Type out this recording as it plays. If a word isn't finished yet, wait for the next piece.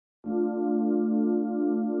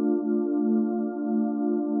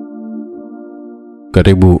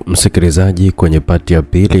Karibu msikilizaji kwenye pati ya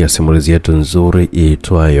pili ya simulizi yetu nzuri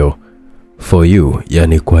iitwayo For You,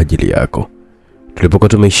 yani kwa ajili yako. Tulipokuwa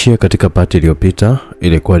tumeishia katika pati iliyopita,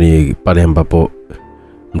 ilikuwa ni pale ambapo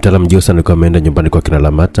mtaalamu Josa alikuwa ameenda nyumbani kwa kina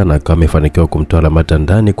Lamata na akawa amefanikiwa kumtoa Lamata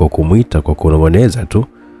ndani kwa kumuita kwa kunong'oneza tu.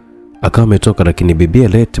 Akawa ametoka, lakini bibi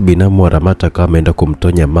Let, binamu wa Lamata, akawa ameenda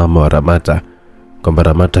kumtonya mama wa Lamata kwamba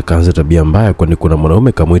Lamata kaanza tabia mbaya kwani kuna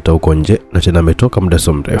mwanaume kamuita huko nje na tena ametoka muda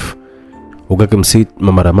so mrefu. Ukakimsi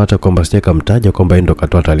mama Lamata kwamba sije kamtaja kwamba ndo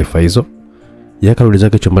katoa taarifa hizo. Yaka rudi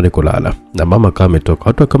zake chumbani kulala na mama kama ametoka.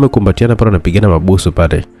 Watu kama kumbatiana pale wanapigana mabusu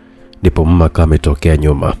pale. Ndipo mama kama ametokea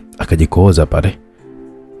nyuma akajikooza pale.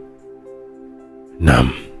 Naam.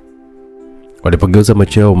 Walipogeuza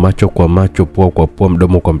macho kwa macho, pua kwa pua,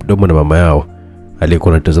 mdomo kwa mdomo, na mama yao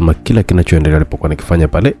alikuwa anatazama kila kinachoendelea alipokuwa anakifanya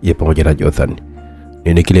pale yeye pamoja na Jonathan.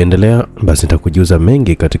 Nini kiliendelea? Basi nitakujuza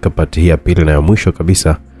mengi katika pati hii ya pili na ya mwisho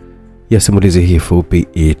kabisa ya simulizi hii fupi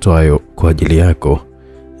iitwayo Kwa ajili yako,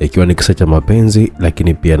 ikiwa ni kisa cha mapenzi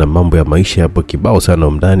lakini pia na mambo ya maisha hapo kibao sana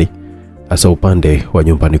ndani, hasa upande wa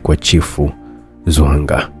nyumbani kwa Chifu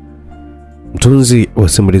Zwanga. Mtunzi wa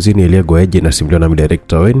simulizi ni Yako na simuliwa na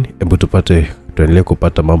director Wen. Hebu tuendelee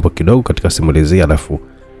kupata mambo kidogo katika simulizi, alafu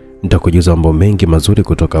nitakujuza mambo mengi mazuri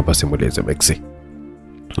kutoka hapa simulizi Maxi.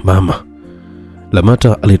 Mama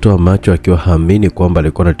Lamata alitoa macho akiwa haamini kwamba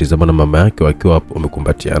alikuwa anatazama na mama yake wakiwa hapo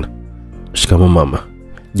wamekumbatiana. Shikamoo mama.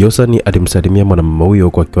 Josani alimsalimia mwanamama huyo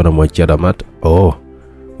kwa akiwa anamwachia Lamata.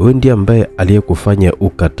 Huyu ndiye ambaye aliyekufanya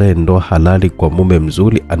ukatae ndoa halali kwa mume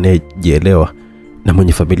mzuri anayejielewa na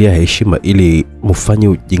mwenye familia ya heshima ili mfanye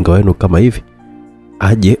ujinga wenu kama hivi?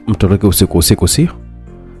 Aje mtoroke usiku sio?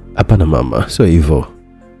 Hapana mama, sio hivyo.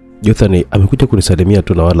 Jothani amekuja kunisalimia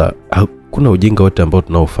tu na wala hakuna ujinga wote ambao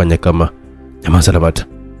tunaofanya kama. Nyamaza Lamata.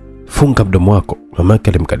 Funga mdomo wako, mamake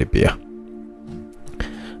alimkaribia.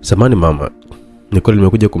 Samani mama, niko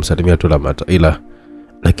nimekuja kumsalimia tu Lamata, ila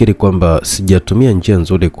nakiri kwamba sijatumia njia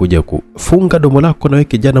nzuri kuja kufunga domo lako na wewe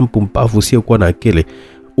kijana mpumbavu usio kuwa na akili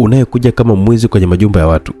unayekuja kama mwizi kwenye majumba ya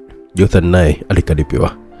watu. Jonathan naye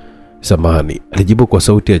alikaribiwa. Samahani, alijibu kwa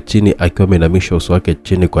sauti ya chini akiwa ameinamisha uso wake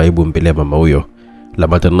chini kwa aibu mbele ya mama huyo.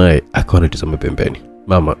 Lamata naye akawa anatazama pembeni.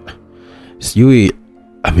 Mama, sijui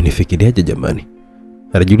amenifikiriaje jamani?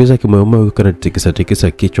 Alijiuliza kimoyomoyo huko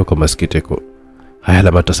anatikisa kichwa kwa masikitiko. Haya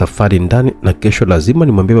Lamata, safari ndani na kesho lazima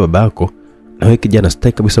nimwambie babako, na wewe kijana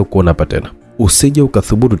sitaki kabisa kuona hapa tena. Usije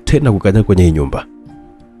ukathubutu tena kukanyaga kwenye hii nyumba.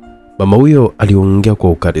 Mama huyo aliongea kwa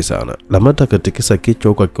ukali sana. Lamata katikisa kichwa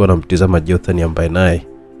huko akiwa anamtizama Jonathan ambaye naye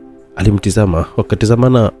alimtizama.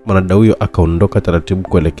 Wakatizamana, mwanadada huyo akaondoka taratibu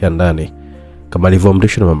kuelekea ndani kama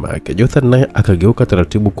alivyoamrishwa na mama yake. Jonathan naye akageuka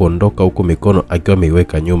taratibu kuondoka huko, mikono akiwa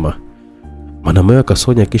ameiweka nyuma. Mwanamume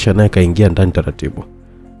akasonya kisha naye kaingia ndani taratibu.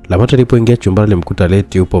 Lamata alipoingia chumbani alimkuta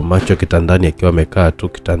Leti yupo macho kitandani akiwa amekaa tu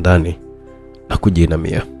kitandani na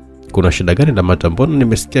kujiinamia. Kuna shida gani Lamata? Mbona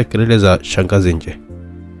nimesikia kelele za shangazi nje?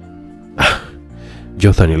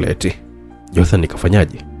 Jonathan, Leti. Jonathan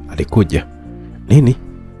kafanyaje? Alikuja. Nini?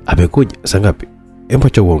 Amekuja saa ngapi? Embo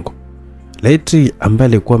cha uongo. Leti ambaye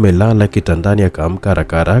alikuwa amelala kitandani akaamka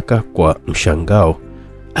haraka kwa mshangao,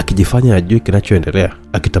 akijifanya ajui kinachoendelea,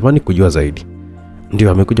 akitamani kujua zaidi.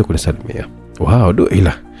 Ndio amekuja kunisalimia. Wow,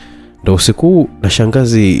 ila ndo usiku na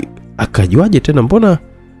shangazi akajuaje tena? Mbona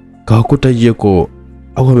kawakuta Yako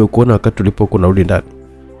au amekuona wakati tulipokuwa narudi ndani?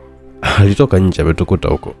 Alitoka nje ametukuta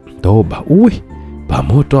huko. Toba,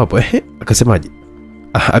 pamoto hapo. Akasemaje?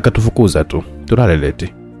 Akatufukuza tu. Tulale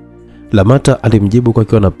Leti. Lamata alimjibu kwa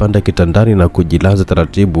akiwa anapanda kitandani na kujilaza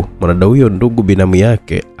taratibu. Mwanadada huyo ndugu binamu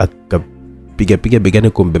yake akapiga begani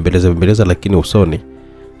kumbembeleza, lakini usoni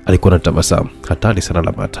alikuwa anatabasamu. Hatari sana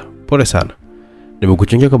Lamata. Pole sana.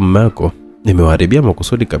 Nimekuchungia kwa mama yako, nimewaharibia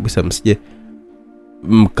makusudi kabisa msije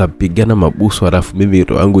mkapigana mabusu halafu mimi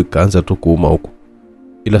roho yangu ikaanza tu kuuma huko.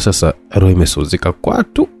 Ila sasa roho imesuzika kwa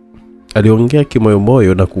tu. Aliongea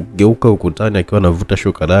kimoyomoyo na kugeuka ukutani akiwa anavuta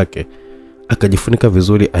shuka lake. Akajifunika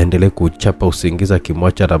vizuri aendelee kuchapa usingizi,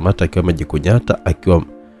 akimwacha Lamata akiwa amejikunyata akiwa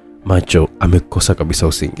macho amekosa kabisa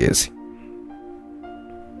usingizi.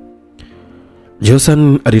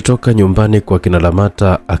 Josan alitoka nyumbani kwa kina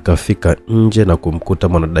Lamata akafika nje na kumkuta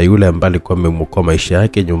mwanadada yule ambaye alikuwa amemwokoa maisha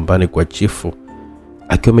yake nyumbani kwa Chifu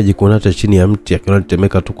akiwa amejikunata chini ya mti akiwa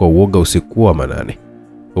anatemeka tu kwa uoga usiku wa manane.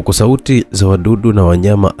 Huku sauti za wadudu na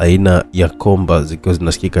wanyama aina ya komba zikiwa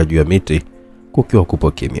zinasikika juu ya miti kukiwa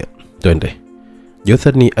kupo kimya. Twende.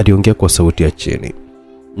 Jonathan aliongea kwa sauti ya chini.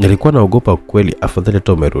 Nilikuwa naogopa kweli, afadhali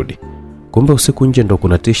tu umerudi. Kumbe usiku nje ndo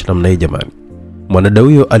kunatisha namna hii jamani. Mwanadada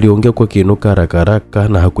huyo aliongea kwa kiinuka haraka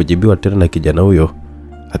na hakujibiwa tena na kijana huyo.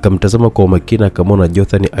 Akamtazama kwa umakini, akamwona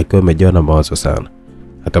Jonathan akiwa amejawa na mawazo sana.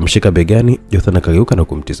 Akamshika begani. Jothan akageuka na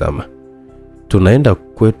kumtizama. Tunaenda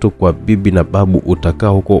kwetu kwa bibi na babu, utakaa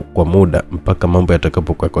huko kwa muda mpaka mambo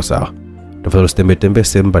yatakapokuwa sawa. Tafadhali usitembe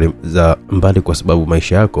sehemu za mbali kwa sababu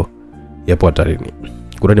maisha yako yapo hatarini.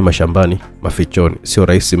 Kuna ni mashambani, mafichoni, sio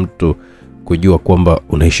rahisi mtu kujua kwamba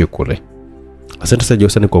unaishi kule. Asante sana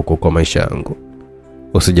Jothan kwa maisha yangu.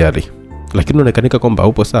 Usijali. Lakini unaonekana kwamba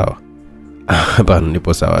upo sawa. Hapana,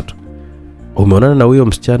 nipo sawa tu. Umeonana na huyo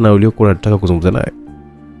msichana uliokuwa unataka kuzungumza naye?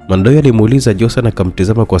 Mandoi alimuuliza Jothan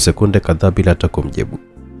akamtizama kwa sekunde kadhaa bila hata kumjibu.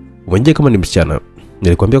 Umeje kama ni msichana?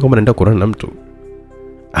 Nilikwambia kwamba naenda kuonana na mtu.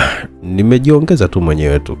 Nimejiongeza tu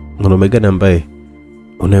mwenyewe tu. Mwanaume gani ambaye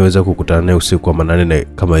unaweza kukutana naye usiku wa manane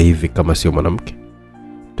kama hivi kama sio mwanamke?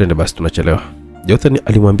 Twende basi, tunachelewa. Jothan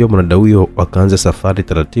alimwambia mwanadada huyo. Wakaanza safari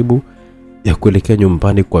taratibu ya kuelekea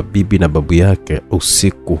nyumbani kwa bibi na babu yake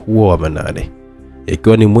usiku huo wa manane.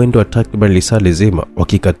 Ikiwa ni mwendo wa takriban lisaa zima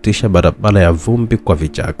wakikatisha barabara ya vumbi kwa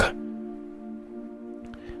vichaka.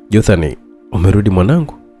 Jothan, umerudi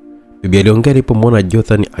mwanangu? Bibi aliongea alipomwona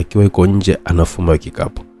Jothan akiwa yuko nje anafuma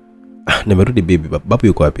kikapu. Nimerudi bibi. Babu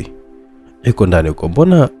yuko wapi? Yuko ndani huko.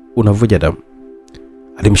 Mbona unavuja damu?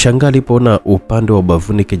 Alimshangaa alipoona upande wa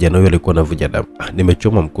ubavuni kijana huyo alikuwa anavuja damu.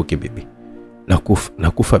 Nimechoma mkuki bibi.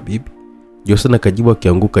 Nakufa bibi. Jothan akajibu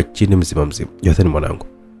akianguka chini mzima. Jothan mwanangu.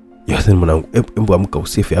 Embu amka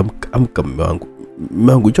usife, amka mume wangu.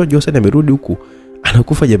 Mume wangu Jothan amerudi huku.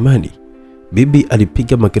 Anakufa jamani. Bibi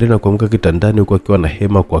alipiga makelele na kuamka kitandani huko akiwa na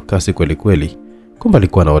hema kwa kasi kweli. Kumbe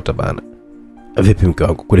alikuwa anaota bana. Vipi mke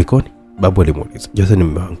wangu, kulikoni? Babu alimuuliza. Jothan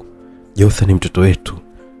mume wangu. Jothan mtoto wetu.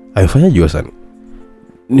 Amefanya Jothan?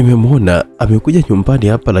 Nimemwona amekuja nyumbani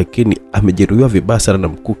hapa lakini amejeruhiwa vibaya sana na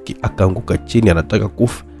mkuki, akaanguka chini anataka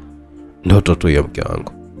kufa. Ndoto tu ya mke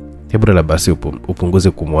wangu. Hebu la basi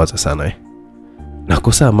upunguze kumwaza sana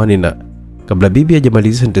Nakosa amani. Na kabla bibi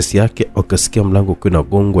hajamaliza sentensi yake wakasikia mlango ukiwa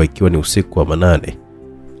unagongwa ikiwa ni usiku wa manane.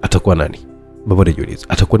 Atakuwa nani? Baba alijiuliza.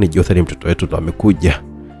 Atakuwa ni Jothan mtoto wetu ndo amekuja.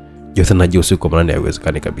 Jothan aje usiku wa manane?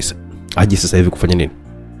 Haiwezekani kabisa. Aje sasa hivi kufanya nini?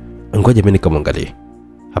 Ngoja mimi nikamwangalie.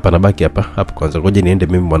 Hapa nabaki hapa kwanza. Ngoja niende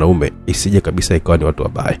mimi mwanaume, isije kabisa ikawa ni watu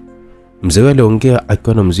wabaya. Mzee aliongea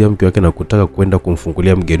akiwa na mzee mke wake na kutaka kwenda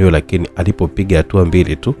kumfungulia mgeni, lakini alipopiga hatua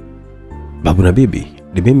mbili tu, babu na bibi,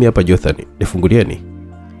 ni mimi hapa Jothan, nifungulieni.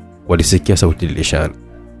 Walisikia sauti ilishana.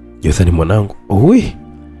 Jothan mwanangu. Ui.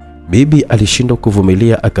 Bibi alishindwa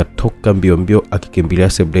kuvumilia akatoka mbio akikimbilia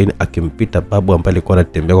sebuleni akimpita babu ambaye alikuwa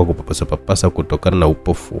anatembea kwa kupapasa kutokana na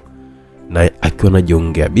upofu. Naye akiwa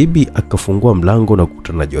anajiongea. Bibi akafungua mlango na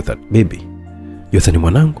kukutana na Jothan. Bibi. Jothan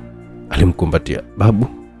mwanangu. Alimkumbatia. Babu.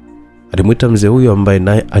 Alimuita mzee huyo ambaye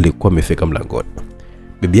naye alikuwa amefika mlangoni.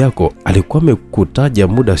 Bibi yako alikuwa amekutaja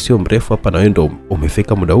muda sio mrefu hapa na wewe ndo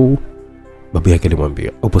umefika muda huu. Babu yake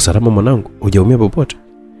alimwambia, upo salama mwanangu? Hujaumia popote?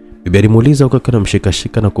 Bibi alimuuliza huko akiwa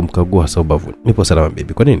anamshika na kumkagua sababu. Nipo salama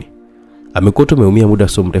bibi. Kwa nini? Amekuwa umeumia muda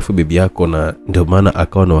sio mrefu bibi yako na ndio maana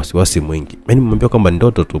akawa na wasiwasi mwingi. Mimi nimwambia kwamba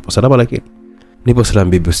ndoto tu. Upo salama? Lakini nipo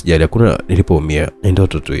salama bibi, usijali. Hakuna nilipoumia, ni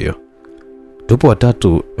ndoto tu hiyo. Tupo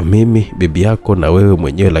watatu, mimi, bibi yako na wewe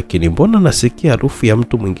mwenyewe, lakini mbona nasikia harufu ya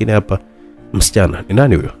mtu mwingine hapa? Msichana, ni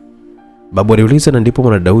nani huyo? Babu aliuliza, na ndipo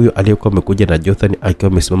mwanadada huyo aliyekuwa amekuja na Jothan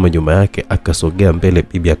akiwa amesimama nyuma yake akasogea mbele.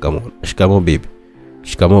 Bibi akamwona. Shikamoo bibi.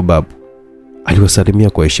 Shikamoo babu. Aliwasalimia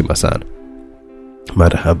kwa heshima sana.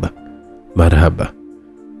 Marhaba.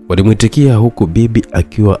 Walimuitikia huku bibi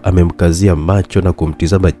akiwa amemkazia macho na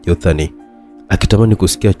kumtizama Jothan akitamani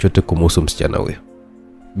kusikia chote kumhusu msichana huyo.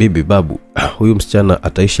 Bibi, babu, huyu msichana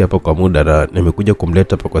ataishi hapa kwa muda na nimekuja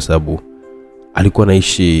kumleta hapa kwa sababu alikuwa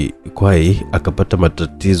anaishi kwai akapata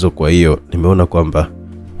matatizo, kwa hiyo nimeona kwamba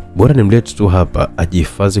bora nimlete tu hapa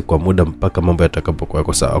ajihifadhi kwa muda mpaka mambo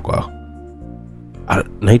yatakapokuwa sawa kwao.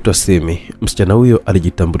 Naitwa Simi. Msichana huyo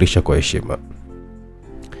alijitambulisha kwa heshima.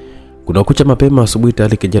 Kuna kucha mapema asubuhi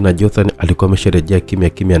tayari kijana Jothan alikuwa amesharejea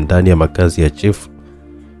kimya ndani ya makazi ya chief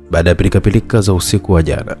baada ya pilika za usiku wa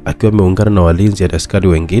jana, akiwa ameungana na walinzi na askari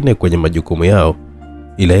wengine kwenye majukumu yao,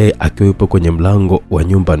 ila yeye akiwa yupo kwenye mlango wa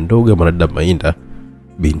nyumba ndogo ya mwanadada Mainda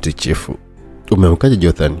binti chifu. Umeamkaje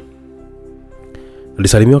Jothan?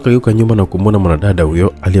 Alisalimiwa kageuka nyumba na kumwona mwanadada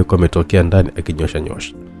huyo aliyekuwa ametokea ndani akinyosha.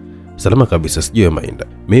 Salama kabisa, sijui ya Mainda.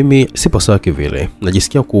 Mimi sipo sawa kivile.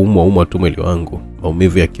 Najisikia kuumwa tu mwili wangu.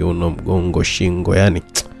 Maumivu ya kiuno, mgongo, shingo, yani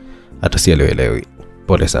hata sielewi.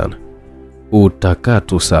 Pole sana. Utakaa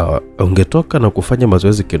tu sawa. Ungetoka na kufanya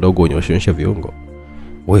mazoezi kidogo unyoshe viungo.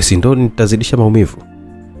 Wewe si ndo nitazidisha maumivu?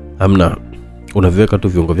 Hamna. Unaviweka tu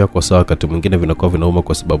viungo vyako sawa, wakati mwingine vinakuwa vinauma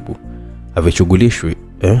kwa sababu havishughulishwi,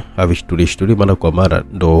 havishtulishi mara kwa mara,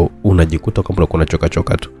 ndo unajikuta kama unachoka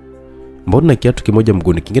tu. Mbona kiatu kimoja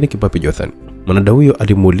mguuni kingine kipapi Jothan? Mwanadada huyo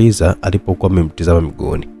alimuuliza alipokuwa amemtizama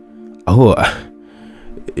miguuni.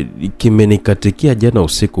 Kimenikatikia jana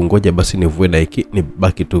usiku, ngoja basi nivue na hiki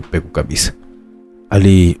nibaki tu peku kabisa.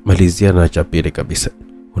 Alimalizia na cha pili kabisa.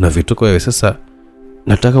 Una vituko wewe sasa?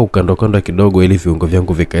 Nataka ukando kidogo ili viungo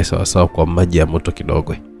vyangu vikae sawa sawa kwa maji ya moto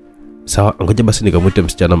kidogo. Sawa, ngoja basi nikamwite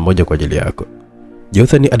msichana mmoja kwa ajili yako.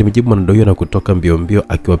 Jothani alimjibu mwanadada huyo na kutoka mbio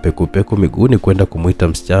akiwa peku miguuni kwenda kumuita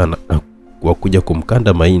msichana na kuja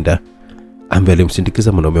kumkanda Mainda ambaye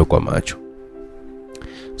alimsindikiza mwanaume kwa macho.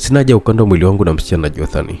 Sina haja ukando mwili wangu na msichana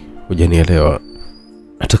Jothani. Hujanielewa.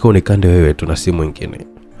 Nataka unikande wewe tu na si mwingine.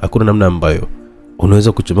 Hakuna namna ambayo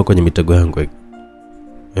unaweza kuchoma kwenye mitego yangu.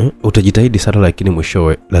 Utajitahidi sana lakini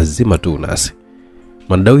mwishowe lazima tu unasi.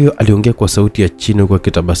 Mwanadada huyo aliongea kwa sauti ya chini kwa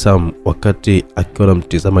kitabasamu wakati akiwa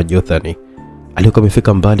anamtizama Jothani. Alikuwa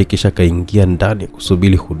amefika mbali kisha kaingia ndani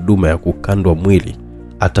kusubiri huduma ya kukandwa mwili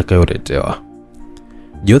atakayoletewa.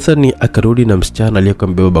 Jothani akarudi na msichana aliyekuwa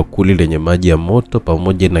amebeba bakuli lenye maji ya moto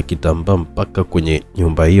pamoja na kitambaa mpaka kwenye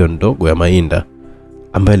nyumba hiyo ndogo ya Mainda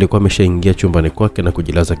ambaye alikuwa ameshaingia chumbani kwake na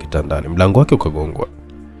kujilaza kitandani. Mlango wake ukagongwa.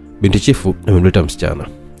 Binti chifu amemleta msichana.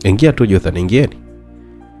 Ingia tu Jothani, ingieni.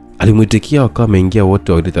 Alimuitikia wakawa wameingia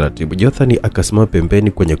wote wawili taratibu. Jothani akasimama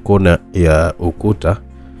pembeni kwenye kona ya ukuta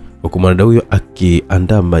huku mwanadada huyo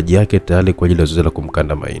akiandaa maji yake tayari kwa ajili ya zoezi la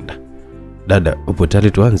kumkanda Mainda. Dada, upo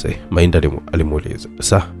tayari tuanze? Mainda alimuuliza.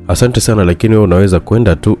 Asante sana lakini wewe unaweza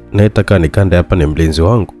kwenda tu, nataka nikande hapa ni mlinzi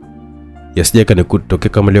wangu. Yasije kanikutokea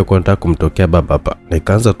kama leo nataka kumtokea baba hapa.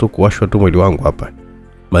 Nikaanza tu kuwashwa tu mwili wangu hapa.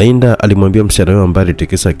 Mainda alimwambia msichana huyo ambaye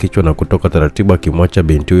alitikisa kichwa na kutoka taratibu akimwacha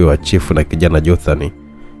binti huyo wa chifu na kijana Jothani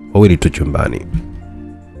wawili tu chumbani.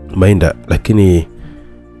 Mainda, lakini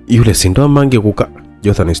yule si ndo mange kuka?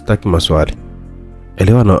 Jothani, sitaki maswali.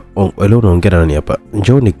 Elewa unaongea nani hapa?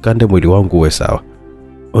 Njoo nikande mwili wangu uwe sawa.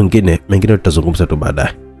 Mengine tutazungumza tu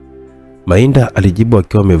baadaye. Mainda alijibu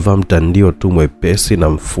akiwa amevaa mtandio tu mwepesi na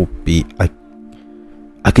mfupi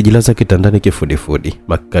akijilaza kitandani kifudifudi,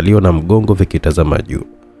 makalio na mgongo vikitazama juu.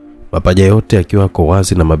 Mapaja yote akiwa kwa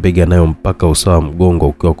wazi na mabega nayo mpaka usawa mgongo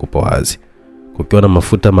ukiwa kupo wazi. Kukiwa na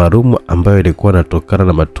mafuta maalumu ambayo yalikuwa yanatokana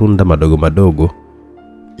na matunda madogo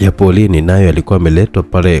ya polini nayo yalikuwa yameletwa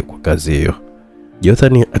pale kwa kazi hiyo.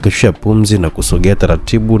 Jothani akashusha pumzi na kusogea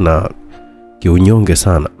taratibu na kiunyonge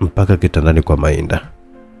sana mpaka kitandani kwa Mainda.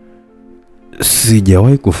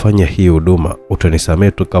 Sijawahi kufanya hii huduma,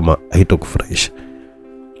 utanisamehe tu kama haitokufurahisha.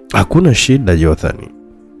 Hakuna shida Jothani.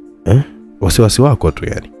 Wasiwasi wako tu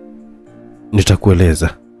yani. Nitakueleza.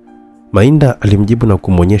 Mainda alimjibu na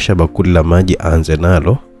kumonyesha bakuli la maji aanze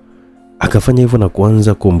nalo. Akafanya hivyo na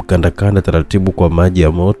kuanza kumkandakanda taratibu kwa maji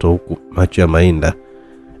ya moto huku macho ya Mainda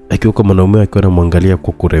akiwa kama mwanaume akiwa anamwangalia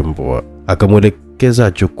kwa kuremboa. Akamwelekeza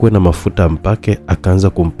achukue na mafuta mpake, akaanza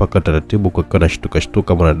kumpaka taratibu kwa kana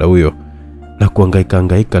shtuka mwanadada huyo na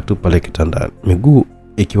kuhangaika tu pale kitandani, miguu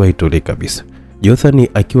ikiwa itoli kabisa. Jothani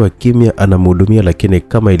akiwa kimya anamhudumia, lakini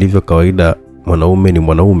kama ilivyo kawaida mwanaume ni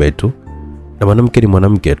mwanaume tu na mwanamke ni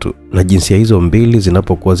mwanamke tu, na jinsia hizo mbili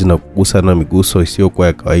zinapokuwa zinagusana miguso isiyokuwa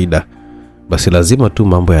ya kawaida basi lazima tu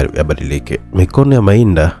mambo yabadilike. Mikono ya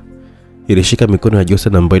Mainda ilishika mikono ya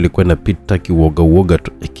Jothani ambayo ilikuwa inapita kiuoga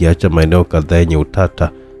tu ikiacha maeneo kadhaa yenye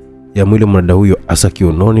utata ya mwili mwanadada huyo hasa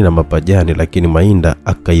kiunoni na mapajani, lakini Mainda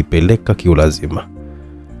akaipeleka kiulazima.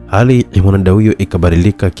 Hali ya mwanadada huyo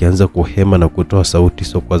ikabadilika, akianza kuhema na kutoa sauti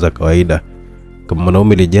sio za kawaida kama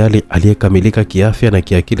mwanaume lijali aliyekamilika kiafya na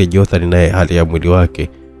kiakili. Jothani naye hali ya mwili wake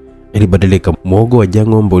ilibadilika. Mwogo wa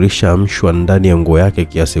jang'ombe ulishaamshwa ndani ya nguo yake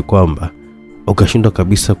kiasi kwamba ukashindwa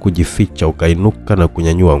kabisa kujificha, ukainuka na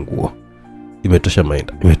kunyanyua nguo. Imetosha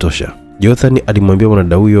Mainda, imetosha. Jothani alimwambia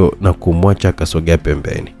mwanadada huyo na kumwacha akasogea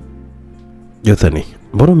pembeni. Jothani,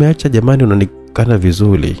 mbona umeacha jamani, unanikana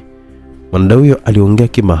vizuri? Mwanadada huyo aliongea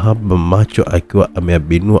kimahaba, macho akiwa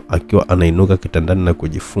ameabinua, akiwa anainuka kitandani na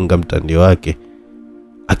kujifunga mtandio wake,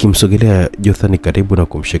 akimsogelea Jothani karibu na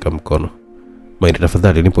kumshika mkono. Mainda,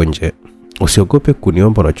 tafadhali nipo nje. Usiogope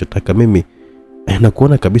kuniomba unachotaka, mimi na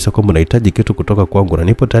kuona kabisa kwamba unahitaji kitu kutoka kwangu na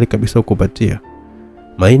nipo tayari kabisa kukupatia.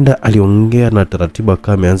 Mainda aliongea na taratibu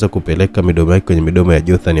kama ameanza kupeleka midomo yake kwenye midomo ya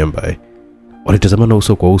Jothani ambaye walitazamana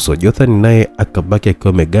uso kwa uso. Jothani naye akabaki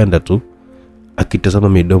akiwa meganda tu akitazama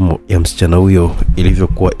midomo ya msichana huyo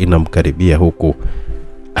ilivyokuwa inamkaribia, huku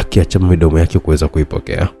akiacha midomo yake kuweza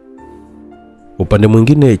kuipokea. Upande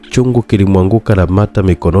mwingine chungu kilimwanguka na mata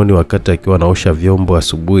mikononi wakati akiwa anaosha vyombo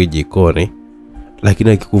asubuhi jikoni, lakini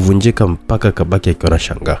akikuvunjika mpaka kabaki akiwa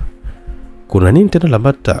anashangaa. Kuna nini tena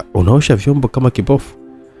Lamata, unaosha vyombo kama kipofu?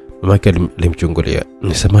 Mamake alimchungulia.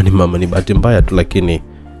 Nisamani mama, ni bahati mbaya tu lakini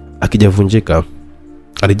akijavunjika,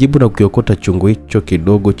 alijibu na kukiokota chungu hicho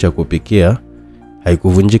kidogo cha kupikia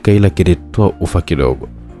haikuvunjika ila kilitoa ufa kidogo.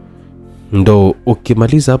 Ndo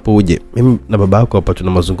ukimaliza hapo uje, mimi na baba yako hapa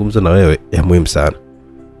tuna mazungumzo na wewe ya muhimu sana.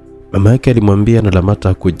 Mama yake alimwambia, na Lamata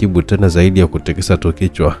hakujibu tena zaidi ya kutikisa tu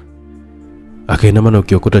kichwa. Akainama na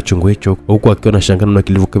ukiokota chungu hicho huku akiwa anashangaa na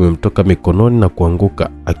kilivyo kimemtoka mikononi na kuanguka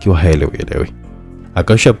akiwa haelewi.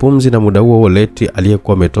 Akaisha pumzi, na muda huo Leti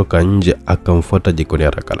aliyekuwa ametoka nje akamfuata jikoni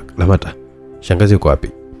haraka. Lamata, shangazi yuko wapi?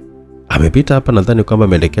 Amepita hapa, nadhani kwamba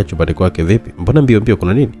ameelekea chumbani kwake. Vipi? Mbona mbio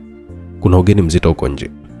kuna nini? Kuna ugeni mzito huko nje.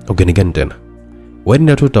 Ugeni gani tena? Wewe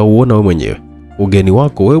ndio utauona wewe mwenyewe. Ugeni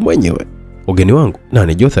wako wewe mwenyewe. Ugeni wangu?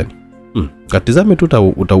 Nani, Jothani? Katizame tu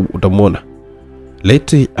utamuona.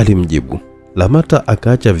 Leti alimjibu. Lamata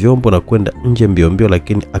akaacha vyombo na kwenda nje mbio,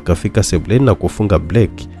 lakini akafika sebuleni na kufunga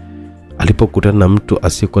breki alipokutana na mtu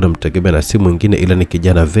asiyekuwa anamtegemea, na si mwingine ila ni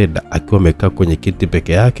kijana Veda akiwa amekaa kwenye kiti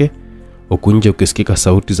peke yake, huku nje ukisikika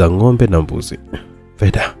sauti za ng'ombe na mbuzi.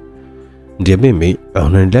 Veda, ndiye mimi?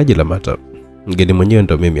 Unanilaje Lamata? Mgeni mwenyewe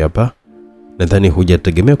ndo mimi hapa. Nadhani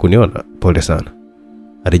hujategemea kuniona. Pole sana,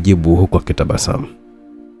 alijibu huku akitabasamu.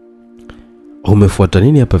 Umefuata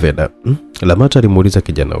nini hapa Veda? Lamata alimuuliza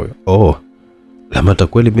kijana huyo. Lamata,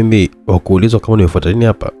 kweli mimi wakuulizwa kama nimefuata nini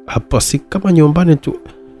hapa? Hapa si kama nyumbani tu,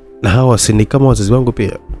 na hawa si ni kama wazazi wangu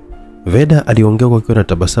pia. Veda aliongea kwa kiwa na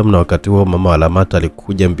tabasamu, na wakati huo mama wa Lamata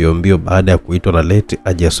alikuja mbio baada ya kuitwa na Leti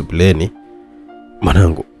aje sebuleni.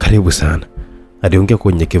 Mwanangu, karibu sana, aliongea kwa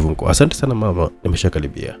unyenyekevu. Asante sana mama,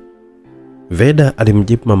 nimeshakaribia, Veda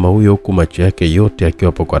alimjibu mama huyo huku macho yake yote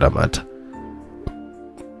akiwa hapo kwa Lamata.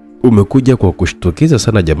 Umekuja kwa kushtukiza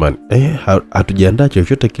sana jamani. Hatujiandaa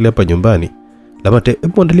chochote kile hapa nyumbani. Lamata,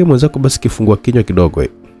 hebu andalia mwenzako basi kifungua kinywa kidogo.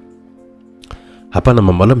 Hapana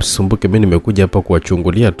mama, la msisumbuke, mimi nimekuja hapa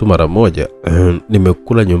kuwachungulia tu mara moja.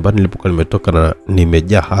 Nimekula nyumbani nilipokuwa nimetoka na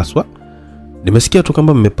nimejaa haswa. Nimesikia tu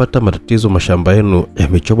kama mmepata matatizo, mashamba yenu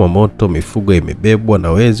yamechomwa moto, mifugo imebebwa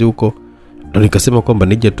na wezi huko. Na nikasema kwamba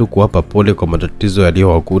nije tu kuwapa pole kwa matatizo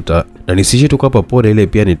yaliyowakuta, na nisishi tu kuwapa pole ile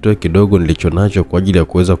pia nitoe kidogo nilichonacho kwa ajili ya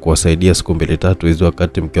kuweza kuwasaidia siku 2-3 hizo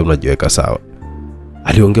wakati mkiwa mnajiweka sawa.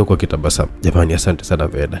 Aliongea kwa kitabasamu. Jamani, asante sana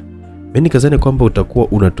Veda. Mimi nikazani kwamba utakuwa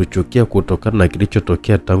unatuchukia kutokana na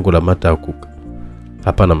kilichotokea tangu Lamata akuka.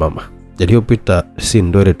 Hapana mama, yaliyopita si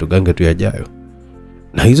ndore, tugange tu yajayo.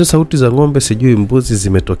 Na hizo sauti za ng'ombe sijui mbuzi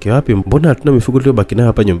zimetokea wapi? Mbona hatuna mifugo iliyobaki nayo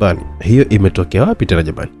hapa nyumbani? Hiyo imetokea wapi tena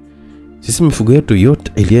jamani? Sisi mifugo yetu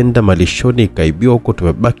yote ilienda malishoni ikaibiwa huko,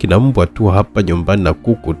 tumebaki na mbwa tu hapa nyumbani na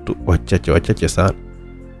kuku tu wachache sana.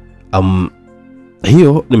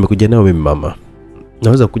 Hiyo nimekuja nayo mimi mama.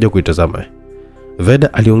 Naweza kuja kuitazama.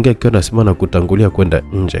 Veda aliongea akiwa anasimama na kutangulia kwenda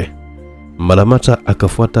nje. Lamata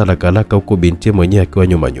akafuata haraka huko, binti mwenyewe akiwa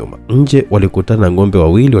nyuma. Nje walikutana na ng'ombe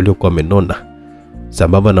wawili waliokuwa wamenona,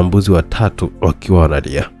 sambamba na mbuzi 3 wakiwa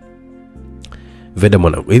wanalia. Veda,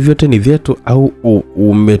 mwanangu, hivi yote ni vyetu au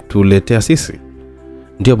umetuletea sisi?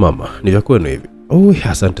 Ndio mama, ni vya kwenu hivi.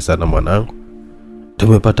 Asante sana mwanangu.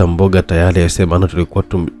 Tumepata mboga tayari, yasema ana tulikuwa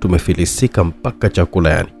tumefilisika mpaka chakula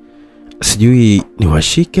yani. Sijui ni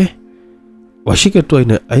washike tu,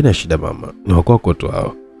 haina shida mama, ni wako tu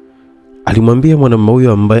hao. Alimwambia mwanamume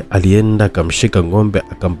huyo ambaye alienda akamshika ng'ombe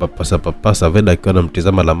akampapasa. Veda akiwa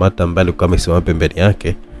anamtazama Lamata ambaye alikuwa amesimama pembeni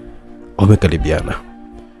yake. Wamekaribiana.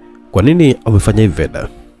 Kwa nini umefanya hivi Veda?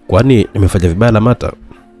 Kwani nimefanya vibaya Lamata?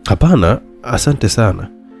 Hapana, asante sana.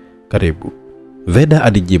 Karibu, Veda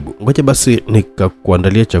alijibu. Ngoja basi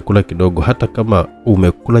nikakuandalia chakula kidogo, hata kama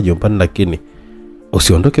umekula nyumbani lakini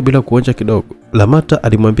usiondoke bila kuonja kidogo, Lamata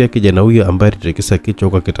alimwambia kijana huyo ambaye alitikisa kichwa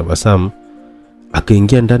kwa kitabasamu.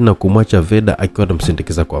 Akaingia ndani na kumwacha Veda akiwa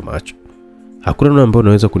anamsindikiza kwa macho. Hakuna namna ambayo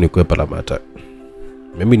unaweza kunikwepa Lamata.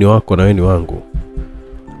 Mimi ni wako na wewe ni wangu.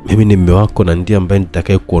 Mimi ni mume wako na ndiye ambaye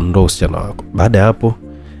nitakaye kuondoa usichana wako. Baada ya hapo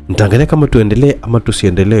nitaangalia kama tuendelee ama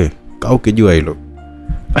tusiendelee, au ukijua hilo,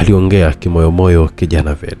 aliongea kimoyomoyo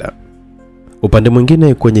kijana Veda. Upande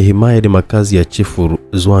mwingine kwenye himaya ni makazi ya Chifu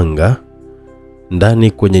Zwanga.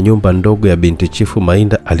 Ndani kwenye nyumba ndogo ya binti Chifu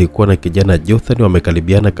Mainda alikuwa na kijana Jothani,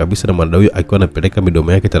 wamekaribiana kabisa na mwanaume huyo akiwa anapeleka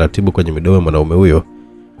midomo yake taratibu kwenye midomo ya mwanaume huyo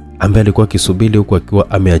ambaye alikuwa akisubiri huku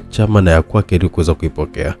akiwa ameachama na ya kwake ili kuweza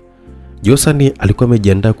kuipokea. Jothani alikuwa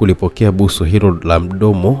amejiandaa kulipokea busu hilo la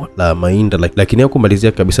mdomo la Mainda, lakini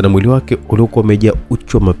hakumalizia kabisa, na mwili wake uliokuwa umejaa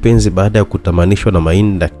uchu wa mapenzi baada ya kutamanishwa na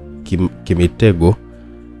Mainda kimitego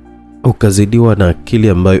ukazidiwa na akili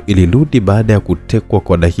ambayo ilirudi baada ya kutekwa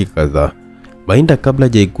kwa dakika kadhaa. Mainda kabla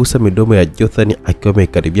hajaigusa midomo ya Jothani akiwa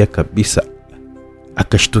amekaribia kabisa,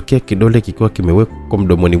 akashtukia kidole kikiwa kimewekwa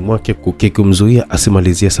mdomoni mwake kukimzuia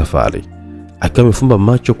asimalizie safari. Akiwa amefumba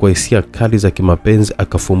macho kwa hisia kali za kimapenzi,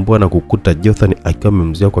 akafumbua na kukuta Jothani akiwa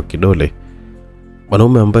amemzuia kwa kidole.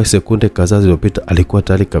 Mwanaume ambaye sekunde kadhaa zilizopita alikuwa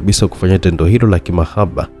tayari kabisa kufanya tendo hilo la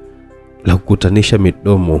kimahaba la kukutanisha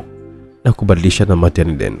midomo na kubadilishana mate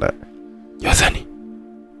yanidenda. Jothani.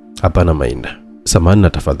 Hapana Mainda. Samahani na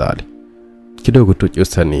tafadhali. Kidogo tu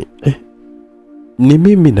Jothani. Ni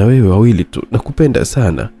mimi na wewe wawili tu. Nakupenda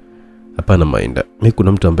sana. Hapana Mainda. Mimi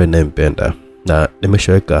kuna mtu ambaye ninayempenda na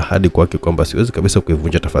nimeshaweka ahadi kwake kwamba siwezi kabisa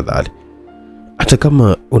kuivunja tafadhali. Hata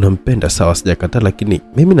kama unampenda sawa, sijakataa, lakini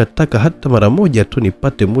mimi nataka hata mara moja tu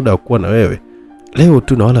nipate muda wa kuwa na wewe. Leo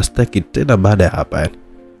tu na wala sitaki tena baada ya hapa yani.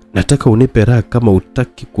 Nataka unipe raha kama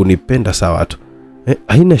utaki kunipenda sawa tu.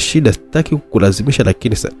 Haina shida, sitaki kukulazimisha,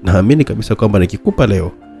 lakini naamini kabisa kwamba nikikupa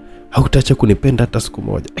leo hautaacha kunipenda hata siku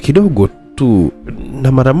moja. Kidogo tu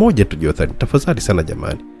na mara moja tu Jothani, tafadhali sana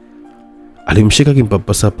jamani. Alimshika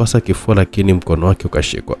kimpapasa kifua lakini mkono wake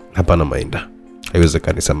ukashikwa. Hapana Mainda.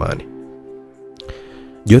 Haiwezekani, samahani.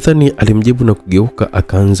 Jothani alimjibu na kugeuka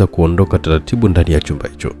akaanza kuondoka taratibu ndani ya chumba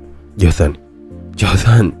hicho.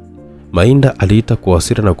 Jothani. Mainda aliita kwa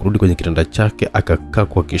hasira na kurudi kwenye kitanda chake, akakaa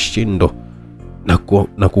kwa kishindo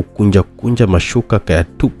na kukunja mashuka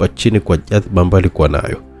kayatupa chini kwa jadhiba ambayo alikuwa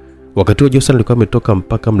nayo. Wakati huo Jothani alikuwa ametoka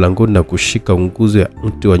mpaka mlangoni na kushika nguzo ya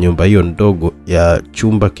mti wa nyumba hiyo ndogo ya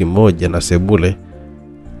chumba kimoja na sebule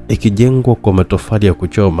ikijengwa kwa matofali ya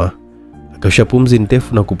kuchoma. Akashusha pumzi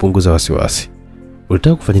ndefu na kupunguza wasiwasi.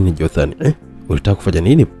 Ulitaka kufanya nini Jothani? Ulitaka kufanya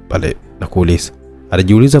nini pale na kuuliza?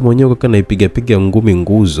 Alijiuliza mwenyewe kwa naipiga ngumi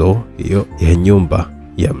nguzo hiyo ya nyumba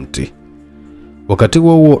ya mti. Wakati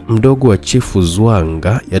huo mdogo wa Chifu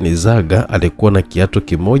Zwanga, yani Zaga, alikuwa na kiatu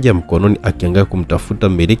kimoja mkononi akiangalia kumtafuta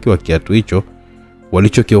mmiliki wa kiatu hicho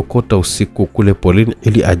walichokiokota usiku kule polini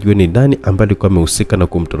ili ajue ni nani ambaye alikuwa amehusika na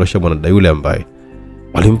kumtorosha mwanadada yule ambaye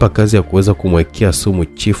walimpa kazi ya kuweza kumwekea sumu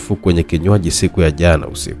Chifu kwenye kinywaji siku ya jana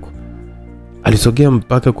usiku. Alisogea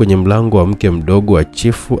mpaka kwenye mlango wa mke mdogo wa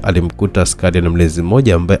Chifu. Alimkuta askari na mlezi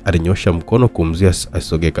mmoja ambaye alinyosha mkono kumzuia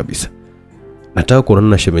asogee kabisa. Nataka kuonana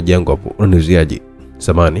na shemeji yangu hapo. Unanizuiaje?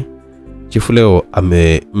 Samani. Chifu leo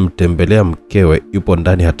amemtembelea mkewe, yupo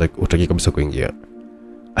ndani, hata utaki kabisa kuingia.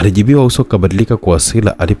 Alijibiwa, uso kabadilika kwa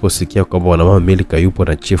hasira aliposikia kwamba mwanamama Milika yupo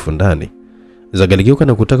na Chifu ndani. Zagaligeuka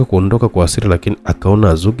na kutaka kuondoka kwa hasira, lakini akaona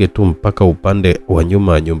azuge tu mpaka upande wa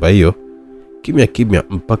nyuma ya nyumba hiyo. Kimya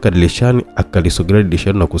mpaka dirishani, akalisogelea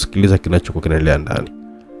dirishani na kusikiliza kinachokuwa kinaendelea ndani.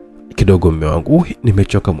 Kidogo mume wangu,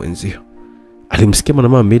 nimechoka mwenzio. Alimsikia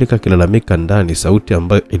mwanamama Milika akilalamika ndani, sauti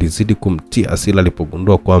ambayo ilizidi kumtia hasira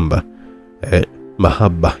alipogundua kwamba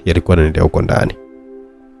mahaba yalikuwa yanaendelea huko ndani.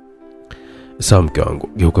 Sawa mke wangu,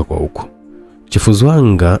 geuka kwa huko. Chifu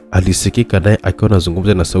Zwanga alisikika naye akiwa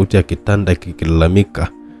anazungumza na sauti ya kitanda kikilalamika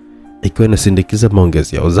ikiwa inasindikiza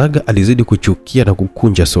maongezi yao. Zaga alizidi kuchukia na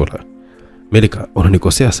kukunja sura. Milika,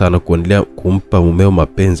 unanikosea sana kuendelea kumpa mumeo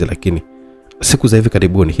mapenzi, lakini siku za hivi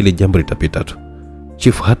karibuni hili jambo litapita tu.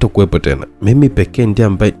 Chifu hata kuwepo tena. Mimi pekee ndiye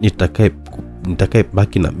ambaye nitakaye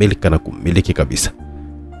baki na Milika na kumiliki kabisa.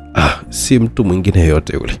 Si mtu mwingine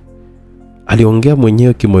yote yule. Aliongea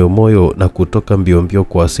mwenyewe kimoyomoyo na kutoka mbio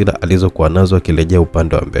kwa hasira alizokuwa nazo akirejea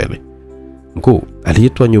upande wa mbele. Mkuu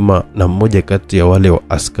aliitwa nyuma na mmoja kati ya wale wa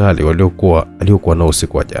askari aliokuwa nao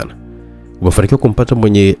usiku wa jana. Umefanikiwa kumpata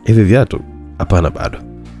mwenye hivi viatu? Hapana bado.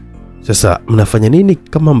 Sasa mnafanya nini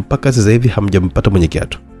kama mpaka sasa hivi hamjampata mwenye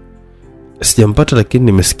kiatu? Sijampata, lakini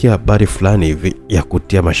nimesikia habari fulani hivi ya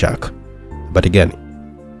kutia mashaka. Habari gani?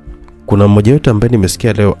 Kuna mmoja wetu ambaye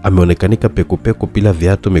nimesikia leo ameonekanika pekupeku bila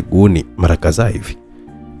viatu miguuni mara kadhaa hivi.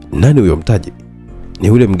 Nani huyo mtaji? Ni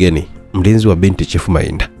yule mgeni, mlinzi wa binti Chifu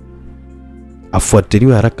Mainda.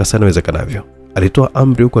 Afuatiliwe haraka sana iwezekanavyo. Alitoa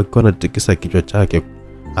amri huko akiwa anatikisa kichwa chake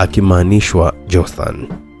akimaanishwa Jothani.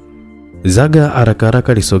 Zaga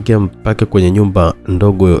haraka alisogea mpaka kwenye nyumba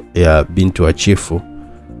ndogo ya binti wa Chifu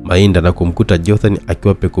Mainda na kumkuta Jothani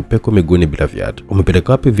akiwa pekupeku miguuni bila viatu.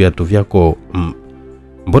 Umepeleka wapi viatu vyako?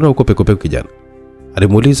 Mbona uko pekupeku kijana?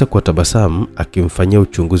 Alimuuliza kwa tabasamu akimfanyia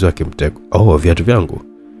uchunguzi wa kimtego. Viatu vyangu.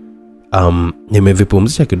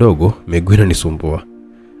 Nimevipumzisha kidogo, miguu inanisumbua.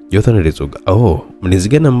 Jothani alizuga. Mlinzi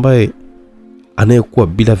gani ambaye anayekuwa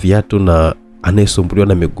bila viatu na anayesumbuliwa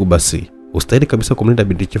na miguu? Basi ustahili kabisa kumlinda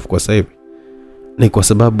binti Chifu kwa sasa hivi. Ni kwa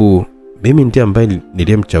sababu mimi ndiye ambaye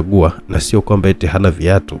niliyemchagua na sio kwamba eti hana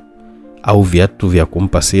viatu au viatu vya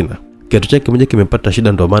kumpa sina. Kiatu chake kimoja kimepata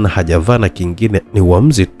shida ndio maana hajavaa na kingine ni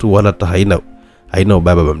uamuzi tu, wala hata haina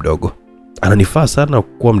ubaba mdogo. Ananifaa sana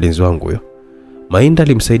kuwa mlinzi wangu huyo. Mainda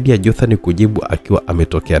alimsaidia Jothani kujibu akiwa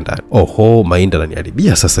ametokea ndani. Mainda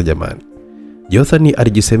ananiharibia sasa jamani. Jothani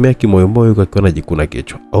alijisemea kimoyomoyo akiwa anajikuna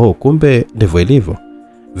kichwa. Kumbe ndivyo ilivyo.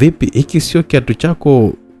 Vipi, hiki sio kiatu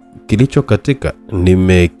chako kilicho katika?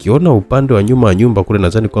 Nimekiona upande wa nyuma wa nyumba kule,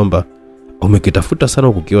 nadhani kwamba umekitafuta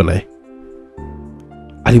sana kukiona.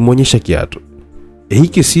 alimuonyesha kiatu.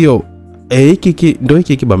 Hiki sio hiki ndio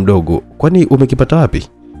hiki kiba mdogo. Kwani umekipata wapi?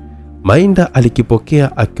 Mainda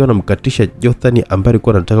alikipokea akiwa anamkatisha Jothani ambaye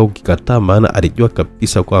alikuwa anataka kukikataa, maana alijua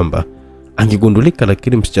kabisa kwamba angegundulika,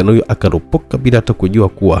 lakini msichana huyo akaropoka bila hata kujua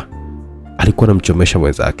kuwa alikuwa anamchomesha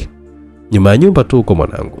mwenzake. Nyuma ya nyumba tu uko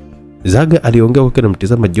mwanangu. Zaga aliongea huku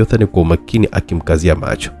anamtazama Jothani kwa umakini akimkazia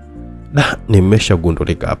macho.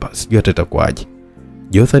 Nimeshagundulika hapa, sijui hata itakuwaje.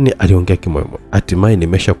 Jothani aliongea kimoyomoyo. Hatimaye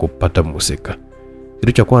nimeshakupata mhusika.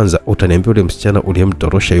 Kitu cha kwanza utaniambia ule msichana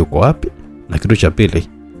uliyemtorosha yuko wapi? Na kitu cha pili,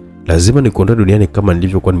 lazima nikuondoe duniani kama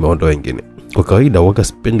nilivyokuwa nimeondoa wengine. Kwa kawaida waga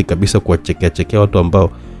sipendi kabisa kuwachekea watu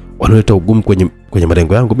ambao wanaleta ugumu kwenye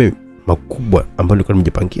malengo yangu mimi makubwa ambayo nilikuwa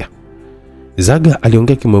nimejipangia. Zaga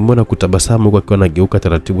aliongea kimoyomoyo na kutabasamu huku akiwa anageuka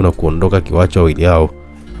taratibu na kuondoka, kiwacha wawili hao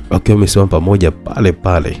wakiwa wamesimama pamoja pale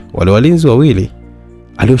pale. Wale walinzi wawili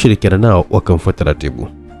alioshirikiana nao wakamfuata taratibu.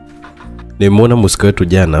 Nimeona msika wetu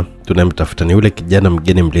jana, tunamtafuta ni yule kijana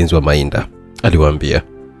mgeni mlinzi wa Mainda, aliwaambia.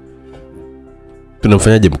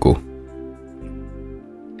 Tunamfanyaje mkuu?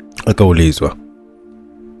 Akaulizwa.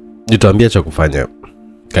 Nitaambia cha kufanya.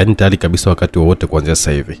 Kaeni tayari kabisa wakati wowote kuanzia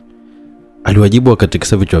sasa hivi, aliwajibu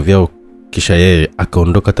wakatikisa vichwa vyao. Kisha yeye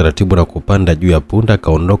akaondoka taratibu na kupanda juu ya punda,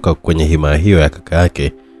 akaondoka kwenye himaya hiyo ya kaka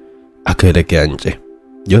yake akaelekea nje.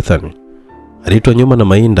 Jothani alitoa nyuma na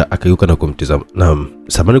Mainda akageuka na kumtizama. Naam,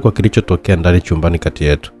 samahani kwa kilichotokea ndani chumbani kati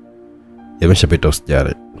yetu. Yameshapita,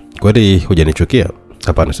 usijali. Kwani hujanichukia?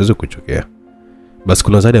 Hapana, siwezi kuchukia. Basi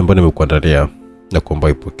kuna zawadi ambayo nimekuandalia na kuomba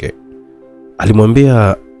ipokee,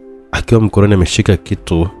 alimwambia akiwa mkononi ameshika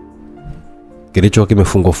kitu kilichokuwa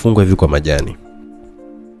kimefungwa hivi kwa majani.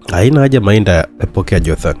 Haina haja Mainda, ipokea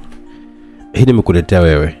Jothani. Hii nimekuletea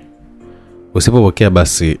wewe. Usipopokea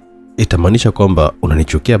basi itamaanisha kwamba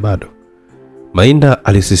unanichukia bado. Mainda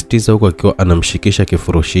alisisitiza huko akiwa anamshikisha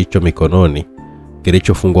kifurushi hicho mikononi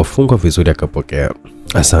kilichofungwa vizuri. Akapokea.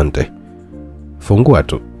 Asante. Fungua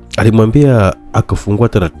tu, alimwambia. Akafungua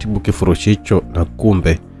taratibu kifurushi hicho na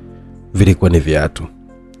kumbe vilikuwa ni viatu.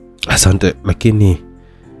 Asante, lakini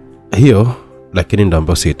ndio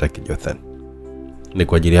ambayo sitaki Jothani. Ni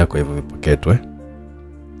kwa ajili yako hivyo vipokee tu.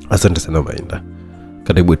 Asante sana Mainda.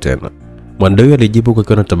 Karibu tena. Mwandawi alijibu kwa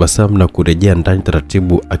kiona tabasamu na kurejea ndani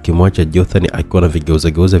taratibu, akimwacha Jothani akiwa na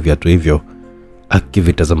vigeuza viatu hivyo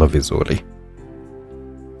akivitazama vizuri.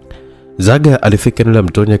 Zaga alifika nile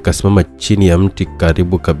mtoni, akasimama chini ya mti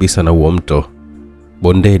karibu kabisa na huo mto,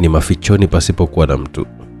 bondeni mafichoni pasipokuwa na mtu.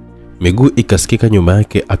 Miguu ikasikika nyuma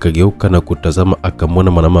yake, akageuka na kutazama,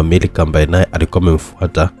 akamwona mwanamama Melika ambaye naye alikuwa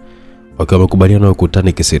amemfuata, wakiwa wamekubaliana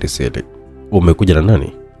ukutani kisirisiri. Umekuja na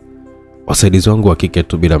nani? Wasaidizi wangu wa kike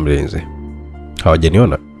tu bila mlinzi.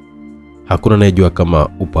 Hawajaniona? Hakuna anayejua kama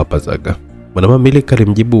upo hapa Zaga. Mwanamama Melika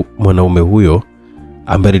alimjibu mwanaume huyo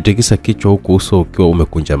ambaye alitikisa kichwa huku uso ukiwa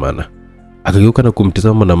umekunjamana. Akageuka na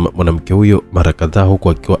kumtazama mwanamke huyo mara kadhaa huku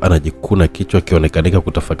akiwa anajikuna kichwa, akionekana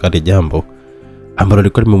kutafakari jambo ambalo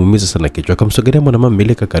lilikuwa limemuumiza sana kichwa. Akamsogelea mwanamama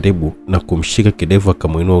Melika karibu na kumshika kidevu,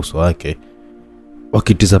 akamuinua uso wake,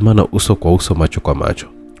 wakitizamana uso kwa uso, macho kwa macho.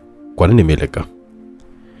 Kwa nini Melika?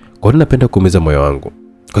 Kwa nini napenda kuumiza moyo wangu?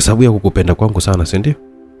 Kwa sababu ya kukupenda kwangu sana, si ndio?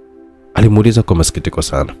 Alimuuliza kwa masikitiko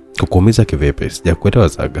sana. Kukuumiza kivipi? Sijakuelewa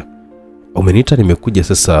Zaga. Umeniita nimekuja,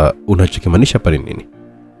 sasa unachokimaanisha pale nini?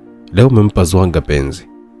 Leo umempa Zwanga penzi.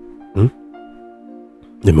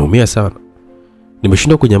 Nimeumia sana.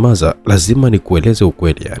 Nimeshindwa kunyamaza, lazima nikueleze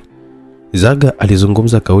ukweli yani. Zaga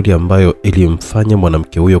alizungumza kauli ambayo ilimfanya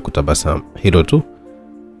mwanamke huyo kutabasamu. Hilo tu?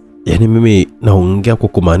 Yani mimi naongea kwa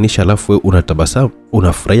kumaanisha alafu wewe unatabasamu,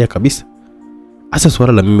 unafurahia kabisa? Asa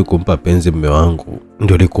swala la mimi kumpa penzi mume wangu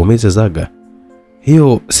ndio likuumiza Zaga?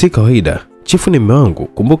 Hiyo si kawaida. Chifu ni mume wangu,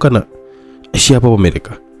 kumbuka na ishi hapa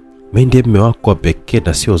Amerika. Mimi ndiye mume wako pekee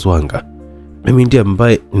na sio Zwanga. Mimi ndiye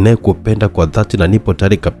ambaye ninayekupenda kwa dhati na nipo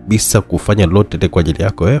tayari kabisa kufanya lote kwa ajili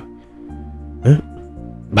yako wewe.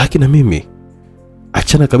 Baki na mimi.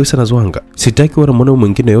 Achana kabisa na Zwanga. Sitaki wala mwanaume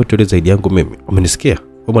mwingine yote yule zaidi yangu mimi. Umenisikia?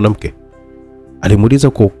 Wewe mwanamke? Alimuuliza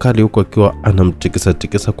kwa ukali huko akiwa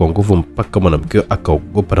anamtikisa kwa nguvu mpaka mwanamke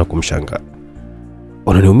akaogopa na kumshangaa.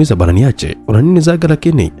 Unaniumiza bana, niache. Una nini Zaga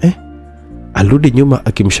lakini? Alirudi nyuma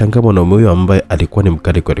akimshangaa mwanaume huyo ambaye alikuwa ni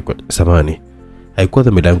mkali kwa samani. Haikuwa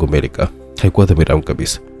dhamira yangu Melika. Haikuwa dhamira yangu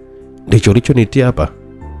kabisa. Ndicho ulichonitia hapa?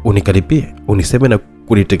 Unikaribie, uniseme na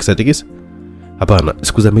kunitikisa? Hapana,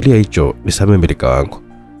 sikuzamilia hicho, nisamee Melika wangu.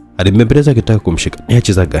 Alimbembeleza akitaka kumshika.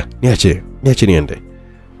 Niache Zaga, niache niende.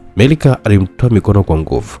 Melika alimtoa mikono kwa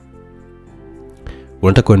nguvu.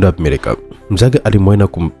 Unataka kwenda wapi Melika? Zaga alimwona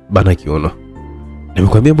kumbana kiuno.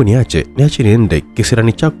 Nimekwambia niache niende.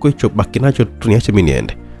 Kisirani chako hicho baki nacho tu, niache mimi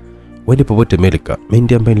niende. Wewe popote Melika, mimi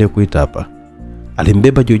ndiye ambaye nilikuita hapa.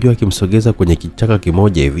 Alimbeba Jojo akimsogeza kwenye kichaka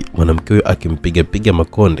kimoja hivi, mwanamke huyo akimpiga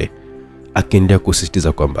makonde, akiendelea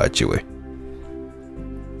kusisitiza kwamba achiwe.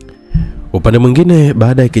 Upande mwingine,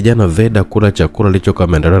 baada ya kijana Veda kula chakula alichokuwa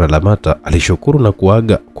ameandaliwa na Lamata, alishukuru na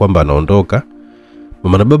kuaga kwamba anaondoka.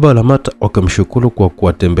 Mama na baba wa Lamata wakamshukuru kwa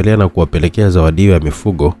kuwatembelea na kuwapelekea zawadi ya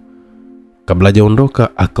mifugo. Kabla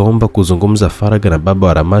hajaondoka, akaomba kuzungumza faragha na baba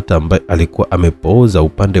wa Lamata ambaye alikuwa amepooza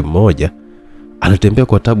upande mmoja. Anatembea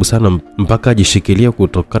kwa tabu sana mpaka ajishikilia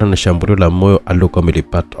kutokana na shambulio la moyo alilokuwa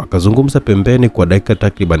amelipata. Akazungumza pembeni kwa dakika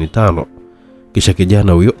takriban 5. Kisha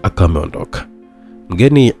kijana huyo akaondoka.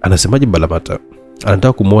 Mgeni anasemaje Lamata?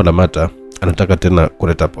 Anataka kumuoa Lamata, anataka tena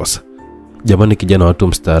kuleta posa. Jamani, kijana watu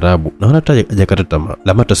mstaarabu na hata hajakata tamaa.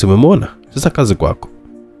 Lamata simemuona? Sasa kazi kwako.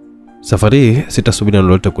 Safari sitasubiri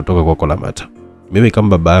lolote kutoka kwako Lamata. Mimi kama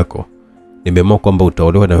baba yako nimeamua kwamba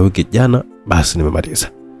utaolewa na huyu kijana, basi nimemaliza.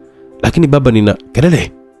 Lakini baba, nina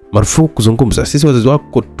kelele, marufuku kuzungumza. Sisi wazazi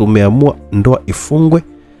wako tumeamua ndoa ifungwe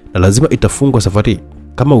na lazima itafungwa safari.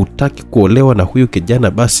 Kama utaki kuolewa na huyu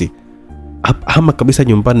kijana, basi hama kabisa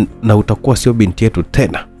nyumbani na utakuwa sio binti yetu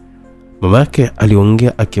tena. Mama yake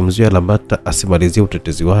aliongea akimzuia Lamata asimalizie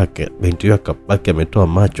utetezi wake. Binti yake akabaki ametoa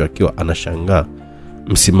macho akiwa anashangaa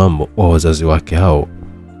msimamo wa wazazi wake hao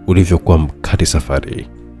ulivyokuwa mkali safari.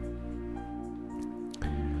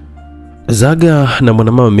 Zaga na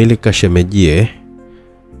mwanamama Milika Shemejie,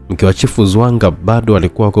 mke wa Chifu Zwanga, bado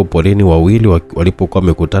walikuwa wako poleni wawili walipokuwa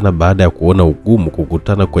wamekutana baada ya kuona ugumu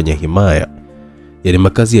kukutana kwenye himaya, yaani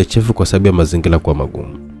makazi ya Chifu kwa sababu ya mazingira kwa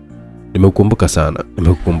magumu. Nimekukumbuka sana,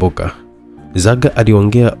 nimekukumbuka. Zaga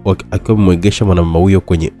aliongea akiwa mwegesha mwanamama huyo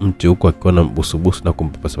kwenye mti huko akiwa na busubusu na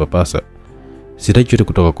kumpapasa. Sitaki chochote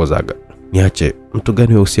kutoka kwa Zaga. Niache, mtu gani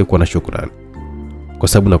wewe usiyekuwa na shukrani? Kwa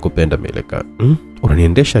sababu nakupenda Milika.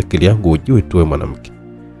 Unaniendesha akili yangu ujue tuwe mwanamke.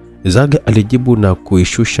 Zaga alijibu na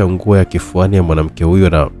kuishusha nguo ya kifuani ya mwanamke huyo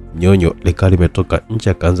na nyonyo likali limetoka nje,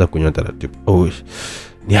 akaanza kunywa taratibu.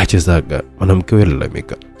 Niache Zaga, mwanamke huyo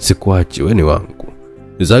alalamika. Sikuachi, wewe ni wangu.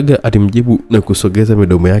 Zaga alimjibu na kusogeza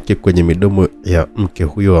midomo yake kwenye midomo ya mke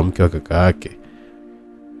huyo wa mke wa kaka yake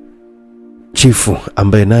Chifu,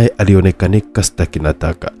 ambaye naye alionekanika staki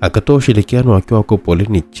nataka. Akatoa ushirikiano akiwa wako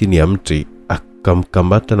polini chini ya mti,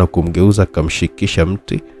 akamkamata na kumgeuza, akamshikisha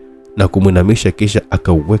mti na kumwinamisha, kisha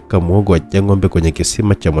akauweka muogo wa jangombe kwenye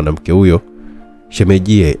kisima cha mwanamke huyo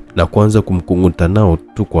Shemejie na kuanza kumkunguta nao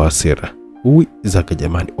tu kwa hasira. Zaga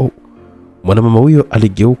jamani. Mwanamama huyo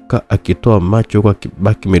aligeuka akitoa macho kwa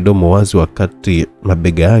kibaki midomo wazi, wakati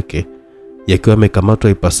mabega yake yakiwa yamekamatwa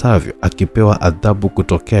ipasavyo, akipewa adhabu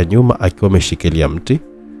kutokea nyuma akiwa ameshikilia mti.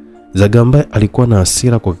 Zaga ambaye alikuwa na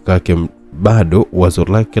hasira kwa kaka yake, bado wazo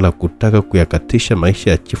lake la kutaka kuyakatisha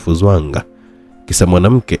maisha ya Chifu Zwanga kisa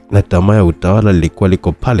mwanamke na tamaa ya utawala lilikuwa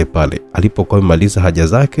liko pale pale. Alipokuwa amemaliza haja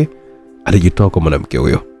zake, alijitoa kwa mwanamke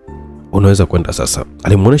huyo. Unaweza kwenda sasa.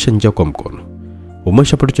 Alimuonesha njia kwa mkono.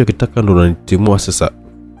 Umesha palicho kitaka ndo unanitimua sasa.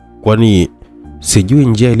 Kwani sijui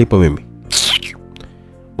njia ilipo mimi?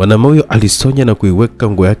 Mwanamke huyo alisonya na kuiweka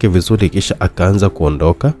nguo yake vizuri, kisha akaanza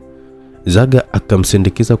kuondoka. Zaga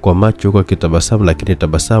akamsindikiza kwa macho kwa kitabasamu, lakini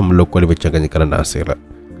tabasamu lilokuwa limechanganyikana na hasira.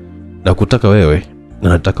 Na kutaka wewe na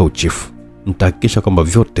nataka uchifu. Nitahakikisha kwamba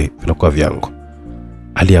vyote vinakuwa vyangu.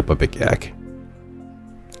 Aliapa peke yake.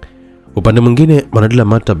 Upande mwingine, Manadila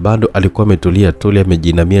Mata bado alikuwa ametulia tuli,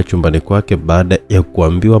 amejinamia chumbani kwake baada ya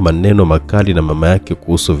kuambiwa maneno makali na mama yake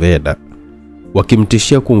kuhusu Veda,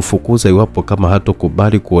 wakimtishia kumfukuza iwapo kama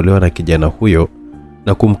hatokubali kuolewa na kijana huyo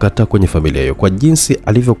na kumkataa kwenye familia hiyo. Kwa jinsi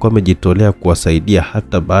alivyokuwa amejitolea kuwasaidia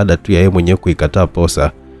hata baada tu ya yeye mwenyewe kuikataa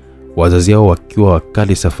posa, wazazi hao wakiwa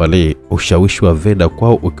wakali safari, ushawishi wa Veda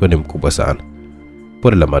kwao ukiwa ni mkubwa sana.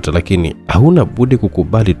 Pole Lamata, lakini hauna budi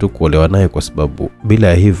kukubali tu kuolewa naye, kwa sababu bila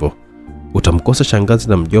ya hivyo utamkosa shangazi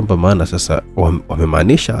na mjomba, maana sasa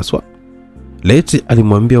wamemaanisha haswa. Leti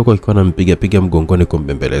alimwambia huko akiwa anampiga mgongoni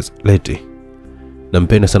kumbembeleza. Leti,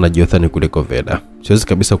 nampenda sana Jothani kuliko Veda. Siwezi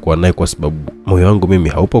kabisa kuwa naye kwa sababu moyo wangu mimi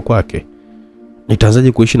haupo kwake.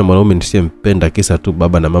 Nitaanzaje kuishi na mwanaume nisiyempenda kisa tu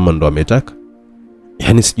baba na mama ndo ametaka?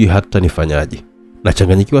 Yaani sijui hata nifanyaje.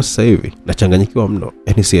 Nachanganyikiwa sasa hivi, nachanganyikiwa mno.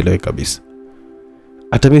 Yaani sielewi kabisa.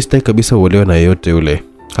 Hata mimi sitaki kabisa uolewe na yeyote yule,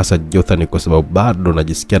 hasa Jothani, kwa sababu bado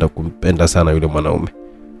najisikia na kumpenda sana yule mwanaume.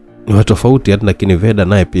 Ni watu tofauti, hata lakini Veda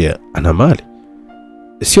naye pia ana mali.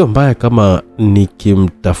 Sio mbaya kama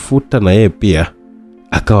nikimtafuta na yeye pia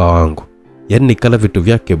akawa wangu. Yaani nikala vitu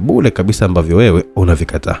vyake bure kabisa ambavyo wewe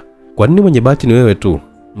unavikataa. Kwa nini mwenye bahati ni wewe tu?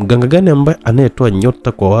 Mganga gani ambaye anayetoa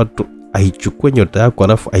nyota kwa watu aichukue nyota yako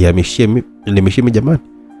alafu aihamishie mimi jamani?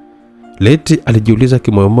 Leti alijiuliza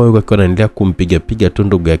kimoyomoyo akiwa anaendelea kumpiga tu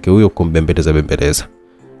ndugu yake huyo kumbembeleza.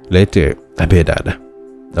 Leti, abe dada,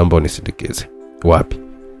 naomba unisindikize. Wapi?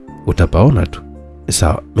 Utapaona tu.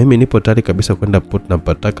 Sawa, mimi nipo tayari kabisa kwenda port na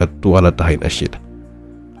pataka tu, wala haina shida.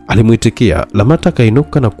 Alimuitikia. Lamata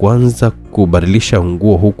kainuka na kuanza kubadilisha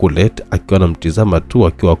nguo huku Let akiwa anamtizama tu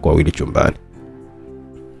akiwa kwa wawili chumbani.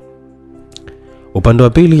 Upande wa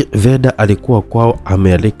pili, Veda alikuwa kwao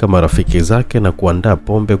amealika marafiki zake na kuandaa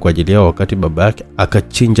pombe kwa ajili yao, wakati baba yake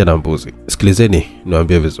akachinja na mbuzi. Sikilizeni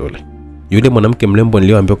niwaambie vizuri. Yule mwanamke mrembo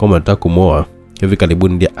niliyoambia kwamba nataka kumwoa hivi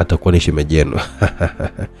karibuni ndiye atakuwa ni shemeji yenu.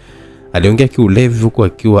 Aliongea kiulevi huku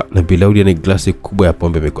akiwa na bilauri na glasi kubwa ya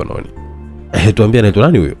pombe mikononi. Tuambie anaitwa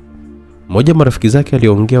nani huyo? Mmoja marafiki zake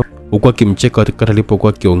aliongea huku akimcheka wakati alipokuwa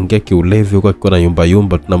akiongea kiulevi huku akiwa na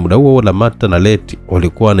yumba. Na muda huo Lamata na Leti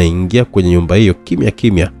walikuwa wanaingia kwenye nyumba hiyo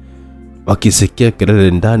kimya, wakisikia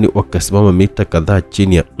kelele ndani. Wakasimama mita kadhaa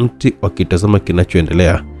chini ya mti wakitazama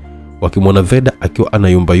kinachoendelea, wakimwona Veda akiwa ana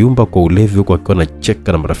yumba kwa ulevi huku akiwa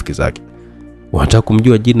anacheka na marafiki zake. Wanataka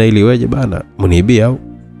kumjua jina ili weje bana, mniibia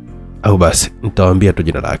au basi nitawaambia tu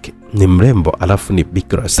jina lake. Ni mrembo alafu ni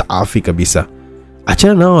bikira safi kabisa.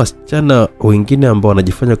 Achana nao wasichana wengine ambao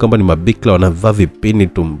wanajifanya kwamba ni mabikira, wanavaa vipini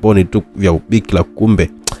tumboni tu vya ubikira, kumbe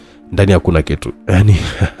ndani hakuna kitu. Yaani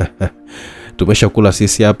tumeshakula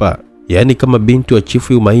sisi hapa. Yaani kama binti wa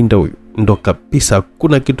chifu yu Mainda huyu ndo kabisa,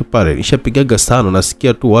 hakuna kitu pale. Nishapigaga sana,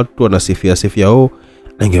 nasikia tu watu wanasifia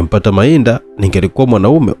ningempata Mainda ningelikuwa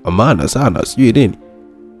mwanaume wa maana sana, sijui nini.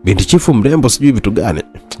 Binti chifu mrembo sijui vitu gani.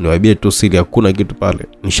 Niwaambie tu siri, hakuna kitu pale.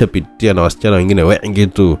 Nishapitia na wasichana wengine wengi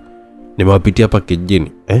tu. Nimewapitia hapa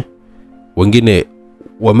kijijini. Wengine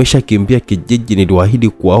wameshakimbia kijiji, niliwaahidi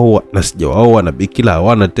kuwaoa na sijawaoa, na bikila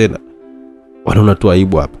hawana tena. Wanaona tu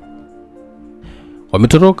aibu hapa.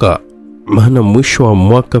 Wametoroka maana mwisho wa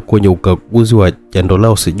mwaka kwenye ukaguzi wa jando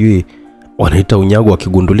lao sijui wanaita unyago,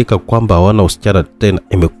 wakigundulika kwamba hawana usichana tena,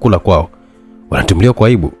 imekula kwao. Wanatimlia kwa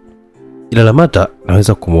aibu. Ila Lamata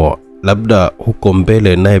naweza kumwoa. Labda huko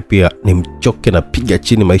mbele naye pia ni mchoke na piga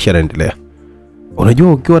chini, maisha yanaendelea.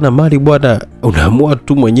 Unajua ukiwa na mali bwana, unaamua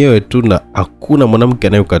tu mwenyewe tu na hakuna mwanamke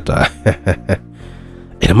anayekukataa.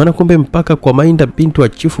 Ina maana kumbe mpaka kwa Mainda binti wa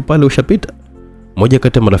chifu pale ushapita? Mmoja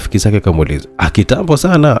kati ya marafiki zake kamuuliza. Kitambo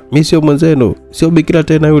sana, mimi sio mwenzenu, sio bikira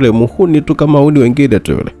tena yule, muhuni tu kama huni wengine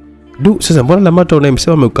tu yule. Sasa mbona Lamata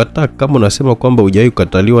unayemsema amekukataa kama unasema kwamba hujawahi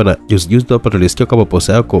kukataliwa, na juzi hapa tulisikia kama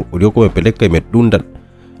posa yako uliyokuwa umepeleka imedunda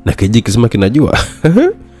na kijiji kizima kinajua?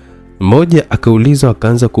 Mmoja akauliza,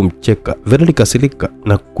 akaanza kumcheka. Veda likasirika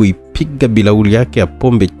na kuipiga bilauri yake ya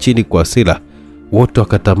pombe chini kwa hasira. Wote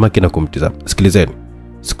wakatamaki na kumtizama. Sikilizeni.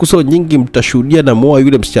 Siku so nyingi mtashuhudia na moa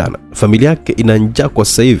yule msichana. Familia yake ina njaa kwa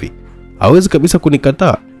sasa hivi. Hawezi kabisa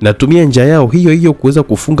kunikataa. Natumia njaa yao hiyo kuweza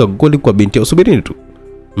kufunga goli kwa binti yao. Subirini tu.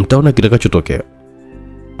 Mtaona kitakachotokea.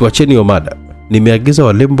 Tuacheni hiyo mada. Nimeagiza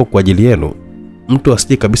walembo kwa ajili yenu. Mtu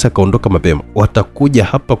asije kabisa kaondoka mapema. Watakuja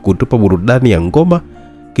hapa kutupa burudani ya ngoma,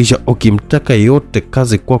 kisha ukimtaka yote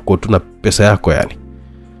kazi kwako tuna pesa yako yani.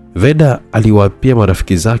 Veda aliwaapia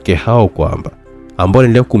marafiki zake hao kwamba ambao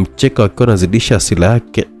nilio kumcheka wakiwa nazidisha asila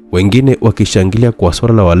yake, wengine wakishangilia kwa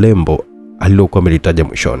swala la walembo alilokuwa amelitaja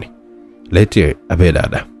mwishoni. Leti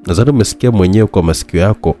abedada, nadhani umesikia mwenyewe kwa masikio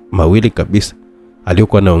yako mawili kabisa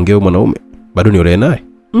aliyokuwa anaongea mwanaume. Bado ni yule naye?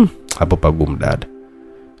 Hapo pagumu dada.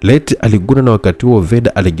 Leti aliguna, na wakati huo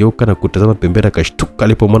Veda aligeuka na kutazama pembeni, akashtuka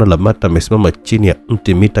alipomwona Lamata amesimama chini ya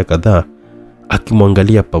mti mita kadhaa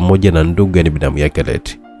akimwangalia pamoja na ndugu ya binamu yake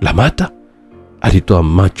Leti. Lamata alitoa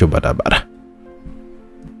macho barabara.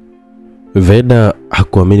 Veda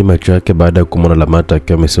hakuamini macho yake baada ya kumwona Lamata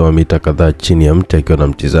akiwa amesimama mita kadhaa chini ya mti akiwa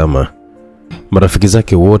anamtizama. Marafiki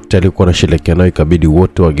zake wote alikuwa anashirikiana nao, ikabidi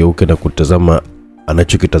wote wageuke na kutazama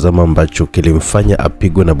anachokitazama, ambacho kilimfanya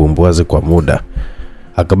apigwe na bumbuazi kwa muda.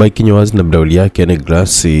 Akabaki kinywa wazi na bilauri yake na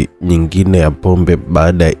glasi nyingine ya pombe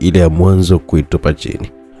baada ya ile ya mwanzo kuitupa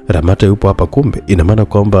chini. Lamata yupo hapa kumbe, ina maana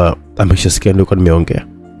kwamba ameshasikia ndio kwa nimeongea.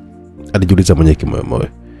 Alijiuliza mwenyewe kimoyomoyo.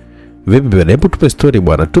 Vipi bwana, hebu tupe story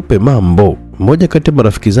bwana, tupe mambo. Mmoja kati ya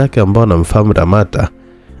marafiki zake ambao anamfahamu Lamata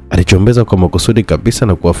alichombeza kwa makusudi kabisa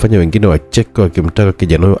na kuwafanya wengine wacheke, wakimtaka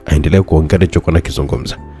kijana huyo aendelee kuongea alichokuwa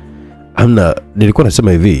anakizungumza. Nilikuwa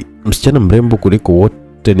nasema hivi, msichana mrembo kuliko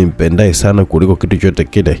wote nimpendaye sana kuliko kitu chote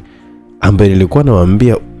kile, ambaye nilikuwa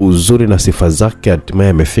nawaambia uzuri na sifa zake hatimaye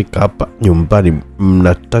amefika hapa nyumbani,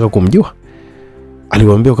 mnataka kumjua?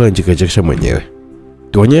 Aliwaambia kwa njikachekesha mwenyewe.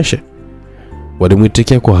 Tuonyeshe.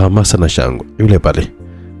 Walimwitikia kwa hamasa na shangwe. Yule pale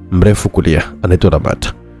mrefu kulia anaitwa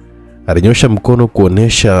Lamata. Alinyosha mkono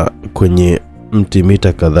kuonesha kwenye mti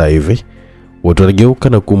mita kadhaa hivi. Watu waligeuka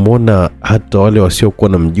na kumwona, hata wale wasiokuwa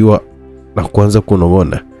namjua, na kuanza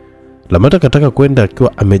kunong'ona. Lamata kataka kwenda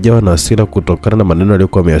akiwa amejawa na hasira kutokana na maneno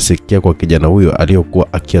aliyokuwa ameyasikia kwa kijana huyo aliyokuwa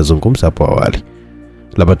akiyazungumza hapo awali.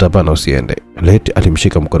 Lamata, hapana, usiende. Leti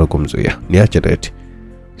alimshika mkono kumzuia. Niache Leti.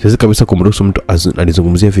 Siwezi kabisa kumruhusu mtu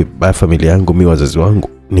anizungumzie vibaya familia yangu, mimi wazazi wangu.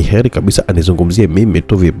 Ni heri kabisa anizungumzie mimi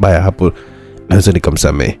tu vibaya, hapo naweza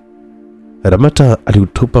nikamsamehe. Lamata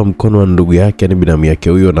aliutupa mkono wa ndugu yake, yani binamu yake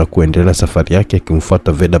huyo, na kuendelea safari yake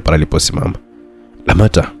akimfuata Veda pale aliposimama.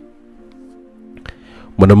 Lamata.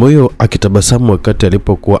 Mwanamume huyo akitabasamu wakati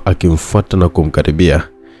alipokuwa akimfuata na kumkaribia.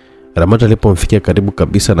 Lamata alipomfikia karibu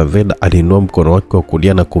kabisa na Veda, aliinua mkono wake wa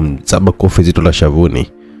kulia na kumzaba kofi zito la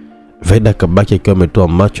shavuni. Veda akabaki akiwa ametoa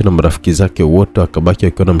macho na marafiki zake wote akabaki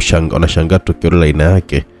akiwa wanashangaa tukio la aina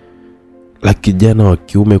yake la kijana wa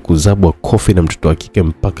kiume kuzabwa kofi na mtoto wa kike,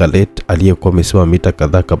 mpaka Let aliyekuwa amesimama mita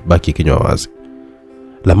kadhaa kabaki kinywa wazi.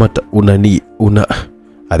 Lamata,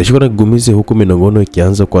 alishuka na gumizi, huku minongono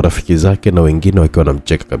ikianza kwa rafiki zake na wengine wakiwa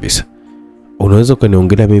wanamcheka kabisa. Unaweza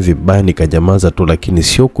kuniongelea mimi vibaya nikanyamaza tu, lakini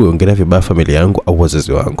sio kuongelea vibaya familia yangu au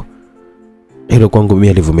wazazi wangu. Hilo kwangu mimi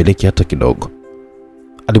alivumiliki hata kidogo,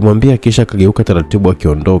 alimwambia, kisha akageuka taratibu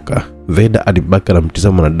akiondoka. Veda alibaki na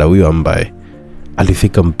mtizamo na Dawio ambaye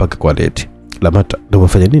alifika mpaka kwa Leti. Lamata, ndio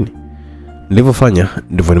umefanya nini? Nilivyofanya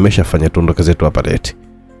ndivyo nimeshafanya, tuondoke zetu hapa Leti,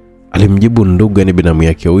 alimjibu ndugu, yani binamu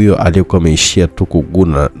yake huyo aliyekuwa ameishia tu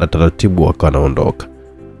kuguna, na taratibu wakawa wanaondoka.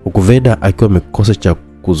 Huku Veda akiwa amekosa cha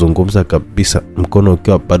kuzungumza kabisa, mkono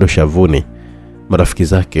ukiwa bado shavuni, marafiki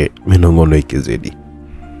zake minongono ikizidi.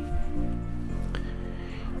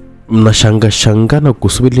 Mnashangana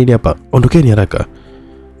kusubiri nini hapa? Ondokeni haraka,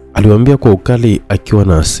 aliwaambia kwa ukali akiwa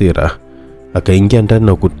na hasira. Akaingia ndani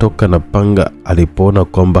na kutoka na panga alipoona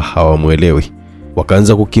kwamba hawamuelewi.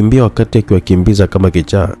 Wakaanza kukimbia wakati akiwakimbiza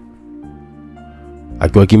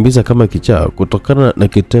kama kichaa kutokana na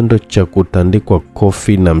kitendo cha kutandikwa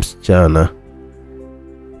kofi na msichana.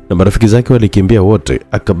 Na marafiki zake walikimbia wote,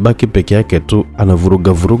 akabaki peke yake tu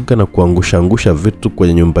anavuruga na kuangusha vitu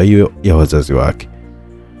kwenye nyumba hiyo ya wazazi wake.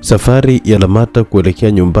 Safari ya Lamata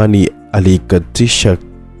kuelekea nyumbani aliikatisha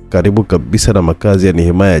karibu kabisa na makazi ya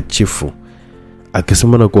himaya ya chifu,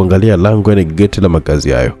 akisema na kuangalia lango, yani geti la makazi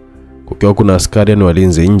hayo. Kukiwa kuna askari ni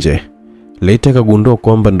walinzi nje. Leti akagundua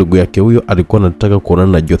kwamba ndugu yake huyo alikuwa anataka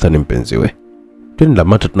kuonana na Jothani mpenziwe. Twende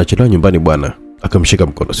Lamata, tunachelewa nyumbani bwana. Akamshika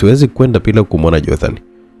mkono. Siwezi kwenda bila kumwona Jothani.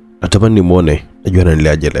 Natamani nimuone, najua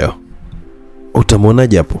ananileaje leo.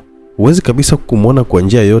 Utamuonaje hapo? Huwezi kabisa kumuona kwa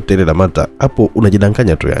njia yote ile Lamata, hapo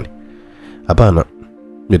unajidanganya tu yani. Hapana,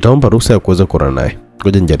 nitaomba ruhusa ya kuweza kuonana naye.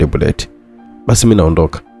 Ngoja nijaribu Leti. Basi mimi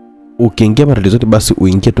naondoka. Ukiingia matatizo yote basi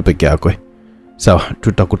uingie tu peke yako. Sawa,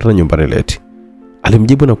 tutakutana nyumbani Leti,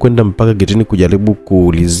 alimjibu na kwenda mpaka getini kujaribu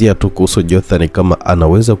kuulizia tu kuhusu Jothani kama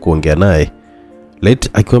anaweza kuongea naye. Leti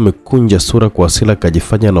akiwa amekunja sura kwa hasira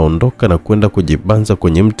kajifanya anaondoka na kwenda kujibanza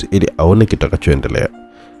kwenye mti ili aone kitakachoendelea.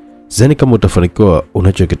 Zani kama utafanikiwa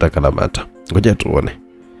unachokitaka Lamata, ngoja tuone.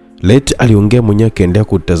 Leti aliongea mwenyewe akaendelea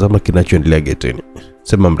kutazama kinachoendelea getini.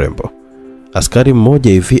 Sema mrembo, askari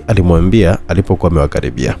mmoja hivi alimwambia alipokuwa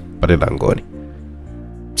amewakaribia pale langoni.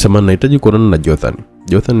 Sema nahitaji kuonana na Jothani.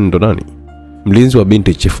 Jothani ndo nani? Mlinzi wa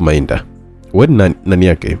binti Chief Mainda. Wewe nani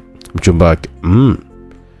yake? Mchumba wake.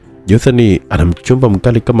 Jothani ana mchumba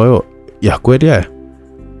mkali kama yo? Ya kweli haya?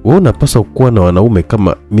 Wewe unapaswa kuwa na wanaume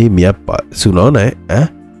kama mimi hapa, si unaona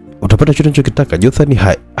Utapata chochote unachokitaka. Jothani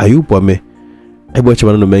hayupo hebu acha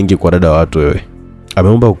maneno mengi kwa dada wa watu wewe.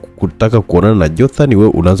 Ameomba kutaka kuonana na Jothani, wewe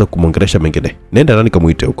unaanza kumongelesha mengine. Nenda nani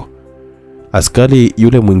kamuite huko. Askari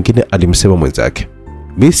yule mwingine alimsema mwenzake.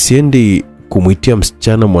 Mimi siendi kumuitia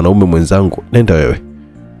msichana mwanaume mwenzangu, nenda wewe.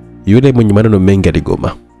 Yule mwenye maneno mengi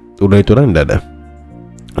aligoma. Unaitwa nani dada?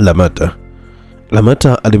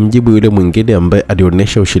 Lamata alimjibu yule mwingine ambaye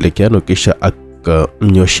alionyesha ushirikiano, kisha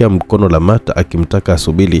akamnyoshia mkono Lamata akimtaka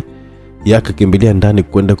asubiri. Yakakimbilia ndani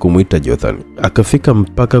kwenda kumuita Jothani. Akafika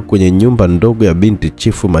mpaka kwenye nyumba ndogo ya binti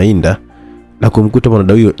Chifu Mainda na kumkuta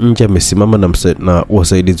mwanadada huyo nje amesimama na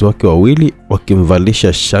wasaidizi wake wawili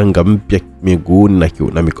wakimvalisha shanga mpya miguuni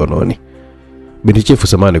na mikononi. Binti Chifu,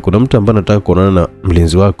 samani, kuna mtu ambaye anataka kuonana na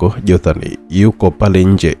mlinzi wako Jothani. Yuko pale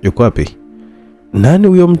nje. Yuko wapi? Nani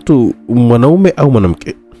huyo mtu, mwanaume au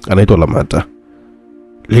mwanamke? Anaitwa Lamata.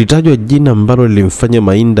 Litajwa jina ambalo lilimfanya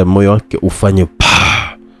Mainda moyo wake ufanye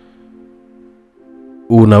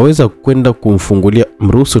Unaweza kwenda kumfungulia,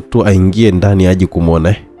 mruhusu tu aingie ndani aje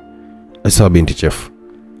kumuona. Sawa binti Chifu.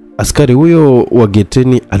 Askari huyo wa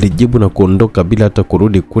getini alijibu na kuondoka bila hata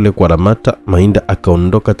kurudi kule kwa Lamata. Mainda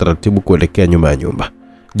akaondoka taratibu kuelekea nyuma ya nyumba.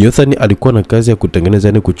 Jothani alikuwa na kazi ya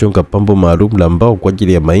kutengeneza kuchonga pambo maalum la mbao kwa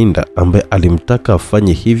ajili ya Mainda, ambaye alimtaka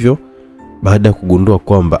afanye hivyo baada ya kugundua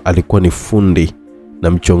kwamba alikuwa ni fundi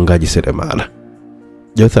na mchongaji seremala.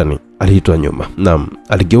 Jothani aliitwa nyuma. Naam,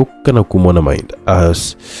 aligeuka na kumwona Mainda.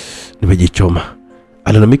 Nimejichoma,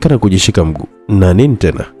 alinamika na kujishika mguu. Na nini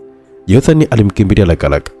tena? Jothani alimkimbilia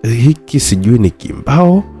lakalaka. Hiki sijui ni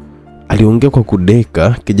kimbao, aliongea kwa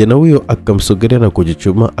kudeka. Kijana huyo akamsogelea na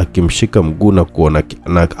kujichuma akimshika mguu na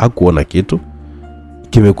hakuona kitu.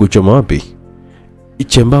 Kimekuchoma wapi?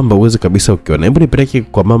 Ichembamba uweze kabisa ukiona. Hebu nipeleke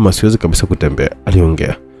kwa mama, siwezi kabisa kutembea,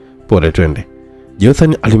 aliongea. Pole twende.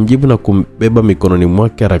 Jothani alimjibu na kumbeba mikononi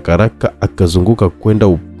mwake haraka akazunguka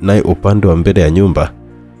kwenda naye upande wa mbele ya nyumba.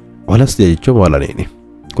 Wala sijajichoma wala nini.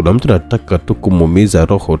 Kuna mtu anataka tu kumuumiza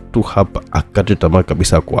roho tu hapa, akate tamaa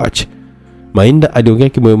kabisa kuache. Mainda aliongea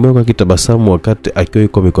kimoyomoyo kwa kitabasamu wakati akiwa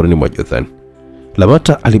yuko mikononi mwa Jothani.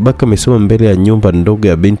 Lamata alibaka amesimama mbele ya nyumba ndogo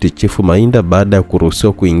ya binti chifu Mainda baada ya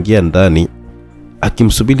kuruhusiwa kuingia ndani,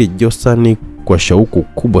 akimsubiri Jothani kwa shauku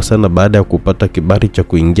kubwa sana baada ya kupata kibali cha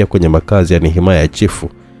kuingia kwenye makazi ya himaya ya chifu.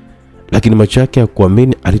 Lakini macho yake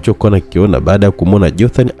hakuamini alichokuwa anakiona baada ya kumwona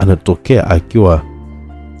Jothani anatokea akiwa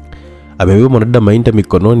amebeba mwanadada Mainda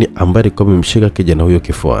mikononi ambaye alikuwa amemshika kijana huyo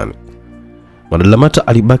kifuani. Lamata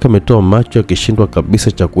alibaka ametoa macho akishindwa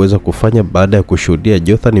kabisa cha kuweza kufanya baada ya kushuhudia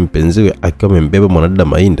Jothani mpenziwe akiwa amembeba mwanadada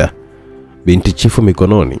Mainda binti chifu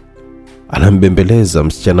mikononi. Anambembeleza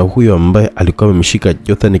msichana huyo ambaye alikuwa amemshika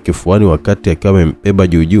Jothani kifuani wakati akiwa amembeba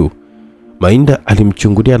juu. Mainda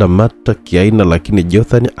alimchungulia Lamata kiaina, lakini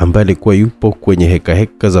Jothani ambaye alikuwa yupo kwenye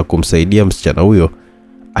heka za kumsaidia msichana huyo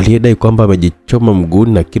aliyedai kwamba amejichoma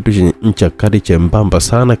mguuni na kitu chenye ncha kali chembamba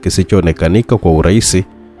sana kisichoonekanika kwa urahisi,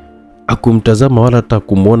 akumtazama wala hata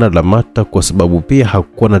kumuona Lamata kwa sababu pia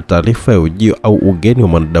hakuwa na taarifa ya ujio au ugeni wa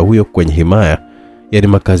mwanadada huyo kwenye himaya, yani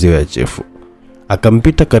makazi ya chifu.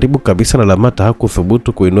 Akampita karibu kabisa na Lamata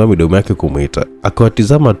hakuthubutu kuinua midomo yake kumuita.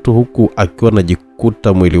 Akawatizama tu huku akiwa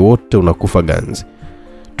anajikuta mwili wote unakufa ganzi.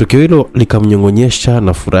 Tukio hilo likamnyongonyesha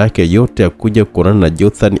na furaha yake yote ya kuja kuonana na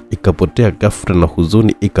Jothani ikapotea ghafla na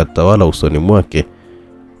huzuni ikatawala usoni mwake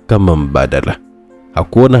kama mbadala.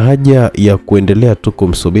 Hakuona haja ya kuendelea tu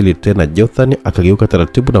kumsubiri tena Jothani, akageuka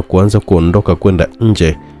taratibu na kuanza kuondoka kwenda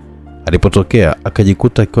nje. Alipotokea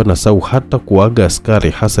akajikuta akiwa na sau hata kuaga askari,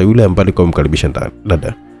 hasa yule ambaye alikuwa amemkaribisha ndani.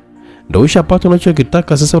 Dada, ndio ushapata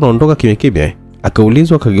unachokitaka sasa unaondoka kimya?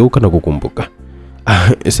 Akaulizwa akageuka na kukumbuka.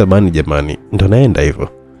 Samahani jamani, ndo naenda hivyo.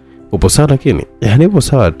 Upo sawa lakini? Nipo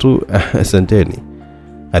sawa tu, asanteni.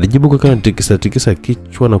 Alijibu kwa kana tikisa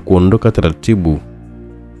kichwa na kuondoka taratibu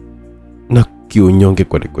na kiunyonge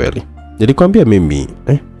kweli. Nilikwambia mimi,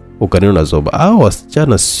 ukaniona zoba.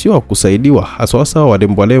 Wasichana sio kusaidiwa, hasa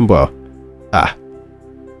walembo.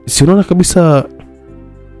 Si unaona kabisa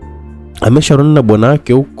ameshaona na bwana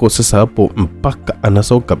wake huko sasa, hapo mpaka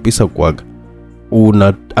anasahau kabisa kuaga.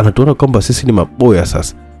 Anatuona kwamba sisi ni maboya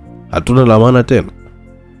sasa, hatuna la maana tena.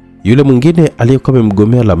 Yule mwingine aliyekuwa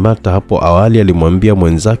amemgomea Lamata hapo awali alimwambia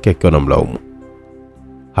mwenzake akiwa anamlaumu.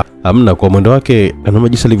 Hamna, kwa mwendo wake na namna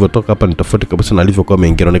jinsi alivyotoka hapa ni tofauti kabisa na alivyokuwa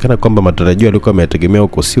ameingia. Inaonekana kwamba matarajio alikuwa ameyategemea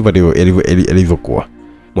huko sivyo alivyokuwa.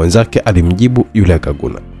 Mwenzake alimjibu yule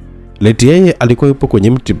akaguna. Leti yeye alikuwa yupo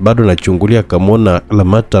kwenye mti bado anachungulia, akamwona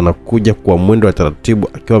Lamata anakuja kwa mwendo wa taratibu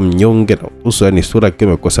akiwa mnyonge na uso, yani sura yake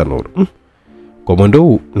imekosa nuru. Kwa mwendo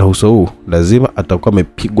huu na uso huu lazima atakuwa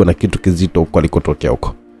amepigwa na kitu kizito huko alikotokea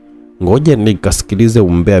huko. Ngoja nikasikilize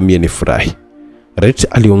umbea mie nifurahi. Leti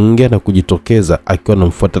aliongea na kujitokeza akiwa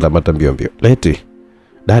anamfuata Lamata mbio. Leti,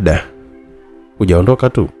 dada, hujaondoka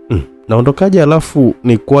tu? Naondokaje alafu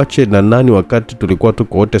nikuache na nani wakati tulikuwa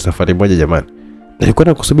tuko wote safari moja jamani? Nilikuwa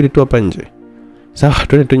nakusubiri tu hapa nje. Sawa,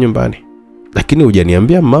 twende tu nyumbani. Lakini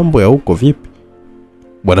hujaniambia mambo ya huko vipi?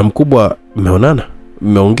 Bwana mkubwa mmeonana?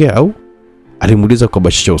 Mmeongea au? Alimuuliza kwa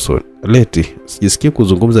bashasha usoni. Leti, sijisikii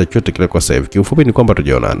kuzungumza chochote kile kwa sasa hivi. Kiufupi ni kwamba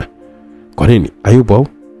tujaonana. Kwa nini? Hayupo au?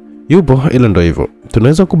 Yupo, ila ndio hivyo.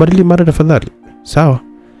 Tunaweza kubadili mara tafadhali? Sawa.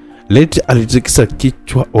 Leti alitikisa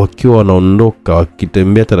kichwa wakiwa wanaondoka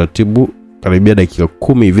wakitembea taratibu karibia dakika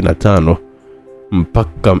 15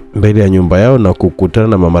 mpaka mbele ya nyumba yao na kukutana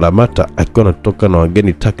na mama Lamata akiwa anatoka na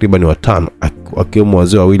wageni takriban 5 wakiwemo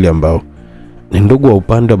wazee wawili ambao ni ndugu wa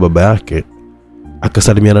upande wa baba yake.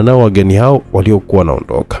 Akasalimiana nao wageni hao waliokuwa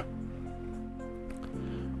wanaondoka.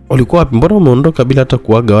 Walikuwa wapi? Mbona umeondoka bila hata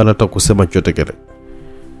kuaga wala hata kusema chochote kile?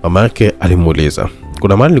 Mama yake alimuuliza.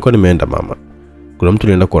 Kuna mahali nilikuwa nimeenda mama. Kuna mtu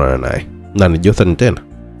nilienda kuonana naye. Nani, Jothani tena?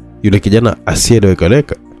 Yule kijana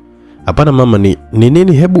asiyeeleweka? Hapana mama, ni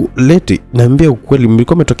nini? Hebu Leti, niambia ukweli,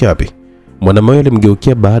 mlikuwa mmetokea wapi? Mwanamume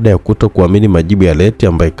alimgeukia baada ya kutokuamini majibu ya Leti,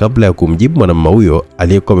 ambaye kabla ya kumjibu mwanamume huyo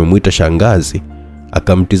aliyekuwa amemuita shangazi,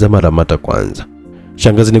 akamtizama Lamata kwanza.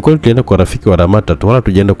 Shangazi, ni kweli tulienda kwa rafiki wa Lamata tu, wala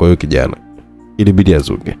tujaenda kwa huyo kijana. Ilibidi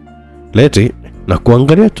azunge. Leti, na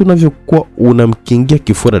kuangalia tu unavyokuwa unamkingia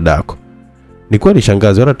kifua dadako. Ni kweli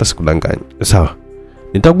shangazi, wala hata sikudanganya. Sawa,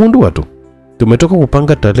 nitagundua tu. tumetoka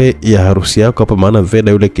kupanga tarehe ya harusi yako hapa, maana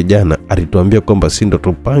Veda yule kijana alituambia kwamba si ndo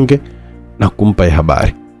tupange na kumpa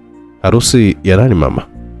habari. Harusi ya nani mama?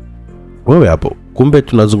 Wewe hapo, kumbe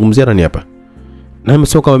tunazungumzia nani hapa? Na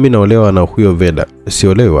nimesema kama mimi naolewa na huyo Veda.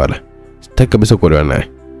 Siolewi wala. Sitaki kabisa kuolewa naye.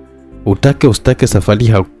 Utake ustake, safari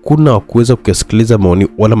hakuna wa kuweza kusikiliza maoni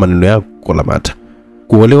wala maneno yako Lamata.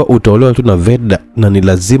 Kuolewa utaolewa tu na Veda na ni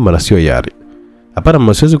lazima na sio yari. Hapana,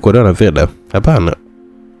 msiwezi kuolewa na Veda. Hapana.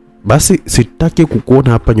 Basi sitaki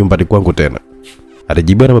kukuona hapa nyumbani kwangu tena.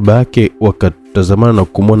 Alijibu na baba yake, wakatazamana na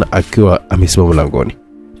kumwona akiwa amesimama mlangoni.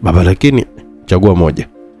 Baba, lakini chagua moja.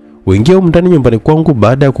 Uingie huko ndani nyumbani kwangu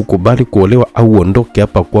baada ya kukubali kuolewa, au uondoke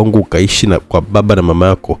hapa kwangu ukaishi na kwa baba na mama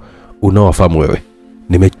yako unaowafahamu wewe.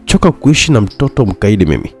 Nimechoka kuishi na mtoto mkaidi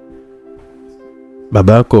mimi.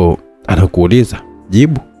 Baba yako anakuuliza,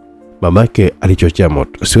 jibu. Mama yake alichochea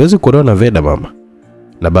moto. Siwezi kuolewa na Veda mama.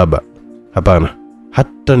 Na baba, hapana.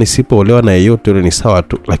 Hata nisipoolewa na yeyote yule ni sawa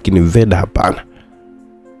tu, lakini Veda hapana.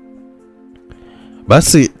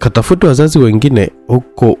 Basi katafuta wazazi wengine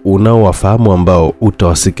huko unaowafahamu ambao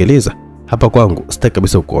utawasikiliza. Hapa kwangu sitaki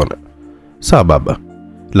kabisa kuona. Sawa baba.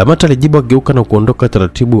 Lamata alijibu ageuka na kuondoka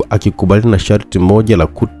taratibu, akikubali na sharti moja la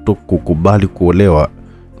kukubali kuolewa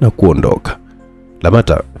na kuondoka.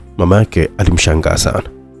 Lamata, mama yake alimshangaa sana.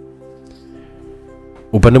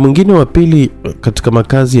 Upande mwingine wa pili, katika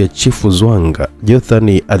makazi ya Chifu Zwanga,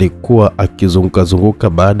 Jothani alikuwa akizunguka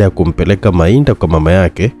baada ya kumpeleka Mainda kwa mama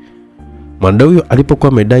yake. Mwanda huyo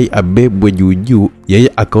alipokuwa amedai abebwe juu,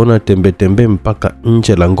 yeye akaona tembe mpaka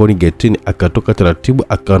nje langoni getini, akatoka taratibu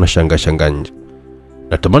akaona shanga nje.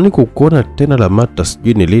 Natamani kukuona tena Lamata,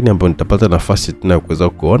 sijui ni lini ambapo nitapata nafasi tena kuweza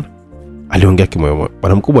kuona. Aliongea kimoyomoyo.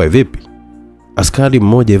 Bwana mkubwa vipi? Askari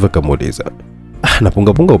mmoja hivi akamuuliza.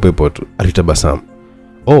 Napunga upepo tu, alitabasamu.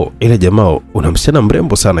 Oh, ile jamaa una msichana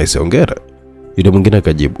mrembo sana isiongera. Yule mwingine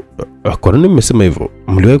akajibu. Kwa nini mmesema hivyo?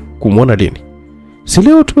 Mliwahi kumuona lini? Si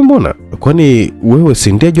leo tumemwona. Kwani wewe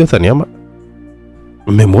si ndiye Jothani ama?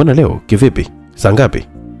 Mmemwona leo? Kivipi? Saa ngapi?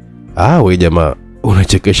 Wewe jamaa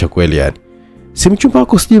unachekesha kweli yani. Si mchumba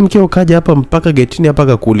wako sije mkeo kaja hapa mpaka getini hapa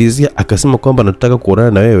akakuulizia, akasema kwamba nataka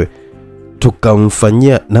kuonana na wewe.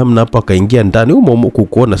 Tukamfanyia namna hapo, akaingia ndani humo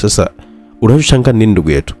kukuona. Sasa unachoshangaa nini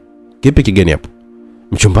ndugu yetu? Kipi kigeni hapo?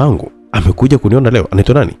 Mchumba wangu amekuja kuniona leo.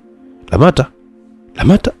 Anaitwa nani?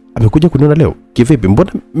 Lamata amekuja kuniona leo. Kivipi?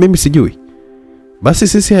 Mbona mimi sijui? Basi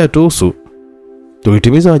sisi hayatuhusu.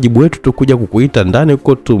 Tulitimiza wajibu wetu, tukuja kukuita ndani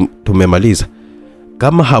huko tumemaliza.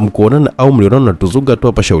 Kama hamkuonana au mlionana tuzuga tu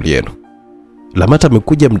hapa shauri yenu. Lamata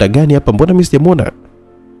amekuja muda gani hapa? Mbona mimi sijamuona?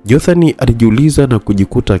 Jothani alijiuliza na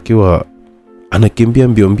kujikuta akiwa anakimbia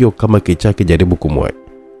mbio kama kichake jaribu kumwahi.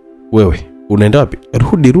 Wewe unaenda wapi?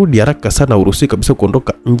 Rudi haraka sana, uruhusi kabisa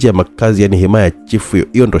kuondoka nje ya makazi, yani himaya ya chifu.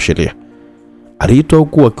 Hiyo ndo sheria. Aliitwa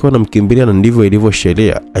huku akiwa anamkimbilia, na ndivyo ilivyo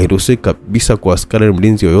sheria. Hairuhusi kabisa kwa askari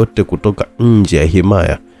mlinzi yoyote kutoka nje ya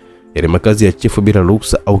himaya, yani makazi ya chifu, bila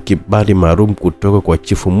ruhusa au kibali maalum kutoka kwa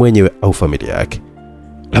chifu mwenyewe au familia yake.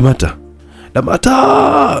 Lamata!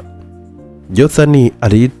 Jothani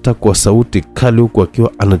aliita kwa sauti kali huku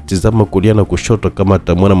akiwa anatizama kulia na kushoto kama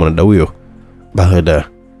atamwona mwanada huyo baada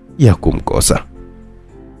ya kumkosa.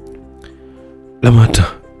 Lamata!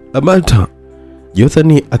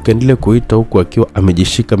 Jothani akaendelea kuita huku akiwa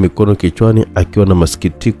amejishika mikono kichwani, akiwa na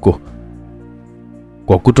masikitiko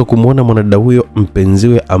kwa kutokumuona mwanada huyo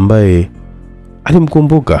mpenziwe ambaye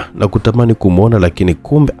alimkumbuka na kutamani kumuona, lakini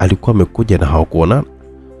kumbe alikuwa amekuja na hawakuonana.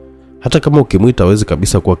 Hata kama ukimuita hawezi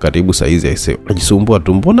kabisa kuwa karibu saa hizi aisee. Unajisumbua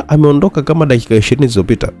tu, mbona ameondoka kama dakika 20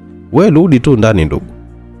 zilizopita? Wewe rudi tu ndani ndugu.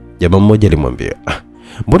 Jamaa mmoja alimwambia.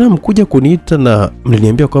 Mbona mkuja kuniita na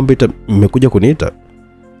mliniambia kwamba mmekuja kuniita?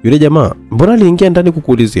 Yule jamaa mbona aliingia ndani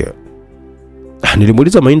kukuulizia?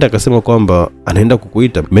 Nilimuuliza Mainda akasema kwamba anaenda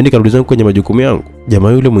kukuita. Mimi nikaulizana kwenye majukumu yangu.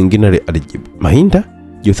 Jamaa yule mwingine alijibu. Mainda?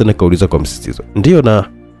 Jothani kauliza kwa msisitizo. Ndiyo. Na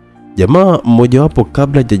jamaa mmoja wapo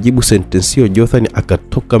kabla hajajibu sentensi hiyo, Jothani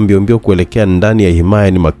akatoka mbio kuelekea ndani ya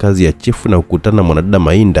himaya, ni makazi ya chifu, na kukutana na mwanadada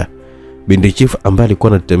Mainda, binti chifu ambaye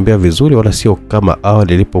alikuwa anatembea vizuri wala sio kama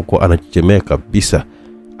awali alipokuwa anachechemea kabisa,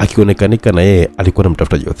 akionekanika na yeye alikuwa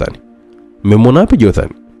anamtafuta Jothani. Mmemwona wapi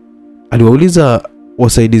Jothani? Aliwauliza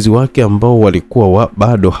wasaidizi wake ambao walikuwa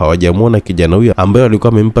bado hawajamwona kijana huyo ambaye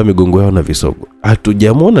alikuwa amempa migongo yao na visogo.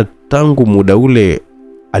 Hatujamwona tangu muda ule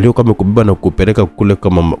aliyokuwa amekubeba na kupeleka kule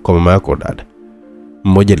kwa mama yako dada.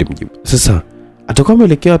 Mmoja alimjibu. Sasa atakuwa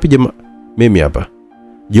ameelekea wapi jamaa? Mimi hapa.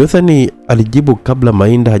 Jothani alijibu kabla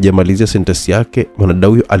Mainda hajamalizia sentensi yake. Mwanadada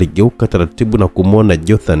huyo aligeuka taratibu na kumuona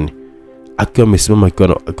Jothani akiwa amesimama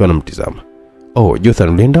akiwa anamtizama. Oh,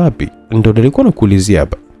 Jothani ulienda wapi? Ndio nilikuwa nakuulizia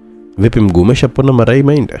hapa. Vipi mguu umeshapona marai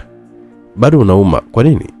Mainda? Bado unauma. Kwa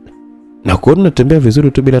nini? Na kuona natembea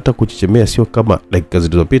vizuri tu bila hata kuchechemea, sio kama dakika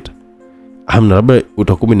zilizopita. Hamna, labda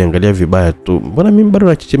utakuwa niangalia vibaya tu. Mbona mimi bado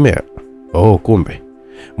nachechemea? Oh, kumbe.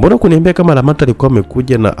 Mbona kuniambia kama Lamata alikuwa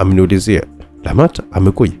amekuja na ameniulizia? Lamata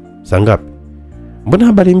amekuja? Saa ngapi? Mbona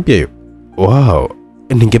habari mpya hiyo? Wow,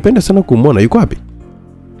 ningependa sana kumuona. Yuko wapi?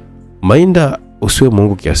 Mainda, usiwe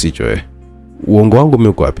Mungu kiasi hicho wewe. Uongo wangu mimi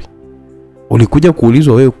uko wapi? Ulikuja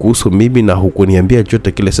kuulizwa wewe kuhusu mimi na hukuniambia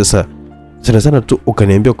chochote kile. Sasa sana tu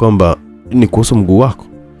ukaniambia kwamba ni kuhusu mguu wako.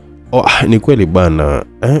 Oh, ni kweli bana.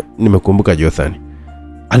 Nimekumbuka Jothani.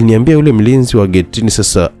 Aliniambia yule mlinzi wa getini.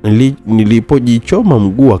 Sasa nilipojichoma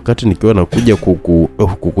mguu wakati nikiwa nakuja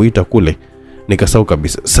kukuita kule, nikasahau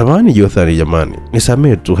kabisa. Samahani Jothani jamani.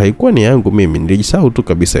 Nisamee tu, haikuwa ni yangu mimi, nilijisahau tu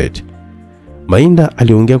kabisa eti. Mainda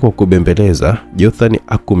aliongea kwa kubembeleza. Jothani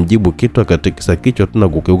akumjibu kitu, akatikisa kichwa tu na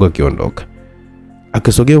kugeuka kiondoka.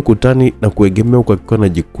 Akasogea ukutani na kuegemea huko akiwa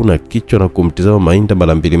anajikuna kichwa na kumtizama Mainda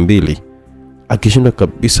mara mbili, akishinda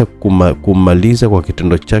kabisa kumaliza kwa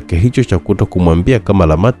kitendo chake hicho cha kumwambia kama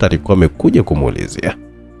Lamata alikuwa amekuja kumuulizia.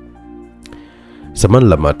 Samahani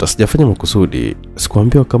Lamata, sijafanya makusudi.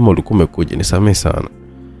 Sikuambiwa kama ulikuwa umekuja, nisamehe sana.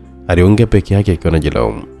 Aliongea peke yake akiwa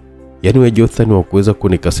anajilaumu. Yaani wewe Jothani wa kuweza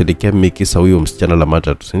kunikasirikia mimi kisa huyo msichana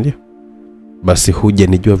Lamata tu, si ndio? Basi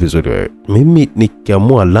hujanijua vizuri wewe. Mimi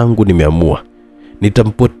nikiamua langu nimeamua.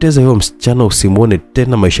 Nitampoteza huyo msichana, usimuone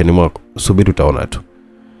tena maishani mwako. Subiri utaona tu.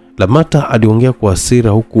 Lamata aliongea kwa hasira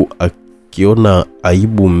huku akiona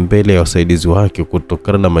aibu mbele ya wasaidizi wake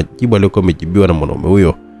kutokana na majibu aliyokuwa amejibiwa na mwanaume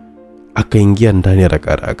huyo. Akaingia ndani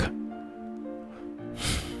haraka.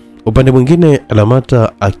 Upande mwingine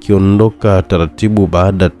Lamata akiondoka taratibu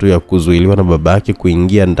baada tu ya kuzuiliwa na babake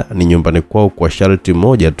kuingia ndani nyumbani kwao kwa sharti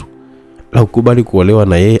moja tu la kukubali kuolewa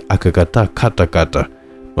na yeye, akakataa kata.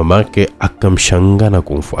 Mamake akamshangaa na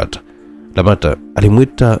kumfuata. Lamata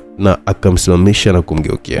alimuita na akamsimamisha na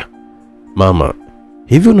kumgeukia. Mama,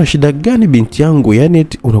 hivi una shida gani binti yangu? Yaani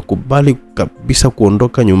eti unakubali kabisa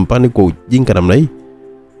kuondoka nyumbani kwa ujinga namna hii?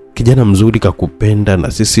 Kijana mzuri kakupenda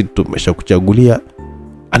na sisi tumeshakuchagulia.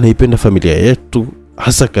 Anaipenda familia yetu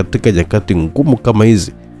hasa katika nyakati ngumu kama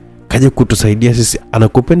hizi. Kaja kutusaidia sisi.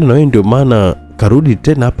 Anakupenda na wewe, ndio maana karudi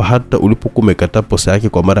tena hapa hata ulipokuwa umekataa posa yake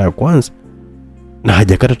kwa mara ya kwanza. Na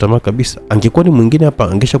hajakata tamaa kabisa. Angekuwa ni mwingine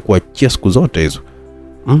hapa angesha kuachia siku zote hizo.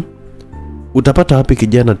 Utapata wapi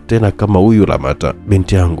kijana tena kama huyu Lamata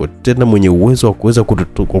binti yangu, tena mwenye uwezo wa kuweza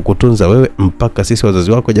kukutunza wewe mpaka sisi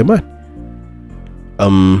wazazi wako jamani?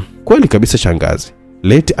 Kweli kabisa shangazi.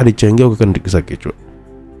 Leti alichangia kukandikiza kichwa.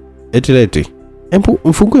 Eti Leti, hebu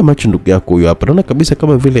mfungue macho ndugu yako huyo hapa. Naona kabisa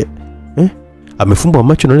kama vile amefumba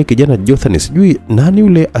macho na yule kijana Jothani, sijui nani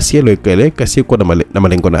yule asiyeeleweka asiyekuwa na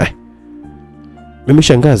malengo naye. Mimi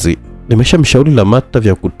shangazi, nimeshamshauri Lamata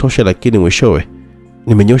vya kutosha, lakini mwishowe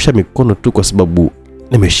nimenyosha mikono tu kwa sababu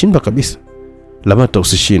nimeshindwa kabisa. Lamata,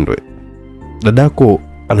 usishindwe. Dadako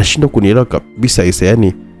anashindwa kunielewa kabisa Isa,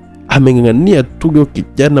 yani ameng'ang'ania tu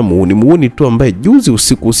kijana muuni tu ambaye juzi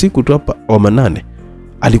usiku tu hapa wa manane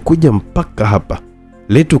alikuja mpaka hapa.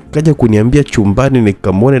 Letu kaja kuniambia chumbani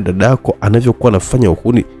nikamwone dadako anavyokuwa anafanya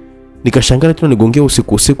uhuni. Nikashangaa tena nigongea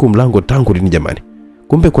usiku mlango tangu lini jamani?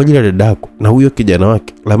 Kumbe kwa ajili ya dadako na huyo kijana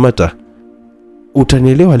wake. Lamata,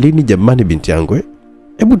 utanielewa lini jamani binti yangu?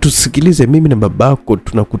 Hebu tusikilize, mimi na babako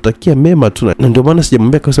tunakutakia mema tu, na ndio maana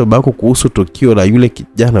sijamwambia kwa babako kuhusu tukio la yule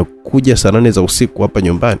kijana kuja saa 8 za usiku hapa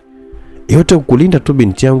nyumbani. Yote kukulinda tu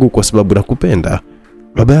binti yangu kwa sababu nakupenda.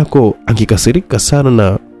 Baba yako angekasirika sana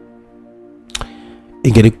na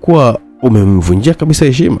ingelikuwa umemvunjia kabisa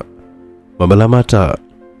heshima. Mama Lamata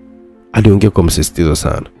aliongea kwa msisitizo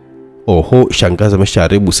sana. Oho, shangaza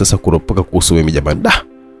amesharibu sasa kuropoka kuhusu mimi jamani.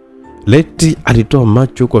 Leti alitoa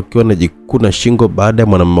macho kwa akiwa anajikuna shingo baada ya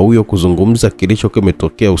mwanamume huyo kuzungumza kilichokuwa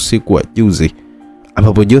kimetokea usiku wa juzi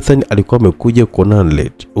ambapo Jothani alikuwa amekuja kuonana na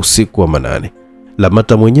Leti usiku wa manane.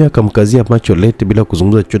 Lamata mwenyewe akamkazia macho Leti bila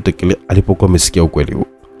kuzungumza chochote kile alipokuwa amesikia ukweli huo.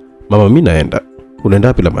 Mama, mimi naenda. Unaenda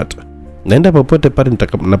wapi Lamata? Naenda popote pale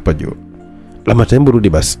nitakapojua. Lamata, hebu rudi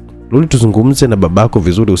basi. Rudi tuzungumze na babako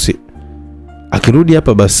vizuri Akirudi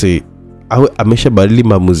hapa basi awe ameshabadili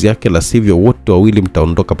maamuzi yake, la sivyo wote wawili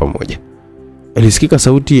mtaondoka pamoja. Alisikika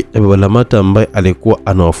sauti ya baba Lamata ambaye alikuwa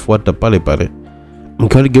anawafuata pale.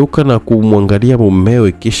 Mke aligeuka na kumwangalia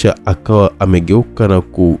mumewe, kisha akawa amegeuka na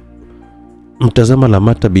kumtazama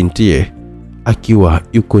Lamata bintiye akiwa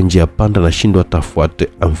yuko njia panda na shindwa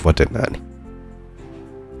amfuate nani.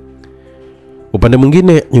 Upande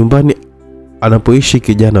mwingine nyumbani anapoishi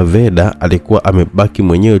kijana Veda alikuwa amebaki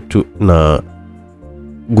mwenyewe tu na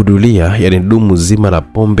gudulia, yani dumu zima la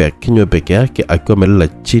pombe akinywa peke yake akiwa amelala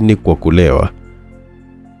chini kwa kulewa.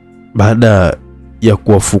 Baada ya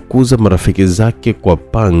kuwafukuza marafiki zake kwa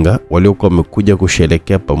panga waliokuwa wamekuja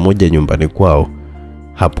kusherehekea pamoja nyumbani kwao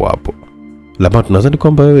hapo hapo. Lamata, nadhani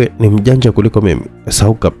kwamba wewe ni mjanja kuliko mimi.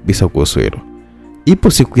 Sahau kabisa kuhusu hilo. Ipo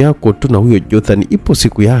siku yako tu na huyo Jothani, ipo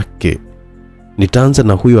siku yake. Nitaanza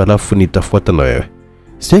na huyo alafu nitafuata na wewe.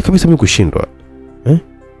 Sijai kabisa mimi kushindwa.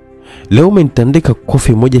 Leo umenitandika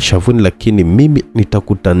kofi moja shavuni, lakini mimi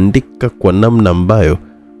nitakutandika kwa namna ambayo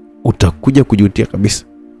utakuja kujutia kabisa.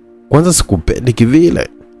 Kwanza sikupendi kivile.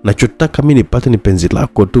 Nachotaka mimi nipate ni penzi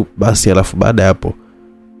lako tu basi, alafu baada hapo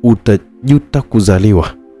utajuta kuzaliwa.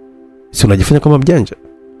 Si unajifanya kama mjanja?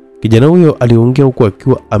 Kijana huyo aliongea huku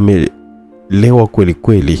akiwa amelewa kweli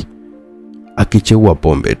kweli, akicheua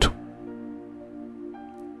pombe tu.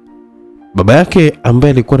 Baba yake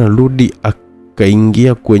ambaye alikuwa anarudi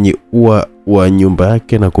akaingia kwenye ua wa nyumba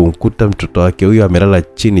yake na kumkuta mtoto wake huyo amelala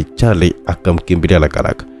chini chali, akamkimbilia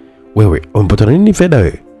haraka. Wewe, umepata nini Feda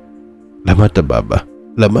wewe? Lamata baba.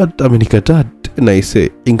 Lamata amenikataa tena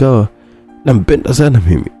ise, ingawa nampenda sana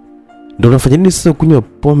mimi. Ndio unafanya nini sasa kunywa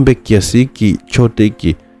pombe kiasi hiki chote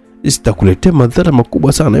hiki? Sitakuletea madhara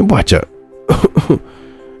makubwa sana, hebu acha.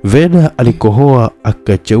 Veda alikohoa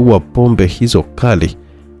akacheua pombe hizo kali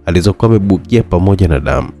alizokuwa amebukia pamoja na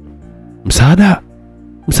damu. Msaada!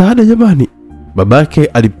 Msaada jamani! Babake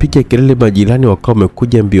alipiga kelele, majirani wakawa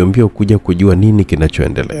wamekuja mbio kuja kujua nini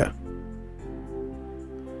kinachoendelea.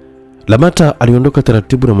 Lamata aliondoka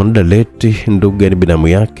taratibu na mwanada Leti, ndugu ya binamu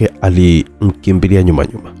yake, alimkimbilia nyuma.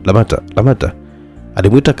 Lamata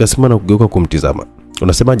alimuita akasema na kugeuka kumtizama.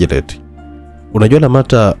 Unasemaje Leti? Unajua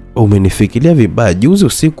Lamata, umenifikiria vibaya. Juzi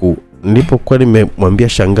usiku nilipokuwa nimemwambia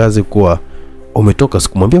shangazi kuwa umetoka,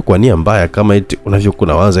 sikumwambia kwa nia mbaya kama eti unavyokuwa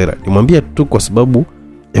unawaza, ila nimwambia tu kwa sababu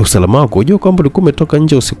ya usalama wako. Unajua kwamba ulikuwa umetoka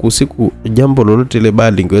nje usiku, jambo lolote ile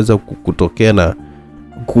baya lingeweza kutokea na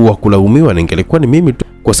kuwa kulaumiwa ningelikuwa ni mimi tu,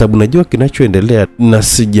 kwa sababu najua kinachoendelea na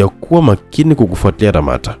sijakuwa makini kukufuatia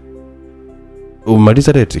Lamata.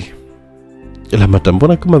 Umaliza Leti? Lamata,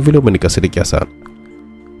 mbona kama vile umenikasirikia sana?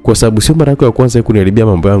 Kwa sababu sio mara yako ya kwanza kuniharibia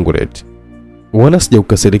mambo yangu Leti. Wala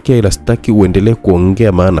sijakukasirikia, ila sitaki uendelee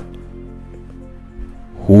kuongea, maana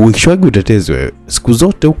huishwagi utetezi wewe. Siku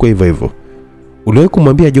zote uko hivyo. Uliwahi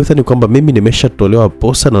kumwambia Jothani kwamba mimi nimeshatolewa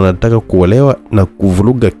posa na nataka kuolewa na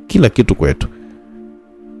kuvuruga kila kitu kwetu.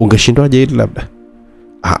 Ungeshindwaje hili labda?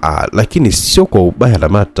 Lakini sio kwa ubaya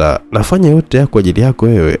Lamata. Nafanya yote yako kwa ajili yako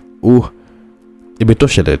wewe.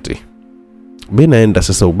 Imetosha Leti. Mimi naenda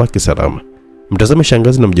sasa, ubaki salama. Mtazame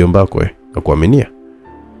shangazi na mjomba wako wewe, nakuaminia.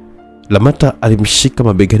 Lamata alimshika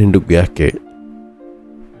mabegani ndugu yake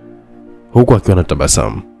huku akiwa na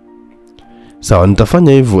tabasamu. Sawa,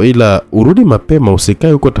 nitafanya hivyo, ila urudi mapema,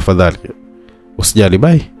 usikae huko tafadhali. Usijali,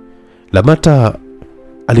 bye. Lamata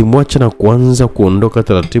alimwacha na kuanza kuondoka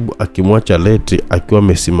taratibu, akimwacha Leti akiwa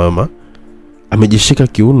amesimama amejishika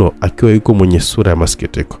kiuno, akiwa yuko mwenye sura ya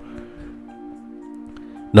masikitiko.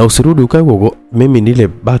 Na usirudi ukae huko, mimi nile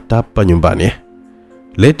bata hapa nyumbani.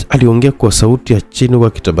 Leti aliongea kwa sauti ya chini kwa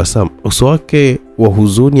kitabasamu, uso wake wa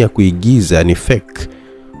huzuni ya kuigiza, ni fake,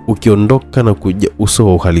 ukiondoka na kuja uso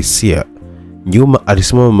wa uhalisia. Nyuma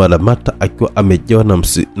alisimama Lamata akiwa amejawa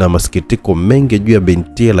na masikitiko mengi juu ya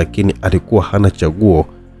binti, lakini alikuwa hana chaguo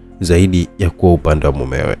zaidi ya kuwa upande wa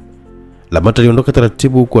mumewe. Lamata aliondoka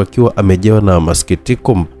taratibu huku akiwa amejawa na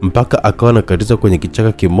masikitiko, mpaka akawa anakatiza kwenye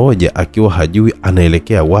kichaka kimoja akiwa hajui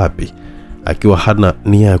anaelekea wapi, akiwa hana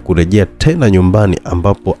nia ya kurejea tena nyumbani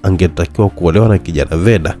ambapo angetakiwa kuolewa na kijana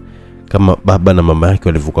Veda kama baba na mama yake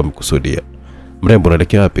walivyokuwa wamekusudia. Mrembo,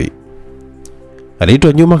 unaelekea wapi?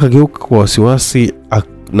 Aliitwa nyuma, kageuka kwa wasiwasi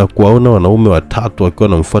na kuwaona wanaume watatu wakiwa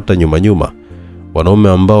wanamfuata nyuma. Wanaume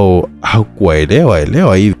ambao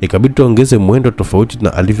hakuwaelewa hivi, ikabidi tuongeze mwendo tofauti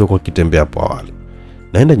na alivyokuwa kitembea hapo awali.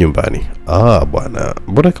 Naenda nyumbani. Bwana,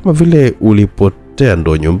 mbona kama vile ulipotea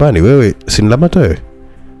ndo nyumbani wewe? Si Lamata wewe?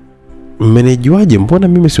 Mmenijuaje? Mbona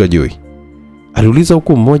mimi siwajui? Aliuliza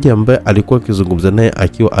huku mmoja ambaye alikuwa akizungumza naye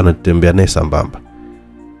akiwa anatembea naye sambamba.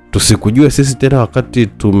 Tusikujue sisi tena wakati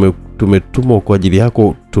tumetumwa kwa ajili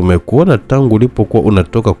yako. Tumekuona tangu ulipokuwa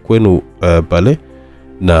unatoka kwenu pale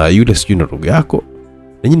na yule sijui ndugu yako.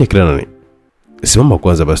 Na nyinyi kila nani? Simama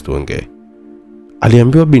kwanza basi tuongee.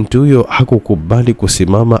 Aliambiwa binti huyo hakukubali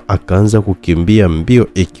kusimama, akaanza kukimbia mbio,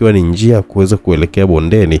 ikiwa ni njia ya kuweza kuelekea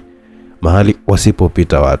bondeni mahali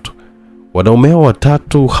wasipopita watu. Wanaume hao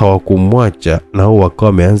watatu hawakumwacha, nao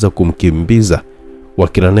wakawa wameanza kumkimbiza,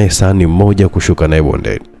 wakila naye sani moja kushuka naye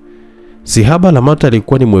bondeni. Sihaba Lamata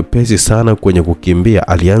alikuwa ni mwepesi sana kwenye kukimbia.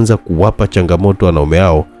 Alianza kuwapa changamoto wanaume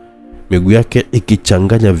hao, miguu yake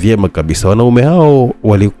ikichanganya vyema kabisa. Wanaume hao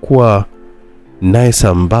walikuwa naye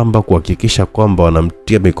sambamba kuhakikisha kwamba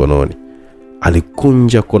wanamtia mikononi.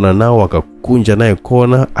 alikunja kona nao akakunja naye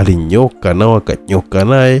kona, alinyoka nao akanyoka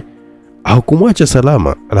naye. Hakumwacha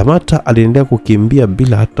salama. Lamata aliendelea kukimbia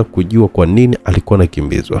bila hata kujua kwa nini alikuwa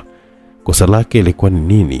anakimbizwa. Kosa lake ilikuwa ni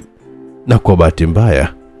nini? Na kwa bahati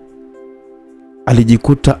mbaya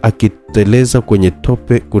alijikuta akiteleza kwenye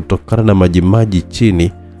tope kutokana na majimaji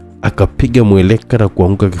chini, akapiga mweleka na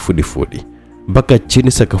kuanguka kifudifudi mpaka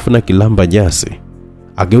chini sakafuna kilamba nyasi.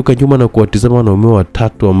 Ageuka nyuma na kuwatizama wanaume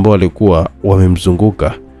watatu ambao walikuwa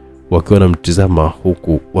wamemzunguka wakiwa wanamtizama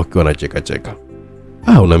huku wakiwa wanacheka cheka.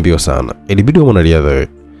 Unaambia sana. Ilibidi wa mwanariadha wewe.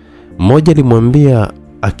 Mmoja alimwambia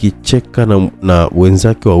akicheka na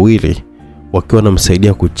wenzake wawili wakiwa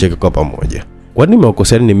wanamsaidia kucheka kwa pamoja. Kwa nini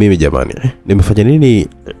mnakosea ni mimi jamani? Nimefanya nini?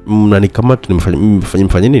 Mnanikamata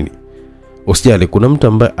nimefanya nini? Usijali, kuna mtu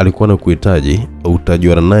ambaye alikuwa anakuhitaji,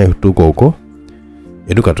 utajuana naye tuko huko.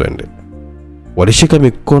 Eduka twende. Walishika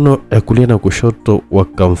mikono ya kulia na kushoto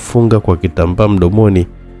wakamfunga kwa kitambaa mdomoni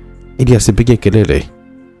ili asipige kelele,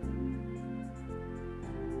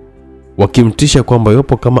 wakimtisha kwamba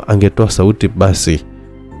yopo kama angetoa sauti basi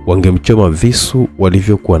wangemchoma visu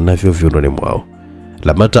walivyokuwa navyo viunoni mwao.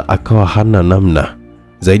 Lamata akawa hana namna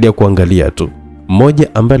zaidi ya kuangalia tu.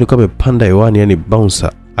 Mmoja ambaye alikuwa amepanda hewani, yani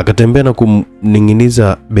bouncer, akatembea na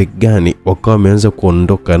kumninginiza begani, wakawa wameanza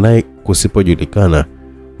kuondoka naye kusipojulikana,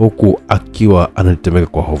 huku akiwa anatemeka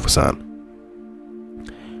kwa hofu sana.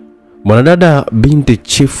 Mwanadada binti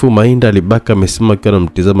Chifu Mainda alibaka amesimama akiwa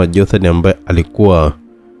anamtizama Jothani ambaye alikuwa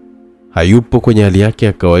hayupo kwenye hali yake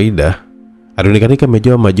ya kawaida. Alionekana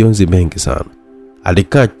amejaa majonzi mengi sana.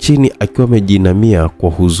 Alikaa chini akiwa amejinamia kwa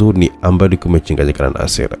huzuni ambayo ilikuwa imechanganyikana na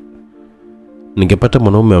hasira. Ningepata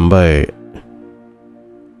mwanaume ambaye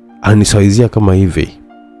anisawizia kama hivi,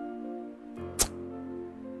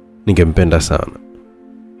 ningempenda sana.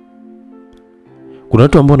 Kuna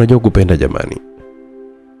watu ambao wanajua kupenda jamani,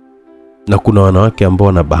 na kuna wanawake ambao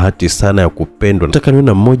wana bahati sana ya kupendwa. Nataka niwe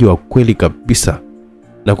na mmoja wa kweli kabisa,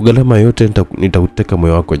 na kugalama yote nitauteka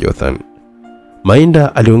moyo wako Jothani.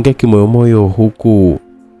 Mainda aliongea kimoyomoyo, huku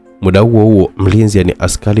muda huo mlinzi, yani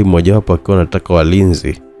askari mmoja wapo akiwa anataka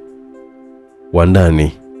walinzi wa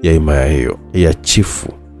ndani ya himaya hiyo ya chifu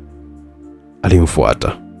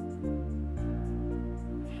alimfuata.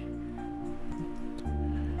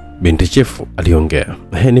 Binti Chifu aliongea,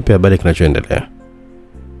 nipe habari kinachoendelea.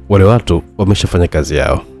 Wale watu wameshafanya kazi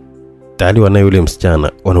yao tayari, wanaye yule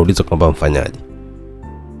msichana, wanauliza kwamba mfanyaji.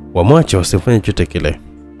 Wamwache wasifanye chochote kile,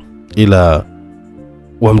 ila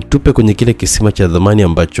wamtupe kwenye kile kisima cha dhamani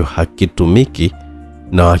ambacho hakitumiki,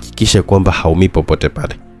 na hakikisha kwamba haumi popote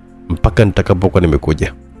pale mpaka nitakapokuwa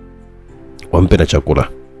nimekuja. Wampe na chakula.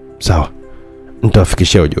 Sawa,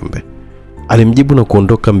 nitawafikishia ujumbe. Alimjibu na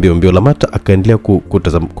kuondoka mbio mbio. Lamata akaendelea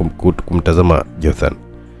kumtazama Jothani.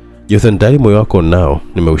 Jothani, tayari moyo wako nao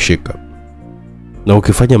nimeushika, na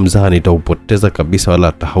ukifanya mzaha nitaupoteza kabisa, wala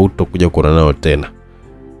hata hautokuja kuona nao tena.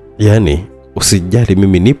 Yani usijali,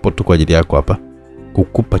 mimi nipo tu kwa ajili yako hapa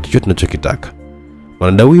kukupa chochote unachokitaka.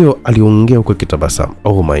 Mwanadada huyo aliongea kwa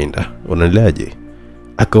kitabasamu. Mainda, unanileaje?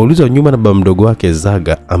 Akauliza nyuma na baba mdogo wake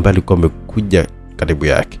Zaga ambaye alikuwa amekuja karibu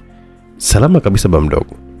yake. Salama kabisa baba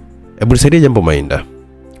mdogo. Hebu nisaidie jambo Mainda.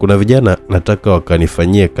 Kuna vijana nataka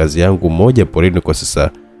wakanifanyie kazi yangu moja porini kwa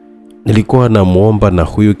sasa. Nilikuwa namuomba na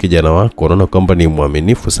huyu kijana wako, naona kwamba ni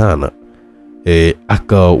mwaminifu sana.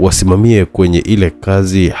 Akawasimamie kwenye ile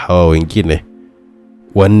kazi hawa wengine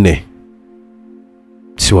 4.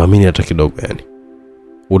 Siwaamini hata kidogo yani.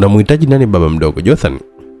 Unamhitaji nani baba mdogo? Jothani?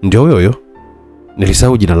 Ndio huyo.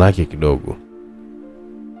 Nilisahau jina lake kidogo.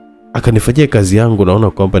 Akanifanyia kazi yangu, naona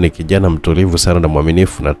kwamba ni kijana mtulivu sana na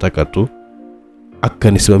mwaminifu, nataka tu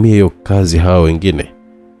akanisimamia hiyo kazi, hawa wengine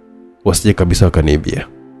wasije kabisa wakaniibia.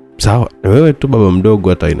 Sawa, wewe tu baba mdogo,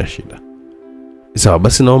 hata ina shida. Sawa,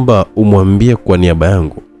 basi naomba umwambie kwa niaba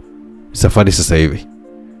yangu safari sasa hivi.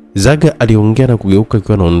 Zaga aliongea na kugeuka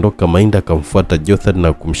akiwa anaondoka. Mainda akamfuata Jothani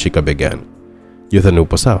na kumshika begani. Jothani,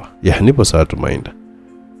 upo sawa? Nipo sawa tu Mainda.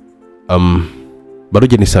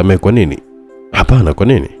 Bado nisamehe. Kwa nini? Hapana, kwa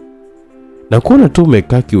nini? Na kuona tu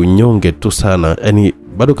umekaa kiunyonge tu sana, yani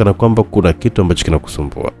bado kana kwamba kuna kitu ambacho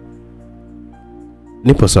kinakusumbua.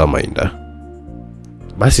 Nipo sawa Mainda.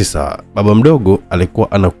 Basi sawa, baba mdogo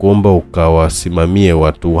alikuwa anakuomba ukawasimamie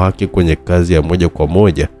watu wake kwenye kazi ya moja kwa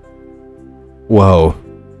moja. Wao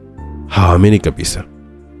hawaamini kabisa.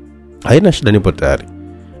 Haina shida, nipo tayari.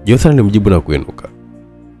 Jothani alimjibu na kuinuka.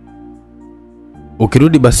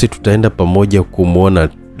 Ukirudi basi tutaenda pamoja kumuona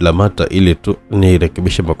Lamata ili tu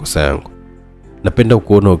nirekebishe makosa yangu. Napenda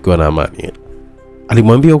kuona ukiwa na amani,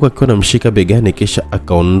 alimwambia huko akiwa anamshika begani, kisha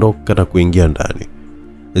akaondoka na kuingia ndani.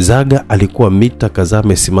 Zaga alikuwa mita kadhaa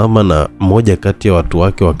amesimama na mmoja kati ya watu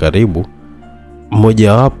wake wa karibu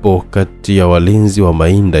mmoja wapo kati ya walinzi wa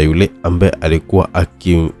Mainda yule ambaye alikuwa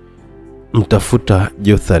akimtafuta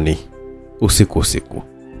Jothani usiku.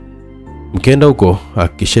 Mkienda huko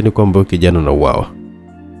hakikisheni kwamba kijana na uawa.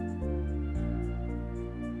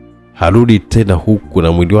 Harudi tena huku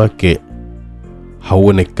na mwili wake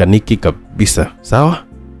hauonekaniki kabisa. Sawa?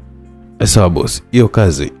 Sawa boss, hiyo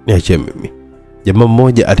kazi niachie mimi. Jamaa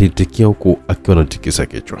mmoja alitikia huku akiwa anatikisa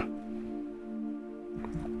kichwa.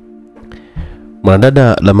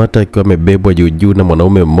 Mwanadada Lamata akiwa amebebwa juu na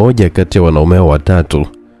mwanaume mmoja kati ya wanaume watatu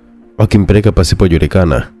wakimpeleka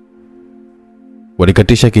pasipojulikana.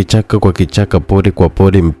 Walikatisha kichaka kwa kichaka, pori kwa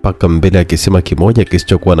pori, mpaka mbele ya kisima kimoja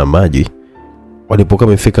kisichokuwa na maji. Walipokuwa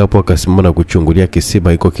wamefika hapo, akasimama na kuchungulia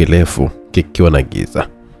kisima hiko kirefu kikiwa na giza.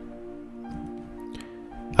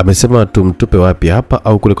 Amesema tumtupe wapi, hapa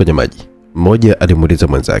au kule kwenye maji? Mmoja alimuuliza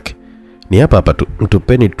mwenzake. Ni hapa tu,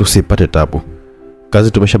 mtupeni tusipate tabu.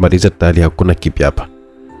 Kazi tumeshamaliza tayari, hakuna kipya hapa.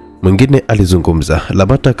 Mwingine alizungumza.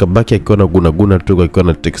 Lamata akabaki akiwa na gunaguna tu, akiwa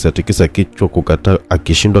na tikisa kichwa, kukataa,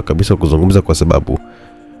 akishindwa kabisa kuzungumza kwa sababu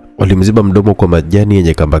walimziba mdomo kwa majani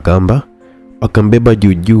yenye kamba. Wakambeba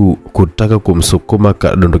juu kutaka kumsukuma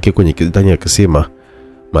kadondoke kwenye ndani ya kisima.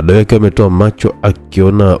 Madao yake ametoa macho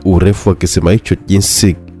akiona urefu wa kisima hicho,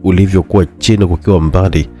 jinsi ulivyokuwa chini kukiwa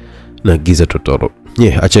mbali na giza totoro.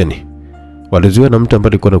 Acheni. Walizuia na mtu ambaye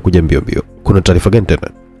alikuwa anakuja mbio. Kuna taarifa gani tena?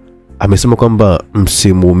 Amesema kwamba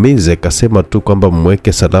msimuumize, kasema tu kwamba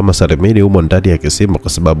mweke salama salimini humo ndani ya kisima kwa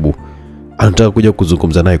sababu anataka kuja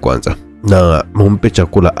kuzungumza naye kwanza, na mumpe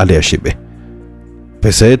chakula ale ashibe.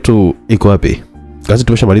 Pesa yetu iko wapi? Kazi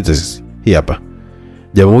tumeshamaliza sisi. Hii hapa.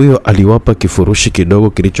 Jamaa huyo aliwapa kifurushi kidogo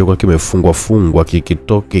kilichokuwa kimefungwa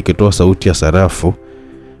kikitoa sauti ya sarafu.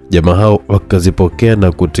 Jamaa hao wakazipokea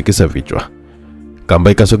na kutikisa vichwa.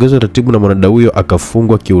 Kamba ikasogezwa taratibu na mwanadada huyo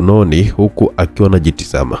akafungwa kiunoni huku akiwa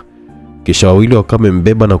anajitizama. Kisha wawili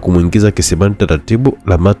wakamembeba na kumuingiza kisimani taratibu.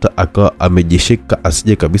 Lamata akawa amejishika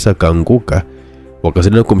asije kabisa kaanguka.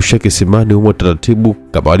 Wakasaidia kumshika kisimani humo taratibu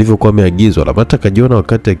kama walivyokuwa wameagizwa. Lamata akajiona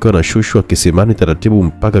wakati akiwa anashushwa kisimani taratibu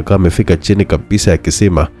mpaka kama amefika chini kabisa ya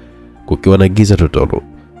kisima kukiwa na giza totoro.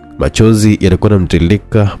 Machozi yalikuwa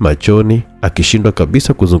yanamtiririka machoni, akishindwa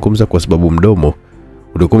kabisa kuzungumza kwa sababu mdomo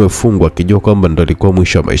ulikuwa umefungwa, akijua kwamba ndo alikuwa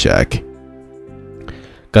mwisho wa maisha yake.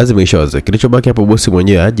 Kazi imeisha wazi. Kilichobaki hapo bosi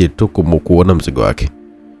mwenyewe aje tu kuona mzigo wake.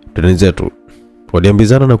 Tunaanza tu.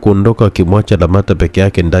 Waliambizana na kuondoka wakimwacha Lamata peke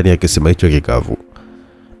yake ndani ya kisima hicho kikavu.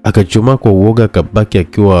 Akachuma kwa uoga, akabaki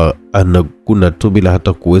akiwa anaguna tu bila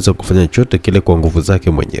hata kuweza kufanya chochote kile kwa nguvu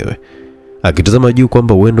zake mwenyewe. Akitazama juu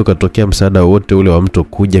kwamba uendo katokea msaada wote ule wa mtu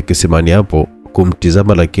kuja kisimani hapo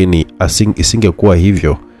kumtizama, lakini isingekuwa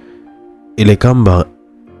hivyo. Ile kamba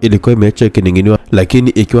ilikuwa imeacha kininginiwa, lakini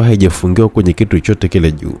ikiwa haijafungiwa kwenye kitu chochote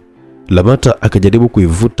kile juu. Lamata akajaribu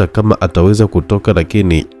kuivuta kama ataweza kutoka,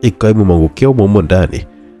 lakini ikawa imemwangukia humo ndani.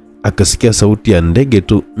 Akasikia sauti ya ndege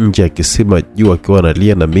tu nje ya kisima juu akiwa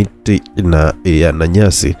analia, na miti na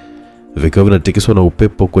nyasi vikiwa vinatikiswa na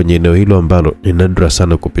upepo kwenye eneo hilo ambalo ni nadra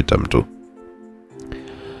sana kupita mtu.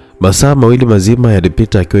 Masaa mawili mazima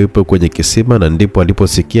yalipita akiwa yupo kwenye kisima, na ndipo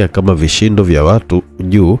aliposikia kama vishindo vya watu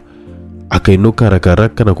juu. Akainuka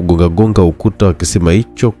haraka na kugonga ukuta wa kisima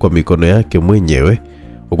hicho kwa mikono yake mwenyewe,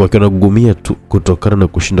 huku akiwa anagumia tu kutokana na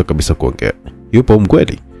kushindwa kabisa kuongea. Yupo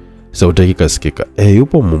mkweli? Sauti yake kasikika.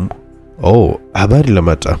 Yupo mumu. Habari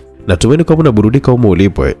Lamata. Natumaini kwamba unaburudika humo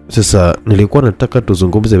ulipo. Sasa nilikuwa nataka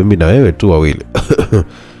tuzungumze mimi na wewe tu wawili.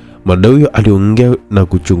 Madau huyo aliongea na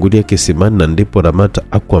kuchungulia kisimani, na ndipo Lamata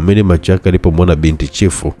akuamini macho yake alipomwona binti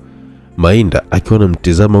chifu Mainda akiwa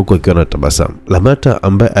anamtizama huko akiwa anatabasamu. Lamata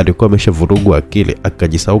ambaye alikuwa ameshavurugwa akili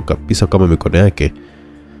akajisahau kabisa kama mikono yake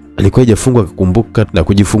alikuwa hajafungwa, akakumbuka na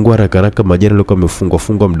kujifungua haraka majani alikuwa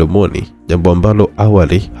amefungwa mdomoni, jambo ambalo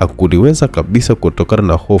awali hakuliweza kabisa kutokana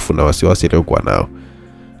na hofu na wasiwasi aliyokuwa nao.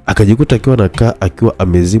 Akajikuta akiwa anakaa akiwa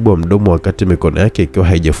amezibwa mdomo wakati mikono yake ikiwa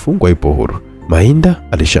haijafungwa ipo huru. Mainda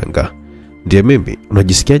alishangaa. Ndiye mimi,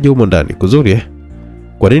 unajisikiaje humo ndani? Kuzuri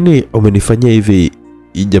Kwa nini umenifanyia hivi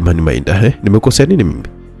jamani Mainda? Nimekosea nini mimi?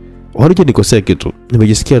 Walije nikosea kitu?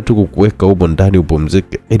 Nimejisikia tu kukuweka humo ndani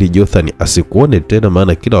upumzike ili Jothani asikuone tena,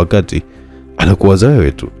 maana kila wakati anakuwaza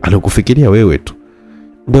wewe tu, anakufikiria wewe tu.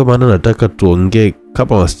 Ndio maana nataka tuongee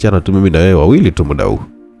kama wasichana tu, mimi na wewe wawili tu muda huu.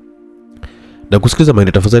 Na kusikiza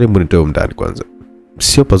Mainda, tafadhali mnitoe ndani kwanza.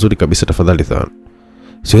 Sio pazuri kabisa, tafadhali sana.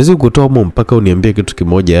 Siwezi kukutoa humo mpaka uniambie kitu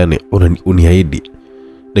kimoja, yani uniahidi.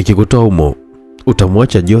 Nikikutoa humo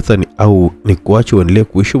utamwacha Jothani au nikuache uendelee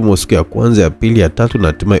kuishi humo siku ya kwanza, ya pili, ya tatu na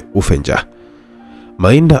hatimaye ufe njaa?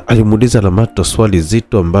 Mainda alimuuliza Lamata swali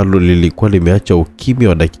zito ambalo lilikuwa limeacha ukimya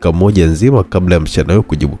wa dakika moja nzima kabla ya msichana huyo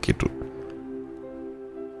kujibu kitu.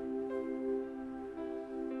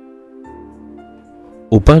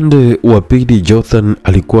 Upande wa pili Jonathan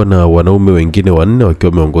alikuwa na wanaume wengine 4 wakiwa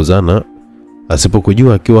wameongozana,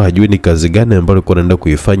 asipokujua akiwa hajui ni kazi gani ambayo alikuwa anaenda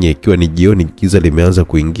kuifanya, ikiwa ni jioni giza limeanza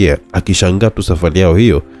kuingia, akishangaa tu safari yao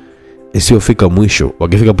hiyo isiyofika mwisho.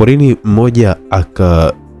 Wakifika porini, mmoja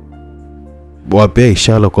akawapea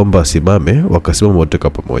ishara kwamba asimame, wakasimama wote kwa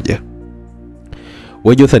pamoja.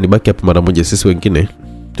 Wewe Jonathan, baki hapa mara moja, sisi wengine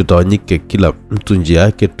tutawanyike kila mtu njia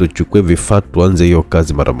yake, tuchukue vifaa tuanze hiyo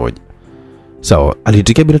kazi mara moja. Sawa,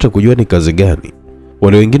 alitikia bila hata kujua ni kazi gani.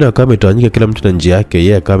 Wale wengine wakawa wametawanyika kila mtu na njia yake,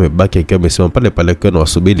 yeye akawa amebaki akiwa amesimama pale pale akiwa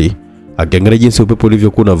anawasubiri, akiangalia jinsi upepo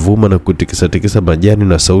ulivyokuwa unavuma na kutikisa majani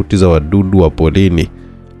na sauti za wadudu wa porini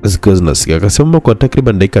zikiwa zinasikia. Akasimama kwa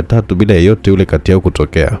takriban dakika 3 bila yeyote yule kati yao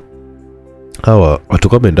kutokea. Hawa watu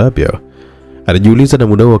kama wameenda wapi hao? Alijiuliza, na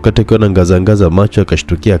muda wakati akiwa anaangaza macho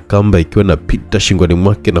akashtukia kamba ikiwa inapita shingoni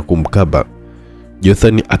mwake na kumkaba.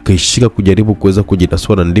 Jonathan akaishika kujaribu kuweza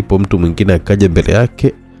kujinasua, na ndipo mtu mwingine akaja mbele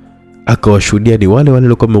yake akawashuhudia ni wale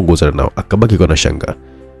waliokuwa wameongozana nao. Akabaki kwa shanga.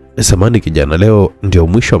 "Samahani kijana, leo ndio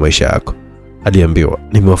mwisho wa maisha yako," aliambiwa.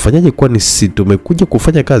 "Nimewafanyaje kwani si tumekuja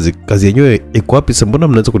kufanya kazi? Kazi yenyewe iko wapi? Mbona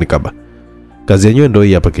mnaanza kunikaba? Kazi yenyewe ndio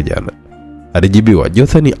hii hapa kijana," alijibiwa.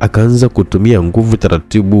 Jonathan akaanza kutumia nguvu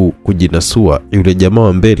taratibu kujinasua. Yule jamaa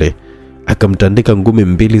wa mbele akamtandika ngumi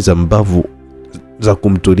 2 za mbavu za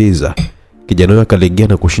kumtuliza. Kijana huyo akalegea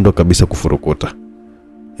na kushindwa kabisa kufurukuta.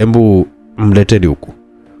 "Hebu mleteni huku."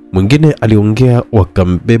 Mwingine aliongea,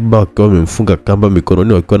 wakambeba wakiwa wamemfunga kamba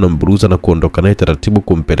mikononi, wakiwa na mburuza na kuondoka naye taratibu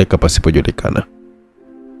kumpeleka pasipojulikana.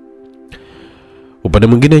 Upande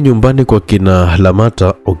mwingine nyumbani kwa kina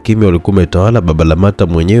Lamata, ukimya ulikuwa umetawala. Baba Lamata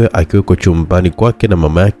mwenyewe akiwa chumbani kwake na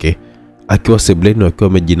mama yake akiwa sebuleni, wakiwa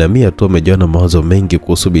wamejinamia tu, wamejawa na mawazo mengi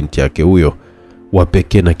kuhusu binti yake huyo wa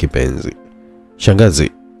pekee na kipenzi.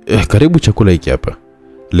 "Shangazi, karibu chakula hiki hapa,"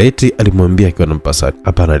 Leti alimwambia akiwa anampasa.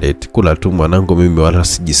 "Hapana Leti, kula tu mwanangu, mimi wala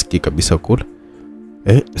sijisikii kabisa kula."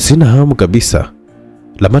 Sina hamu kabisa."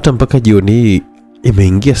 Lamata mpaka jioni hii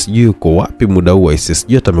imeingia, sijui yuko wapi muda huu,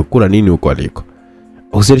 sijui atamekula nini huko aliko.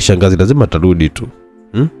 "Usiri shangazi, lazima atarudi tu."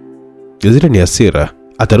 Zile ni hasira,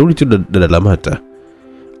 atarudi tu dada Lamata,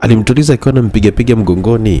 alimtuliza akiwa anampiga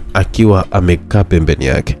mgongoni akiwa amekaa pembeni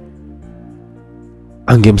yake.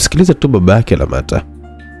 Angemsikiliza tu baba yake Lamata,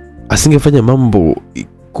 asingefanya mambo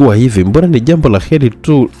kuwa hivi. Mbona ni jambo la heri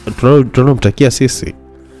tu tunalomtakia sisi.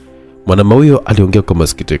 Mwanamama huyo aliongea kwa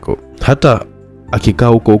masikitiko. "Hata akikaa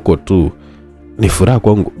huko tu ni furaha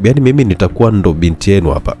kwangu. Yaani mimi nitakuwa ndo binti yenu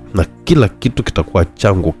hapa na kila kitu kitakuwa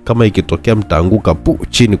changu. Kama ikitokea mtaanguka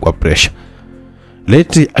chini kwa pressure."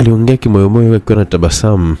 Leti aliongea kimoyomoyo akiwa na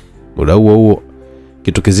tabasamu. Muda huo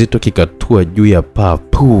kitu kizito kikatua juu ya paa.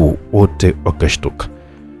 Wote wakashtuka.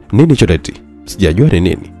 "Nini hicho Leti?" "Sijajua ni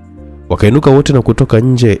nini." Wakainuka wote na kutoka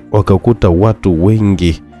nje, wakakuta watu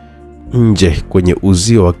wengi nje kwenye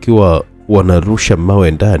uzio wakiwa wanarusha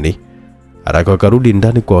mawe ndani. Haraka wakarudi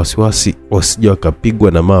ndani kwa wasiwasi wasije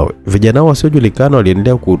wakapigwa na mawe. Vijana wasiojulikana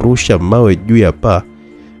waliendelea kurusha mawe juu ya paa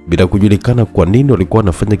bila kujulikana kwa nini walikuwa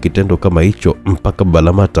wanafanya kitendo kama hicho, mpaka Baba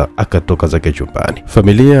Lamata akatoka zake chumbani.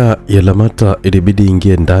 Familia ya Lamata ilibidi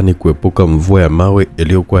ingie ndani kuepuka mvua ya mawe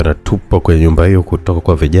iliyokuwa inatupwa kwenye nyumba hiyo kutoka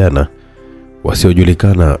kwa vijana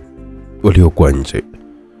wasiojulikana waliokuwa nje.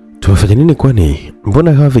 "Tumefanya nini kwani?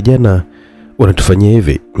 Mbona hawa vijana wanatufanyia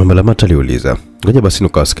hivi?" Mama Lamata aliuliza. "Ngoja basi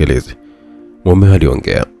nikawasikilize." Mume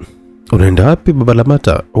aliongea. "Unaenda wapi Baba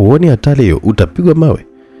Lamata? Uone hatari hiyo, utapigwa mawe.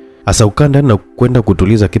 Asa ukanda na kwenda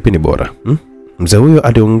kutuliza, kipi ni bora?" Mzee huyo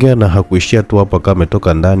aliongea na hakuishia tu hapo, kama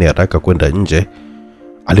ametoka ndani haraka kwenda nje.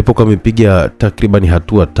 Alipokuwa amepiga takriban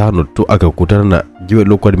hatua 5 tu, akakutana na jiwe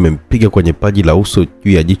lilokuwa limempiga kwenye paji la uso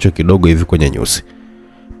juu ya jicho kidogo hivi kwenye nyusi.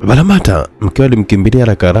 Baba Lamata mkewe alimkimbilia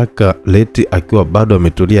haraka, Leti akiwa bado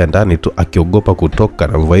ametulia ndani tu akiogopa kutoka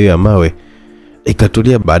na mvua ya mawe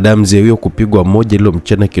ikatulia baada ya mzee huyo kupigwa moja lilo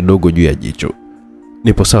mchana kidogo juu ya jicho.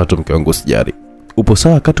 "Nipo sawa tu mke wangu, sijari." "Upo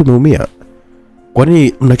sawa wakati umeumia?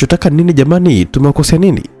 Kwani mnachotaka nini jamani? Tumekosea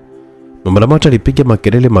nini?" Mama Lamata alipiga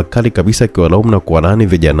makelele makali kabisa akiwalaumu na kuwalaani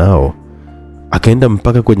vijana hao. Akaenda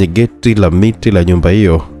mpaka kwenye geti la miti la nyumba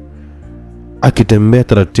hiyo, akitembea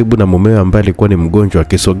taratibu na mumewe ambaye alikuwa ni mgonjwa,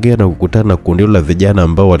 akisogea na kukutana na kundi la vijana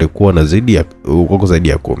ambao walikuwa na zaidi ya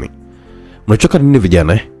 10. "Mnachoka nini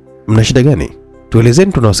vijana? Mna shida gani?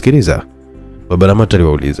 Tuelezeni, tunawasikiliza." Baba Lamata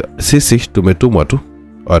aliwauliza. "Sisi tumetumwa tu,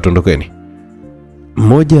 watondokeni."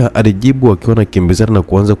 Mmoja alijibu akiwa anakimbizana na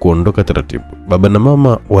kuanza kuondoka taratibu. Baba na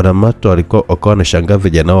mama wa Lamata walikuwa wanashangaa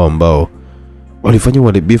vijana wao ambao walifanya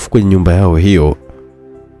uharibifu kwenye nyumba yao hiyo.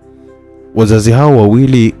 Wazazi hao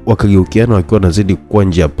wawili wakageukiana wakiwa wanazidi kuwa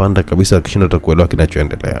njia panda kabisa, akishinda kuelewa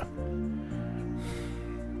kinachoendelea.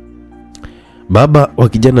 Baba wa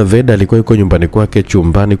kijana Veda alikuwa yuko nyumbani kwake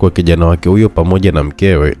chumbani kwa kijana wake huyo pamoja na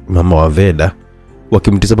mkewe, mama wa Veda,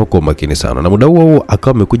 wakimtazama kwa makini sana. Na muda huo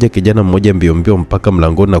akawa amekuja kijana mmoja mbio mpaka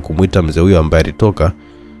mlangoni na kumuita mzee huyo ambaye alitoka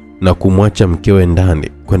na kumwacha mkewe ndani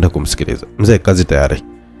kwenda kumsikiliza. Mzee, kazi tayari.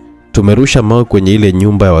 Tumerusha mawe kwenye ile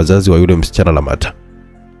nyumba ya wazazi wa yule msichana Lamata.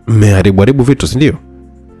 Mmeharibu vitu, si ndio?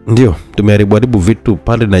 Ndio, tumeharibu vitu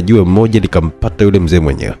pale na jiwe mmoja likampata yule mzee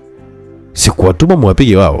mwenyewe. Sikuwatuma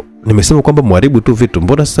mwapige wao. Nimesema kwamba mharibu tu vitu.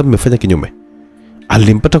 Mbona sasa mmefanya kinyume?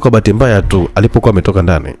 Alimpata kwa bahati mbaya tu alipokuwa ametoka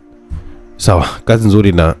ndani. Sawa, kazi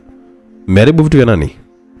nzuri. Na mmeharibu vitu vya nani?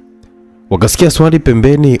 Wakasikia swali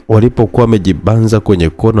pembeni walipokuwa wamejibanza kwenye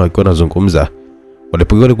kona wakiwa wanazungumza.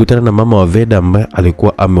 Walipokuwa walikutana na mama wa Veda ambaye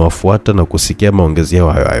alikuwa amewafuata na kusikia maongezi yao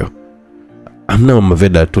hayo. Amna mama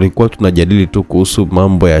Veda, tulikuwa tunajadili tu kuhusu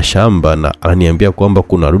mambo ya shamba na ananiambia kwamba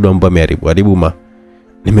kuna wadudu ambao wameharibu.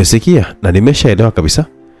 Nimesikia na nimeshaelewa kabisa.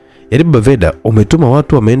 Yaani baba Veda, umetuma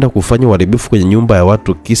watu wameenda kufanya uharibifu kwenye nyumba ya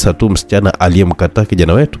watu kisa tu msichana aliyemkataa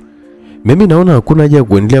kijana wetu. Mimi naona hakuna haja ya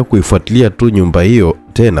kuendelea kuifuatilia tu nyumba hiyo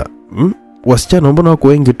tena. Wasichana mbona wako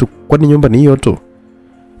wengi tu, kwani nyumba ni hiyo tu?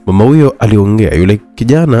 Mama huyo aliongea. Yule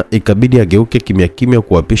kijana ikabidi ageuke kimya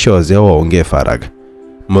kuwapisha wazee wao waongee faragha.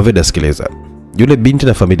 Mama Veda, sikiliza. Yule binti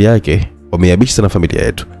na familia yake wameyabisha sana familia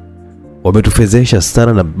yetu. Wametufezesha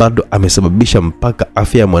sana na bado amesababisha mpaka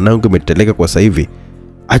afya ya mwanangu imeteleka kwa sasa hivi.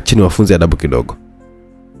 Acha niwafunze adabu kidogo.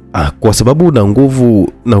 Kwa sababu una nguvu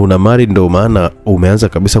na una mali ndio maana umeanza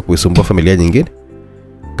kabisa kuisumbua familia nyingine?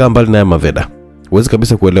 Kaa mbali naye Veda. Huwezi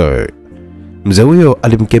kabisa kuelewa wewe. Mzee huyo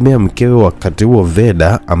alimkemea mkewe. Wakati huo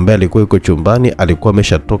Veda ambaye alikuwa yuko chumbani alikuwa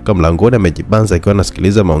ameshatoka mlangoni amejibanza akiwa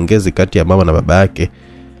anasikiliza maongezi kati ya mama na baba yake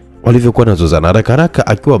walivyokuwa wanazozana. Haraka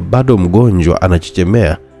akiwa bado mgonjwa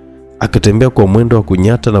anachichemea, akatembea kwa mwendo wa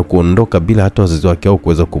kunyata na kuondoka bila hata wazazi wake hao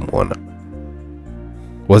kuweza kumuona.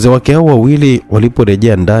 Wazee wake hao wawili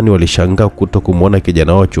waliporejea ndani walishangaa kutokumuona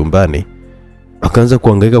kijana wao chumbani. Akaanza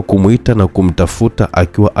kuhangaika kumuita na kumtafuta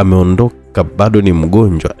akiwa ameondoka bado ni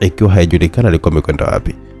mgonjwa, ikiwa haijulikana alikuwa amekwenda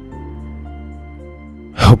wapi.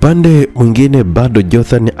 Upande mwingine bado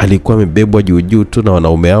Jonathan alikuwa amebebwa juu tu na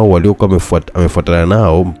wanaume hao waliokuwa amefuatana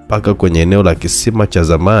nao mpaka kwenye eneo la kisima cha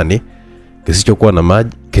zamani kisichokuwa na maji,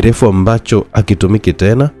 kirefu ambacho akitumiki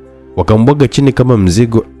tena. Wakambwaga chini kama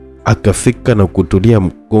mzigo, akafika na kutulia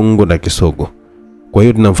mgongo na kisogo. Kwa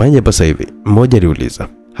hiyo tunafanya hapa sasa hivi? Mmoja aliuliza.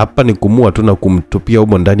 Hapa ni kumua tu na kumtupia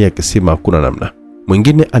humo ndani ya kisima, hakuna namna.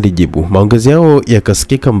 Mwingine alijibu. Maongezi yao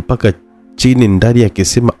yakasikika mpaka chini ndani ya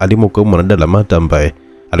kisima alimokuwa mwanadada Lamata ambaye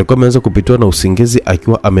alikuwa ameanza kupitiwa na usingizi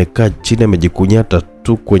akiwa amekaa chini amejikunyata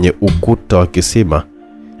tu kwenye ukuta wa kisima.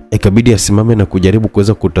 Ikabidi asimame na kujaribu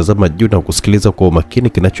kuweza kutazama juu na kusikiliza kwa umakini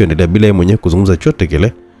kinachoendelea bila yeye mwenyewe kuzungumza chochote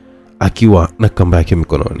kile, akiwa na kamba yake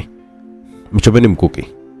mikononi. Mchomeni mkuki.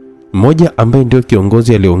 Mmoja ambaye ndio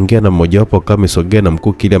kiongozi aliongea na mmoja wapo kama amesogea na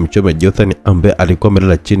mkuki ili amchome Jonathan ambaye alikuwa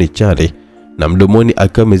amelala chini chali na mdomoni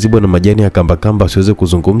akiwa amezibwa na majani ya kamba asiweze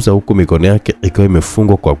kuzungumza, huku mikono yake ikiwa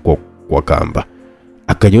imefungwa kwa kamba.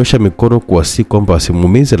 Akanyosha mikono kuasi kwamba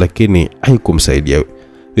asimuumize, lakini haikumsaidia.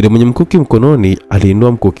 Yule mwenye mkuki mkononi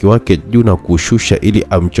aliinua mkuki wake juu na kushusha ili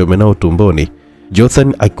amchome nao tumboni.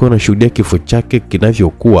 Jonathan akiwa anashuhudia kifo chake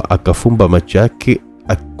kinavyokuwa, akafumba macho yake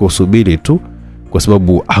akisubiri tu kwa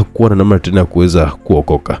sababu hakuwa na namna tena kuweza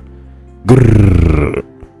kuokoka. Grrrr.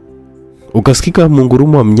 Ukasikika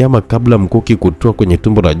mungurumo wa mnyama kabla mkuki kutoa kwenye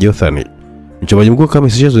tumbo la Jonathan. Mchomaji mkuu kama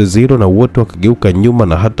sisha zoezi hilo na wote wakageuka nyuma,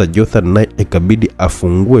 na hata Jonathan naye ikabidi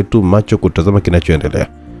afungue tu macho kutazama kinachoendelea.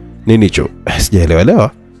 Nini hicho?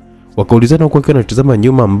 Sijaelewa. Wakaulizana huku wakiwa wanatazama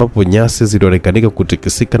nyuma ambapo nyasi zilionekanika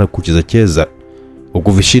kutikisika na kucheza.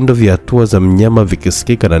 Huku vishindo vya hatua za mnyama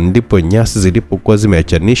vikisikika, na ndipo nyasi zilipokuwa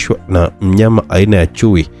zimeachanishwa na mnyama aina ya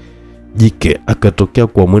chui jike akatokea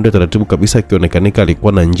kwa mwendo taratibu kabisa, akionekanika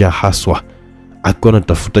alikuwa na njaa haswa, akiwa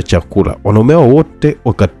anatafuta chakula. Wanaume wote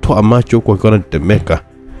wakatoa macho huku wakiwa wanatetemeka,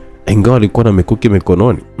 ingawa alikuwa na mikuki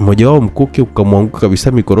mikononi. Mmoja wao mkuki ukamwanguka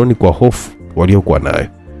kabisa mikononi kwa hofu waliokuwa nayo.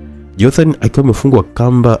 Jonathan akiwa amefungwa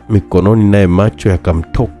kamba mikononi, naye macho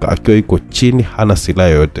yakamtoka akiwa yuko chini, hana silaha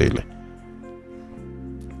yoyote ile.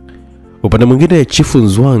 Upande mwingine Chifu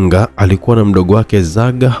Nzwanga alikuwa na mdogo wake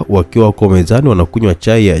Zaga wakiwa kwa mezani wanakunywa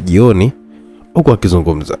chai ya jioni huko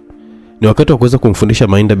akizungumza. Ni wakati wa kuweza kumfundisha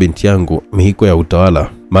Mainda binti yangu mihiko ya utawala,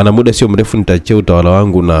 maana muda sio mrefu nitaachia utawala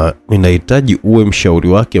wangu na ninahitaji uwe mshauri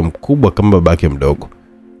wake mkubwa kama babake mdogo.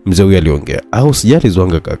 Mzee huyu aliongea. Au sijali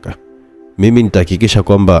Zwanga kaka. Mimi nitahakikisha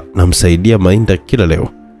kwamba namsaidia Mainda kila leo,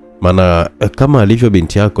 maana kama alivyo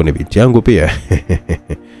binti yako ni binti yangu pia.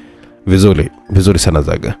 Vizuri sana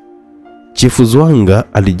Zaga. Chifu Zwanga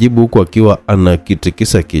alijibu huku akiwa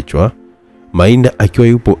anakitikisa kichwa. Mainda akiwa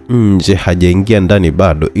yupo nje, hajaingia ndani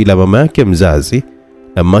bado, ila mama yake mzazi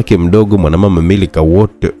na mamake mdogo mwanamama Milika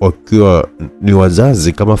wote wakiwa ni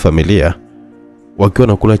wazazi kama familia, wakiwa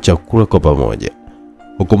nakula chakula kwa pamoja.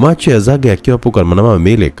 Huko macho ya Zaga yakiwa hapo kwa mwanamama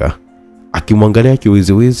Milika akimwangalia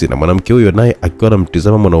kiwiziwizi, na mwanamke huyo naye akiwa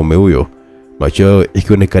anamtazama mwanaume huyo, macho yao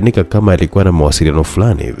ikionekanika kama alikuwa na mawasiliano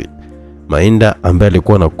fulani hivi. Mainda ambaye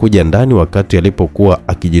alikuwa anakuja ndani wakati alipokuwa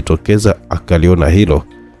akijitokeza akaliona hilo,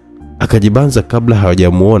 akajibanza kabla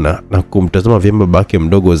hawajamuona na kumtazama vyema babake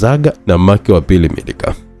mdogo Zaga na mamake wa pili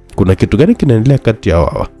Milika. Kuna kitu gani kinaendelea kati ya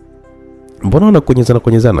hawa? Mbona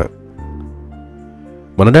wanakonyezana?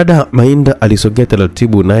 Mwanadada Mainda alisogea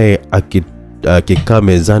taratibu, naye akikaa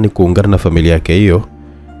mezani kuungana na familia yake hiyo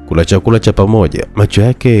kula chakula cha pamoja, macho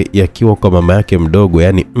yake yakiwa kwa mama yake mdogo,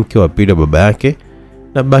 yani mke wa pili wa baba yake,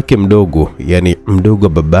 na babake mdogo, yani mdogo wa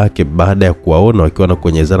babake, baada ya kuwaona wakiwa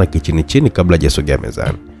wanakonyezana kichini kabla hajasogea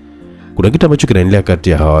mezani. Kuna kitu ambacho kinaendelea kati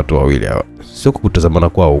ya hawa watu wawili hawa, sio kutazamana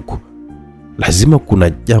kwao huko. Lazima kuna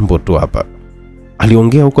jambo tu hapa.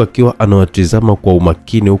 Aliongea huko akiwa anawatizama kwa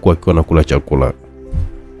umakini huko akiwa anakula chakula.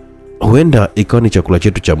 Huenda ikawa ni chakula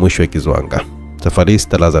chetu cha mwisho ikizwanga. Safari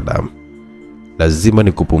stalaza damu. Lazima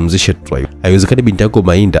nikupumzishe tu. Haiwezekani binti yako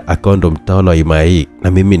Mainda akawa ndo mtawala wa himaya hii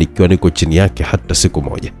na mimi nikiwa niko chini yake hata siku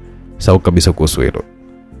moja. Sawa kabisa kuhusu hilo.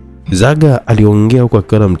 Zaga aliongea huko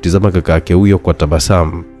akiwa anamtizama kaka yake huyo kwa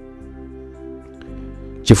tabasamu.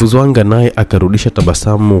 Chifu Zwanga naye akarudisha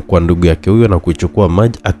tabasamu kwa ndugu yake huyo na kuichukua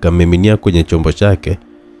maji akamiminia kwenye chombo chake.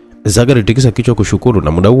 Zaga alitikisa kichwa kushukuru,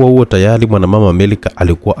 na muda huo tayari mwanamama Milika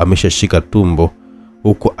alikuwa ameshashika tumbo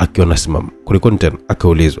huko akiwa anasimama. Kulikoni tena?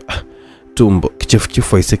 Akaulizwa. Tumbo,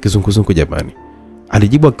 kichefuchefu aise kizunguzungu jamani.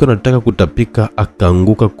 Alijibu akiwa anataka kutapika,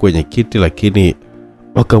 akaanguka kwenye kiti, lakini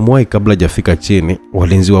wakamwahi kabla hajafika chini.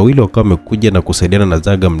 Walinzi wawili wakawa wamekuja na kusaidiana na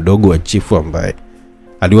Zaga mdogo wa chifu ambaye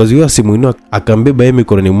aliwazuia simuinua, akambeba yeye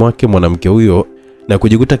mikononi mwake mwanamke huyo na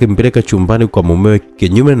kujikuta akimpeleka chumbani kwa mumewe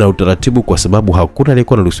kinyume na utaratibu, kwa sababu hakuna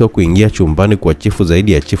aliyekuwa anaruhusiwa kuingia chumbani kwa chifu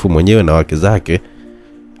zaidi ya chifu mwenyewe na wake zake,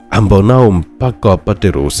 ambao nao mpaka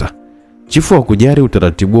wapate ruhusa. Chifu hakujali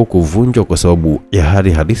utaratibu wa kuvunjwa kwa sababu ya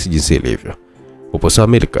hali halisi jinsi ilivyo. Upo sawa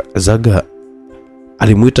Milika? Zaga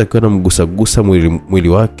alimuita akiwa anamgusagusa mwili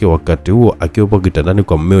wake, wakati huo akiwa hapo kitandani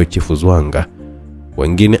kwa mumewe Chifu Zwanga,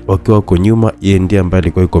 wengine wakiwa wako nyuma, yeye ndiye ambaye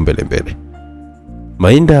alikuwa yuko mbele.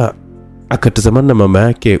 Mainda akatazamana na mama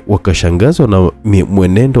yake, wakashangazwa na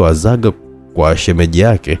mwenendo wa Zaga kwa shemeji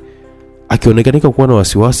yake, akionekanika kuwa na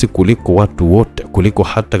wasiwasi kuliko watu wote, kuliko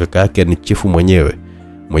hata kaka yake ni chifu mwenyewe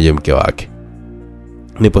mwenye mke wake.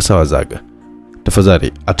 Nipo sawa Zaga?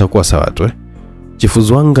 Tafadhali atakuwa sawa tu. Chifu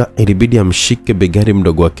Zwanga ilibidi amshike begani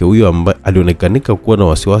mdogo wake huyo ambaye alionekanika kuwa na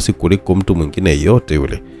wasiwasi kuliko mtu mwingine yote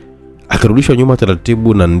yule. Akarudishwa nyuma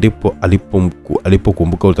taratibu, na ndipo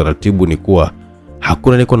alipokumbuka utaratibu ni kuwa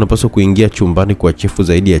hakuna aliyekuwa anapaswa kuingia chumbani kwa chifu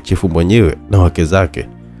zaidi ya chifu mwenyewe na wake zake.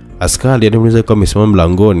 Askari alimuuliza kama amesimama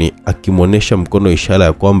mlangoni akimuonesha mkono, ishara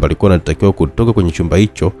ya kwamba alikuwa anatakiwa kutoka kwenye chumba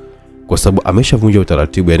hicho kwa sababu ameshavunja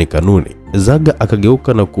utaratibu, yani kanuni. Zaga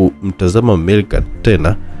akageuka na kumtazama Milika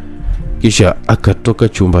tena, kisha akatoka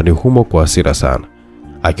chumbani humo kwa hasira sana,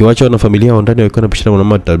 akiwacha na familia wao ndani wakiwa wanapishana na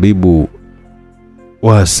mama tabibu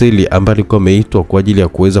wa asili ambaye alikuwa ameitwa kwa ajili ya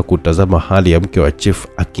kuweza kutazama hali ya mke wa chief,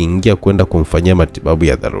 akiingia kwenda kumfanyia matibabu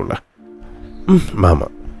ya dharura. Mama,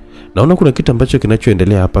 naona kuna kitu ambacho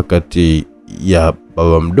kinachoendelea hapa kati ya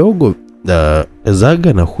baba mdogo na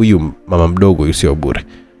Zaga na huyu mama mdogo usio bure.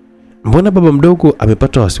 Mbona baba mdogo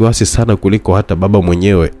amepata wasiwasi sana kuliko hata baba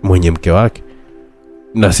mwenyewe mwenye mke wake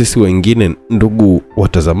na sisi wengine ndugu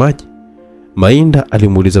watazamaji? Mainda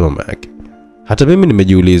alimuuliza mama yake. Hata mimi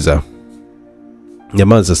nimejiuliza.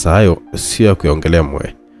 Nyamaza sasa, hayo sio ya kuongelea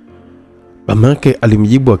mwe. Mama yake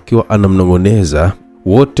alimjibu akiwa anamnongoneza.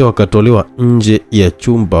 Wote wakatolewa nje ya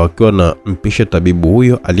chumba wakiwa na mpisha tabibu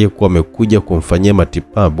huyo aliyekuwa amekuja kumfanyia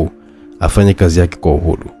matibabu afanye kazi yake kwa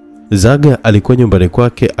uhuru. Zaga alikuwa nyumbani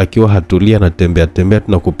kwake akiwa hatulia na tembea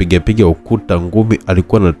na kupiga ukuta ngumi.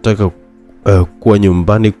 Alikuwa anataka kuwa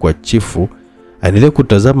nyumbani kwa chifu aendelee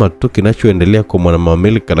kutazama tu kinachoendelea kwa mwanamama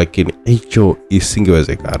Milika, lakini hicho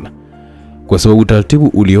isingewezekana kwa sababu utaratibu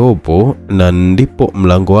uliopo, na ndipo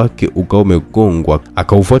mlango wake ukawa umegongwa.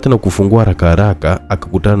 Akaufuata na kufungua haraka,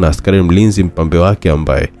 akakutana na askari mlinzi mpambe wake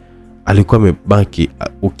ambaye alikuwa amebaki,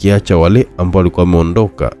 ukiacha wale ambao walikuwa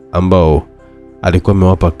wameondoka, ambao alikuwa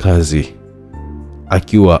amewapa kazi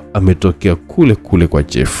akiwa ametokea kule kwa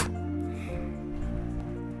chief.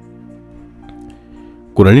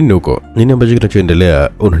 Kuna nini huko? Nini ambacho kinachoendelea?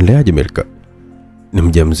 Unaendeleaje Milika? ni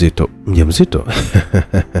mjamzito. Mjamzito?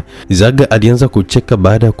 Zaga alianza kucheka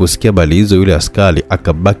baada ya kusikia habari hizo. Yule askari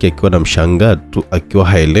akabaki akiwa na mshangao tu, akiwa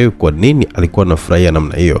haelewi kwa nini alikuwa anafurahia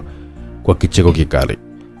namna hiyo kwa kicheko kikali.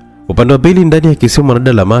 Upande wa pili ndani ya kisima,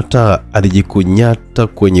 mwanadada Lamata alijikunyata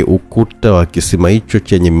kwenye ukuta wa kisima hicho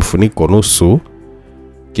chenye mifuniko nusu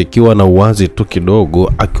kikiwa na uwazi tu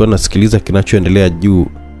kidogo, akiwa anasikiliza kinachoendelea juu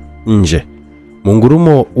nje.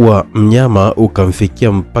 Mungurumo wa mnyama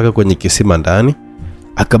ukamfikia mpaka kwenye kisima ndani.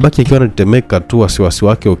 Akabaki akiwa anatetemeka tu, wasiwasi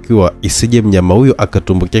wake ukiwa isije mnyama huyo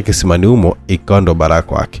akatumbukia kisimani humo ikawa ndo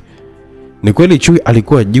baraka wake. Ni kweli chui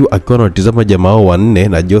alikuwa juu akiwa anatazama jamaa wao wanne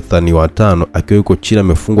na Jothani wa 5 akiwa yuko chini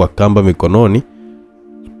amefungwa kamba mikononi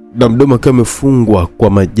na mdomo akiwa amefungwa kwa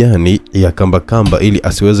majani ya kamba ili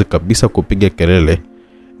asiweze kabisa kupiga kelele,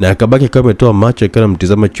 na akabaki kama ametoa macho akiwa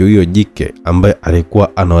anamtazama chui huyo jike ambaye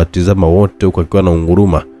alikuwa anawatazama wote huko akiwa na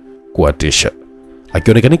unguruma kuatisha.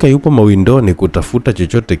 Akionekanika yupo mawindoni kutafuta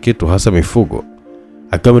chochote kitu, hasa mifugo.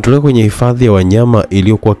 Akiwa ametoka kwenye hifadhi ya wanyama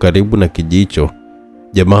iliyokuwa karibu na kijicho.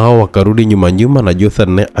 Jamaa hao wakarudi nyuma na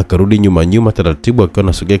Jothani naye akarudi nyuma taratibu akiwa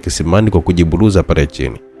anasogea kisimani kwa kujiburuza pale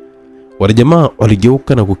chini. Wale jamaa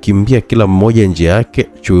waligeuka na kukimbia kila mmoja njia yake.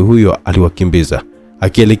 Chui huyo aliwakimbiza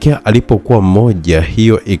akielekea alipokuwa mmoja.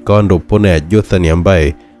 Hiyo ikawa ndo pona ya Jothani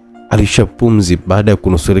ambaye alishapumzi baada ya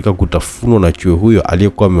kunusurika kutafunwa na chui huyo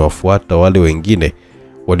aliyekuwa amewafuata wale wengine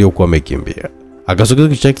waliokuwa wamekimbia. Akasogeza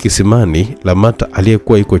kichwa chake kisimani. Lamata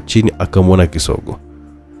aliyekuwa yuko chini akamwona kisogo.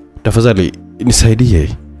 "Tafadhali nisaidie."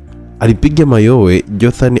 Alipiga mayowe.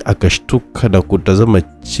 Jothani akashtuka na kutazama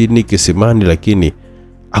chini kisimani, lakini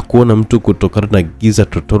hakuona mtu kutokana na giza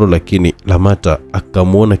totoro, lakini Lamata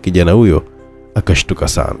akamwona kijana huyo akashtuka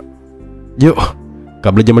sana.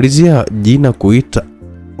 Kabla jamalizia jina kuita,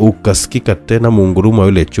 ukasikika tena mungurumo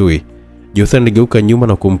yule chui. Jothani aligeuka nyuma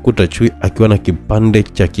na kumkuta chui akiwa na kipande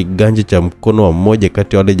cha kiganja cha mkono wa mmoja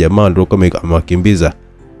kati ya wale jamaa waliokuwa wamewakimbiza.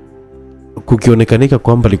 Kukionekanika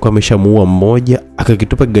kwamba alikuwa ameshamuua mmoja.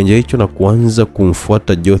 Akakitupa kiganja hicho na kuanza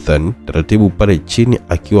kumfuata Jothani taratibu pale chini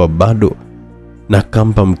akiwa bado na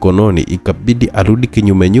kamba mkononi. Ikabidi arudi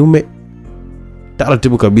kinyume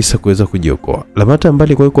taratibu kabisa kuweza kujiokoa. Lamata ambaye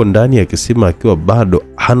alikuwa yuko ndani ya kisima akiwa bado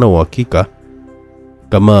hana uhakika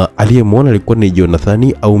kama aliyemwona alikuwa ni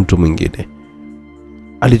Jonathani au mtu mwingine.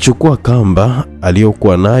 Alichukua kamba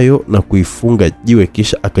aliyokuwa nayo na kuifunga jiwe,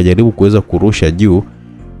 kisha akajaribu kuweza kurusha juu.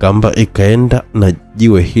 Kamba ikaenda na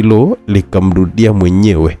jiwe hilo likamrudia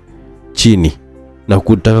mwenyewe chini na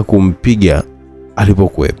kutaka kumpiga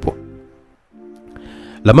alipokuepo.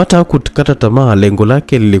 Lamata hakukata tamaa. Lengo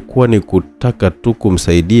lake lilikuwa ni kutaka tu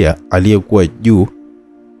kumsaidia aliyekuwa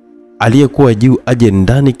juu aje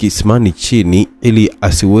ndani kisimani chini ili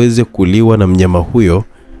asiweze kuliwa na mnyama huyo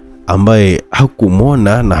ambaye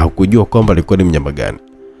hakumwona na hakujua kwamba alikuwa ni mnyama gani.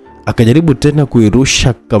 Akajaribu tena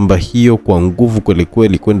kuirusha kamba hiyo kwa nguvu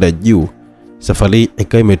kweli kwenda juu. Safari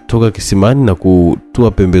ikawa imetoka kisimani na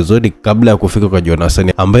kutua pembezoni kabla ya kufika kwa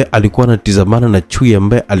Jonathani ambaye alikuwa anatizamana na chui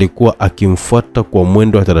ambaye alikuwa akimfuata kwa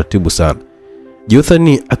mwendo wa taratibu sana.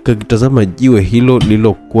 Jothani akakitazama jiwe hilo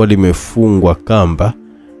lililokuwa limefungwa kamba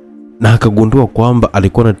na akagundua kwamba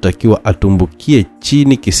alikuwa anatakiwa atumbukie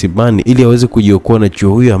chini kisimani ili aweze kujiokoa na chui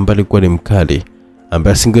huyo ambaye alikuwa ni mkali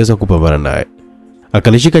ambaye asingeweza kupambana naye.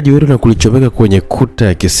 Akalishika jiwe na kulichomeka kwenye kuta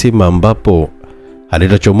ya kisima ambapo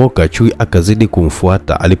alitachomoka. Chui akazidi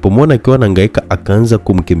kumfuata. Alipomwona akiwa anahangaika akaanza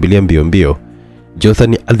kumkimbilia mbio.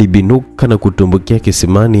 Jothani alibinuka na kutumbukia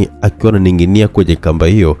kisimani akiwa ananinginia kwenye kamba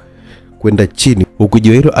hiyo kwenda chini, huku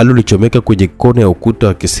jiwe hilo alilolichomeka kwenye kona ya ukuta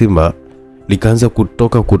wa kisima likaanza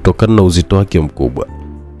kutokana na uzito wake mkubwa.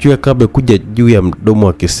 Chui akabe kuja juu ya mdomo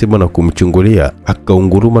wa kisima na kumchungulia,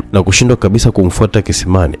 akaunguruma na kushindwa kabisa kumfuata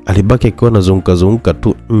kisimani. Alibaki akiwa anazunguka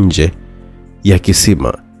tu nje ya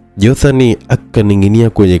kisima. Jothani akaninginia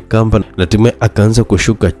kwenye kamba na hatimaye akaanza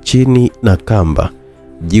kushuka chini na kamba.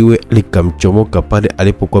 Jiwe likamchomoka pale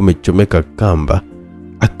alipokuwa amechomeka kamba.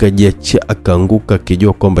 Akajiachia akaanguka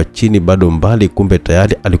akijua kwamba chini bado mbali, kumbe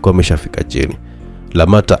tayari alikuwa ameshafika chini.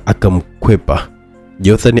 Lamata akamkwepa.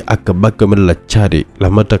 Jothani akabaki amelala chali.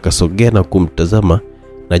 Lamata akasogea na kumtazama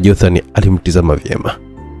na Jothani alimtizama vyema.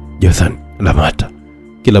 Jothani, Lamata.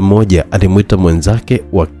 Kila mmoja alimuita mwenzake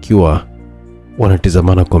wakiwa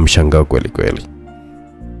wanatizamana kwa mshangao kweli.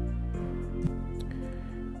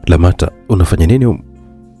 "Lamata, unafanya nini huko?"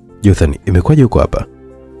 "Jothani, imekwaje uko hapa?"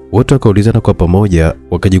 Wote wakaulizana kwa pamoja,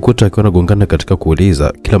 wakajikuta wakiwa wanagongana katika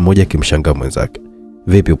kuuliza, kila mmoja akimshangaa mwenzake.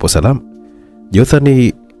 "Vipi, upo salama?"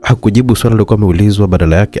 Jothani hakujibu swali lilikuwa ameulizwa,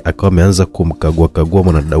 badala yake akawa ameanza kumkagua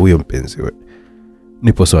mwanadada huyo mpenziwe.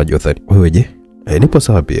 "Nipo sawa Jothani, wewe je?" "Nipo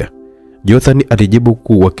sawa pia." Jothani alijibu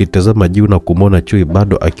wakitazama juu na kumwona chui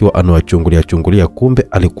bado akiwa anawachungulia, kumbe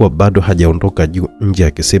alikuwa bado hajaondoka juu nje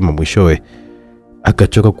ya kisima. Mwishowe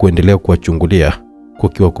akachoka kuendelea kuwachungulia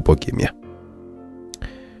kukiwa kupo kimya.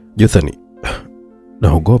 Jothani,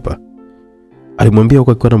 naogopa, alimwambia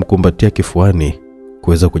huku akiwa anamkumbatia kifuani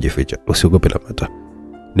kuweza kujificha. Usiogope Lamata,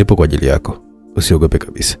 nipo kwa ajili yako, usiogope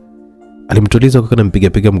kabisa. Alimtuliza kwa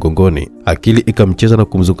kumpiga mgongoni. Akili ikamcheza na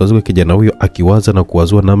kumzukazuka kijana huyo, akiwaza na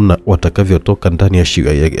kuwazua namna watakavyotoka ndani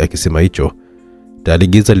ya kisima hicho. Tayari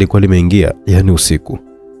giza lilikuwa limeingia, yani usiku.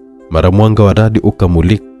 Mara mwanga wa radi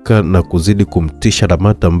ukamulika na kuzidi kumtisha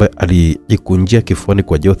Lamata, ambaye alijikunjia kifuani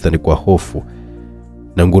kwa Jothani kwa hofu,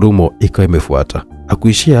 na ngurumo ikawa imefuata.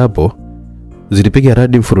 Hakuishia hapo, zilipiga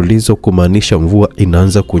radi mfululizo kumaanisha mvua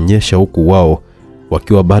inaanza kunyesha, huku wao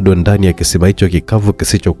wakiwa bado ndani ya kisima hicho kikavu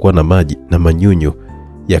kisichokuwa na maji, na manyunyu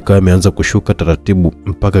yakawa yameanza kushuka taratibu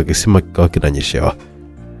mpaka kisima kikawa kinanyeshewa.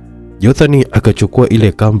 Jothani akachukua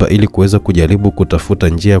ile kamba ili kuweza kujaribu kutafuta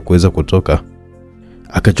njia ya kuweza kutoka.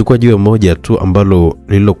 Akachukua jiwe moja tu ambalo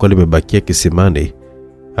lililokuwa limebakia kisimani,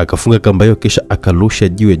 akafunga kamba hiyo, kisha akarusha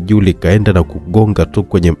jiwe juu, likaenda na kugonga tu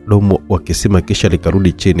kwenye mdomo wa kisima, kisha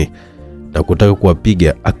likarudi chini na kutaka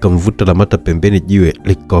kuwapiga. Akamvuta Lamata pembeni, jiwe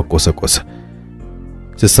likawakosa kosa.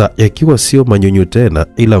 Sasa yakiwa sio manyunyu tena,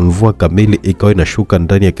 ila mvua kamili ikawa inashuka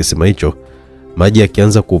ndani ya kisima hicho, maji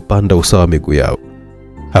yakianza kupanda usawa miguu yao.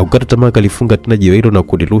 Hakukata tamaa, alifunga tena jiwe hilo na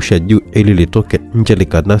kulirusha juu ili litoke nje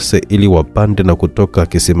likanase, ili wapande na kutoka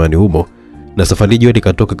kisimani humo. Na safari jiwe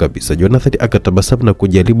likatoka kabisa. Jonathan akatabasamu na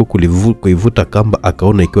kujaribu kuivuta kamba,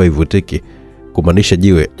 akaona ikiwa ivutiki, kumaanisha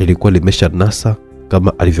jiwe lilikuwa limesha nasa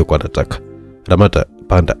kama alivyokuwa anataka. Lamata,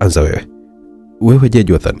 panda, anza wewe. Wewe je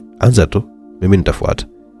Jonathan, anza tu, mimi nitafuata,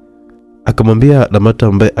 akamwambia Lamata,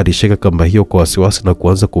 ambaye alishika kamba hiyo kwa wasiwasi na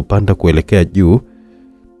kuanza kupanda kuelekea juu,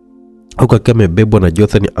 huku akiwa amebebwa na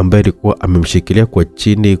Jothani, ambaye alikuwa amemshikilia kwa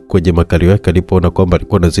chini kwenye makalio yake. Alipoona kwamba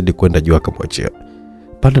alikuwa anazidi kwenda juu, akamwachia.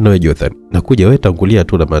 Panda nawe Jothani, nakuja, wewe tangulia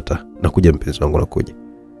tu Lamata. Nakuja mpenzi wangu, nakuja.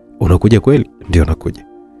 Unakuja kweli? Ndio nakuja.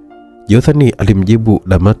 Jothani alimjibu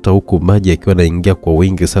Lamata, huku maji yakiwa yanaingia kwa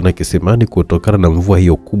wingi sana kisimani kutokana na mvua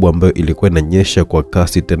hiyo kubwa ambayo ilikuwa inanyesha kwa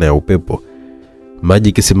kasi tena ya upepo.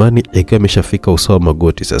 Maji kisimani yakiwa yameshafika usawa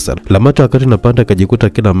magoti sasa. Lamata wakati anapanda akajikuta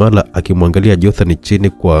kila mara akimwangalia Jothani chini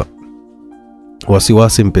kwa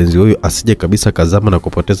wasiwasi, mpenzi huyo asije kabisa kazama na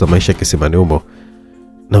kupoteza maisha kisimani humo,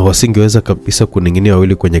 na wasingeweza kabisa kuning'inia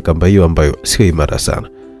wawili kwenye kamba hiyo ambayo sio imara sana,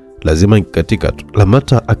 lazima ikatika tu.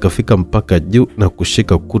 Lamata akafika mpaka juu na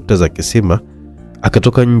kushika kuta za kisima,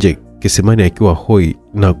 akatoka nje kisimani akiwa hoi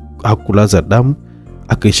na hakulaza damu,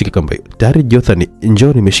 akaishika kamba hiyo. Tayari Jothani,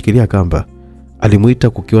 njoo nimeshikilia kamba, alimuita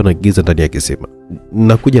kukiwa na giza ndani ya kisima.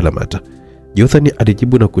 Nakuja Lamata. Jothani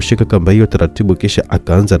alijibu na kushika kamba hiyo taratibu, kisha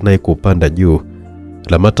akaanza naye kupanda juu.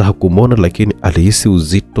 Lamata hakumwona, lakini alihisi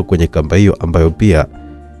uzito kwenye kamba hiyo ambayo pia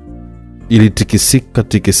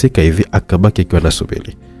ilitikisika hivi, akabaki akiwa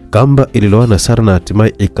anasubiri. Kamba ililoana sana na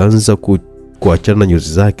hatimaye ikaanza kuachana na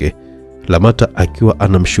nyuzi zake. Lamata akiwa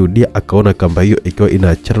anamshuhudia akaona kamba hiyo ikiwa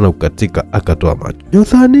inaachana na kukatika, akatoa macho.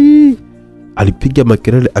 Jothani! Alipiga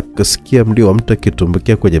makelele, akasikia mlio wa mtu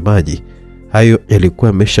akitumbukia kwenye maji. Hayo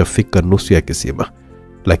yalikuwa yameshafika nusu ya kisima,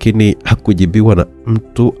 lakini hakujibiwa na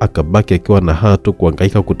mtu. Akabaki akiwa na hatu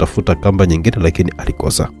kuhangaika kutafuta kamba nyingine, lakini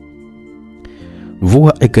alikosa.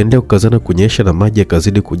 Mvua ikaendelea kukazana kunyesha na maji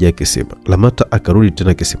yakazidi kujaa kisima. Lamata akarudi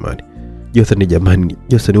tena kisimani. Jothani, jamani,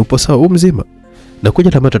 Jothani upo sawa, mzima?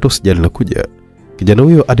 Nakuja Lamata tu, sijali, nakuja. Kijana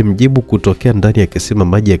huyo alimjibu kutokea ndani ya kisima,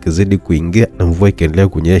 maji yakizidi kuingia na mvua ikaendelea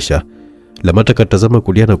kunyesha. Lamata katazama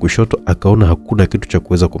kulia na kushoto, akaona hakuna kitu cha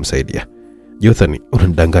kuweza kumsaidia. Jothani,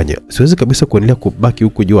 unanidanganya. Siwezi kabisa kuendelea kubaki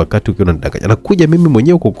huku juu wakati ukiwa unanidanganya. Nakuja mimi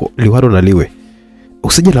mwenyewe huko liwaro na liwe.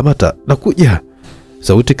 Usije Lamata, nakuja.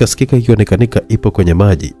 Sauti kasikika ikionekanika ipo kwenye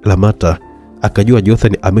maji. Lamata akajua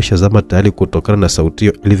Jothani ameshazama tayari kutokana na sauti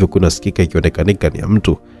hiyo ilivyokuwa nasikika ikionekanika ni ya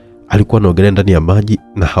mtu alikuwa anaogelea ndani ya maji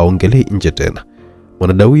na haongelei nje tena.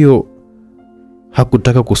 Mwanadada huyo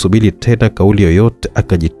hakutaka kusubiri tena kauli yoyote,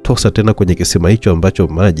 akajitosa tena kwenye kisima hicho ambacho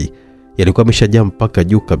maji yalikuwa yameshajaa mpaka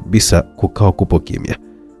juu kabisa. Kukawa kupo kimya.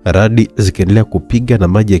 Radi zikiendelea kupiga na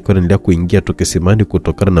maji yakiwa yanaendelea kuingia tu kisimani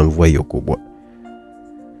kutokana na mvua hiyo kubwa.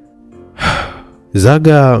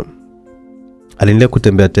 Zaga aliendelea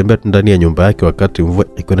kutembea ndani ya nyumba yake wakati mvua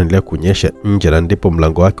ilikuwa inaendelea kunyesha nje, na ndipo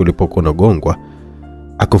mlango wake ulipokuwa unagongwa.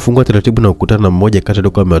 Akafungua taratibu na kukutana na mmoja kati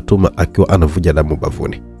alikuwa ametuma akiwa anavuja damu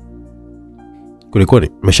bavuni. Kulikoni?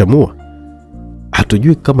 Meshamua?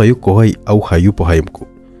 Hatujui kama yuko hai au hayupo hai mkuu.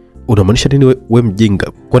 Unamaanisha nini we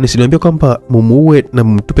mjinga? Kwani siliambia kwamba mumuue na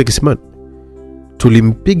mtupe kisimani?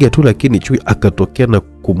 Tulimpiga tu, lakini chui akatokea na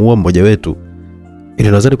kumuua mmoja wetu.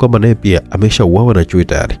 Inadhani kwamba naye pia ameshauawa na chui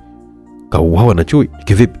tayari. Kauawa na chui?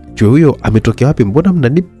 Kivipi? Chui huyo ametokea wapi? Mbona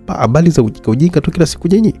mnanipa habari za ujinga tu kila siku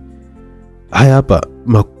nyinyi? Haya hapa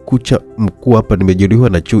makucha mkuu hapa, nimejeruhiwa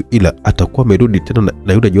na chui, ila atakuwa amerudi tena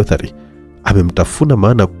na yule Jothari. Amemtafuna,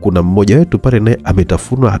 maana kuna mmoja wetu pale naye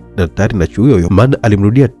ametafunwa tayari na chui huyo. Maana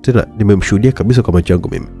alimrudia tena, nimemshuhudia kabisa kwa macho yangu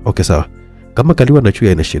mimi. Okay sawa. Kama kaliwa na chui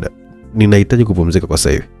haina shida. Ninahitaji kupumzika kwa sasa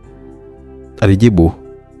hivi, alijibu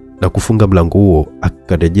na kufunga mlango huo.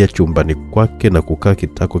 Akarejea chumbani kwake na kukaa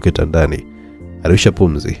kitako kitandani. Alisha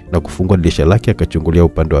pumzi na kufungua dirisha lake, akachungulia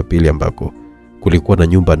upande wa pili ambako kulikuwa na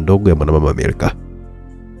nyumba ndogo ya mwanamama Amerika.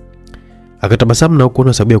 Akatabasamu na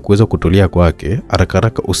kuona sababu ya kuweza kutulia kwake.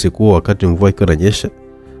 Haraka usiku wakati mvua ikiwa inanyesha,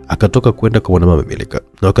 akatoka kwenda kwa mwanamama Amerika.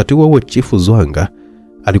 Na wakati huo Chifu Zwanga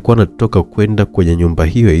alikuwa anatoka kwenda kwenye nyumba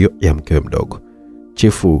hiyo ya mkewe mdogo.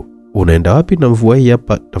 Chifu, unaenda wapi na mvua hii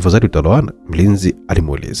hapa? Tafadhali utaloana, mlinzi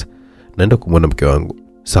alimuuliza. Naenda kumwona mke wangu.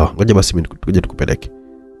 Sawa, ngoja basi mimi tukuje tukupeleke.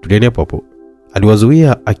 Tulieni hapo hapo.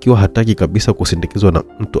 Aliwazuia akiwa hataki kabisa kusindikizwa na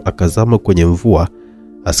mtu, akazama kwenye mvua.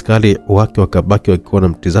 Askari wake wakabaki wakiwa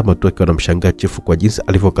wanamtizama tu, akiwa wanamshangaa Chifu kwa jinsi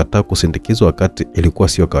alivyokataa kusindikizwa wakati ilikuwa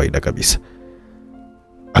sio kawaida kabisa.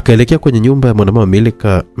 Akaelekea kwenye nyumba ya mwanamama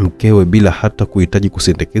Milika mkewe bila hata kuhitaji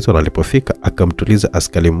kusindikizwa, na alipofika akamtuliza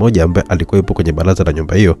askari mmoja ambaye alikuwa yupo kwenye baraza la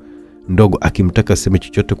nyumba hiyo ndogo, akimtaka aseme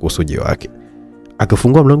chochote kuhusu ujio wake.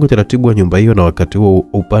 Akafungua mlango taratibu wa nyumba hiyo, na wakati huo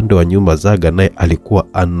upande wa nyuma Zaga naye alikuwa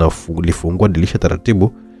anafungua dirisha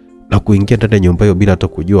taratibu na kuingia ndani ya nyumba hiyo bila hata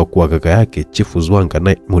kujua kuwa kaka yake Chifu Zwanga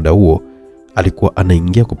naye muda huo alikuwa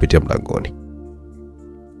anaingia kupitia mlangoni.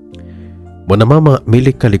 Mwanamama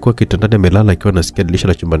Milika alikuwa kitandani amelala, akiwa anasikia dirisha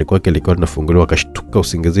la chumbani kwake likiwa linafunguliwa. Akashtuka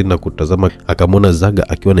usingizini na kutazama, akamwona Zaga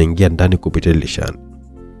akiwa anaingia ndani kupitia dirishani,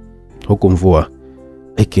 huku mvua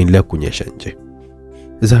ikiendelea kunyesha nje.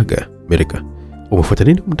 Zaga, Milika, umefuata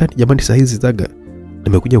nini mtani jamani saa hizi Zaga?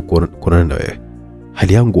 Nimekuja kuonana na wewe.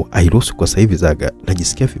 Hali yangu hairuhusu kwa sasa hivi Zaga,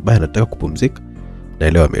 najisikia vibaya, nataka kupumzika.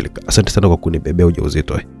 Naelewa Milika. Asante sana kwa kunibebea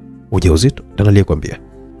ujauzito. Ujauzito? Nani aliyekwambia?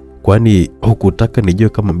 Kwani hukutaka nijue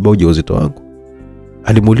kama mbeba ujauzito wangu?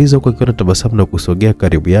 Alimuuliza huko akiwa na tabasamu na kusogea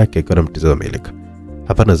karibu yake akiwa anamtazama Milika.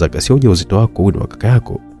 Hapana Zaga, sio ujauzito wako, huu ni wa kaka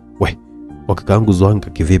yako. We, wa kaka yangu Zwanga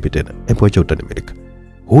kivipi tena? Hebu acha utani Milika.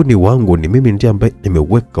 Huu ni wangu, ni mimi ndiye ambaye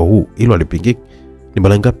nimeweka huu, hilo alipingiki. Ni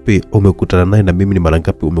mara ngapi umekutana naye na mimi, ni mara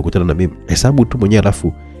ngapi umekutana na mimi? Hesabu tu mwenyewe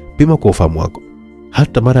alafu pima kwa ufahamu wako.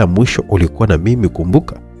 Hata mara ya mwisho ulikuwa na mimi,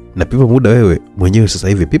 kumbuka. Na pima muda wewe mwenyewe sasa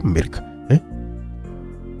hivi, pima Milika.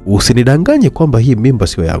 Usinidanganye kwamba hii mimba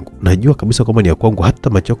sio yangu. Najua kabisa kwamba ni ya kwangu, hata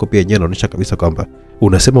macho yako pia yenyewe yanaonyesha kabisa kwamba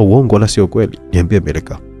unasema uongo wala sio kweli. Niambie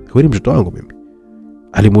Milika, wewe ni mtoto wangu mimi?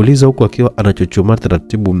 Alimuuliza huku akiwa anachochoma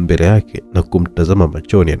taratibu mbele yake na kumtazama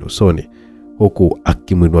machoni ya usoni, huku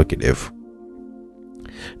akimwinua kidevu.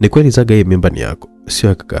 Ni kweli Zaga, hii mimba ni yako, sio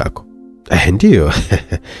ya kaka yako? Ndio.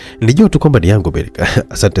 Nilijua tu kwamba ni yangu Milika.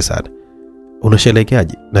 Asante sana. Unasherehekea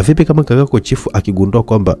na vipi kama kaka yako Chifu akigundua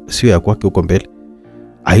kwamba sio ya kwake huko mbele?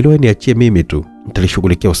 Aili, niachie mimi tu,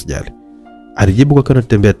 nitalishughulikia usijali. Alijibu kwa kana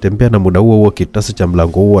tembea na muda huo kitasa cha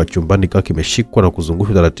mlango huo wa chumbani kama kimeshikwa na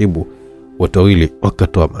kuzungushwa taratibu. Wote wawili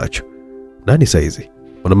wakatoa macho. Nani saizi?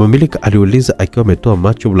 Mwanamama Milika aliuliza akiwa ametoa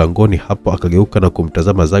macho mlangoni hapo. Akageuka na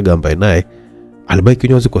kumtazama Zaga ambaye naye alibaki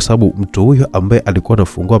kinyozi kwa sababu mtu huyo ambaye alikuwa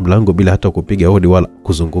anafungua mlango bila hata kupiga hodi wala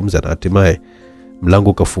kuzungumza, na hatimaye mlango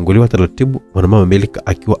ukafunguliwa taratibu. Mwanamama Milika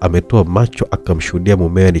akiwa ametoa macho akamshuhudia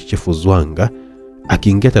mumewe ni Chifu Zwanga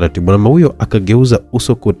akiingia taratibu. Mama huyo akageuza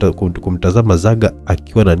uso kumtazama Zaga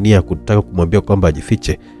akiwa na nia kutaka kumwambia kwamba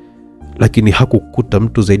ajifiche, lakini hakukuta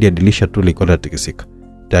mtu zaidi ya dirisha tu liko linatikisika.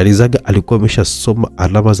 Tayari Zaga alikuwa ameshasoma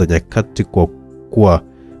alama za nyakati kwa kuwa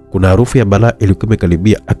kuna harufu ya balaa ilikuwa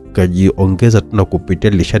imekaribia. Akajiongeza tena kupitia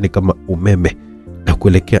dirishani kama umeme na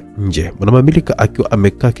kuelekea nje. Mwanamama Milika akiwa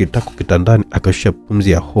amekaa kitako kitandani akashusha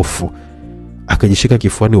pumzi ya hofu, akajishika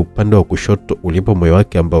kifuani upande wa kushoto ulipo moyo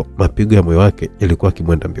wake, ambao mapigo ya moyo wake yalikuwa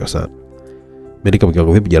kimwenda mbio sana. Milika, mke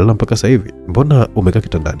wangu vipi, jalala mpaka sasa hivi? Mbona umekaa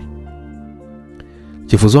kitandani?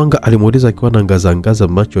 Chifu Zwanga alimuuliza akiwa anaangaza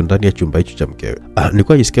macho ndani ya chumba hicho cha mkewe.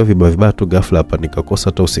 Nilikuwa najisikia vibaya tu ghafla hapa, nikakosa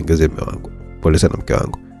hata usingizi mume wangu. Pole sana mke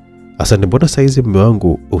wangu. Asante. Mbona saa hizi mume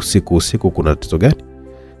wangu usiku kuna tatizo gani?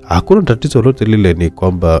 Hakuna tatizo lolote lile, ni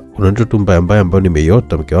kwamba kuna ndoto mbaya ambayo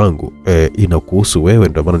nimeiota mke wangu. Inakuhusu wewe,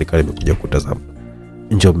 ndio maana nimekuja kutazama.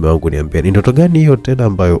 Njoo mume wangu, niambie ni ndoto gani hiyo tena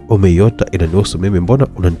ambayo umeiota inanihusu mimi? Mbona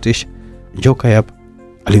unanitisha? Njoo kaa hapa.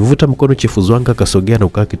 Alivuta mkono Chifu Zwanga akasogea na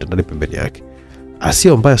ukaa kitandani pembeni yake.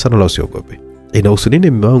 Asio mbaya sana, la usiogope. Inahusu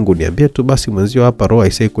nini mume wangu? Niambie tu basi mwenzio hapa roho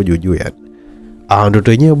isai iko juu yani.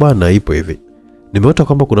 Ndoto yenyewe bwana ipo hivi. Nimeota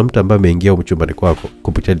kwamba kuna mtu ambaye ameingia chumbani kwako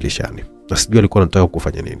kupitia dirishani. Na sijui alikuwa anataka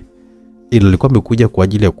kufanya nini. ila alikuwa amekuja kwa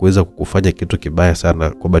ajili ya kuweza kukufanya kitu kibaya sana.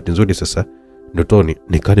 Kwa bahati nzuri sasa ndotoni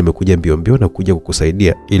nikawa nimekuja mbio na kuja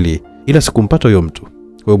kukusaidia ila sikumpata huyo mtu.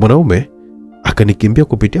 Kwa mwanaume akanikimbia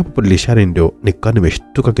kupitia hapo dirishani, ndio nikawa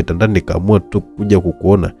nimeshtuka kitandani, nikaamua tu kuja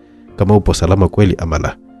kukuona kama upo salama kweli ama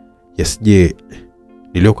la. Yes, je,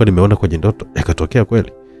 niliokuwa nimeona kwenye ndoto yakatokea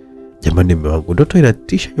kweli? Jamani mume wangu, ndoto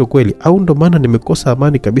inatisha hiyo kweli au ndo maana nimekosa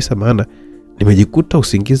amani kabisa, maana nimejikuta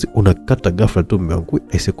usingizi unakata ghafla tu mume wangu.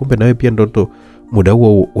 Kumbe nawe pia ndoto muda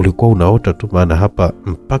huo ulikuwa unaota tu, maana hapa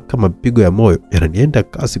mpaka mapigo ya moyo yananienda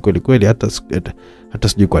kasi kweli hata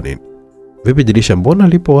sijui kwa nini. Vipi dirisha mbona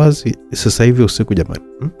lipo wazi sasa hivi usiku jamani?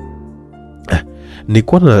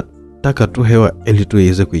 Nilikuwa nataka tu hewa ili tu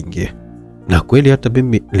iweze kuingia. Na kweli hata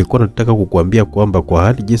mimi nilikuwa nataka kukuambia kwamba kwa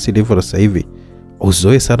hali jinsi ilivyo sasa hivi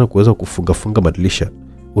uzoe sana kuweza kufunga madirisha.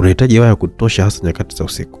 Unahitaji hewa ya kutosha hasa nyakati za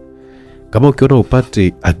usiku. Kama ukiona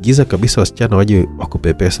upati, agiza kabisa wasichana waje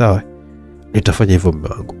wakupepea, sawa? Nitafanya hivyo mume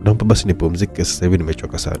wangu. Naomba basi nipumzike sasa hivi,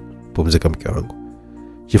 nimechoka sana. Pumzika mke wangu.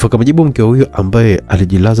 Chifu akamjibu mke huyo ambaye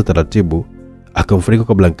alijilaza taratibu, akamfunika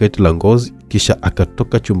kwa blanketi la ngozi, kisha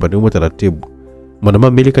akatoka chumbani humo taratibu.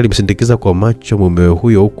 Mwanamama Milika alimsindikiza kwa macho mume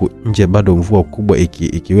huyo, huku nje bado mvua kubwa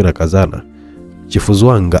ikiwa na kazana. Chifu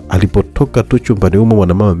Zwanga alipotoka tu chumbani humo,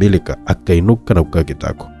 mwanamama Milika akainuka na kukaa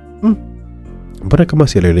kitako. Mbona kama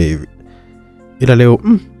sielewi hivi? Ila leo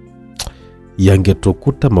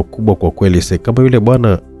yangetukuta makubwa kwa kweli, kama yule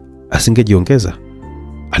bwana asingejiongeza.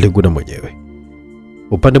 Aliguna mwenyewe.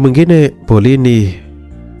 Upande mwingine polini,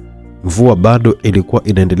 mvua bado ilikuwa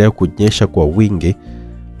inaendelea kunyesha kwa wingi,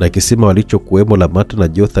 na kisima walichokuwemo Lamata na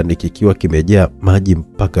Jothani kikiwa kimejaa maji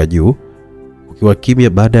mpaka juu. Ukiwa kimya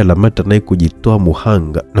baada ya Lamata naye kujitoa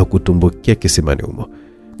muhanga na kutumbukia kisimani humo.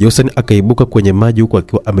 Jothani akaibuka kwenye maji huku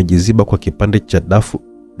akiwa amejiziba kwa kipande cha dafu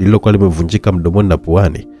lililokuwa limevunjika mdomoni na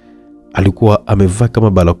puani. Alikuwa amevaa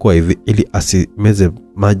kama barakoa hivi ili asimeze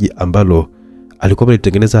maji ambalo alikuwa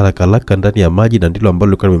amelitengeneza haraka ndani ya maji, na ndilo ambalo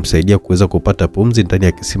lilikuwa limemsaidia kuweza kupata pumzi ndani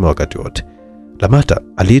ya kisima wakati wote. Lamata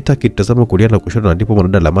aliita kitazama kulia na kushoto, na ndipo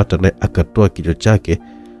mwanadada Lamata naye akatoa kichwa chake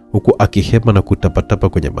huku akihema na kutapatapa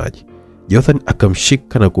kwenye maji. Jothani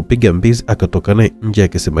akamshika na kupiga mbizi, akatoka naye nje ya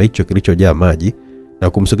kisima hicho kilichojaa maji na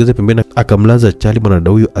kumsogeza pembeni, akamlaza chali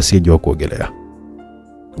mwanadada huyo asiyejua kuogelea.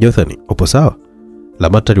 Jothani, upo sawa?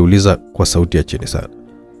 Lamata aliuliza kwa sauti ya chini sana.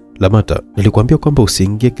 Lamata, nilikwambia kwamba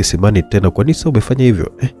usiingie kisimani tena, kwa nini sasa umefanya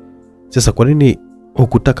hivyo? Sasa kwa nini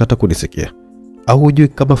hukutaka hata kunisikia? Au hujui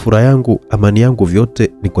kama furaha yangu, amani yangu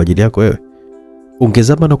vyote ni kwa ajili yako wewe?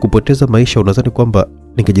 Ungezama na kupoteza maisha, unadhani kwamba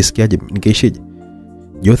ningejisikiaje, ningeishije?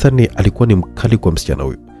 Jothani alikuwa ni mkali kwa msichana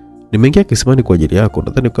huyu. Nimeingia kisimani kwa ajili yako,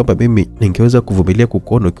 nadhani kwamba mimi ningeweza kuvumilia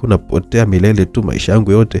kukuona ukiwa unapotea milele tu maisha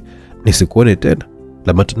yangu yote nisikuone tena?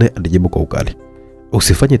 Lamata naye alijibu kwa ukali.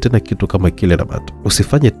 Usifanye tena kitu kama kile Lamata.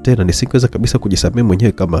 Usifanye tena, nisingeweza kabisa kujisamehe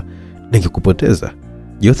mwenyewe kama ningekupoteza.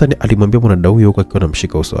 Jothani alimwambia mwanadada huyo huko akiwa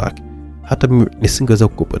anamshika uso wake. Hata mimi nisingeweza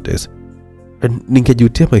kukupoteza.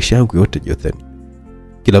 Ningejutia maisha yangu yote Jothani.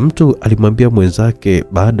 Kila mtu alimwambia mwenzake.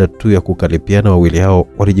 Baada tu ya kukaripiana, wawili hao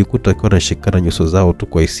walijikuta wakiwa wanashikana nyuso zao tu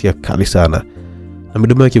kwa hisia kali sana. Na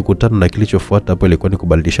midomo yake kukutana, na kilichofuata hapo ilikuwa ni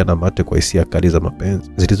kubadilishana mate kwa hisia kali za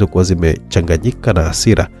mapenzi zilizokuwa zimechanganyika na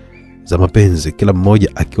hasira za mapenzi, kila mmoja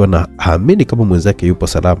akiwa na haamini kama mwenzake yupo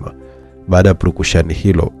salama. Baada ya purukushani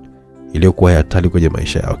hilo iliyokuwa hatari kwenye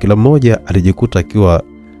maisha yao, kila mmoja alijikuta akiwa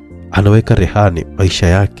anaweka rehani maisha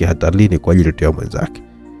yake hatarini kwa ajili ya mwenzake.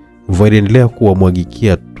 Mvua iliendelea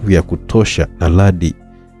kuwamwagikia tu ya kutosha, na radi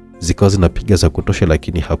zikawa zinapiga za kutosha,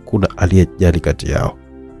 lakini hakuna aliyejali kati yao.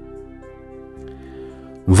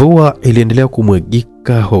 Mvua iliendelea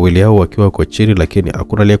kumwagika, wawili hao wakiwa kwa chini, lakini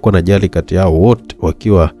hakuna aliyekuwa anajali kati yao. Wote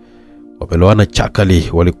wakiwa wameloana chakali,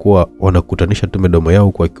 walikuwa wanakutanisha tu midomo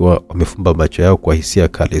yao kwa wakiwa wamefumba macho yao kwa hisia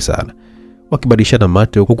kali sana, wakibadilishana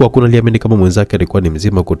mate, huku hakuna aliyeamini kama mwenzake alikuwa ni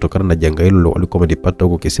mzima kutokana na janga hilo walikuwa wamepata,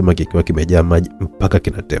 huko kisima kikiwa kimejaa maji mpaka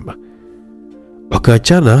kinatema.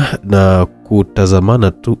 Wakaachana na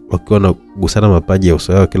kutazamana tu wakiwa wanagusana mapaji ya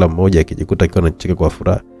uso wao, kila mmoja akijikuta akiwa anacheka kwa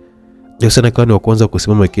furaha. Jothani akawa ni wa kwanza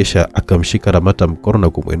kusimama, kisha akamshika Lamata mkono na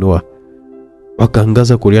kumwinua.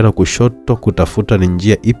 Wakaangaza kulia na kushoto kutafuta ni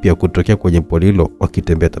njia ipi ya kutokea kwenye polilo,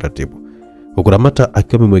 wakitembea taratibu. Huku Lamata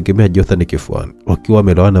akiwa amemwegemea Jothani kifuani, wakiwa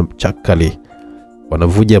wameloana mchakali,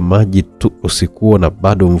 wanavuja maji tu usiku, na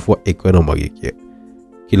bado mvua ikiwa inamwagikia.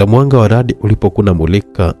 Kila mwanga wa radi ulipokuna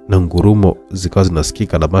mulika na ngurumo zikawa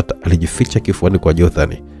zinasikika, Lamata alijificha kifuani kwa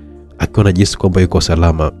Jothani akiwa anajisikia kwamba yuko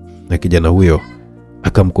salama, na kijana huyo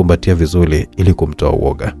akamkumbatia vizuri ili kumtoa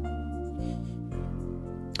uoga.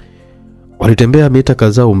 Walitembea mita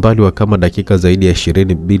kadhaa umbali wa kama dakika zaidi ya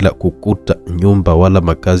 20 bila kukuta nyumba wala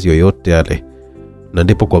makazi yoyote yale. na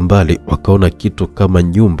ndipo kwa mbali wakaona kitu kama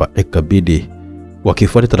nyumba. Ikabidi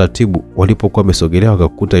wakifuata taratibu. Walipokuwa wamesogelea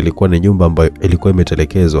wakakuta ilikuwa ni nyumba ambayo ilikuwa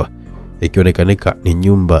imetelekezwa, ikionekanika ni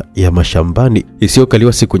nyumba ya mashambani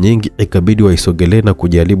isiyokaliwa siku nyingi. Ikabidi waisogelee na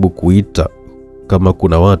kujaribu kuita kama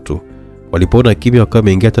kuna watu. Walipoona kimya wakawa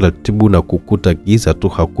wameingia taratibu na kukuta giza tu,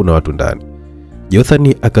 hakuna watu ndani.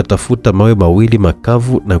 Jothani akatafuta mawe mawili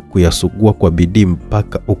makavu na kuyasugua kwa bidii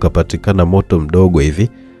mpaka ukapatikana moto mdogo hivi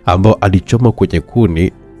ambao alichoma kwenye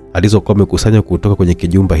kuni alizokuwa amekusanya kutoka kwenye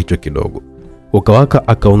kijumba hicho kidogo. Ukawaka,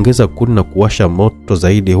 akaongeza kuni na kuwasha moto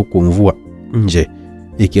zaidi, huku mvua nje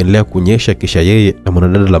ikiendelea kunyesha. Kisha yeye na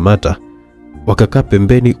mwanadada Lamata wakakaa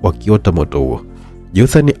pembeni wakiota moto huo.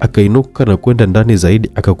 Jothani akainuka na kwenda ndani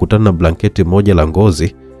zaidi, akakutana na blanketi moja la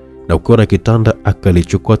ngozi na ukiwa na kitanda,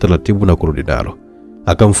 akalichukua taratibu na kurudi nalo.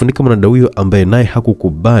 Akamfunika mwanadada huyo ambaye naye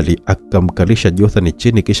hakukubali, akamkalisha Jothani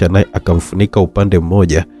chini, kisha naye akamfunika upande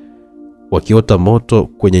mmoja, wakiota moto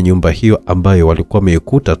kwenye nyumba hiyo ambayo walikuwa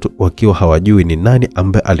wameikuta tu wakiwa hawajui ni nani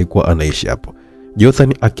ambaye alikuwa anaishi hapo.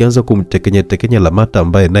 Jothani akianza kumtekenya Lamata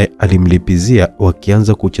ambaye naye alimlipizia,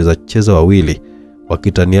 wakianza kucheza wawili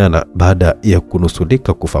wakitaniana baada ya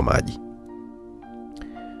kunusulika kufa maji.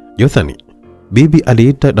 Jothani, bibi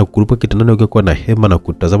aliita na kurupa kitandani wakiwa na hema na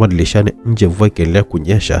kutazama dirishani nje, mvua ikiendelea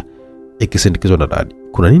kunyesha ikisindikizwa na radi.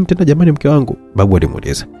 Kuna nini tena jamani mke wangu? Babu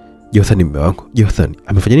alimuuliza. Jothani, mume wangu. Jothani,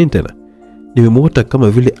 amefanya nini tena? Nimemuota kama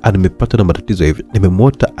vile amepata na matatizo hivi.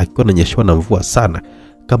 Nimemuota akiwa ananyeshewa na mvua sana,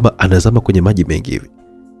 kama anazama kwenye maji mengi hivi.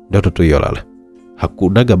 Ndoto tu hiyo lala.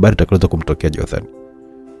 Hakunaga habari itakayoweza kumtokea Jothani.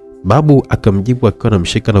 Babu akamjibu akiwa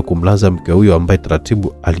anamshika na kumlaza mke huyo ambaye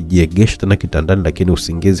taratibu alijiegesha tena kitandani, lakini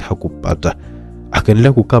usingizi hakupata.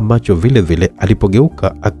 Akaendelea kukaa macho vile vile.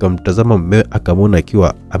 Alipogeuka akamtazama mumewe, akamwona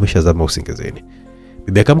akiwa ameshazama usingizini.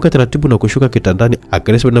 Bibi akamka taratibu na kushuka kitandani,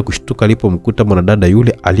 akaleswa na kushtuka alipomkuta mwanadada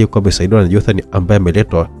yule aliyekuwa amesaidiwa na Jothani ambaye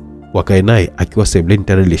ameletwa wakae naye akiwa sebuleni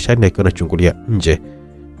tayari lishani akiwa anachungulia nje.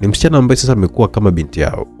 Ni msichana ambaye sasa amekuwa kama binti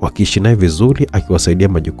yao, wakiishi naye vizuri akiwasaidia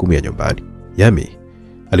majukumu ya nyumbani. Yami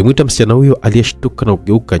alimuita msichana huyo aliyeshtuka na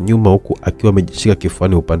kugeuka nyuma huku akiwa amejishika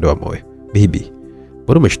kifuani upande wa moyo. Bibi,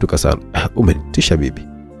 mbona umeshtuka sana? Umenitisha bibi.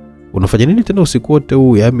 Unafanya nini tena usiku wote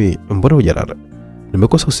huu Yami? Mbona hujalala?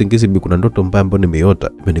 Nimekosa usingizi bibi, kuna ndoto mbaya ambayo nimeota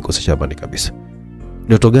imenikosesha amani kabisa.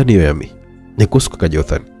 Ndoto gani hiyo Yami? Nikuhusu kaka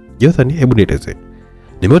Jothani. Jothani, hebu nieleze.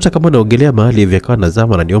 Nimeota kama naogelea mahali hivi akawa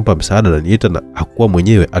nazama na niomba msaada na niita, na hakuwa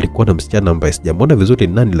mwenyewe, alikuwa na msichana ambaye sijamwona vizuri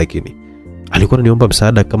nani, lakini alikuwa ananiomba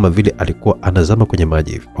msaada kama vile alikuwa anazama kwenye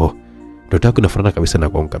maji hivi. Ndoto yako inafanana kabisa na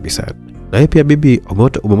kwangu kabisa. Na yeye pia bibi,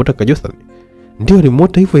 umemwota kaka Jothani? Ndio,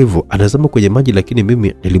 nimeota hivyo anazama kwenye maji, lakini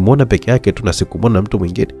mimi nilimuona peke yake tu na sikumwona mtu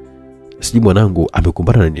mwingine. Sijui mwanangu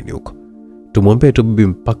amekumbana na nini huko. Tumwombe tu bibi,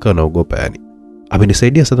 mpaka naogopa yani.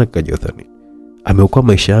 Amenisaidia sana kaka Jothani. Ameokoa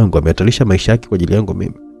maisha yangu, amehatalisha maisha yake kwa ajili yangu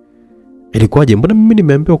mimi. Ilikuwaje? Mbona mimi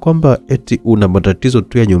nimeambiwa kwamba eti una matatizo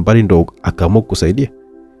tu ya nyumbani ndo akaamua kusaidia?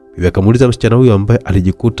 Bibi akamuuliza msichana huyo ambaye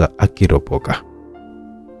alijikuta akiropoka.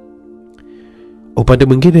 Upande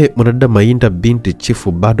mwingine mwanadada Mainda binti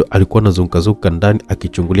chifu bado alikuwa anazunguka ndani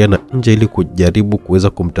akichungulia na nje ili kujaribu kuweza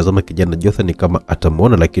kumtazama kijana Jothani kama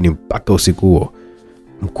atamuona, lakini mpaka usiku huo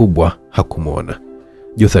mkubwa hakumuona.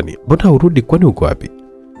 Jothani, mbona urudi, kwani uko wapi?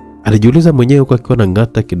 Alijiuliza mwenyewe huko akiwa na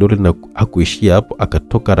ngata kidole, na hakuishia hapo,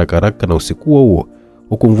 akatoka haraka na usiku huo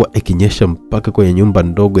huku mvua ikinyesha mpaka kwenye nyumba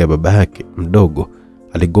ndogo ya baba yake mdogo.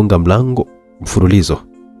 Aligonga mlango mfululizo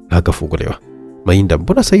na akafunguliwa. Mainda,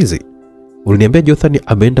 mbona saizi? Uliniambia Jothani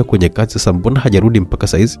ameenda kwenye kazi, sasa mbona hajarudi mpaka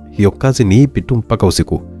saizi? Hiyo kazi ni ipi tu mpaka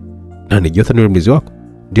usiku? Nani Jothani, yule mlizi wako?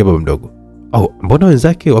 Ndio baba mdogo. Mbona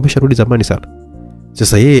wenzake wamesharudi zamani sana?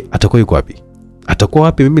 Sasa yeye atakuwa yuko wapi? Atakuwa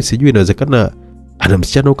wapi mimi sijui, inawezekana ana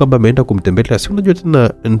msichana huko ambaye ameenda kumtembelea. Si unajua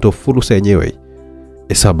tena ndo fursa yenyewe.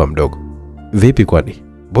 Baba mdogo. Vipi kwani?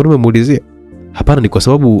 Mbona umemuulizia? Hapana, ni kwa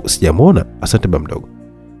sababu sijamuona. Asante baba mdogo.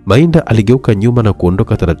 Mainda aligeuka nyuma na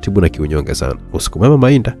kuondoka taratibu na kiunyonge sana. Usiku mwema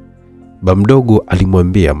Mainda, baba mdogo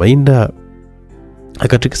alimwambia. Mainda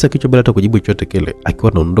akatikisa kichwa bila hata kujibu chochote kile,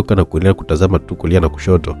 akiwa anaondoka na kuendelea kutazama tu kulia na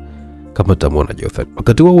kushoto kama tamuona Jothani.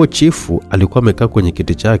 Wakati huo chifu alikuwa amekaa kwenye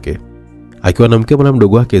kiti chake akiwa anamkea mwana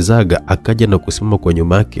mdogo wake Zaga. Akaja na kusimama kwa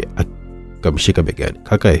nyuma yake akamshika begani.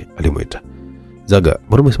 Kaka, alimuita. Zaga,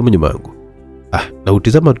 mbona umesimama nyuma yangu? Na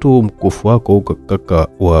utizama tu mkufu wako huko kaka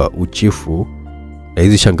wa uchifu, na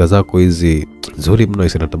hizi shanga zako hizi nzuri mno,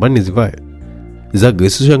 natamani nizivae. Zaga,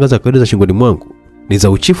 hizo shanga za kawaida za shingoni mwangu ni za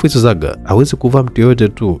uchifu hizo Zaga. Hawezi kuvaa mtu yote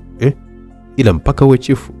tu ila mpaka uwe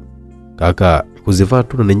chifu. Kaka, kuzivaa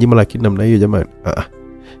tu na nyima lakini namna hiyo jamani.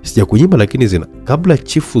 Sija kunyima lakini zina. Kabla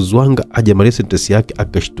chifu Zwanga hajamaliza sentence yake,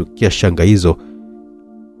 akashtukia shanga hizo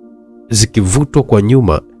zikivutwa kwa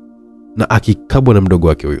nyuma na akikabwa na mdogo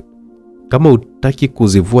wake huyo. Kama utaki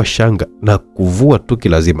kuzivua shanga na kuvua tu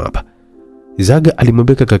kilazima hapa. Zaga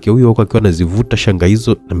alimwambia kakake huyo huko akiwa anazivuta shanga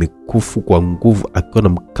hizo na mikufu kwa nguvu akiwa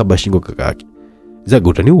anamkaba shingo kaka yake. Zaga,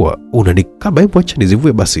 utaniua, unanikaba, hebu acha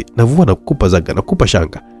nizivue basi. Navua na kukupa Zaga, nakupa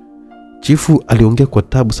shanga. Chifu aliongea kwa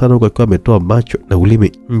tabu sana huko akiwa ametoa macho na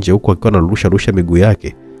ulimi nje huko akiwa anarusha miguu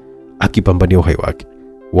yake akipambania uhai wake.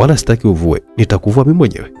 Wala sitaki uvue, nitakuvua mimi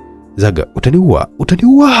mwenyewe. Zaga, utaniua.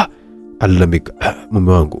 Alilalamika.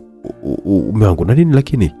 Mume wangu na nini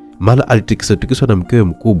lakini? Mala alitikiswa na mkewe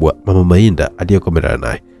mkubwa Mama Mainda aliyekuwa amelala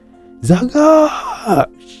naye. Zaga!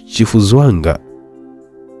 Chifu Zwanga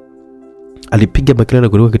alipiga makelele na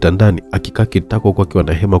kuruka kitandani akikaa kitako huko akiwa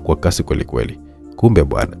na hema kwa kasi kweli kweli. Kumbe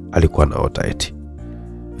bwana alikuwa anaota eti.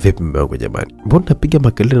 Vipi mume wangu jamani? Mbona napiga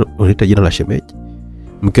makelele unaita jina la shemeji?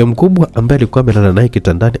 Mke mkubwa ambaye alikuwa amelala naye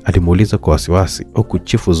kitandani alimuuliza kwa wasiwasi huku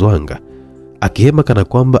Chifu Zwanga akihema kana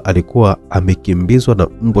kwamba alikuwa amekimbizwa na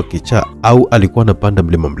mbwa kichaa au alikuwa anapanda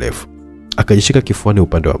mlima mrefu. Akajishika kifuani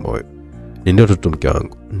upande wa moyo. Ni ndoto tu mke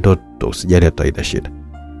wangu, ndoto, usijali hata haina shida.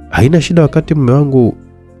 Haina shida wakati mume wangu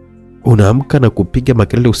unaamka na kupiga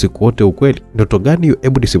makelele usiku wote ukweli? Ndoto gani hiyo?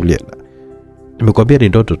 Hebu nisimulie. Nimekwambia ni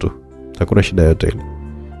ndoto tu, hakuna shida yote ile.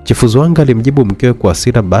 Chifu Zwanga alimjibu mkewe kwa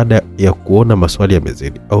hasira baada ya kuona maswali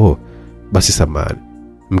yamezidi. Basi samahani.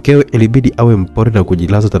 Mkewe ilibidi awe mpole na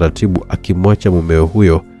kujilaza taratibu akimwacha mumewe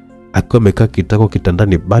huyo akiwa amekaa kitako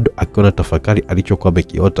kitandani bado akiwa na tafakari alichokuwa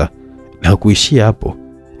amekiota, na kuishia hapo.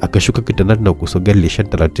 Akashuka kitandani na kusogea dirishani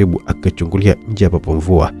taratibu akachungulia nje hapo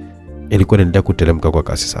mvua ilikuwa inaendelea kuteremka kwa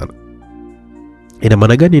kasi sana. Ina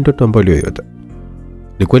maana gani ndoto ambayo aliyoyota?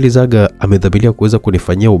 Ni kweli Zaga amedhamiria kuweza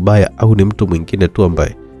kunifanyia ubaya au ni mtu mwingine tu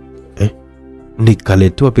ambaye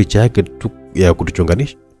nikaletewa picha yake tu ya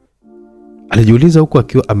kutuchonganisha? Alijiuliza huku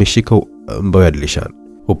akiwa ameshika mbao ya dirishani.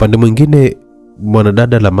 Upande mwingine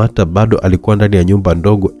mwanadada Lamata bado alikuwa ndani ya nyumba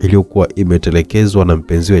ndogo iliyokuwa imetelekezwa na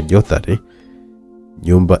mpenziwe Jothani,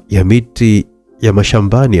 nyumba ya miti ya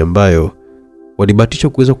mashambani ambayo walibahatisha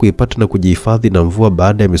kuweza kuipata na kujihifadhi na mvua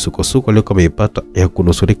baada ya misukosuko aliyokuwa ameipata ya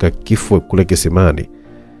kunusurika kifo kule kisimani.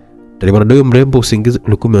 Tani mwanadada mrembo usingizi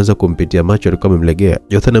ulikuwa umeanza kumpitia macho, alikuwa amemlegea.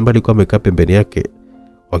 Jothani ambaye alikuwa amekaa pembeni yake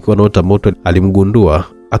wakiwa naota moto alimgundua,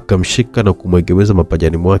 akamshika na kumwegemeza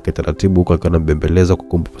mapajani mwake taratibu huko akiwa anambembeleza kwa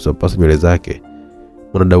kumpapasa nywele zake.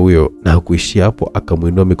 Mwanadada huyo na hakuishia hapo,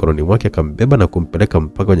 akamuinua mikononi mwake akambeba na kumpeleka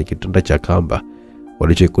mpaka kwenye kitanda cha kamba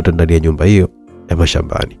walichoikuta ndani ya nyumba hiyo ya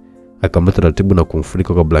mashambani. Akamleta taratibu na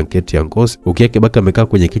kumfunika kwa blanketi ya ngozi. Ukiake baka amekaa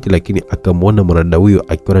kwenye kiti, lakini akamuona mwanadada huyo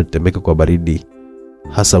akiwa anatemeka kwa baridi,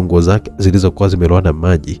 hasa nguo zake zilizokuwa zimelowana na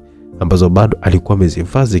maji ambazo bado alikuwa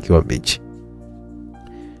amezihifadhi ikiwa mbichi.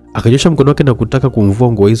 Akanyosha mkono wake na kutaka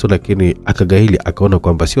kumvua nguo hizo, lakini akagaili akaona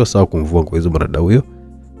kwamba sio sawa kumvua nguo hizo mwanadada huyo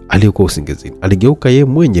aliyekuwa usingizini. Aligeuka yeye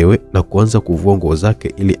mwenyewe na kuanza kuvua nguo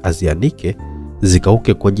zake ili azianike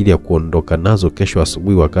zikauke kwa ajili ya kuondoka nazo kesho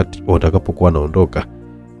asubuhi wakati watakapokuwa anaondoka.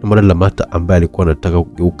 Mwana Lamata ambaye alikuwa anataka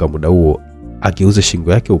kugeuka muda huo akiuza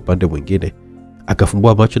shingo yake upande mwingine,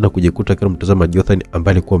 akafumbua macho na kujikuta akiwa mtazama Jothani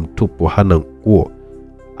ambaye alikuwa mtupu, hana nguo,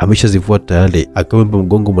 ameshazivua tayari. Akamwomba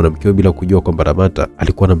mgongo mwanamke bila kujua kwamba Lamata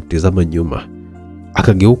alikuwa anamtazama nyuma.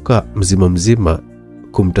 Akageuka mzima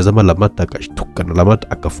kumtazama Lamata, akashtuka na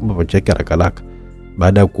Lamata akafumba macho yake haraka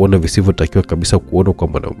baada ya kuona visivyotakiwa kabisa kuona kwa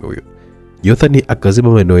mwanaume huyo. Jothani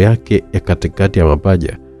akazima maeneo yake ya katikati ya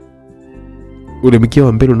mapaja, ule mkia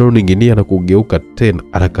wa mbele unaoninginia, na kugeuka tena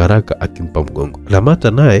haraka akimpa mgongo.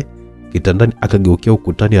 Lamata naye kitandani akageukia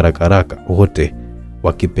ukutani haraka, wote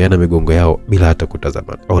wakipeana migongo yao bila hata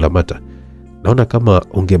kutazama. Lamata, naona kama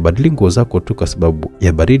ungebadili nguo zako tu kwa sababu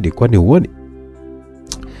ya baridi, kwani huoni?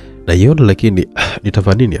 Naiona, lakini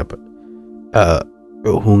nitafanya nini hapa?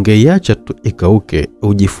 Ungeiacha tu ikauke,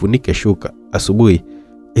 ujifunike shuka, asubuhi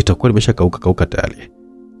itakuwa nimeshakauka tayari.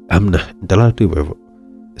 Amna, nitalala tu hivyo.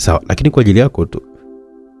 Sawa, lakini kwa ajili yako tu.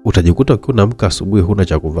 Utajikuta ukiwa unaamka asubuhi huna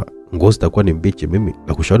cha kuvaa, nguo zitakuwa ni mbichi. Mimi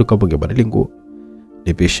nakushauri kama ungebadili nguo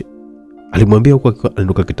nipishe, alimwambia huko akiwa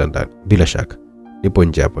ananuka kitandani. Bila shaka nipo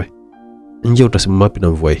nje hapa. Nje utasimama wapi na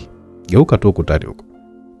mvua hii? Geuka tu ukutani huko.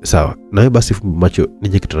 Sawa, nawe basi fumba macho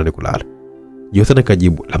nije kitandani kulala. Jothani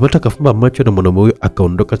akajibu. Lamata akafumba macho na mwanamume huyo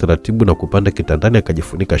akaondoka taratibu na kupanda kitandani,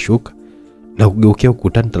 akajifunika shuka na kugeukia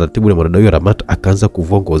ukutani taratibu, na mwanadada huyo Lamata akaanza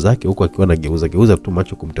kuvua nguo zake huko akiwa anageuza tu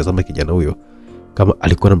macho kumtazama kijana huyo kama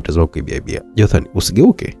alikuwa anamtazama kuibiaibia. Jothani,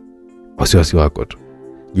 usigeuke, wasiwasi wako tu.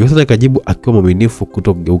 Jothani akajibu akiwa mwaminifu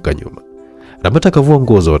kutogeuka nyuma. Lamata akavua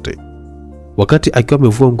nguo zote. Wakati akiwa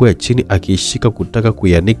amevua nguo ya chini akiishika kutaka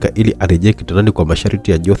kuianika ili arejee kitandani kwa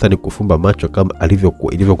masharti ya Jothani kufumba macho kama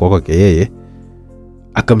ilivyokuwa kwake yeye,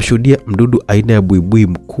 akamshuhudia mdudu aina ya buibui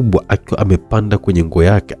mkubwa akiwa amepanda kwenye nguo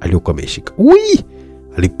yake aliyokuwa ameshika. Ui!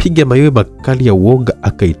 Alipiga mayowe makali ya uoga,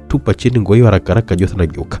 akaitupa chini nguo hiyo haraka haraka. Jonathan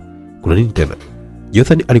ageuka. Kuna nini tena?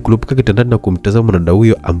 Jonathan alikulupuka kitandani na kumtazama mwanadada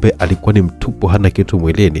huyo ambaye alikuwa ni mtupu, hana kitu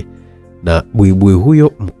mwilini. Na buibui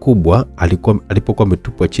huyo mkubwa alipokuwa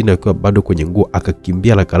ametupwa chini akiwa bado kwenye nguo,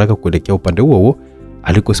 akakimbia haraka haraka kuelekea upande huo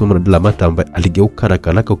alikosimama mwanadada Lamata ambaye aligeuka haraka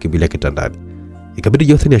haraka kukimbilia kitandani. Ikabidi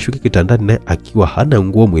Jonathan ashuke kitandani naye akiwa hana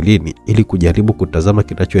nguo mwilini ili kujaribu kutazama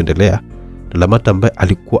kinachoendelea. Na Lamata ambaye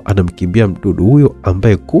alikuwa anamkimbia mdudu huyo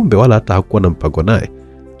ambaye kumbe wala hata hakuwa na mpango naye,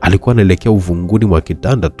 alikuwa anaelekea uvunguni mwa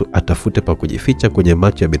kitanda tu atafute pa kujificha kwenye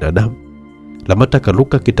macho ya binadamu. Lamata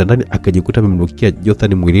akaruka kitandani akajikuta amemnukia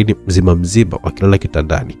Jonathan mwilini mzima mzima wakilala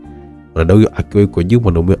kitandani. Mwanadada huyo akiwa yuko juu,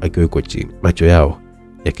 mwanamume akiwa yuko chini, macho yao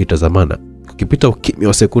yakitazamana. Kukipita ukimya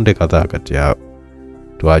wa sekunde kadhaa kati yao.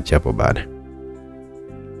 Tuache hapo baada.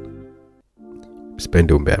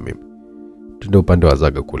 Sipendi umbea mimi. Tunde upande wa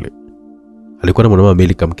Zaga kule. Alikuwa na mwanamama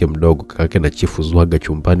Melika, mke mdogo, kakake na Chifu Zwaga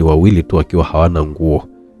chumbani, wawili tu akiwa hawana nguo.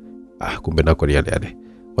 Kumbe nako ni yale.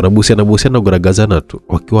 Wanabusiana kugaragazana tu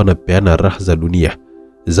wakiwa wanapeana raha za dunia.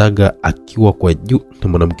 Zaga akiwa kwa juu na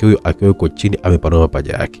mwanamke huyo akiwa yuko chini amepanua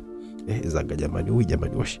mapaja yake. Zaga jamani, huyu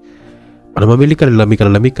jamani washi. Mwanamama Melika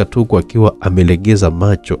alilalamika tu kwa akiwa amelegeza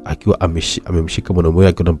macho, akiwa amemshika mwanamume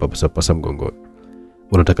wake na mpapasa mgongoni.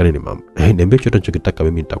 Unataka nini mama? Niambie chochote unachotaka,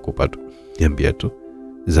 mimi nitakupa tu. Niambie tu.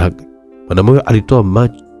 Zaga. Mwanamume alitoa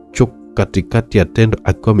macho katikati ya tendo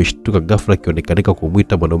akiwa ameshtuka ghafla, akionekanika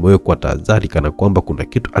kumuita mwanamume kwa tahadhari kana kwamba kuna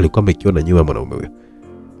kitu alikuwa amekiona nyuma ya mwanamume huyo.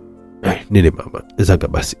 Nini mama? Zaga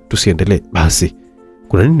basi, tusiendelee basi.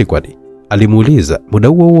 Kuna nini kwani? Alimuuliza. Muda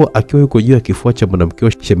huo akiwa yuko juu ya kifua cha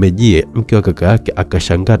mwanamke shemejie, mke wa kaka yake,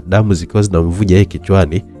 akashangaa damu zikiwa zinamvuja yeye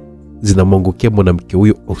kichwani, zinamwangukia mwanamke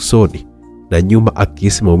huyo usoni na nyuma,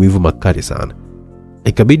 akihisi maumivu makali sana.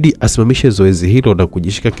 Ikabidi asimamishe zoezi hilo na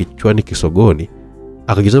kujishika kichwani kisogoni.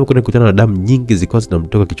 Akajizama kutana na damu nyingi zikiwa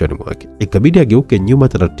zinamtoka kichwani mwake. Ikabidi ageuke nyuma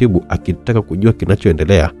taratibu akitaka kujua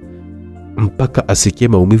kinachoendelea, mpaka asikie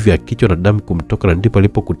maumivu ya kichwa na damu kumtoka, na ndipo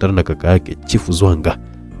alipokutana na kaka yake Chifu Zwanga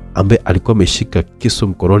ambaye alikuwa ameshika kisu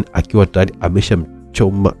mkononi akiwa tayari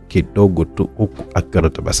ameshamchoma kidogo tu, huku akiwa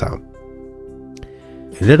anatabasamu.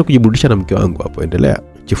 Endelea kujiburudisha na mke wangu hapo, endelea.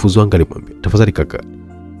 Chifu Zwanga alimwambia. Tafadhali kaka,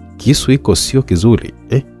 kisu iko sio kizuri.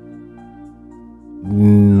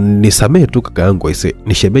 Nisamee tu kaka yangu,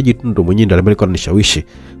 ni shemeji tu ndo mwenyewe ndiye alikuwa ananishawishi,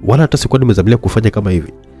 wala hata sikuwa nimezamilia kufanya kama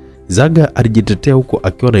hivi. Zaga alijitetea huko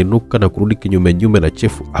akiwa anainuka na kurudi kinyume na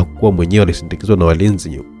Chifu. Hakuwa mwenyewe, alisindikizwa na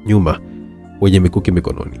walinzi nyuma wenye mikuki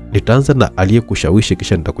mikononi. Nitaanza na aliyekushawishi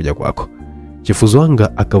kisha nitakuja kwako. Chifu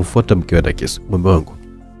Zwanga akamfuata mkewe na kisu. Mume wangu.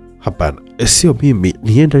 Hapana, sio mimi,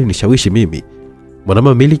 nienda nishawishi mimi.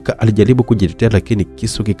 Mwanamama Melika alijaribu kujitetea, lakini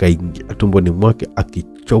kisu kikaingia tumboni mwake,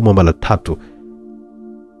 akichomwa mara 3,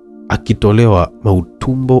 akitolewa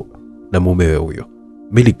mautumbo na mumewe huyo.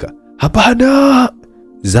 Melika, hapana!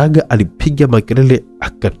 Zaga alipiga makelele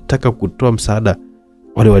akataka kutoa msaada.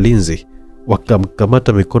 Wale walinzi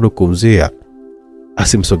wakamkamata mikono kumzuia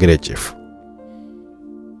asimsogelee Chifu.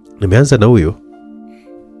 Nimeanza na huyo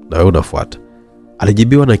na wewe unafuata,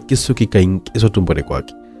 alijibiwa na kisu kikaingizwa tumboni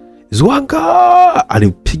kwake. Zwanga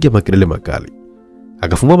alipiga makelele makali.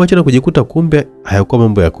 Akafumbua macho na kujikuta kumbe hayakuwa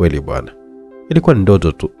mambo ya kweli bwana. Ilikuwa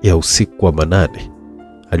ndoto tu ya usiku wa manane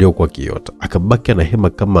aliyokuwa kiota. Akabaki na hema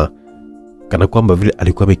kana kwamba vile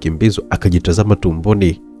alikuwa amekimbizwa. Akajitazama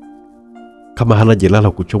tumboni kama hana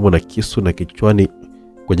jeraha kuchomwa na kisu, na kichwani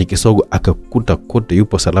kwenye kisogo akakuta kote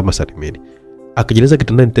yupo salama salimini. Akajilaza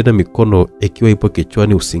kitandani tena, mikono ikiwa ipo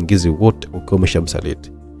kichwani, usingizi wote ukiwa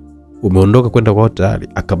umeshamsaliti. Umeondoka kwenda kwa tayari.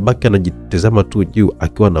 Akabaki anajitazama tu juu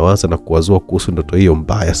akiwa anawaza na kuwazua kuhusu ndoto hiyo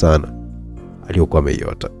mbaya sana aliyokuwa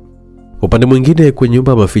ameiota. Upande mwingine kwenye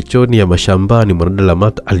nyumba mafichoni ya mashambani, mwanadada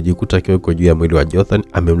Lamata alijikuta akiwa yuko juu ya mwili wa Jonathan,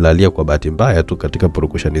 amemlalia kwa bahati mbaya tu katika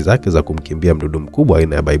purukushani zake za kumkimbia mdudu mkubwa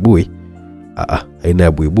aina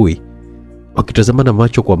ya buibui. Wakitazamana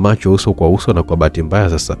macho kwa macho, uso kwa uso, na kwa bahati mbaya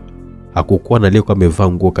sasa hakukuwa na aliyekuwa amevaa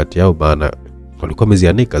nguo kati yao, maana walikuwa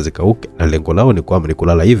wamezianika zikauke, na lengo lao ni kwamba ni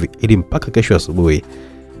kulala hivi ili mpaka kesho asubuhi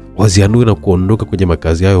wazianue na kuondoka kwenye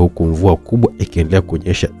makazi yao, huku mvua kubwa ikiendelea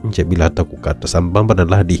kunyesha nje bila hata kukata, sambamba na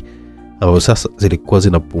radi ambazo sasa zilikuwa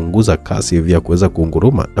zinapunguza kasi hivi ya kuweza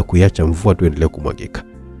kuunguruma na kuiacha mvua tu endelee kumwagika.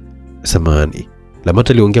 Samani,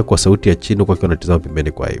 Lamata aliongea kwa sauti ya chini kwa akiwa anatazama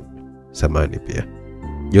pembeni kwa aibu. Samani pia.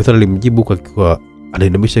 Jonathan alimjibu kwa akiwa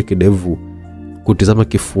anainamisha kidevu kutizama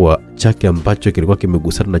kifua chake ambacho kilikuwa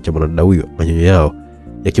kimegusana na cha mwanadada huyo, manyonyo yao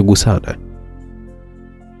yakigusana.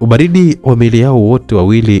 Ubaridi wa miili yao wote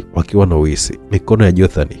wawili wakiwa na uhisi. Mikono ya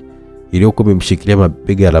Jonathan iliyokuwa imemshikilia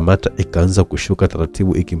mabega ya Lamata ikaanza kushuka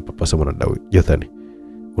taratibu ikimpapasa Mwanadawi. Jothani,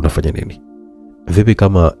 unafanya nini? Vipi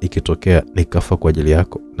kama ikitokea nikafa kwa ajili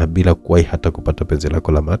yako na bila kuwahi hata kupata penzi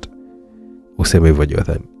lako Lamata? Useme hivyo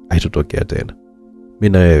Jothani, haitotokea tena.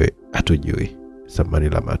 Mimi na wewe hatujui samani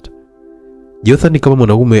Lamata. Jothani kama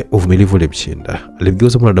mwanaume uvumilivu ulimshinda.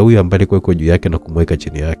 Alimgeuza Mwanadawi ambaye alikuwa yuko juu yake na kumweka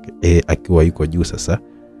chini yake. Akiwa yuko juu sasa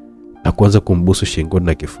na kuanza kumbusu shingoni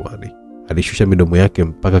na kifuani. Alishusha midomo yake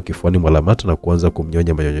mpaka kifuani mwa Lamata na kuanza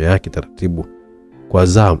kumnyonya manyonyo yake taratibu kwa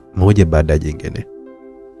zamu moja baada ya jingine.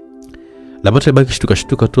 Lamata alibaki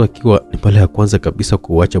shtuka tu akiwa ni pale ya kwanza kabisa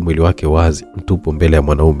kuacha mwili wake wazi mtupu mbele ya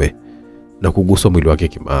mwanaume na kuguswa mwili wake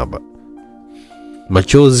kimaaba.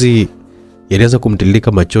 Machozi yalianza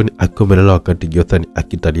kumtilika machoni akiwa amelala wakati Jothani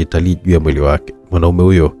akitalitali juu ya mwili wake. Mwanaume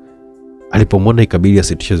huyo alipomwona ikabidi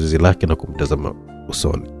asitishe zoezi lake na kumtazama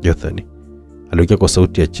usoni. Jothani aliongea kwa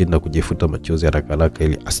sauti ya chini na kujifuta machozi haraka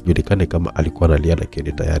ili asijulikane kama alikuwa analia,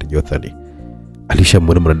 lakini tayari Jothani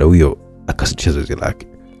alishamwona Mwanadawi huyo akasitisha zoezi lake.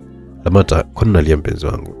 Lamata, kwa nini unalia mpenzi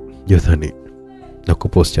wangu? Jothani,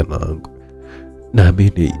 nakupa usichana wangu.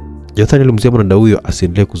 Naamini. Jothani alimzuia Mwanadawi huyo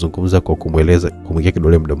asiendelee kuzungumza kwa kumwekea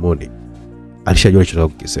kidole mdomoni. Alishajua alichotaka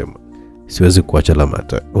kukisema. Siwezi kuacha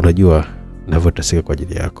Lamata. Unajua ninavyoteseka kwa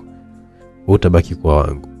ajili yako. Wewe utabaki kwa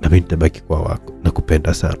wangu na mimi nitabaki kwa wako.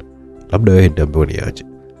 Nakupenda sana. Labda wewe ndiye ambaye uniache.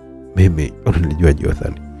 Mimi unanijua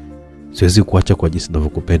Jothani. Siwezi kuacha kwa jinsi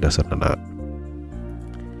ninavyokupenda sana na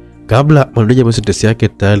kabla Mwanadawi amesitesi yake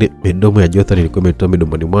tayari midomo ya Jothani ilikuwa imetoa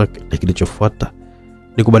midomoni mwake na kilichofuata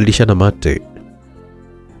ni kubadilishana mate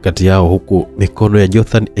kati yao, huku mikono ya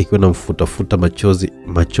Jothani ikiwa inamfuta machozi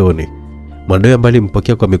machoni. Mwanadawi ambaye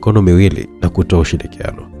alimpokea kwa mikono miwili na kutoa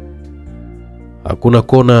ushirikiano. Hakuna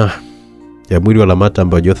kona ya mwili wa Lamata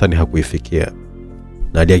ambayo Jothani hakuifikia,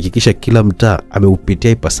 na alihakikisha kila mtaa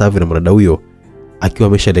ameupitia ipasavyo na Mwanadawi huyo akiwa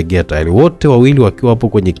ameshalegea tayari. Wote wawili wakiwa hapo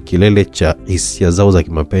kwenye kilele cha hisia zao za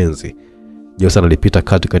kimapenzi. Jothani alipita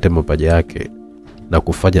kati ya mapaja yake na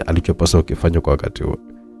kufanya alichopaswa kufanya kwa wakati huo.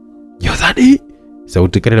 Jothani!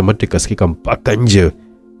 Sauti kali ya Lamata ikasikika mpaka nje,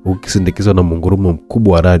 ukisindikizwa na mungurumo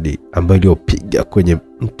mkubwa wa radi ambayo iliyopiga kwenye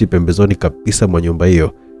mti pembezoni kabisa mwa nyumba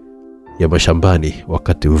hiyo ya mashambani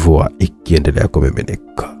wakati mvua ikiendelea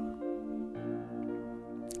kumiminika.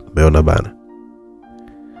 Umeona bana?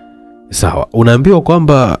 Sawa, unaambiwa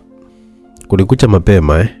kwamba kulikucha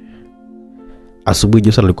mapema asubuhi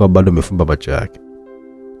Jothani alikuwa bado amefumba macho yake.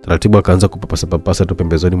 Taratibu akaanza kupapasa tu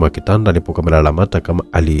pembezoni mwa kitanda alipokuwa amelala Lamata kama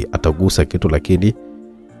atagusa kitu, lakini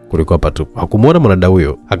kulikuwa patupu. Hakumuona Mwanadawi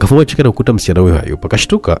huyo. Akafumba chini na kukuta msichana huyo hayupo.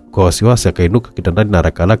 Akashtuka kwa wasiwasi, akainuka kitandani na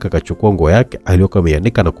haraka akachukua nguo yake aliyokuwa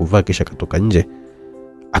ameanika na kuvaa, kisha akatoka nje.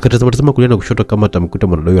 Akatazama kulia na kushoto kama atamkuta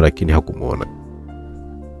Mwanadawi huyo, lakini hakumuona.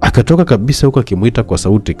 Akatoka kabisa huko akimuita kwa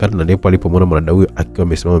sauti kali, na ndipo alipomwona Mwanadawi huyo akiwa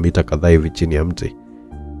amesimama mita kadhaa hivi chini ya mti.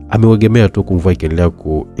 Amewegemea tu kumvua ikiendelea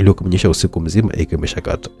iliyokumnyesha usiku mzima ikiwa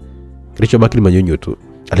imeshakata. Kilichobaki ni manyunyu tu.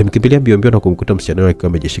 Alimkimbilia mbio na kumkuta msichana wake akiwa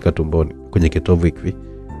amejishika tumboni kwenye kitovu hivi,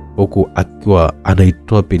 huku akiwa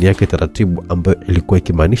anaitoa pini yake taratibu ambayo ilikuwa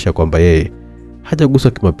ikimaanisha kwamba yeye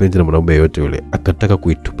hajaguswa kimapenzi na mwanaume yote yule. Akataka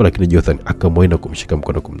kuitupa, lakini Jothani akamwona na kumshika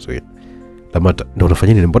mkono kumzuia. Lamata, ndio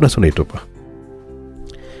unafanya nini? Mbona sio unaitupa?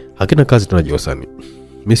 Hakina kazi tena Jothani.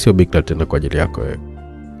 Mimi sio bikira tena kwa ajili yako wewe.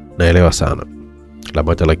 Naelewa sana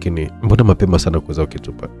Lamata, lakini mbona mapema sana kuweza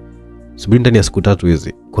ukitupa? Subiri ndani ya siku 3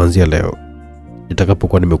 hizi kuanzia leo.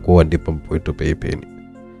 Nitakapokuwa nimekuoa ndipo mpoitupe hii peni.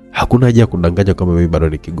 Hakuna haja ya kudanganya kama mimi bado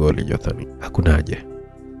ni kigoli Jothani. Hakuna haja.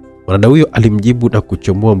 Mwanadawi huyo alimjibu na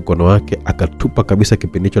kuchomoa mkono wake akatupa kabisa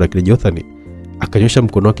kipindi hicho, lakini Jothani akanyosha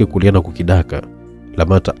mkono wake kulia na kukidaka.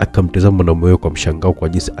 Lamata akamtazama mwanaume huyo kwa mshangao kwa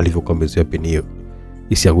jinsi alivyokuwa amezuia peni hiyo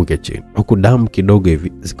isianguke chini. Huku damu kidogo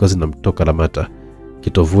hivi zikawa zinamtoka Lamata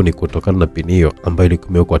kitovuni kutokana na peni hiyo ambayo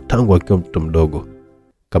ilikuwa kwa tangu akiwa mtoto mdogo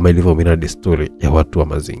kama ilivyo mila desturi ya watu wa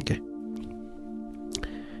Mazinge.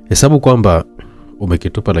 Hesabu kwamba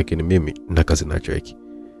umekitupa, lakini mimi na kazi nacho hiki,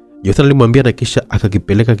 Jothani alimwambia, na kisha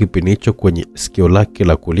akakipeleka kipini hicho kwenye sikio lake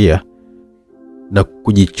la kulia na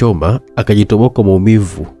kujichoma, akajitoboka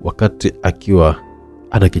maumivu wakati akiwa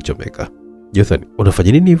anakichomeka. Jothani,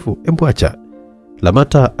 unafanya nini hivyo? Hebu acha.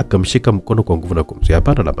 Lamata akamshika mkono kwa nguvu na kumzuia.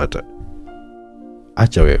 Hapana Lamata.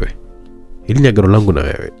 Acha wewe. Hili ni agano langu na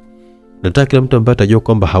wewe. Nataka kila mtu ambaye atajua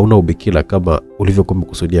kwamba hauna ubikira kama ulivyokuwa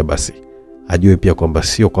umekusudia, basi ajue pia kwamba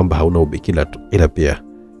sio kwamba hauna ubikira tu, ila pia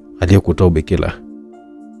aliyekutoa ubikira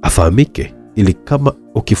afahamike, ili kama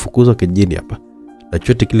ukifukuzwa kijini hapa na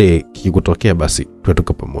chochote kile kikikutokea, basi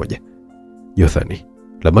tutoke pamoja. Jothani.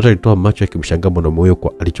 Lamata alitoa macho akimshangaa mwanaume huyo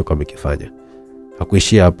kwa alichokuwa amekifanya.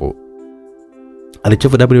 Hakuishia hapo.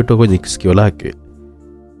 Alichova damu kutoka kwenye sikio lake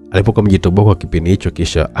Alipokuwa mjitoboa kwa kipindi hicho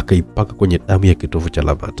kisha akaipaka kwenye damu ya kitovu cha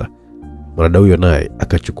Lamata. Mwanadada huyo naye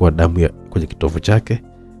akachukua damu ya kwenye kitovu chake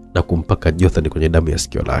na kumpaka Jothani kwenye damu ya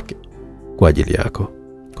sikio lake. Kwa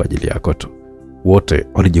ajili yako tu. Wote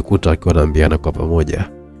walijikuta wakiwa wanaambiana kwa pamoja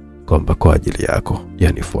kwamba kwa ajili yako,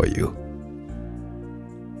 yani for you.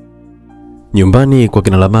 Nyumbani kwa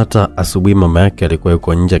kina Lamata, asubuhi mama yake alikuwa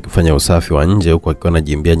yuko nje akifanya usafi wa nje huko akiwa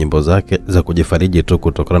anajimbia nyimbo zake za kujifariji tu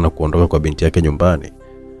kutokana na kuondoka kwa binti yake nyumbani.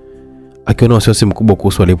 Akiwa na wasiwasi mkubwa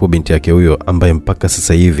kuhusu alipo binti yake huyo ambaye mpaka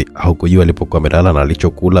sasa hivi haukujua alipokuwa amelala na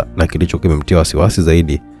alichokula, na kilichokuwa kimemtia wasiwasi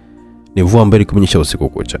zaidi ni mvua ambayo ilikunyesha usiku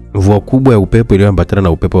kucha. Mvua kubwa ya upepo iliyoambatana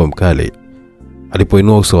na upepo mkali.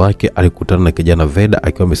 Alipoinua uso wake alikutana na kijana Veda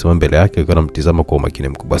akiwa amesimama mbele yake akiwa anamtizama kwa umakini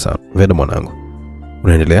mkubwa sana. Veda, mwanangu,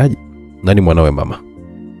 unaendeleaje? Nani mwanawe mama?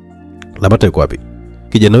 Lamata yuko wapi?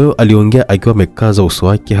 Kijana huyo aliongea akiwa amekaza uso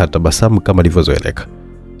wake hatabasamu kama alivyozoeleka.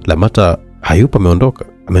 Lamata hayupo, ameondoka.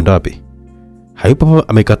 Ameenda wapi? Hayupo,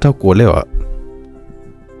 amekataa kuolewa.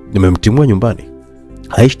 Nimemtimua nyumbani.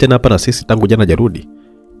 Haishi tena hapa na sisi tangu jana jarudi.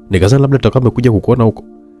 Nikazana labda tutakuwa amekuja kukuona huko.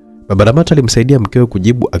 Baba Lamata alimsaidia mkewe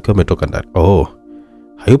kujibu akiwa ametoka ndani.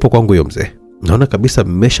 Hayupo kwangu huyo mzee. Naona kabisa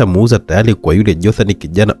mmeshamuuza tayari kwa yule Jothani,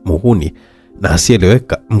 kijana muhuni na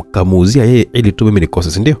asieleweka, mkamuuzia yeye ili tu mimi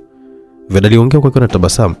nikose, si ndio? Veda aliongea kwa na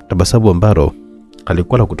tabasamu ambalo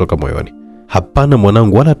alikuwa la kutoka moyoni. Hapana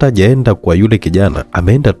mwanangu, wala hata hajaenda kwa yule kijana,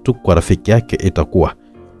 ameenda tu kwa rafiki yake. Itakuwa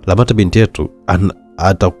Lamata binti yetu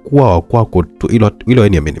atakuwa wa kwako tu, ilo wewe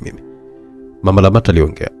niamini mimi. Mama Lamata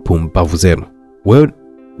aliongea. Pumbavu zenu. Wewe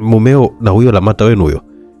mumeo na huyo Lamata wenu huyo.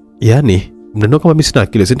 Yaani mnaneno kama mimi sina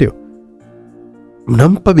akili, si ndio?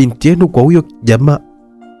 Mnampa binti yenu kwa huyo jamaa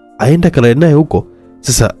aenda kalale naye huko.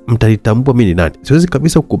 Sasa mtanitambua mimi ni nani? Siwezi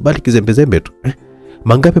kabisa kukubali kizembezembe tu.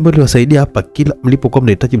 Mangapi mbona niwasaidia hapa kila mlipokuwa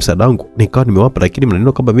mnahitaji msaada wangu nikawa nimewapa, lakini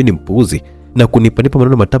mnaneno kama mimi ni mpuuzi na kunipa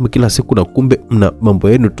maneno matamu kila siku, na kumbe mna mambo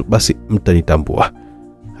yenu tu, basi mtanitambua.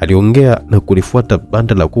 Aliongea na kulifuata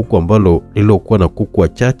banda la kuku ambalo lilokuwa na kuku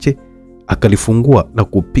wachache, akalifungua na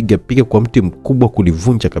kupiga kwa mti mkubwa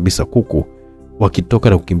kulivunja kabisa, kuku wakitoka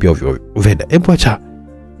na kukimbia ovyo. Veda, hebu acha.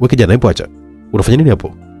 Wewe kijana, hebu acha. Unafanya nini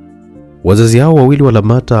hapo? Wazazi hao wawili wa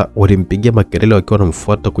Lamata walimpigia makelele wakiwa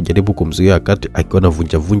wanamfuata kujaribu kumzuia wakati akiwa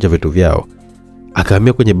anavunja vitu vyao.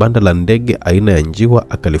 Akahamia kwenye banda la ndege aina ya njiwa,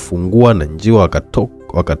 akalifungua na njiwa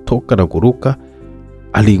wakatoka na kuruka.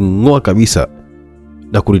 Aling'oa kabisa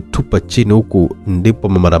na kulitupa chini, huku ndipo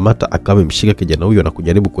mama Lamata akawa amemshika kijana huyo na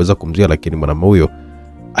kujaribu kuweza kumzuia, lakini mwanamama huyo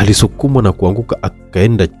alisukumwa na kuanguka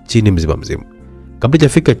akaenda chini mzima. Kabla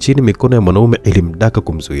hajafika chini, mikono ya mwanaume ilimdaka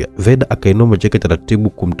kumzuia. Veda akainua macho yake taratibu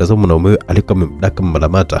kumtazama mwanaume huyo alikuwa amemdaka mama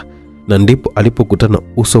Lamata, na ndipo alipokutana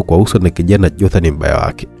uso kwa uso na kijana Jothani mbaya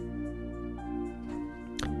wake,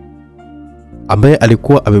 ambaye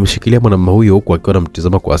alikuwa amemshikilia mwanamama huyo huku akiwa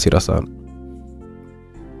anamtazama kwa hasira sana.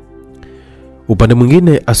 Upande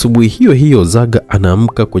mwingine, asubuhi hiyo Zaga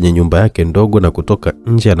anaamka kwenye nyumba yake ndogo na kutoka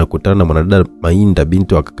nje anakutana na mwanadada Mainda,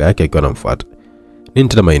 binti wa kaka yake, akiwa anamfuata. Nini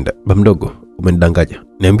tena Mainda? Baba mdogo, umenidanganya.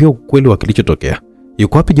 Niambie ukweli wa kilichotokea.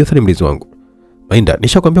 Yuko wapi Jothani mlinzi wangu? Mainda,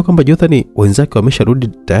 nishakwambia kwamba Jothani wenzake wamesharudi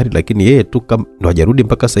tayari, lakini yeye tu kama ndo hajarudi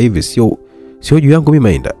mpaka sasa hivi, sio juu yangu mimi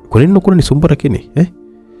Mainda. Kwa nini unakuwa nisumbua lakini?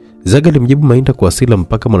 Zaga alimjibu Mainda kwa asila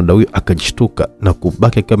mpaka mwanadada huyo akajishtuka na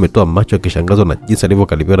kubaki akiwa ametoa macho akishangazwa na jinsi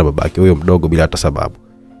alivyokaliviwa na babake huyo mdogo bila hata sababu.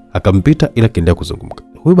 Akampita ila kiendelea kuzungumka.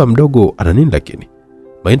 Huyu baba mdogo ana nini lakini?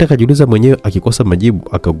 Mainda akajiuliza mwenyewe akikosa majibu,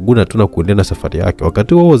 akaguna tu na kuendelea na safari yake.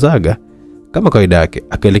 Wakati huo Zaga kama kawaida yake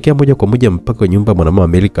akaelekea moja kwa moja mpaka nyumba mwanamama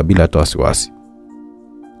Amerika bila hata wasiwasi.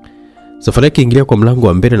 Safari yake ingilia kwa mlango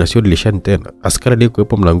wa mbele na sio dirishani tena. Askari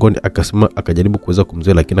aliyekuwepo mlangoni akasema akajaribu kuweza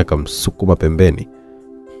kumzuia, lakini akamsukuma pembeni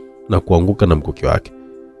na kuanguka na mkuki wake.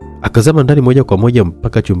 Akazama ndani moja kwa moja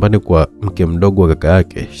mpaka chumbani kwa mke mdogo wa kaka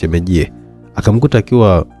yake Shemejie. Akamkuta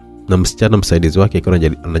akiwa na msichana msaidizi wake akiwa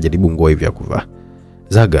anajaribu nguo hivi ya kuvaa.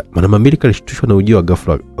 Zaga, mwanamama Amerika alishtushwa na ujio wa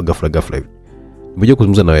ghafla hivi. Nimekuja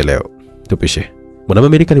kuzungumza na wewe leo. Tupishe. Mwanamama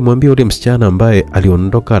Amerika alimwambia yule msichana ambaye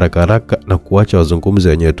aliondoka haraka na kuacha wazungumze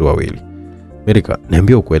wenyewe tu wawili. Amerika,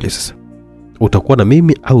 niambie ukweli sasa. Utakuwa na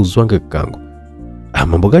mimi au Zwanga kakangu?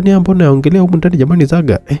 Mambo gani ambayo naongelea huko ndani jamani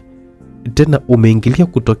Zaga? Tena umeingilia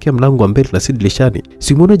kutokea mlango wa mbele na si dirishani.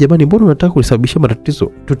 Si umeona jamani, mbona unataka kunisababisha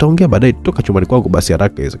matatizo? Tutaongea baadaye, toka chumbani kwangu basi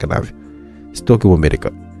haraka iwezekanavyo. Sitoki wa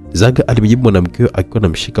Amerika. Zaga alimjibu mwanamke akiwa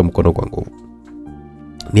anamshika mkono kwa nguvu.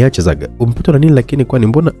 Niache Zaga, umpita na nini lakini, kwani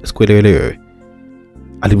mbona sikuelewi wewe?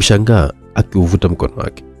 Alimshangaa akiuvuta mkono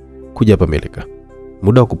wake. Kuja hapa Amerika.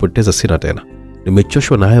 Muda wa kupoteza sina tena.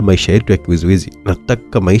 Nimechoshwa na haya maisha yetu ya kiwiziwizi.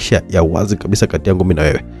 Nataka maisha ya wazi kabisa kati yangu mimi na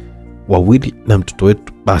wewe. Wawili na mtoto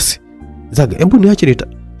wetu basi. Zaga, hebu niache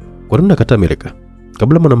Kwa nini nakataa Amerika?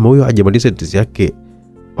 Kabla mwanamume huyo hajamaliza sentensi yake,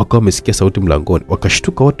 wakawa wamesikia sauti mlangoni.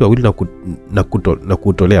 Wakashtuka wote wawili na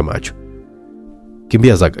kutolea macho.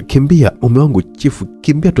 Kimbia Zaga, kimbia mume wangu chifu,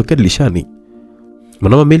 kimbia tokea dirishani.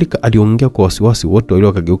 Mwanamama Melika aliongea kwa wasiwasi. Wote wawili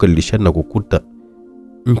wakageuka dirishani na kukuta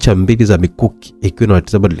ncha mbili za mikuki ikiwa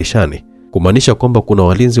inawatazama dirishani, kumaanisha kwamba kuna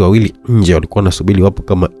walinzi wawili nje walikuwa wanasubiri wapo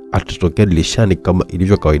kama atatokea dirishani kama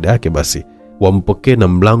ilivyo kawaida yake basi wampokee, na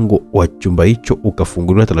mlango wa chumba hicho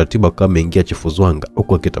ukafunguliwa taratibu kama ameingia Chifu Zwanga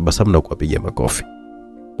huku akitabasamu na kuwapigia makofi.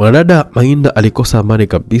 Mwanadada Mainda alikosa amani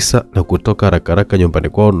kabisa na kutoka haraka nyumbani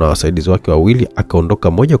kwao na wasaidizi wake wawili,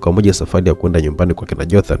 akaondoka moja kwa moja safari ya kwenda nyumbani kwa kina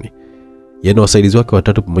Jothani. Yeye na wasaidizi wake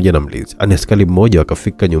watatu pamoja na mlinzi askari mmoja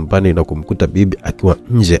wakafika nyumbani na kumkuta bibi akiwa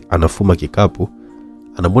nje anafuma kikapu.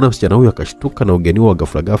 Anamwona msichana huyu akashtuka na ugeni wa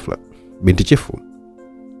ghafla. Binti Chifu,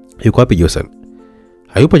 yuko wapi Jothani?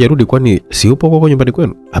 Hayupo, hajarudi. Kwani si yupo kwa nyumbani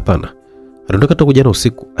kwenu? Hapana, aliondoka tangu jana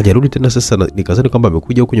usiku, hajarudi tena. Sasa nikazani kwamba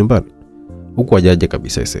amekuja huko nyumbani. Huko hajaje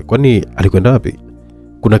kabisa ise. Kwani alikwenda wapi?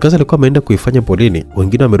 Kuna kazi alikuwa ameenda kuifanya polini,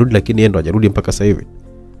 wengine wamerudi lakini yeye ndo hajarudi mpaka sasa hivi.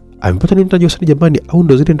 Amepata nini Jothani jamani, au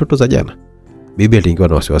ndo zile ndoto za jana? Bibi aliingiwa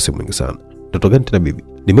na wasiwasi mwingi sana. Ndoto gani tena bibi?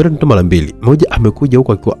 Nimeona ndoto mara mbili. Moja amekuja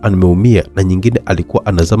huko akiwa ameumia na nyingine alikuwa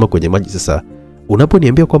anazama kwenye maji. Sasa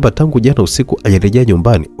unaponiambia kwamba tangu jana usiku hajarejea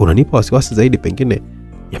nyumbani, unanipa wasiwasi zaidi, pengine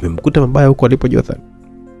yamemkuta mabaya huko alipo Jothani.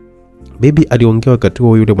 Bibi aliongea wakati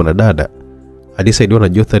huo. Yule mwanadada alisaidiwa na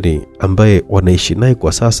Jothani ambaye wanaishi naye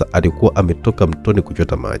kwa sasa alikuwa ametoka mtoni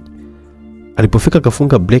kuchota maji. Alipofika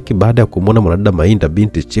kafunga breki baada ya kumwona mwanadada Mainda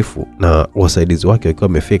binti Chifu na wasaidizi wake wakiwa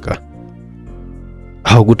wamefika.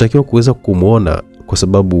 Hawakutakiwa kuweza kumuona kwa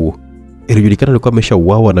sababu ilijulikana alikuwa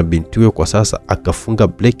ameshauawa na binti huyo. Kwa sasa akafunga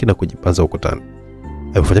breki na kujipanza ukutani.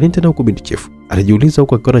 Amefanya nini tena huko binti Chifu? Alijiuliza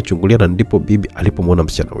huko akiwa anachungulia, na ndipo bibi alipomwona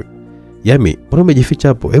msichana huyo. Yami, mbona umejificha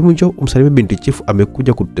hapo? Hebu njoo umsalimie binti Chifu,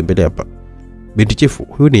 amekuja kututembelea hapa. Binti Chifu,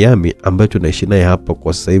 huyu ni Yami ambaye tunaishi naye hapa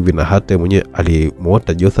kwa sasa hivi, na hata mwenyewe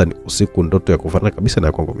alimuota Jothani usiku ndoto ya kufanana kabisa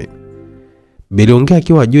na kwangu mimi. Biliongea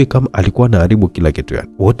akiwa hajui kama alikuwa anaharibu kila kitu yani.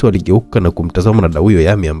 Wote waligeuka na kumtazama na huyo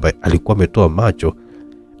Yami ambaye alikuwa ametoa macho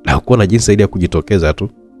na hakuwa na jinsi zaidi ya kujitokeza tu.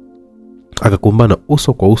 Akakumbana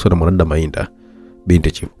uso kwa uso na mwanadada Mainda.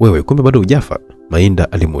 Binti Chifu, wewe kumbe bado hujafa?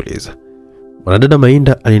 Mainda alimuuliza. Mwanadada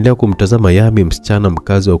Mainda aliendelea kumtazama Yami, msichana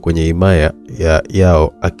mkazi wa kwenye himaya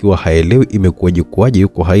yao, akiwa haelewi imekuwaje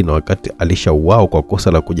yuko hai na wakati alishauawa kwa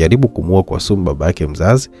kosa la kujaribu kumuua kwa sumu baba yake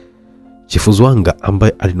mzazi Chifu Zwanga,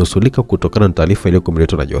 ambaye alinusulika kutokana na taarifa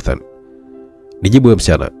iliyokuletwa na Jothani. Nijibu wewe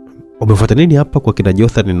msichana, umefuata nini hapa kwa kina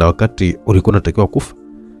Jothani na wakati ulikuwa unatakiwa kufa?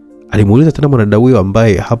 Alimuuliza tena mwanadada huyo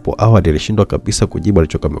ambaye hapo awali alishindwa kabisa kujibu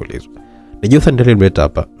alichokuwa ameulizwa. Ni Jothani ndiye alimleta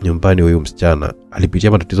hapa nyumbani. Huyu msichana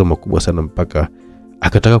alipitia matatizo makubwa sana mpaka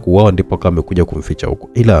akataka kuuawa, ndipo kama amekuja kumficha huko.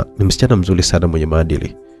 Ila ni msichana mzuri sana, mwenye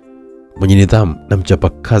maadili, mwenye nidhamu na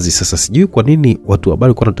mchapakazi. Sasa sijui kwa nini watu wa habari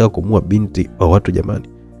walikuwa wanataka kumuua binti wa watu jamani.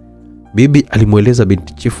 Bibi alimueleza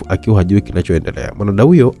binti Chifu akiwa hajui kinachoendelea. Mwanadada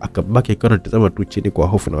huyo akabaki akiwa anatazama tu chini kwa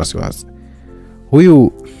hofu na wasiwasi.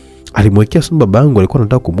 Huyu alimwekea sumu babangu, alikuwa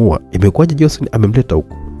anataka kumuua. Imekuwaje Jothani amemleta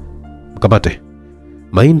huko? Mkamate.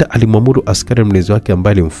 Mainda alimwamuru askari mlinzi wake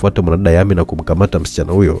ambaye alimfuata mwanadada Yami na kumkamata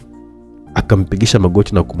msichana huyo. Akampigisha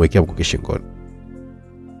magoti na kumwekea mkuki shingoni.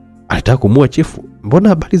 Alitaka kumuua chifu? Mbona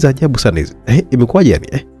habari za ajabu sana hizi? Imekuwaje yani?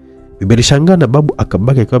 Bibi alishangaa na babu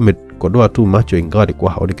akabaki akiwa amekodoa tu macho, ingawa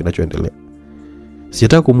alikuwa haoni kinachoendelea.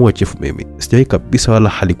 Sitaka kumuua chifu mimi. Sijawahi kabisa, wala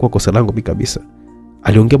halikuwa kosa langu mimi kabisa.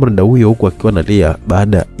 Aliongea mwanadada huyo huku akiwa analia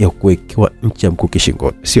baada ya kuwekewa nchi ya mkuki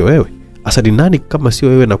shingoni. Sio wewe? Asa ni nani kama sio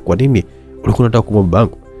wewe, na kwa nini ulikuwa unataka kumuua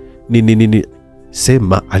babangu? Nini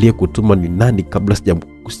sema aliyekutuma ni nani kabla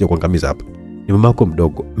sija kuangamiza hapa. Ni mamako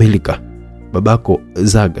mdogo Melika, babako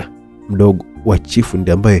Zaga mdogo wa chifu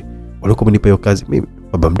ndiye ambaye walikuwa wamenipa hiyo kazi mimi.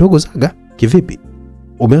 Baba mdogo Zaga? Kivipi?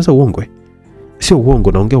 Umeanza uongo? Sio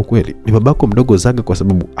uongo, naongea ukweli. Ni babako mdogo Zaga kwa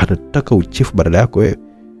sababu anataka uchifu badala yako wewe.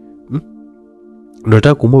 Ndio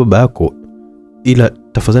nataka kumuua baba yako. Ila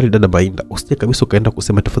tafadhali dada Mainda, usije kabisa ukaenda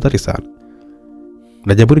kusema tafadhali sana.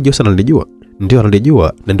 Na Jaburi Jothani analijua. Ndio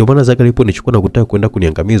analijua, na ndio maana Zaga aliponichukua na kutaka kwenda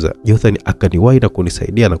kuniangamiza, Jothani akaniwahi na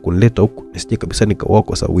kunisaidia na kunileta huku. Nisije kabisa nikauawa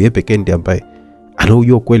kwa sababu yeye pekee ndiye ambaye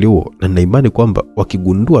anaujua kweli huo, na nina imani kwamba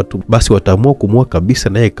wakigundua tu basi wataamua kumuua kabisa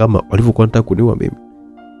naye kama walivyokuwa wanataka kuniua mimi.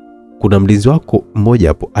 Kuna mlinzi wako mmoja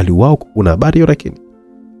hapo aliuawa, una habari hiyo? Lakini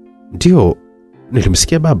ndio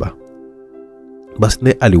nilimsikia baba. Basi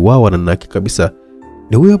naye aliuawa, na naki kabisa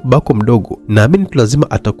ni huyo babako mdogo. Naamini tu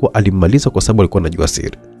lazima atakuwa alimaliza kwa sababu alikuwa anajua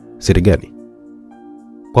siri. Siri gani?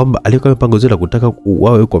 Kwamba alikuwa mipango zile kutaka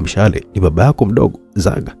kuuawe kwa mshale ni baba yako mdogo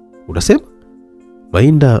Zaga. Unasema?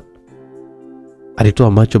 Mainda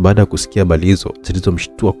alitoa macho baada ya kusikia habari hizo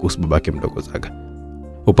zilizomshtua kuhusu babake mdogo Zaga.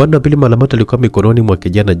 Upande wa pili Lamata alikuwa mikononi mwa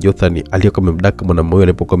kijana Jothani aliyekuwa amemdaka mwanamume huyo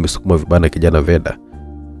alipokuwa amesukuma vibana kijana Veda.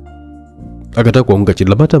 Akataka kuanguka chini.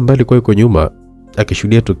 Lamata ambaye alikuwa yuko nyuma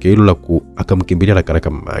akishuhudia tukio hilo akamkimbilia na karaka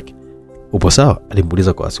mama yake. "Upo sawa?"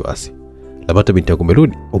 alimuuliza kwa wasiwasi. "Lamata binti yangu,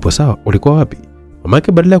 umerudi? Upo sawa? Ulikuwa wapi?" Mama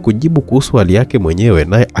yake badala ya kujibu kuhusu hali yake mwenyewe,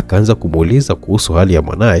 naye akaanza kumuuliza kuhusu hali ya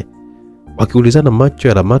mwanae. Wakiulizana, macho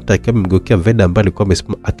ya Lamata akiwa amemgeukia Veda ambaye alikuwa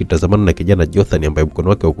amesimama akitazamana na kijana Jothani ambaye mkono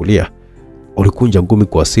wake wa kulia ulikunja ngumi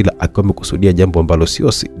kwa hasira, akiwa amekusudia jambo ambalo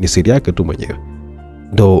ni siri yake tu mwenyewe.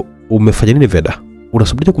 "Ndo umefanya nini Veda?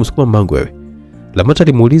 Unasubiri kumsukuma mamangu wewe?" Lamata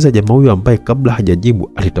alimuuliza jamaa huyo ambaye kabla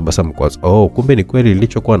hajajibu alitabasamu kwanza. "Oh, kumbe ni kweli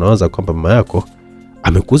nilichokuwa nawaza kwamba mama yako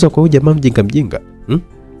amekuza kwa huyu jamaa mjinga.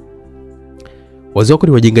 Wazo wako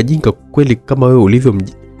ni wajinga kweli kama wewe ulivyo."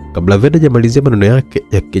 Kabla Veda hajamalizia maneno yake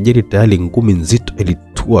ya kejeli, tayari ngumi nzito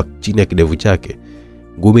ilitua chini ya kidevu chake.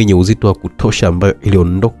 Ngumi yenye uzito wa kutosha ambayo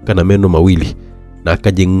iliondoka na meno mawili, na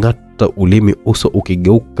akajingata ulimi, uso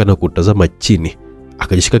ukigeuka na kutazama chini.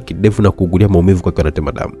 Akajishika kidevu na kugulia maumivu kwa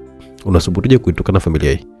kanatema damu. "Unasuburuje kuitoka na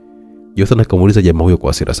familia hii?" Jothani akamuuliza jamaa huyo kwa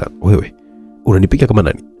hasira sana. "Wewe unanipiga kama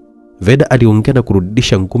nani?" Veda aliongea na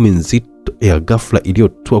kurudisha ngumi nzito ya ghafla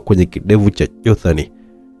iliyotua kwenye kidevu cha Jothani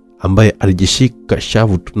ambaye alijishika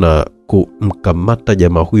shavu tu na kumkamata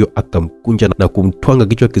jamaa huyo, akamkunja na kumtwanga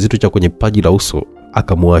kichwa kizito cha kwenye paji la uso,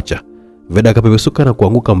 akamuacha. Veda akapepesuka na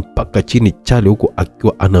kuanguka mpaka chini chali, huko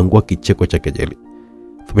akiwa anaangua kicheko cha kejeli.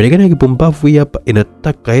 "Familia gani ya kipumbavu hii hapa,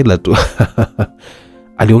 inataka hela tu."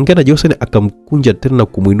 Aliongea na Jothani akamkunja tena na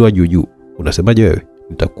kumuinua juu. "Unasemaje wewe?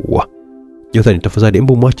 Nitakuua." "Jothani, tafadhali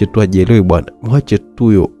hebu mwache tu ajielewe bwana. Mwache tu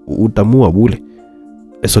huyo, utamua bure."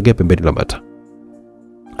 "Sogea pembeni Lamata."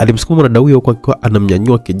 Alimsukuma na huyo kwa akiwa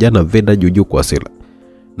anamnyanyua kijana Veda juu kwa hasira.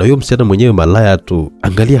 "Na huyo msichana mwenyewe malaya tu.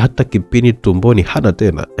 Angalia hata kipini tumboni hana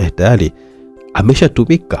tena. Tayari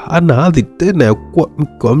ameshatumika. Hana hadhi tena ya kuwa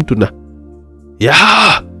mke wa mtu na..." "Ya!"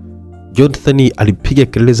 Jothani alipiga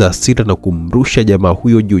kelele za hasira na kumrusha jamaa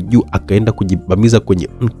huyo juu, akaenda kujibamiza kwenye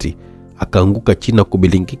mti, akaanguka chini na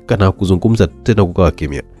kubilingika na kuzungumza tena, kukawa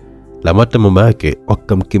kimya. Lamata mama yake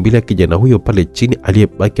wakamkimbilia kijana huyo pale chini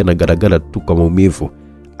aliyebaki na garagara tu kwa maumivu,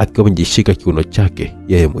 akiwa amejishika kiuno chake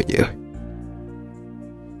yeye mwenyewe.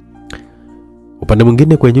 Upande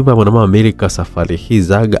mwingine kwa nyumba ya mwanamama Amerika, safari hii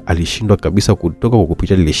Zaga alishindwa kabisa kutoka kwa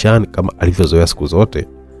kupitia dirishani kama alivyozoea siku zote.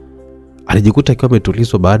 Alijikuta akiwa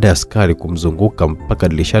ametulizwa baada ya askari kumzunguka mpaka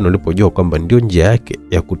dirishani walipojua kwamba ndio njia yake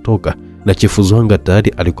ya kutoka, na Chifu Zwanga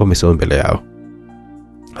tayari alikuwa amesimama mbele yao.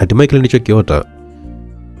 Hatimaye kile nilichokiota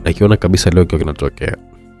nakiona kabisa leo kiwa kinatokea.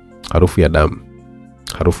 Harufu ya damu,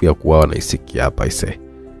 harufu ya kuuawa naisikia hapa ise.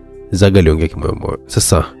 Zaga aliongea kimoyomoyo.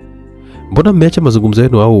 "Sasa mbona mmeacha mazungumzo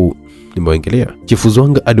yenu au nimewaingilia?" Chifu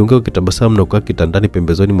Zwanga aliongea kitabasamu na kukaa kitandani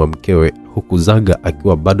pembezoni mwa mkewe, huku Zaga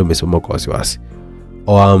akiwa bado amesimama kwa wasiwasi.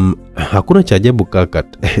 Hakuna cha ajabu kaka.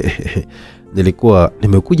 Nilikuwa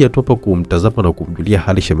nimekuja tu hapa kumtazama na kumjulia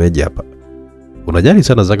hali shemeji hapa." "Unajali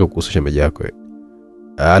sana Zaga kuhusu shemeji yako?"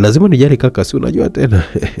 "Lazima nijali kaka, si unajua tena."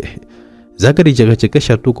 Zaga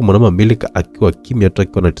alichekesha tu kwa mwanamama Amerika akiwa kimya tu,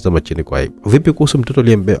 akiwa anatazama chini kwa aibu. "Vipi kuhusu mtoto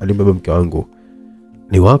aliyembeba mke wangu?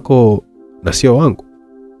 Ni wako na sio wangu?"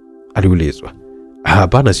 aliulizwa.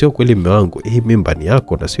 "Hapana, sio kweli mume wangu. Hii mimba ni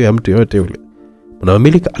yako na sio ya mtu yote yule." Mwanamama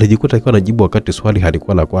Amerika alijikuta akiwa anajibu wakati swali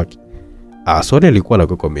halikuwa la kwake. Swali lilikuwa la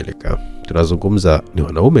kwako Amerika. "Tunazungumza ni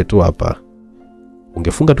wanaume tu hapa.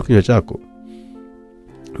 Ungefunga tu kinywa chako."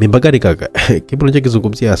 "Mimba gani kaka?" "Kipi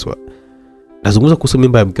unachokizungumzia haswa?" "Nazungumza kuhusu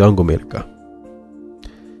mimba ya mke wangu Amerika."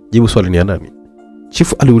 "Jibu swali ni ya nani?"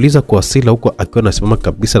 Chifu aliuliza kwa hasira, huko akiwa anasimama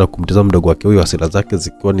kabisa na kumtazama mdogo wake huyo, hasira zake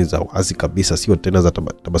zikiwa ni za wazi kabisa, sio tena za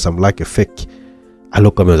tabasamu lake fake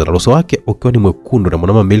alokuwa ameweza. Uso wake ukiwa ni mwekundu, na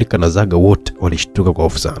mwanamama Amerika na Zaga wote walishtuka kwa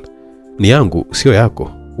hofu sana. "Ni yangu, sio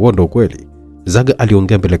yako. Huo ndio kweli." Zaga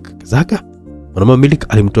aliongea mbele. "Zaga?" Mwanamama Amerika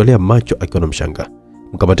alimtolea macho akiwa anamshangaa.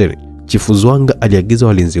 "Mkamateni." Chifu Zwanga aliagiza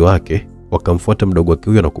walinzi wake wakamfuata mdogo wake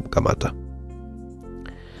huyo na kumkamata.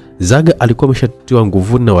 Zaga alikuwa ameshatiwa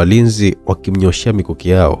nguvuni na walinzi wakimnyoshia mikuki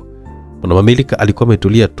yao. Mwanamama Amerika alikuwa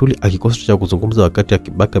ametulia tuli, akikosa cha kuzungumza, wakati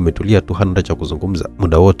akibaka ametulia tu, hana cha kuzungumza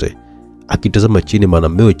muda wote, akitazama chini, maana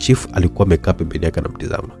mmewe Chief alikuwa amekaa pembeni yake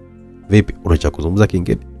anamtazama. "Vipi, unacha kuzungumza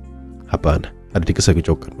kingine?" "Hapana," alitikisa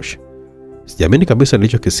kichwa kanusha. "Sijaamini kabisa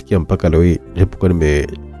nilichokisikia mpaka leo hii, nilipokuwa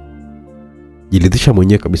nimejilidhisha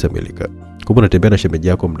mwenyewe kabisa Amerika. Kumbe unatembea na shemeji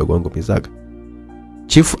yako mdogo wangu Mizaga?"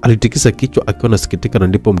 Chief alitikisa kichwa akiwa anasikitika, na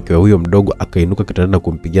ndipo mkewe huyo mdogo akainuka kitandani na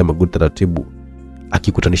kumpigia magoti taratibu,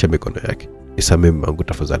 akikutanisha mikono yake. "Nisamehe mwanangu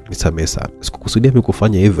tafadhali, nisamehe sana. Sikukusudia mimi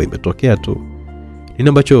kufanya hivyo, imetokea tu." "Nini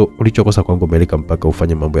ambacho ulichokosa kwangu Amerika mpaka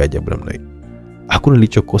ufanye mambo ya ajabu namna hii?" Hakuna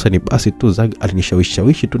nilichokosa, ni basi tu Zaga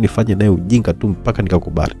alinishawishi tu nifanye naye ujinga tu mpaka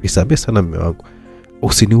nikakubali. Nisamehe sana mume wangu.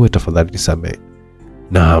 Usiniue tafadhali, nisamehe.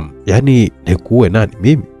 Naam, yani nikuue nani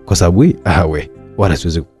mimi? Kwa sababu hii wala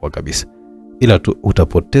siwezi kukua kabisa. Ila tu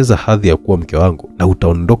utapoteza hadhi ya kuwa mke wangu na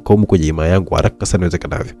utaondoka humu kwenye himaya yangu haraka sana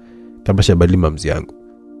iwezekanavyo, kabla sijabadili maamuzi yangu.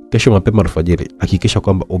 Kesho mapema alfajiri hakikisha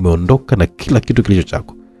kwamba umeondoka na kila kitu kilicho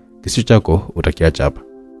chako. Kisicho chako utakiacha hapa.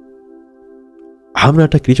 Hamna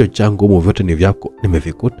hata kilicho changu, humu vyote ni vyako,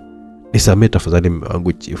 nimevikuta. Nisamehe tafadhali mume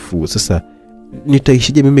wangu chifu. Sasa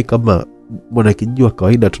nitaishije mimi kama mwanakijiji wa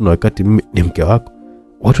kawaida tu na wakati mimi ni mke wako?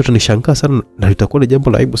 Watu watanishangaa sana na litakuwa ni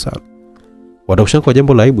jambo la aibu sana. Watakushangaa kwa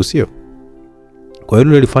jambo la aibu, sio? Kwa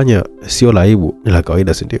hiyo nilifanya sio la aibu, ni la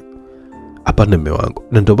kawaida, si ndio? Hapana mume wangu.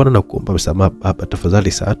 Na ndio maana nakuomba msamaha hapa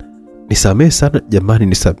tafadhali sana. Nisamehe sana jamani,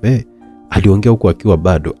 nisamehe. Aliongea huku akiwa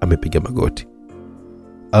bado amepiga magoti.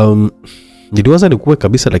 Niliwaza nikuwe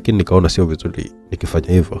kabisa, lakini nikaona sio vizuri nikifanya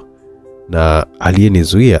hivyo. Na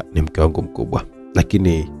aliyenizuia ni mke wangu mkubwa.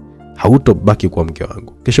 Lakini hautobaki kwa mke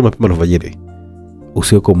wangu. Kesho mapema alfajiri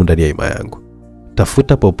usiweko ndani ya himaya yangu.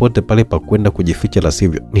 Tafuta popote pale pa kwenda kujificha, la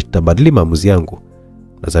sivyo nitabadili maamuzi yangu.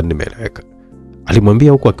 Nadhani nimeeleweka.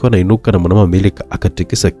 Alimwambia huku akiwa anainuka, na mwanamama Milika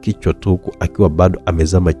akatikisa kichwa tu huku akiwa bado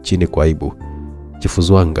amezama chini kwa aibu. Chifu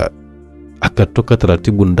Zwanga akatoka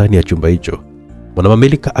taratibu ndani ya chumba hicho. Mwanamama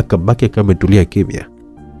Milika akabaki kama ametulia kimya.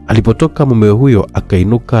 Alipotoka mume huyo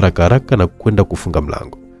akainuka haraka na kwenda kufunga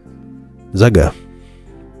mlango. Zaga,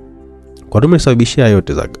 kwa nini umesababishia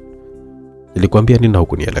yote Zaga? Nilikwambia nini na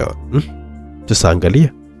hukunielewa? Sasa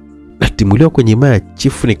angalia, natimuliwa kwenye himaya ya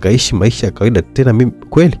chifu nikaishi maisha ya kawaida tena mimi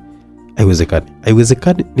kweli?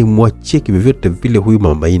 Haiwezekani nimwachie kivyote vile huyu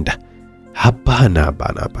mama Mainda. Hapana.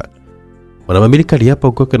 Mwanamama Milika aliapa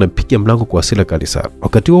huko anapiga mlango kwa hasira kali sana.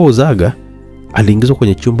 Wakati huo Zaga aliingizwa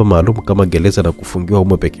kwenye chumba maalum kama gereza na kufungiwa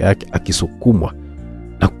humo peke yake, akisukumwa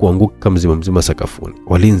na kuanguka mzima sakafuni.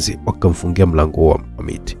 Walinzi wakamfungia mlango wa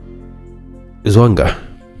miti. Zwanga,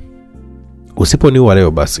 usiponiua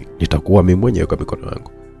leo basi nitakuwa mimi mwenyewe kwa mikono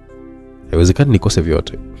yangu. Haiwezekani nikose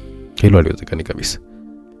vyote. Hilo haliwezekani kabisa.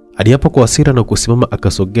 Aliapa kwa hasira na kusimama,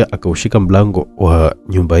 akasogea akaushika mlango wa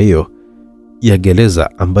nyumba hiyo ya gereza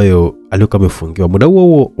ambayo alikuwa amefungiwa. Muda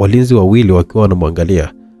huo walinzi wawili wakiwa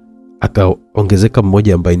wanamwangalia, akaongezeka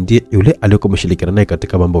mmoja ambaye ndiye yule aliyekuwa ameshirikiana naye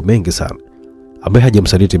katika mambo mengi sana, ambaye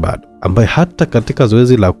hajamsaliti bado, ambaye hata katika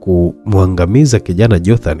zoezi la kumwangamiza kijana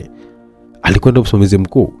Jothani alikwenda msimamizi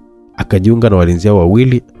mkuu. Akajiunga na walinzi hao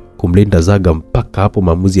wawili kumlinda Zaga mpaka hapo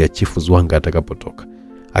maamuzi ya Chifu Zwanga atakapotoka.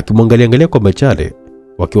 Akimwangalia kwa machale,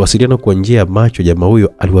 wakiwasiliana kwa njia ya macho, jamaa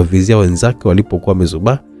huyo aliwavizia wenzake walipokuwa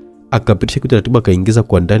wamezubaa. Akapitisha kitu taratibu, akaingiza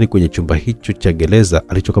kwa ndani kwenye chumba hicho cha gereza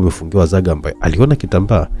alichokuwa amefungiwa Zaga, ambaye aliona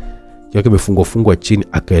kitambaa yake kimefungwa chini.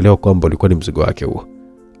 Akaelewa kwamba ulikuwa ni mzigo wake huo.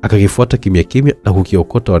 Akakifuata kimya na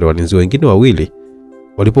kukiokota. Wale walinzi wengine wawili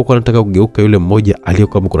walipokuwa wanataka kugeuka, yule mmoja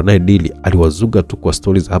aliyekuwa mkona naye dili aliwazuga tu kwa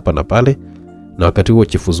stories hapa na pale. Na wakati huo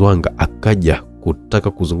Chifu Zwanga akaja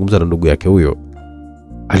kutaka kuzungumza na ndugu yake huyo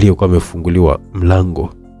aliyekuwa amefunguliwa mlango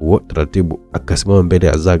huo taratibu. Akasimama mbele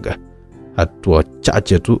ya Zaga hatua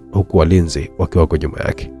chache tu, huku walinzi wakiwa kwa nyuma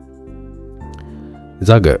yake.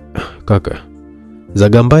 Zaga, kaka.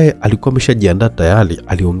 Zaga ambaye alikuwa ameshajiandaa tayari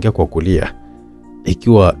aliongea kwa kulia,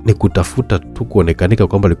 ikiwa ni kutafuta tu kuonekanika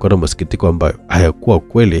kwamba alikuwa na masikitiko ambayo hayakuwa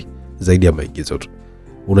kweli, zaidi ya maigizo tu.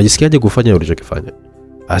 Unajisikiaje kufanya ulichokifanya?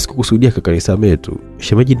 Asikukusudia kaka, nisamehe tu.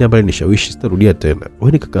 Shemeji ndiye ambaye nishawishi, sitarudia tena.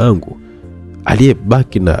 Wewe ni kaka yangu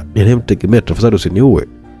aliyebaki na ninayemtegemea, tafadhali usiniue.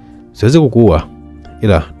 Siwezi kukuua,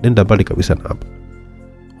 ila nenda mbali kabisa na hapa.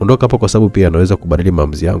 Ondoka hapa, kwa sababu pia anaweza kubadili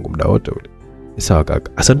maamuzi yangu muda wote ule. Sawa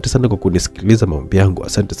kaka, asante sana kwa kunisikiliza maombi yangu,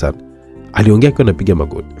 asante sana. Aliongea akiwa anapiga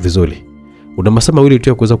magoti. Vizuri. Una masaa mawili tu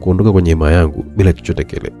ya kuweza kuondoka kwenye himaya yangu bila chochote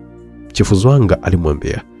kile, Chifu Zwanga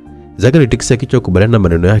alimwambia. Zaga alitikisa kichwa kubaliana na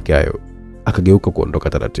maneno yake hayo, akageuka kuondoka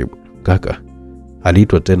taratibu. Kaka,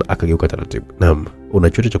 aliitwa tena, akageuka taratibu. Naam, una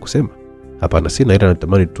chochote cha kusema? Hapana, sina, ila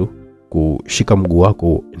natamani tu kushika mguu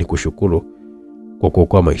wako nikushukuru kwa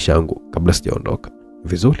kuokoa maisha yangu kabla sijaondoka.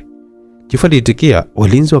 Vizuri. Chifu aliitikia.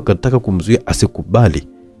 Walinzi wakataka kumzuia asikubali.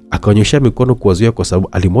 Akaonyesha mikono kuwazuia kwa sababu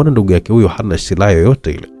alimwona ndugu yake huyo hana silaha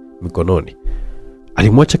yoyote ile mikononi.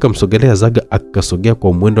 Alimwacha kumsogelea Zaga, akasogea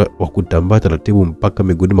kwa mwendo wa kutambaa taratibu mpaka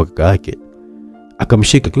miguuni mwa kaka yake.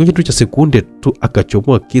 Akamshika kinywa tu cha sekunde tu,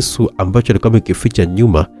 akachomoa kisu ambacho alikuwa amekificha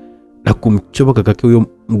nyuma na kumchoma kaka yake huyo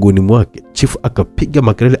mguuni mwake. Chifu akapiga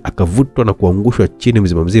makelele, akavutwa na kuangushwa chini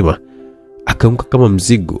mzima, akaanguka kama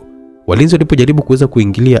mzigo. Walinzi walipojaribu kuweza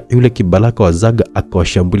kuingilia, yule kibalaka wa Zaga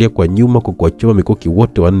akawashambulia kwa nyuma kwa kuwachoma mikoki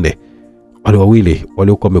wote wanne. Wale wawili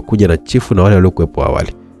waliokuwa wamekuja na Chifu na wale waliokuwepo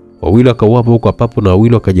awali. Wawili akauawa huko papo na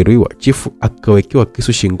wawili wakajeruhiwa. Chifu akawekewa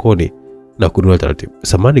kisu shingoni na kunuliwa taratibu.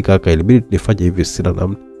 Samani kaka, ilibidi nifanye hivi, sina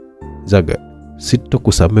namna. Zaga,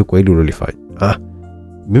 sitokusamehe kwa hili ulilofanya.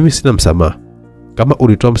 Mimi sina msamaha. Kama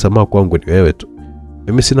ulitoa msamaha kwangu ni wewe tu.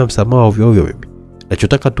 Mimi sina msamaha ovyo ovyo mimi.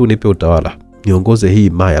 Nachotaka tu nipe utawala. Niongoze hii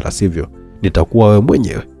maya, la sivyo nitakuwa wewe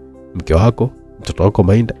mwenyewe, mke wako, mtoto wako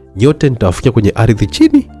Mainda, nyote nitawafikia kwenye ardhi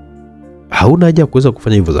chini. Hauna haja kuweza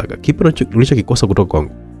kufanya hivyo Zaga. Kipi ulichokikosa kutoka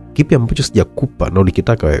kwangu? Kipi ambacho sijakupa na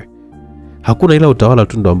ulikitaka wewe? Hakuna, ila utawala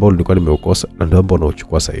tu ndio ambao nilikuwa nimeukosa na ndio ambao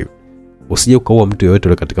nauchukua sasa hivi. Usije ukaua mtu yeyote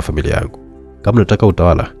yule katika familia yangu. Kama unataka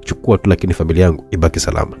utawala, chukua tu, lakini familia yangu ibaki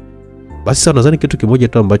salama. Basi sasa nadhani kitu kimoja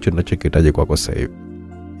tu ambacho ninachokihitaji kwako sasa hivi.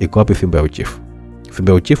 Iko wapi fimbo ya uchifu?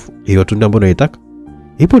 Fimbo ya uchifu hiyo tu ndio ambayo unaitaka?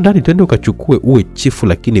 Ipo ndani, twende ukachukue uwe chifu,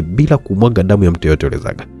 lakini bila kumwaga damu ya mtu yeyote yule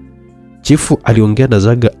Zaga. Chifu aliongea na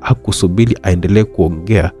Zaga, hakusubiri aendelee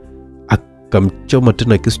kuongea, akamchoma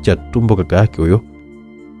tena kisu cha tumbo kaka yake huyo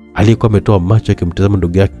aliyekuwa ametoa macho akimtazama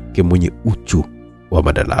ndugu yake mwenye uchu wa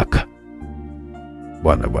madaraka.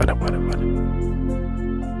 Bwana.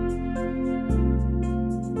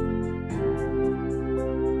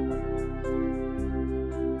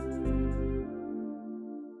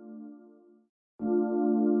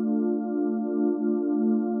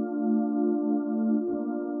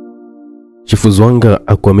 Chifu Zwanga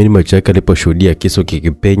akuamini macho yake aliposhuhudia kisu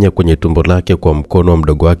kikipenya kwenye tumbo lake kwa mkono wa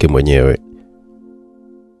mdogo wake mwenyewe.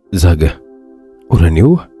 Zaga,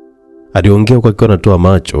 unaniua? Aliongea kwa akiwa anatoa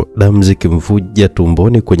macho, damu zikimvuja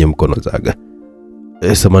tumboni kwenye mkono Zaga.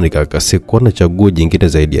 Samani kaka, sikuona chaguo jingine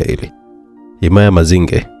zaidi ya hili. Himaya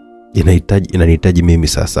Mazinge inanihitaji mimi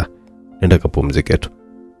sasa. Nenda kapumzike tu.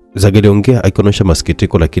 Zaga aliongea akionyesha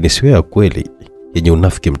masikitiko, lakini sio ya kweli, yenye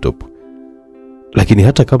unafiki mtupu. Lakini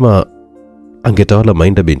hata kama angetawala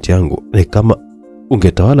Mainda binti yangu, ni kama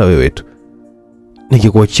ungetawala wewe tu.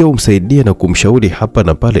 Nikikuachia umsaidie na kumshauri hapa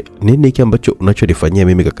na pale, nini hiki ambacho unachonifanyia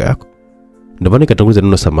mimi kaka yako? Ndio maana nikatanguliza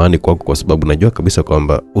neno samahani kwako, kwa sababu najua kabisa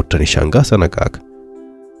kwamba utanishangaa sana kaka.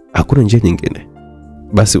 Hakuna njia nyingine.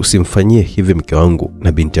 Basi usimfanyie hivi mke wangu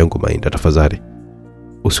na binti yangu Mainda tafadhali.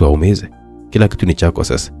 Usiwaumize. Kila kitu ni chako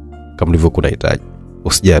sasa, kama nilivyokuwa nahitaji.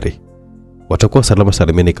 Usijali. Watakuwa salama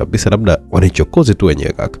salimeni kabisa, labda wanichokoze tu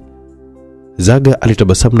wenyewe kaka. Zaga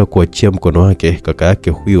alitabasamu na kuachia mkono wake. Kaka yake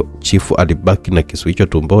huyo chifu alibaki na kisu hicho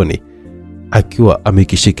tumboni akiwa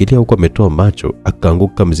amekishikilia huko ametoa macho,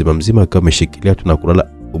 akaanguka mzima akiwa ameshikilia tu na kulala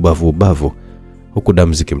ubavu huku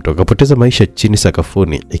damu zikimtoka. Kapoteza maisha chini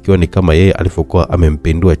sakafuni, ikiwa ni kama yeye alivyokuwa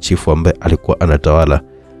amempindua chifu ambaye alikuwa anatawala,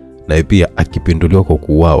 na pia akipinduliwa kwa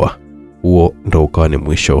kuuawa. Huo ndo ukawa ni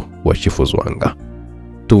mwisho wa Chifu Zwanga.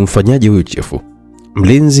 Tumfanyaje huyu chifu?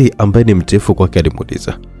 Mlinzi ambaye ni mtiifu kwake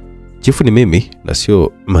alimuuliza. Chifu ni mimi na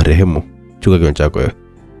sio marehemu. Chunga kinywa chako wewe.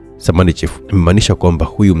 Samani chifu, nimemaanisha kwamba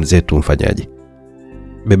huyu mzee tumfanyaje?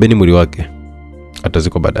 Bebeni mwili wake,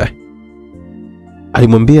 atazikwa baadaye,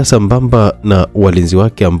 alimwambia sambamba na walinzi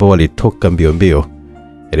wake ambao walitoka mbio.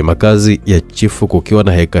 Ili makazi ya chifu kukiwa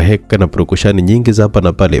na heka na purukushani nyingi za hapa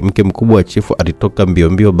na pale. Mke mkubwa wa chifu alitoka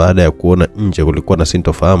mbio baada ya kuona nje kulikuwa na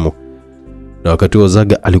sintofahamu. Na wakati wa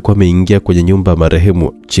Zaga alikuwa ameingia kwenye nyumba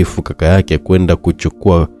marehemu chifu kaka yake kwenda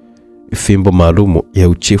kuchukua fimbo maalumu ya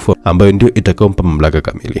uchifu ambayo ndio itakayompa mamlaka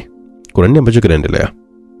kamili. Kuna nini ambacho kinaendelea?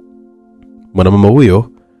 Mwanamama huyo,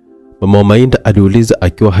 mama wa Mainda, aliuliza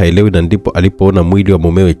akiwa haelewi, na ndipo alipoona mwili wa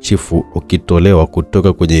mumewe chifu ukitolewa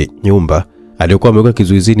kutoka kwenye nyumba aliyokuwa ameweka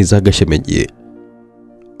kizuizini Zaga shemeji.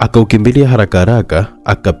 Akaukimbilia haraka,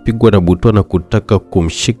 akapigwa na butwa na kutaka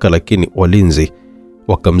kumshika, lakini walinzi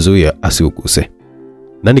wakamzuia asiuguse.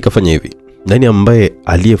 Nani kafanya hivi? Nani ambaye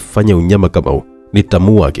aliyefanya unyama kama huu?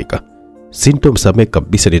 Nitamua hakika. Sintomsamehe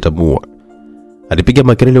kabisa, nitamua. Alipiga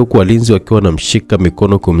makelele huku walinzi wakiwa wanamshika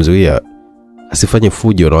mikono kumzuia asifanye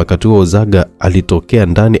fujo, na wakati huo Zaga alitokea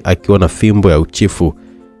ndani akiwa na fimbo ya uchifu,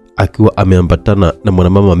 akiwa ameambatana na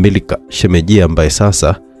mwanamama Milika shemeji ambaye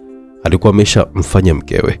sasa alikuwa ameshamfanya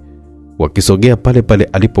mkewe. Wakisogea pale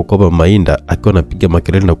alipokuwa Mainda akiwa anapiga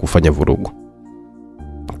makelele na kufanya vurugu.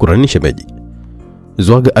 Kuna nini shemeji?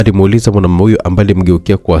 Zwaga alimuuliza mwanamume huyo ambaye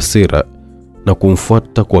alimgeukia kwa hasira na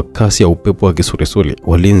kumfuata kwa kasi ya upepo wa kisulisuli.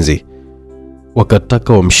 Walinzi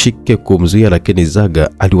wakataka wamshike kumzuia, lakini Zaga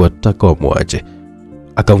aliwataka wamwache.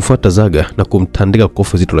 Akamfuata Zaga na kumtandika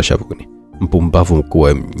kofi zito la shavuni. Mpumbavu mkuu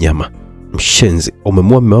wa mnyama, mshenzi,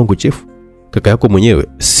 umemua mume wangu chifu, kaka yako mwenyewe.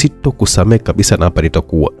 Sitokusamehe kabisa, na hapa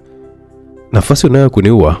nitakuwa nafasi unayo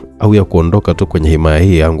kuniua au ya kuondoka tu kwenye himaya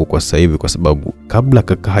hii yangu kwa sasa hivi, kwa sababu kabla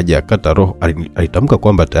kaka hajakata roho alitamka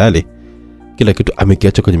kwamba tayari kila kitu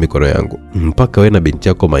amekiacha kwenye mikono yangu, mpaka wewe na binti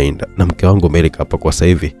yako Mainda na mke wangu Melika hapa. Kwa sasa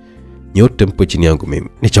hivi Nyote mpo chini yangu mimi.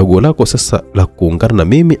 Ni chaguo lako sasa la kuungana na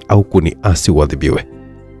mimi au kuniasi uadhibiwe.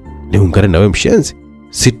 Niungane na wewe mshenzi?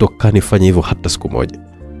 Sitoka nifanye hivyo hata siku moja.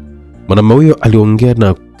 Mwanamume huyo aliongea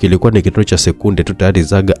na kilikuwa ni kitendo cha sekunde tu tayari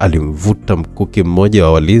Zaga alimvuta mkuki mmoja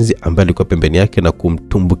wa walinzi ambaye alikuwa pembeni yake na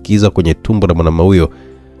kumtumbukiza kwenye tumbo la mwanamume huyo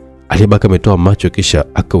aliyebaki ametoa macho kisha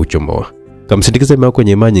akauchomoa. Kamsindikiza mama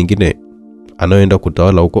kwenye imani nyingine anaoenda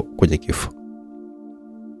kutawala huko kwenye kifo.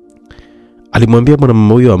 Alimwambia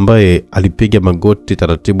mwanamume huyo ambaye alipiga magoti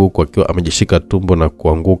taratibu kwa akiwa amejishika tumbo na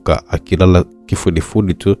kuanguka akilala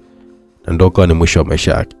kifudifudi tu na ndoka ni mwisho wa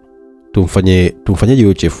maisha yake. Tumfanyeje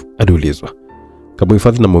huyo chief? Aliulizwa.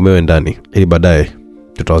 Kamuhifadhi na mumewe ndani ili baadaye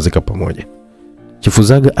tutawazika pamoja. Chifu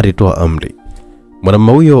Zaga alitoa amri.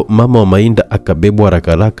 Mwanamume huyo mama wa Mainda akabebwa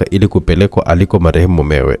haraka ili kupelekwa aliko marehemu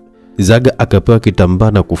mumewe. Zaga akapewa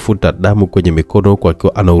kitambaa na kufuta damu kwenye mikono kwa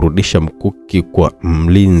akiwa anaurudisha mkuki kwa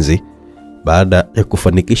mlinzi. Baada ya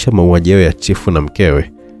kufanikisha mauaji ya chifu na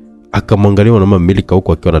mkewe, akamwangalia mwanamume Milika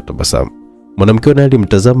huko akiwa anatabasamu. Mwanamke naye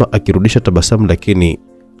alimtazama akirudisha tabasamu lakini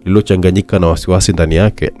lililochanganyika na wasiwasi ndani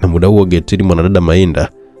yake, na muda huo getini mwanadada Mainda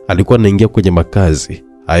alikuwa anaingia kwenye makazi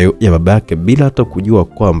hayo ya babake bila hata kujua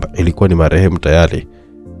kwamba ilikuwa ni marehemu tayari.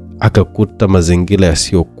 Akakuta mazingira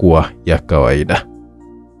yasiyokuwa ya kawaida.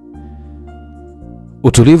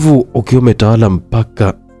 Utulivu ukiwa umetawala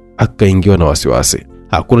mpaka akaingiwa na wasiwasi.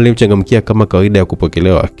 Hakuna aliyemchangamkia kama kawaida ya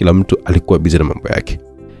kupokelewa, kila mtu alikuwa busy na mambo yake.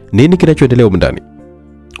 Nini kinachoendelea huko ndani?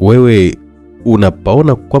 Wewe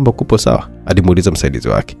unapaona kwamba kupo sawa? Alimuuliza msaidizi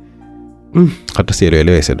wake. Hata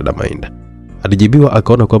sielewi dada Mainda. Alijibiwa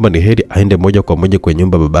akaona kwamba ni heri aende moja kwa moja kwenye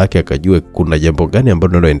nyumba babake akajue kuna jambo gani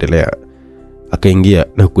ambalo linaloendelea. Akaingia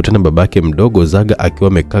na kukutana babake mdogo Zaga akiwa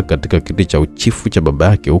amekaa katika kiti cha uchifu cha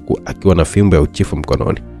babake huku akiwa na fimbo ya uchifu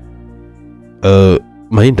mkononi.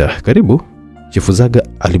 Mainda, karibu. Chifu Zaga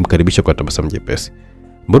alimkaribisha kwa tabasamu jepesi.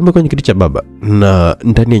 Mbona kwenye kiti cha baba na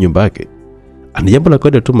ndani ya nyumba yake? Ani jambo la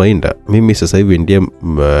kawaida tu Mainda, mimi sasa hivi ndiye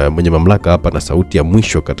mwenye mamlaka hapa na sauti ya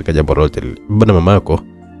mwisho katika jambo lote. Baba na mama yako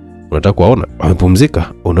unataka kuwaona?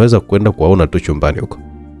 Wamepumzika, unaweza kwenda kuwaona tu chumbani huko.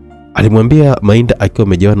 Alimwambia Mainda akiwa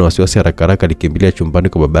amejawa na wasiwasi. Haraka alikimbilia chumbani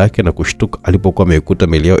kwa baba yake na kushtuka alipokuwa amekuta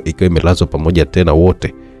miili yao ikiwa imelazwa pamoja tena,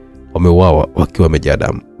 wote wameuawa wakiwa wamejaa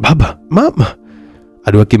damu. Baba, mama!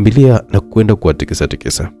 Aliwakimbilia na kwenda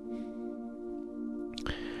kuwatikisa.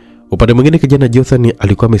 Upande mwingine kijana Jothani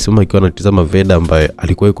alikuwa amesimama akiwa anatazama Veda ambaye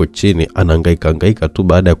alikuwa yuko chini anahangaika tu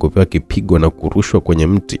baada ya kupewa kipigo na kurushwa kwenye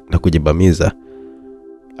mti na kujibamiza.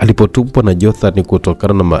 Alipotupwa na Jothani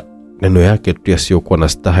kutokana na maneno yake tu yasiyokuwa na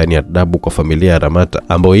staha ni adabu kwa familia ya Ramata,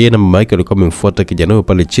 ambao yeye na mama yake walikuwa wamemfuata kijana huyo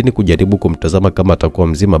pale chini kujaribu kumtazama kama atakuwa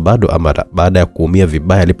mzima bado amara, baada ya kuumia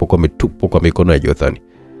vibaya alipokuwa ametupwa kwa mikono ya Jothani.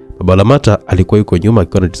 Baba Ramata alikuwa yuko nyuma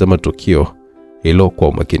akiwa anatazama tukio hilo kwa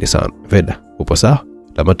umakini sana. Veda, upo sawa?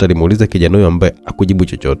 Ramata alimuuliza kijana huyo ambaye hakujibu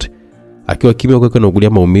chochote. Akiwa kimya kwa kuangalia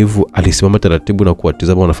maumivu, alisimama taratibu na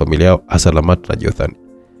kuwatazama wanafamilia yao, hasa Ramata na Jothani.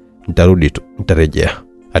 Nitarudi tu, nitarejea.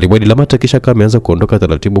 Alibwadi Ramata kisha kama ameanza kuondoka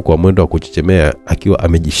taratibu kwa mwendo wa kuchechemea akiwa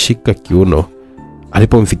amejishika kiuno.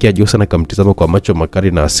 Alipomfikia Jothani akamtazama kwa macho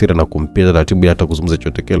makali na hasira na kumpia taratibu bila hata kuzungumza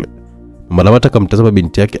chochote kile. Mama Ramata akamtazama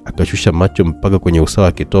binti yake akashusha macho mpaka kwenye usawa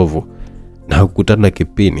wa kitovu na kukutana na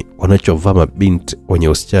kipini wanachovaa mabinti wenye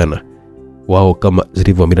usichana wao kama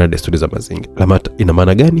zilivyoamira desturi za mazingi. Ramata, ina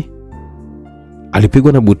maana gani?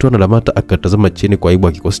 Alipigwa na butwa na Ramata akatazama chini kwa aibu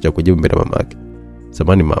akikosa cha kujibu mbele mama yake.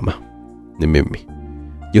 Samani mama, ni mimi.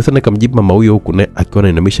 Jothani akamjibu mama huyo huku naye akiwa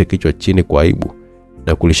anainamisha kichwa chini kwa aibu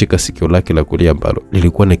na kulishika sikio lake la kulia ambalo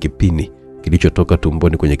lilikuwa na kipini kilichotoka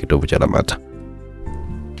tumboni kwenye kitovu cha Ramata.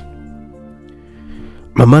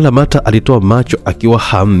 Mama Ramata alitoa macho akiwa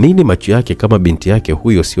haamini macho yake kama binti yake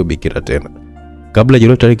huyo sio bikira tena. Kabla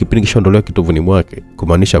jilota ile kipindi kishaondolewa kitovuni mwake,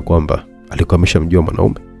 kumaanisha kwamba alikuwa ameshamjua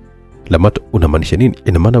mwanaume. Ramata, unamaanisha nini?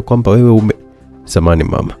 Ina maana kwamba wewe Samani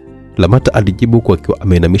mama. Ramata alijibu kwa akiwa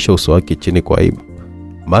ameinamisha uso wake chini kwa aibu.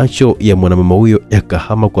 Macho ya mwanamama huyo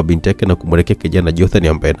yakahama kwa binti yake na kumwelekea kijana Jothani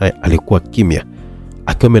ambaye naye alikuwa kimya,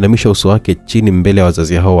 akiwa ameinamisha uso wake chini mbele ya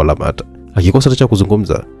wazazi hao wa Ramata. Akikosa cha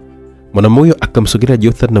kuzungumza, mwanamume huyo akamsogelea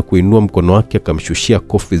Jothani na kuinua mkono wake akamshushia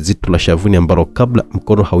kofi zito la shavuni ambalo kabla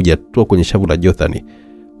mkono haujatua kwenye shavu la Jothani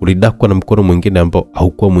ulidakwa na mkono mwingine ambao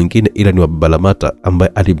haukuwa mwingine ila ni wa baba Ramata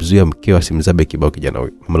ambaye alimzuia mkeo asimzabe kibao kijana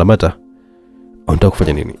huyo. Mama Ramata, unataka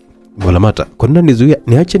kufanya nini? Baba Ramata, kwa nini nizuia?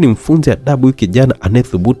 Niache nimfunze adabu huyu kijana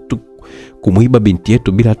anayethubutu kumuiba binti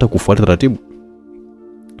yetu bila hata kufuata taratibu.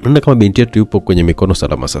 Nenda kama binti yetu yupo kwenye mikono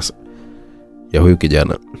salama sasa ya huyu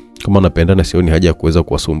kijana. Kama anapendana sioni haja ya kuweza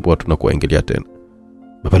kuwasumbua tu na kuwaingilia tena.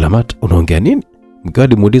 Baba Ramata, unaongea nini? Mkeo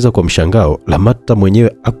alimuuliza kwa mshangao. Ramata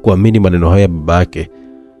mwenyewe hakuamini maneno haya babake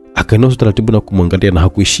Akainua taratibu na kumwangalia, na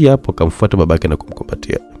hakuishia hapo, akamfuata babake na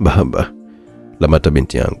kumkumbatia. Baba, Lamata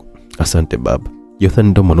binti yangu, asante baba. Yothan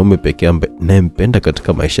ndo mwanaume pekee ambaye ninayempenda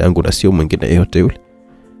katika maisha yangu na sio mwingine yeyote yule.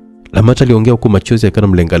 Lamata aliongea huku machozi yakana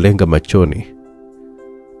mlenga machoni.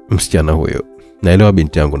 Msichana huyo, naelewa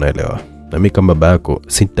binti yangu, naelewa. Na mimi kama baba yako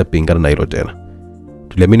sitapingana na hilo tena.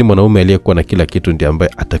 Tuliamini mwanaume aliyekuwa na kila kitu ndiye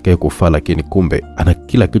ambaye atakaye kufaa, lakini kumbe ana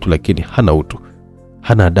kila kitu lakini hana utu,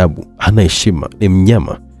 hana adabu, hana heshima, ni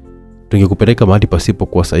mnyama. Tungekupeleka mahali pasipo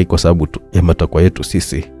kuwa sahihi kwa sababu tu ya matakwa yetu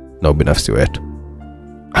sisi na ubinafsi wetu.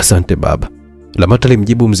 Asante baba. Lamata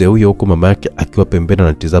alimjibu mzee huyo huko mama yake akiwa pembeni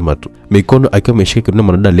anatizama tu. Mikono akiwa ameshika kiuno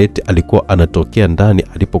mwanadada Leti alikuwa anatokea ndani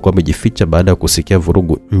alipokuwa amejificha baada ya kusikia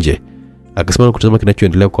vurugu nje. Akasimama kutazama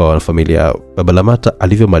kinachoendelea kwa wanafamilia yao. Baba Lamata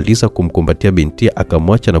alivyomaliza kumkumbatia binti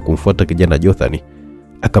akamwacha na kumfuata kijana Jothani.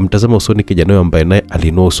 Akamtazama usoni kijana huyo ambaye naye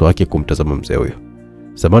alinua uso wake kumtazama mzee huyo.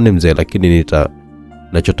 Samahani mzee, lakini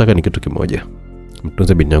nachotaka ni kitu kimoja.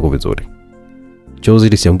 Mtunze binti yangu vizuri. Chozi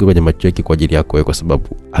lisianguke kwenye macho yake kwa ajili yako wewe, kwa sababu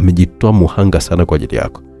amejitoa muhanga sana kwa ajili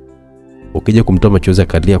yako. Ukija kumtoa machozi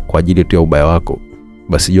akalia kwa ajili tu ya ubaya wako,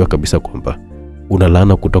 basi jua kabisa kwamba una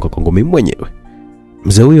laana kutoka kwangu mimi mwenyewe.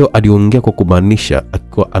 Mzee huyo aliongea kwa kumaanisha,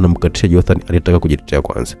 akiwa anamkatisha Jothani aliyetaka kujitetea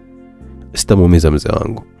kwanza. Sitamuumiza mzee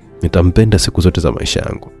wangu. Nitampenda siku zote za maisha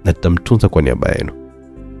yangu na nitamtunza kwa niaba yenu.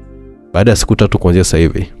 Baada ya siku 3 kuanzia sasa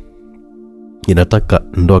hivi, ninataka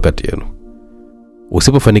ndoa kati yenu.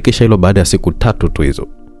 Usipofanikisha hilo baada ya siku 3 tu hizo,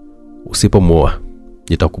 usipomuoa,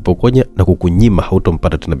 nitakupokonya na kukunyima,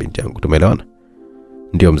 hautompata tena binti yangu. Tumeelewana?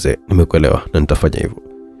 Ndio mzee, nimekuelewa na nitafanya hivyo.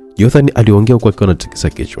 Jothani aliongea kwa akiwa anatikisa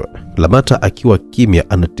kichwa. Lamata akiwa kimya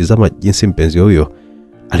anatizama jinsi mpenzi huyo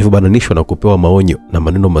alivyobananishwa na kupewa maonyo na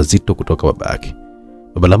maneno mazito kutoka baba yake.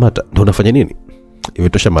 Baba Lamata, ndio unafanya nini?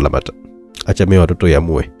 Imetosha Lamata. Acha mimi watoto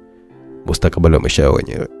yaamue mustakabali wa maisha yao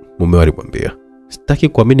wenyewe. Mume alimwambia. Sitaki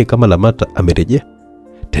kuamini kama Lamata amerejea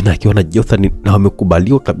tena akiwa na Jothani na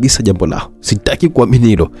wamekubaliwa kabisa jambo lao. Sitaki kuamini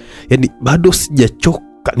hilo. Yaani bado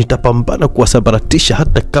sijachoka, nitapambana kuwasambaratisha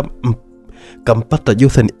hata kama kampata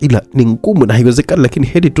Jothani, ila ni ngumu na haiwezekani, lakini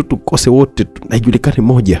heri tu tukose wote tunajulikane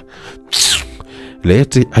moja.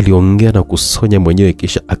 Leti aliongea na kusonya mwenyewe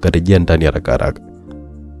kisha akarejea ndani haraka.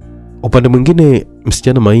 Upande mwingine,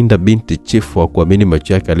 msichana Mainda binti chifu wa kuamini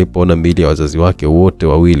macho yake alipoona miili ya wazazi wake wote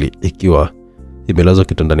wawili ikiwa imelazwa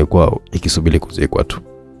kitandani kwao ikisubiri kuzikwa tu.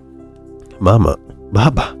 Mama,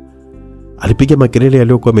 baba, alipiga makelele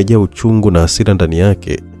yaliyokuwa yamejaa uchungu na hasira ndani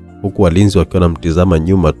yake, huku walinzi wakiwa wanamtizama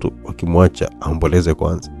nyuma tu wakimwacha aomboleze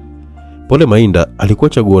kwanza. Pole Mainda, alikuwa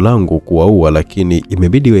chaguo langu kuwaua, lakini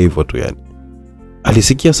imebidi iwe hivyo tu yani.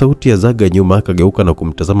 Alisikia sauti ya Zaga nyuma, akageuka na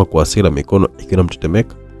kumtazama kwa hasira, mikono ikiwa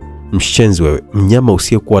inamtetemeka. Mshenzi wewe, mnyama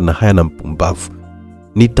usiyekuwa na haya na mpumbavu.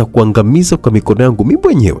 Nitakuangamiza kwa mikono yangu mimi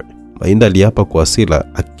mwenyewe. Mainda aliapa kwa hasira,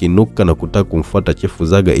 akinuka na kutaka kumfuata chifu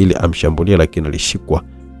Zaga ili amshambulie, lakini alishikwa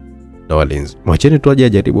na walinzi. Mwacheni tu aje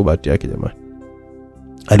ajaribu bahati yake jamani,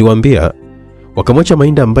 aliwaambia. Wakamwacha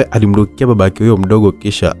Mainda ambaye alimrukia babake huyo mdogo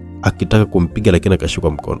kisha akitaka kumpiga, lakini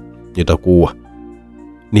akashikwa mkono.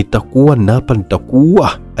 Nitakuua na hapa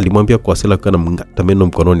nitakuua, alimwambia kwa hasira kana mngata meno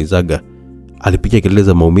mkononi. Zaga alipiga kelele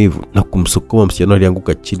za maumivu na kumsukuma msichana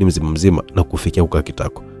alianguka chini mzima na kufikia huko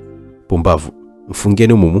kitako. Pumbavu,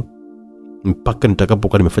 mfungieni mumu mpaka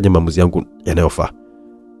nitakapokuwa nimefanya maamuzi yangu yanayofaa,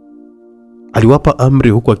 aliwapa amri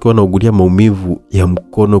huku akiwa anaugulia maumivu ya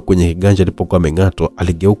mkono kwenye kiganja alipokuwa ameng'atwa.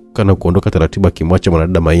 Aligeuka na kuondoka taratibu akimwacha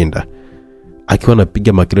mwanadada Mainda akiwa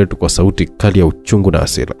anapiga makelele kwa sauti kali ya uchungu na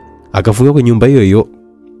hasira. Akafungiwa kwenye nyumba hiyo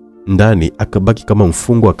ndani, akabaki kama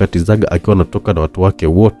mfungwa, wakati Zaga akiwa anatoka na watu wake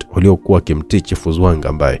wote waliokuwa wakimtii chifu Zwanga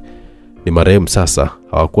ambaye ni marehemu. Sasa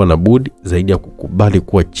hawakuwa na budi zaidi ya kukubali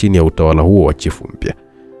kuwa chini ya utawala huo wa chifu mpya.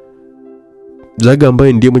 Zaga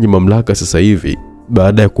ambaye ndiye mwenye mamlaka sasa hivi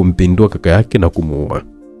baada ya kumpindua kaka yake na kumuua.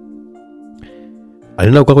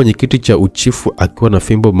 Alienda kwa kwenye kiti cha uchifu akiwa na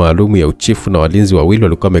fimbo maalum ya uchifu, na walinzi wawili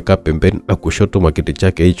walikuwa wamekaa pembeni na kushoto mwa kiti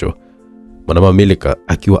chake hicho, mwanamama Milika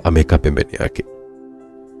akiwa amekaa pembeni yake.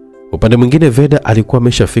 Upande mwingine, Veda alikuwa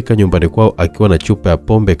ameshafika nyumbani kwao akiwa na chupa ya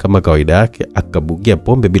pombe kama kawaida yake, akabugia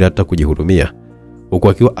pombe bila hata kujihurumia, huku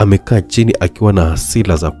akiwa amekaa chini akiwa na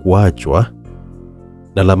hasira za kuachwa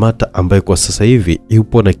na Lamata ambaye kwa sasa hivi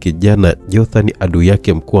yupo na kijana Jothani, adui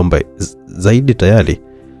yake mkuu ambaye zaidi tayari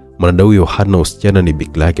mwanadada huyo hana usichana, ni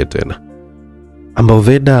big lake tena, ambao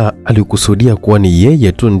Veda alikusudia kuwa ni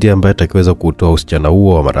yeye tu ndiye ambaye atakayeweza kutoa usichana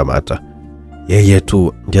huo wa Maramata. Yeye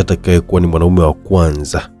tu ndiye atakayekuwa ni mwanaume wa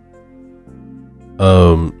kwanza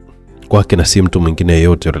kwake na si mtu mwingine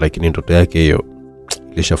yeyote, lakini ndoto yake hiyo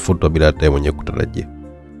ilishafutwa bila hata yeye mwenyewe kutarajia.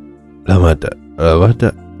 Lamata.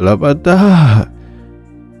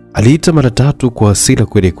 Aliita mara 3 kwa hasira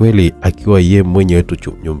kweli kweli, akiwa yeye mwenyewe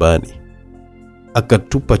tu nyumbani.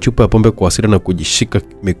 Akatupa chupa ya pombe kwa hasira na kujishika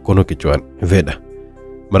mikono kichwani. Veda.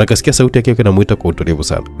 Mara kasikia sauti yake inamuita kwa utulivu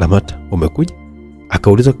sana. Lamata, umekuja?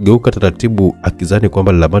 Akauliza kugeuka taratibu akizani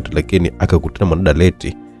kwamba Lamata, lakini akakutana mwanadada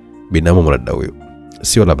Leti, binamu mwanadada huyo.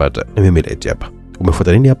 Sio Lamata, ni mimi Leti hapa.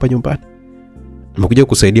 Umefuata nini hapa nyumbani? Nimekuja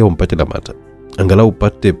kusaidia umpate Lamata. Angalau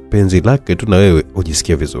upate penzi lake tu na wewe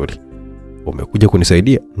ujisikie vizuri. Umekuja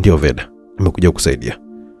kunisaidia? Ndio Veda, nimekuja kusaidia.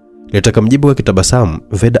 Leti akamjibu kwa kitabasamu.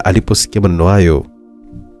 Veda aliposikia maneno hayo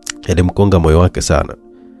yalimkonga moyo wake sana.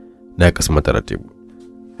 Na akasema taratibu,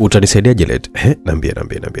 utanisaidia Leti?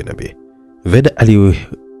 Niambie. Veda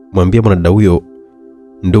alimwambia mwanadada huyo,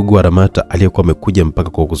 ndugu wa Lamata aliyekuwa amekuja mpaka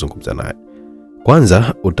kwa kuzungumza naye.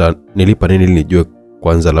 Kwanza utanilipa nini ili nijue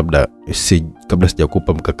kwanza, labda kabla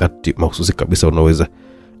sijakupa mkakati mahususi kabisa unaweza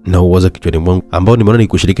na uwaza kichwani mwangu ambao nimeona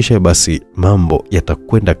nikushirikisha, basi mambo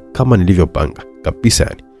yatakwenda kama nilivyopanga kabisa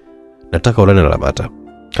yani. Nataka ulane na Lamata.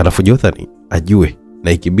 Halafu Jothani ajue,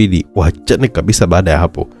 na ikibidi waachane kabisa baada ya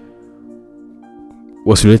hapo.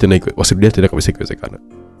 Wasirudia tena kabisa ikiwezekana.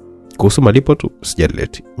 Kuhusu malipo tu usijali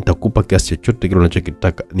Leti. Nitakupa kiasi chochote kile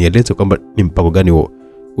unachokitaka. Nieleze kwamba ni mpango gani huo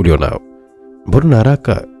ulionao. Mbona na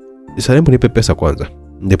haraka? Sarembo nipe pesa kwanza.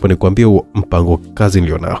 Ndipo nikwambie huo mpango kazi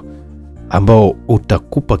nilionao, ambao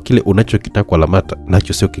utakupa kile unachokitaka kwa Lamata,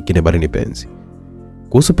 nacho sio kingine bali ni penzi.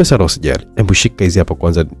 Kuhusu pesa na usijali. Hebu shika hizi hapa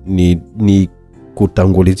kwanza ni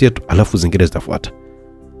kutangulizia tu, alafu zingine zitafuata.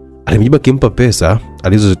 Alimjibu kimpa pesa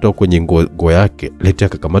alizozitoa kwenye nguo yake. Leti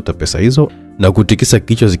akakamata pesa hizo na kutikisa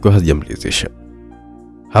kichwa zikiwa hazijamlizisha.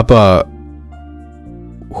 Hapa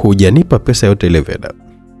hujanipa pesa yote ile Veda.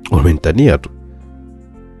 Umenitania tu.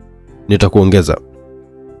 Nitakuongeza.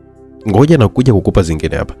 Ngoja na kuja kukupa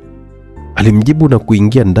zingine hapa. Alimjibu na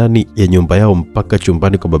kuingia ndani ya nyumba yao mpaka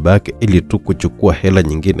chumbani kwa baba yake ili tu kuchukua hela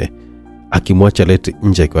nyingine, akimwacha Leti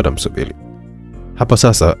nje akiwa anamsubiri. Hapa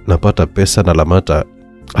sasa napata pesa na Lamata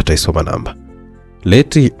ataisoma namba.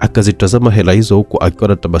 Leti akazitazama hela hizo huko akiwa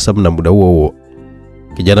na tabasamu, na muda huo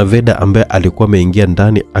kijana Veda ambaye alikuwa ameingia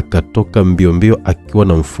ndani akatoka mbio akiwa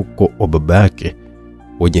na mfuko wa baba yake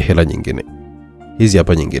wenye hela nyingine. Hizi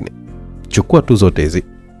hapa nyingine. Chukua tu zote hizi.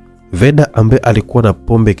 Veda ambaye alikuwa na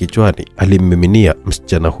pombe kichwani alimmiminia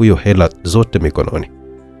msichana huyo hela zote mikononi.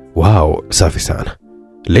 Wow, safi sana.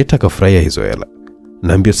 Leti akafurahia hizo hela.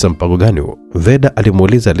 Naambia sasa mpango gani huo? Veda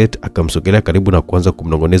alimuuliza Leti, akamsogelea karibu na kuanza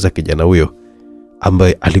kumnongoneza kijana huyo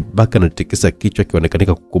ambaye alibaka na tikisa kichwa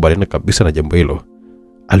kionekanika kukubaliana kabisa na jambo hilo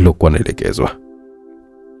alilokuwa anaelekezwa.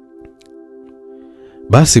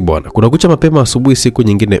 Basi bwana, kuna kucha mapema asubuhi siku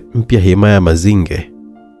nyingine mpya himaya Mazinge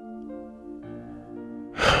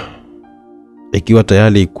ikiwa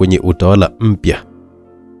tayari kwenye utawala mpya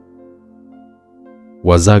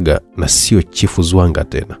Wazaga na sio Chifu Zwanga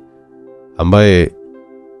tena, ambaye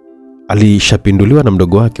alishapinduliwa na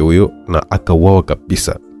mdogo wake huyo na akauawa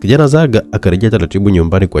kabisa. Kijana Zaga akarejea taratibu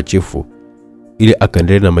nyumbani kwa chifu ili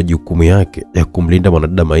akaendelea na majukumu yake ya kumlinda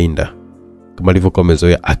mwanadada Mainda kama alivyokuwa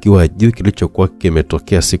amezoea, akiwa hajui kilichokuwa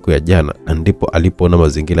kimetokea siku ya jana, na ndipo alipoona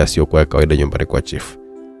mazingira yasiyokuwa ya kawaida nyumbani kwa chifu.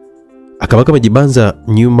 Akabaka amejibanza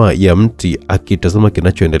nyuma ya mti akitazama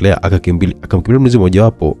kinachoendelea. Akamkimbilia mlinzi mmoja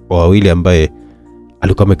wapo wa wawili ambaye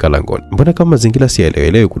alikuwa amekaa langoni. Mbona kama mazingira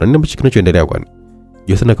siyaelewi, kuna nini ambacho kinachoendelea kwani?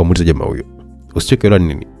 Jothana akamuuliza jamaa huyo, usichokeelewa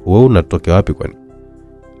nini? Wewe unatokea wapi kwani?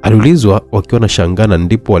 Aliulizwa wakiwa na shangana,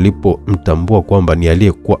 ndipo walipomtambua kwamba ni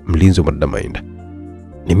aliyekuwa mlinzi wa mwanadada Mainda.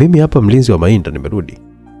 Ni mimi hapa mlinzi wa Mainda, nimerudi.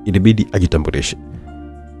 Ilibidi ajitambulishe.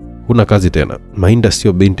 Huna kazi tena. Mainda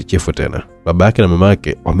sio binti chifu tena. Baba yake na mama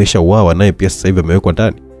yake wameshauawa, naye pia sasa hivi amewekwa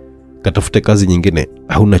ndani. Katafute kazi nyingine,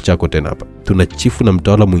 hauna chako tena hapa. Tuna chifu na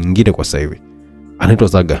mtawala mwingine kwa sasa hivi. Anaitwa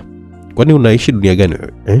Zaga. Kwani unaishi dunia gani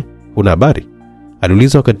wewe? Una habari?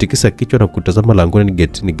 Aliulizwa akatikisa kichwa na kutazama langoni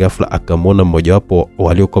getini. Ghafla akamwona mmoja wapo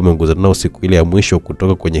waliokuwa wameongozana nao siku ile ya mwisho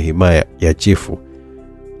kutoka kwenye himaya ya chifu.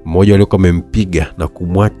 Mmoja aliyekuwa amempiga na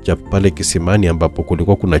kumwacha pale kisimani ambapo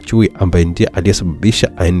kulikuwa kuna chui ambaye ndiye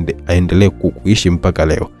aliyesababisha aendelee kuishi mpaka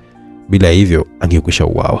leo. Bila hivyo angekwisha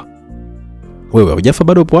uawa. Wewe hujafa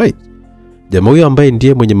bado upo hai? Jamaa huyo ambaye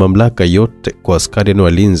ndiye mwenye mamlaka yote kwa askari na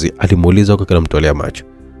walinzi alimuuliza kwa kumtolea macho.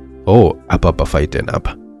 Hapa fight tena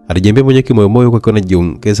hapa. Alijembea mwenye kimoyomoyo kwa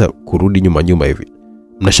anajiongeza kurudi nyuma hivi.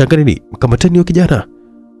 Mnashanga nini? Mkamateni huyo kijana.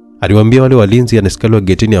 Aliwaambia wale walinzi na askari wa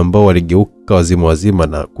getini ambao waligeuka wazima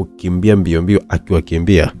na kukimbia mbio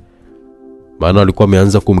akiwakimbia. Maana walikuwa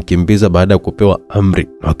wameanza kumkimbiza baada ya kupewa amri.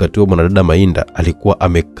 Na wakati huo mwanadada Mainda alikuwa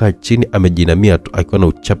amekaa chini amejinamia tu akiwa na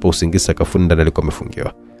uchapa usingizi sakafuni ndani alikuwa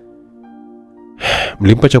amefungiwa.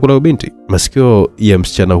 Mlimpa chakula binti? Masikio ya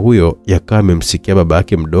msichana huyo yakawa yamemsikia baba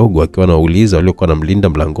yake mdogo akiwa anauliza waliokuwa wanamlinda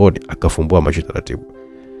mlangoni. Akafumbua macho taratibu.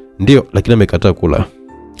 Ndio, lakini amekataa kula.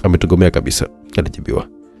 Ametugomea kabisa, alijibiwa.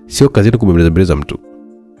 Sio kazini kumbembeleza mtu.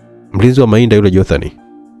 Mlinzi wa Mainda yule Jothani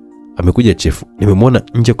amekuja chifu. Nimemwona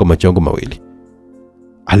nje kwa macho yangu mawili.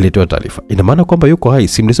 Aliletewa taarifa. Ina maana kwamba yuko hai?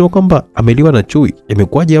 Si mlisema kwamba ameliwa na chui?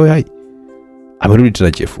 Imekuwaje awe hai? Amerudi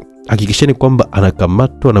tena chifu. Hakikisheni kwamba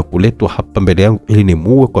anakamatwa na kuletwa hapa mbele yangu ili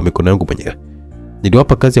nimuue kwa mikono yangu mwenyewe.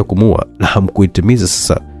 Niliwapa kazi ya kumuua na hamkuitimiza.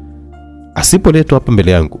 Sasa asipoletwa hapa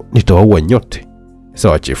mbele yangu nitawaua nyote.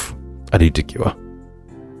 Sawa chifu, aliitikiwa.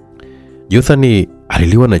 Jothani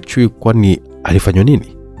aliliwa na chui, kwani alifanywa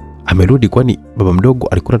nini? Amerudi kwani baba mdogo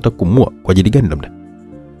alikuwa anataka kumuua kwa ajili gani labda?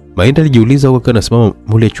 Mainda alijiuliza huko akiwa anasimama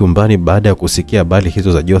mule chumbani baada ya kusikia habari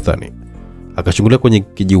hizo za Jothani. Akachungulia kwenye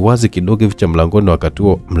kijiwazi kidogo cha mlangoni, wakati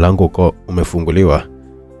huo mlango ukawa umefunguliwa.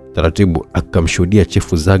 Taratibu akamshuhudia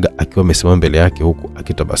Chifu Zaga akiwa amesimama mbele yake huku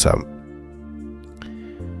akitabasamu.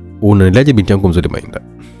 Unanilaje binti yangu mzuri Mainda?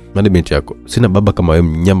 Nani binti yako? Sina baba kama wewe,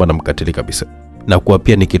 mnyama na mkatili kabisa. Na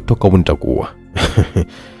kuapia nikitoka huko nitakuua.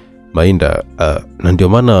 Mainda, na ndio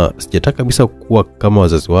maana sijataka kabisa kuwa kama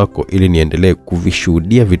wazazi wako ili niendelee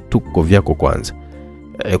kuvishuhudia vituko vyako kwanza.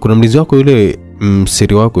 Kuna mlinzi wako yule,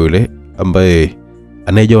 msiri wako yule ambaye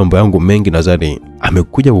anayejua mambo yangu mengi, nadhani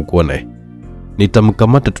amekuja kukuona.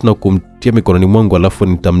 Nitamkamata tu na kumtia mikononi mwangu, alafu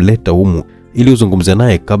nitamleta humu ili uzungumze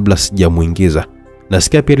naye kabla sijamuingiza.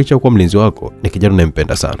 Nasikia pia licha kuwa mlinzi wako ni kijana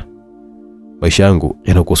ninayempenda sana. Maisha yangu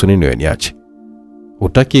yanakuhusu nini wewe? Niache.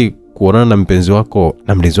 Hutaki kuonana na mpenzi wako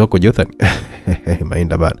na mlinzi wako Jothani?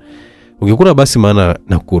 Mainda bana. Ungekula basi, maana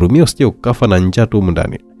na kuhurumia usije ukafa na njaa tu humu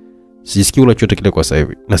ndani. Sijisikii ula chochote kile kwa sasa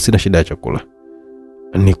hivi na sina shida ya chakula.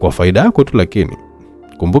 Ni kwa faida yako tu, lakini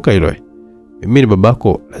kumbuka hilo. Mimi ni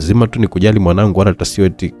babako, lazima tu nikujali mwanangu, wala tasio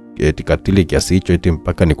eti katili kiasi hicho eti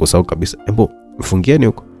mpaka nikusahau kabisa. Embo, mfungieni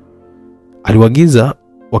huko. Aliwagiza,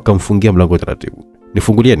 wakamfungia mlango taratibu.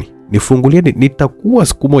 Nifungulieni, nitakuwa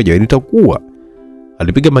siku moja, nitakuwa.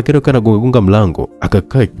 Alipiga makero kana gonga mlango,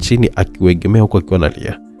 akakaa chini akiwegemea huko akiwa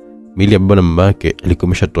analia. Mili ya baba na mama yake ilikuwa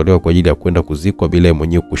imeshatolewa kwa ajili ya kwenda kuzikwa bila yeye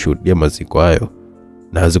mwenyewe kushuhudia maziko hayo.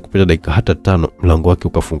 Na hazikupita dakika hata 5 mlango wake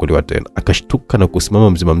ukafunguliwa tena. Akashtuka na kusimama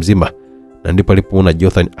mzima, na ndipo alipoona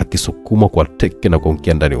Jothani akisukuma kwa teke na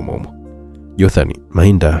kuingia ndani umomo. Jothani,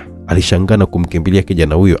 Mainda alishangaa na kumkimbilia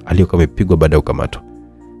kijana huyo aliyokuwa amepigwa baada ya kukamatwa.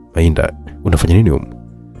 Mainda, unafanya nini huko?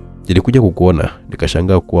 Nilikuja kukuona,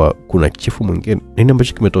 nikashangaa kwa kuna chifu mwingine. Nini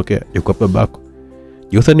ambacho kimetokea? Yuko hapa babako?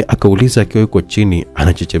 Jothani akauliza akiwa yuko chini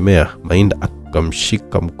anachechemea. Mainda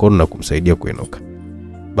akamshika mkono na kumsaidia kuinuka.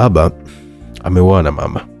 Baba ameoa na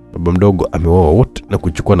mama. Baba mdogo ameoa wote na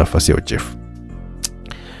kuchukua nafasi ya uchefu.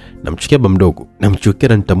 Namchukia baba mdogo, namchukia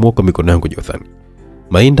na nitamua kwa mikono yangu Jothani.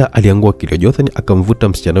 Mainda aliangua kilio. Jothani akamvuta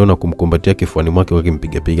msichana na kumkumbatia kifuani mwake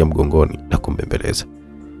akimpiga mgongoni na kumbembeleza.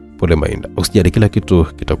 Pole Mainda, usijali, kila kitu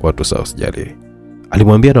kitakuwa tu sawa, usijali,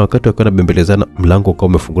 alimwambia. Na wakati wakawa bembelezana, mlango ukawa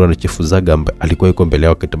umefunguliwa na Chifu Zaga ambaye alikuwa yuko mbele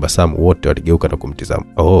yao akitabasamu. Wote waligeuka na kumtizama.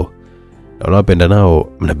 Na wanapenda nao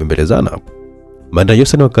mnabembelezana hapo. Mainda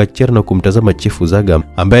Jothani wakaachana na kumtazama Chifu Zaga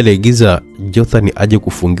ambaye aliagiza Jothani aje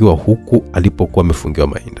kufungiwa huku alipokuwa amefungiwa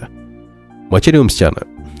Mainda. Mwacheni huyo msichana,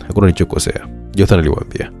 hakuna nilichokosea, Jothani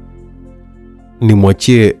aliwaambia.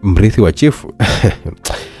 Nimwachie mrithi wa chifu?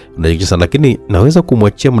 Unajikisha, lakini naweza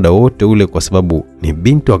kumwachia muda wote ule kwa sababu ni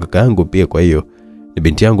binti wa kaka yangu pia, kwa hiyo ni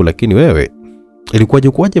binti yangu. Lakini wewe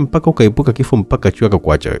ilikuwaje mpaka ukaepuka kifo mpaka chuo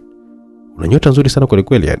akakuacha wewe? Una nyota nzuri sana kwa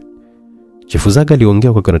kweli yani. Chifu Zaga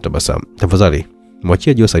aliongea kwa tabasamu. Tafadhali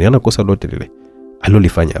mwachie Jothani, hana kosa lolote lile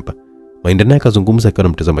alilofanya hapa. Mainda naye akazungumza akiwa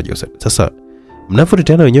anamtazama Jothani. Sasa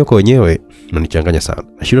mnafuatana wenyewe kwa wenyewe, mnanichanganya sana.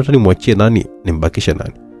 Nashindwa hata nimwachie nani, nimbakishe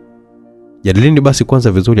nani. Jadilini basi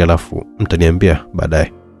kwanza vizuri, alafu mtaniambia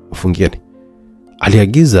baadaye. Ufungieni,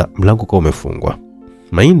 aliagiza. Mlango kwa umefungwa.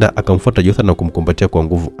 Mainda akamfuata Jothani na kumkumbatia kwa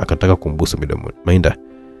nguvu, akataka kumbusu midomoni. Mainda,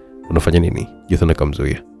 unafanya nini? Jothani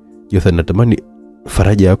akamzuia. Jothani, natamani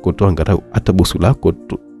faraja yako tu, angalau hata busu lako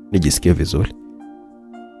tu nijisikie vizuri.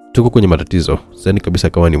 Tuko kwenye matatizo, sasa kabisa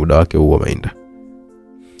kama ni muda wake huo Mainda.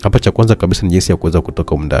 Hapa cha kwanza kabisa ni jinsi ya kuweza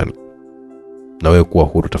kutoka umndani. Na wewe kuwa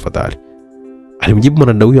huru tafadhali, alimjibu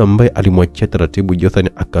mwanadada huyo ambaye alimwachia taratibu. Jothani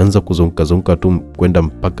akaanza kuzunguka tu kwenda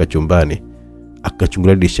mpaka chumbani.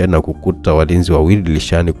 Akachungulia dirishani na kukuta walinzi wawili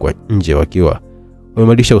dirishani kwa nje wakiwa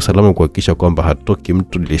wamemalisha usalama kuhakikisha kwamba hatoki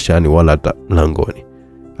mtu dirishani wala hata mlangoni.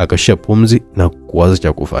 Akashia pumzi na kuwaza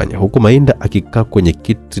cha kufanya, huku Mainda akikaa kwenye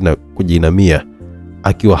kiti na kujinamia,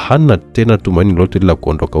 akiwa hana tena tumaini lolote la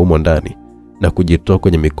kuondoka humo ndani na kujitoa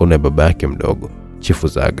kwenye mikono ya baba yake mdogo Chifu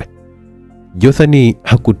Zaga. Jothani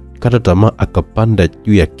kukata tamaa akapanda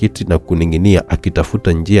juu ya kiti na kuning'inia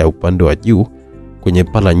akitafuta njia ya upande wa juu kwenye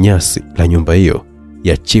pala nyasi la nyumba hiyo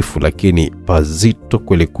ya chifu, lakini pazito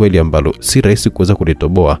kweli kweli ambalo si rahisi kuweza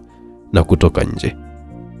kulitoboa na kutoka nje.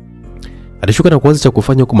 Alishuka na kuanza cha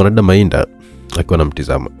kufanya huko mwanadada Mainda akiwa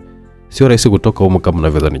anamtizama. Sio rahisi kutoka huko kama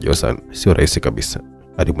unavyodhani Josan, sio rahisi kabisa,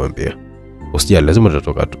 alimwambia. Usijali, lazima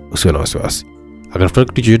tutatoka tu, usiwe na wasiwasi. Akatafuta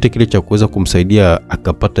kitu chochote kile cha kuweza kumsaidia,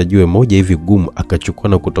 akapata jiwe moja hivi gumu, akachukua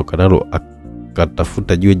na kutoka nalo,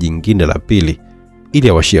 akatafuta jiwe jingine la pili ili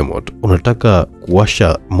awashie moto. Unataka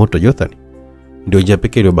kuwasha moto Jotham? Ndio njia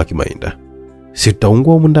pekee iliyobaki Mainda.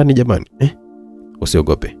 Sitaungua humu ndani jamani,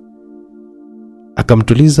 usiogope.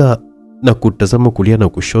 Akamtuliza na kutazama kulia na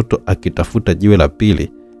kushoto akitafuta jiwe la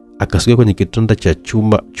pili. Akasogea kwenye kitanda cha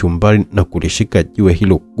chuma chumbani na kulishika jiwe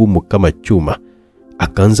hilo gumu kama chuma.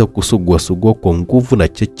 Akaanza kusugua kwa nguvu na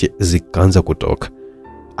cheche zikaanza kutoka.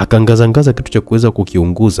 Akangazangaza kitu cha kuweza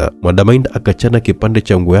kukiunguza. Madam Mainda akachana kipande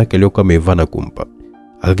cha nguo yake aliyokuwa amevaa na kumpa.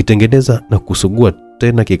 Akakitengeneza na kusugua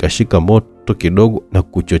tena, kikashika moto kidogo na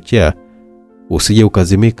kuchochea usije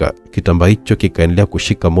ukazimika. Kitambaa hicho kikaendelea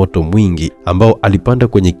kushika moto mwingi ambao alipanda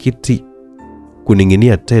kwenye kiti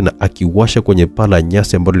kuning'inia tena akiwasha kwenye pala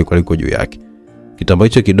nyasi ambalo lilikuwa liko juu yake. Kitambaa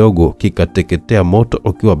hicho kidogo kikateketea moto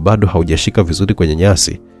ukiwa bado haujashika vizuri kwenye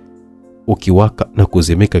nyasi. Ukiwaka na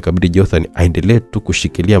kuzimika, ikabidi Jotham aendelee tu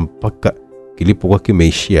kushikilia mpaka kilipokuwa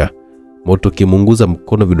kimeishia. Moto kimunguza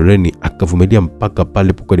mkono vidoleni, akavumilia mpaka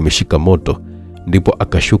pale pokuwa limeshika moto. Ndipo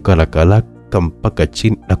akashuka haraka mpaka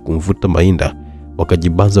chini na kumvuta Mainda.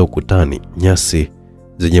 Wakajibanza ukutani, nyasi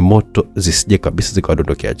zenye moto zisije kabisa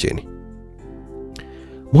zikawadondokea chini.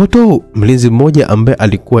 Moto! Mlinzi mmoja ambaye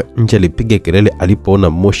alikuwa nje alipiga kelele alipoona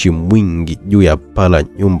moshi mwingi juu ya pala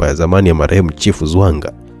nyumba ya zamani ya marehemu Chifu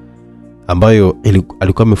Zwanga ambayo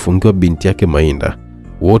alikuwa amefungiwa binti yake Mainda.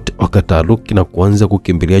 Wote wakataruki na kuanza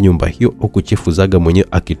kukimbilia nyumba hiyo, huku Chifu Zaga mwenyewe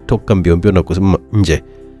akitoka mbio na kusimama nje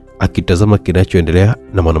akitazama kinachoendelea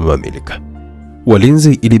na mwanamama Milika.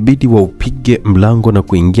 Walinzi ilibidi waupige mlango na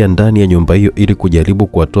kuingia ndani ya nyumba hiyo ili kujaribu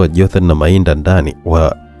kuwatoa Jotham na Mainda ndani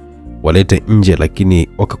walete nje, lakini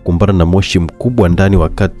wakakumbana na moshi mkubwa ndani,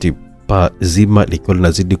 wakati paa zima likiwa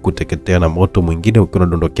linazidi kuteketea na moto mwingine ukiwa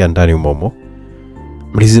unadondokea ndani umomo.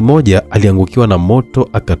 Mlinzi mmoja aliangukiwa na moto,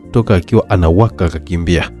 akatoka akiwa anawaka,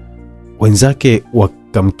 akakimbia. Wenzake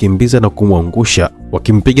wakamkimbiza na kumwangusha,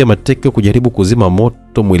 wakimpiga mateke kujaribu kuzima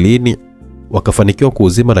moto mwilini. Wakafanikiwa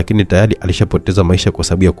kuuzima, lakini tayari alishapoteza maisha kwa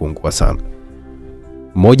sababu ya kuungua sana.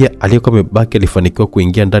 Mmoja aliyekuwa amebaki alifanikiwa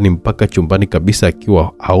kuingia ndani mpaka chumbani kabisa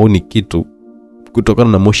akiwa haoni kitu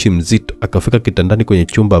kutokana na moshi mzito. Akafika kitandani kwenye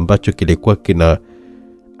chumba ambacho kilikuwa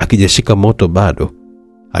akijashika moto bado.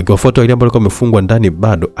 Akiwafuata wale ambao walikuwa wamefungwa ndani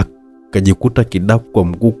bado, akajikuta kidaku kwa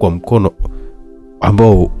mguu kwa mkono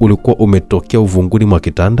ambao ulikuwa umetokea uvunguni mwa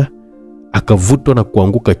kitanda. Akavutwa na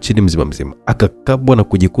kuanguka chini mzima. Akakabwa na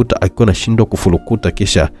kujikuta akiwa anashindwa kufurukuta,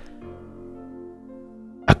 kisha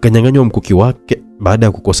akanyang'anywa mkuki wake baada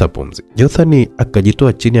ya kukosa pumzi. Jotham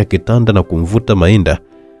akajitoa chini ya kitanda na kumvuta Mainda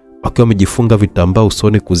akiwa amejifunga vitambaa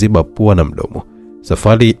usoni kuziba pua na mdomo.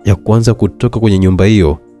 Safari ya kuanza kutoka kwenye nyumba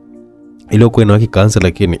hiyo iliyokuwa inawaki kaanza,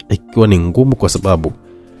 lakini ikiwa ni ngumu kwa sababu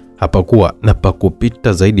hapakuwa na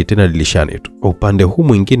pakupita zaidi tena dilishani tu. Upande huu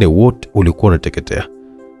mwingine wote ulikuwa unateketea.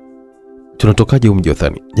 Tunatokaje huko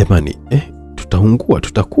Jotham? Jamani, tutaungua,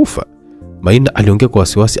 tutakufa. Mainda aliongea kwa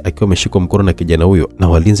wasiwasi akiwa ameshikwa mkono na kijana huyo na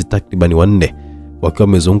walinzi takribani 4 wakiwa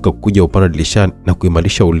wamezunguka kuja upande dilishani na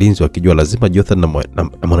kuimarisha ulinzi, wakijua lazima Jotham na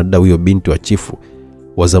mwanadada huyo binti wa chifu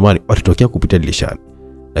wa zamani watotokea kupita dilishani.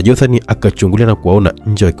 Na Jotham akachungulia na kuwaona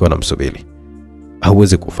nje wakiwa wanamsubiri.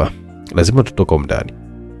 Hauwezi kufa, lazima tutoka ndani,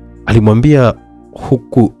 alimwambia,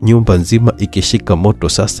 huku nyumba nzima ikishika moto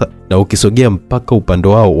sasa na ukisogea mpaka upande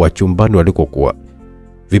wao wa chumbani walikokuwa.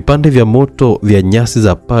 Vipande vya moto vya nyasi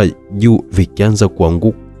za paa juu vikianza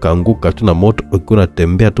kuanguka tu na moto ukiwa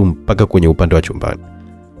unatembea tu mpaka kwenye upande wa chumbani.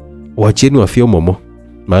 Waacheni wafie momo,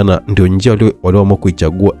 maana ndio njia walioamua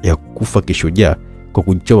kuichagua ya kufa kishujaa kwa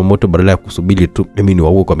kuchoma moto badala ya kusubiri tu mimi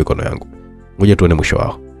niwaue kwa mikono yangu. Ngoja tuone mwisho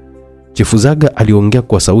wao. Chifu Zaga aliongea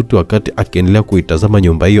kwa sauti wakati akiendelea kuitazama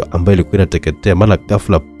nyumba hiyo ambayo ilikuwa inateketea. Mara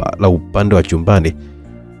ghafla la upande wa chumbani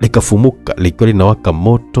likafumuka likiwa linawaka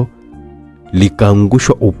moto,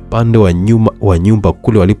 likaangushwa upande wa nyuma wa nyumba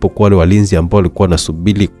kule walipokuwa wale walinzi ambao walikuwa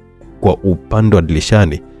wanasubiri kwa upande wa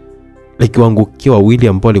dilishani. Likiwaangukia wawili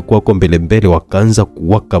ambao walikuwa wako mbele, wakaanza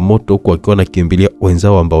kuwaka moto huko wakiwa wanakimbilia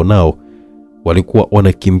wenzao ambao nao walikuwa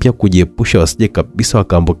wanakimbia kujiepusha wasije kabisa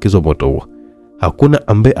wakaambukizwa moto huo. Hakuna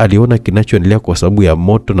ambaye aliona kinachoendelea kwa sababu ya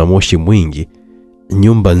moto na moshi mwingi,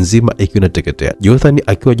 nyumba nzima ikiwa inateketea. Jotham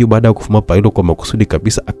akiwa juu baada ya kufuma pailo kwa makusudi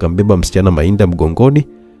kabisa, akambeba msichana Mainda mgongoni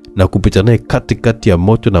na kupita naye katikati ya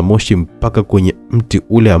moto na moshi mpaka kwenye mti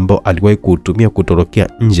ule ambao aliwahi kuutumia kutorokea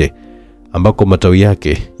nje, ambako matawi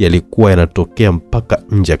yake yalikuwa yanatokea mpaka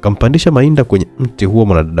nje. Akampandisha Mainda kwenye mti huo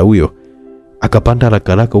mwanadada huyo, akapanda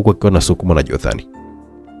haraka huko akiwa anasukumwa na Jothani.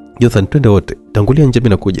 Jothani, twende wote, tangulia nje mimi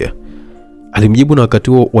nakuja, alimjibu. Na wakati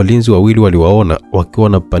huo walinzi wawili waliwaona wakiwa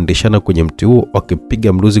wanapandishana kwenye mti huo,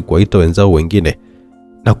 wakipiga mluzi kuwaita wenzao wengine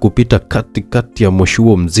na kupita katikati ya moshi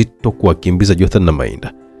huo mzito kuwakimbiza Jothani na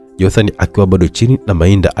Mainda. Jothani akiwa bado chini na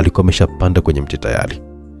Mainda alikuwa ameshapanda kwenye mti tayari.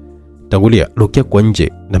 Tangulia, rukia kwa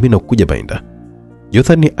nje na mimi nakuja Mainda,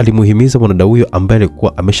 Jothani alimuhimiza mwanadada huyo ambaye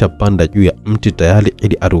alikuwa ameshapanda juu ya mti tayari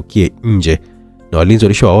ili arukie nje, na walinzi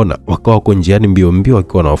walishawaona wakawa wako njiani mbio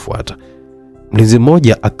wakiwa wanawafuata. Mlinzi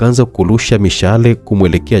mmoja akaanza kurusha mishale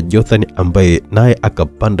kumwelekea Jothani ambaye naye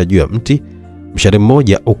akapanda juu ya mti. Mshale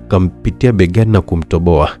mmoja ukampitia begani na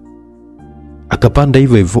kumtoboa. Akapanda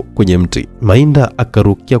hivyo kwenye mti. Mainda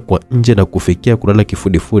akarukia kwa nje na kufikia kulala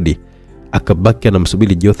kifudifudi. Akabaki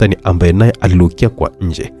anamsubiri Jothani ambaye naye alirukia kwa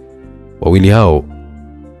nje. Wawili hao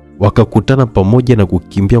wakakutana pamoja na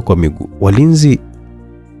kukimbia kwa miguu. Walinzi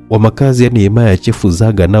wa makazi yani himaya ya Chifu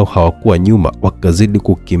Zaga nao hawakuwa nyuma, wakazidi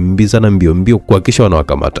kukimbizana mbio kuhakikisha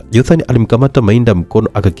wanawakamata. Jothani alimkamata Mainda mkono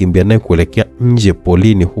akakimbia naye kuelekea nje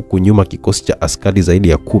polini, huku nyuma kikosi cha askari zaidi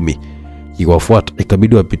ya 10 kiwafuata.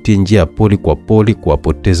 Ikabidi wapitie njia ya poli kwa poli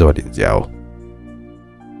kuwapoteza walinzi hao.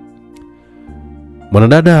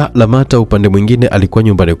 Mwanadada Lamata upande mwingine alikuwa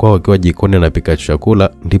nyumbani kwao akiwa jikoni anapika chakula,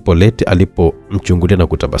 ndipo Leti alipomchungulia na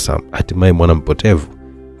kutabasamu. Hatimaye mwana mpotevu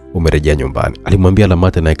umerejea nyumbani, alimwambia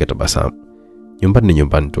Lamata naye katabasamu. Nyumbani ni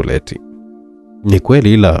nyumbani tu Leti. Ni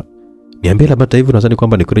kweli, ila niambie Lamata, hivi unadhani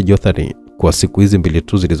kwamba ni kweli Jothani kwa siku hizi 2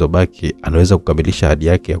 tu zilizobaki anaweza kukamilisha ahadi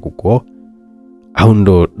yake ya kukuoa, au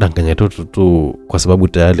ndo danganya tu kwa sababu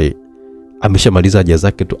tayari ameshamaliza haja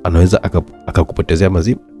zake tu anaweza akakupotezea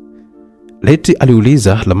mazima? Leti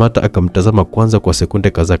aliuliza. Lamata akamtazama kwanza kwa sekunde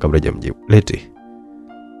kadhaa kabla hajamjibu. Leti,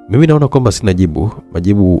 mimi naona kwamba sina jibu.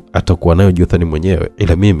 Majibu atakuwa nayo Jothani mwenyewe,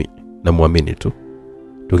 ila mimi namuamini tu.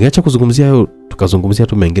 Tungeacha kuzungumzia hayo tukazungumzia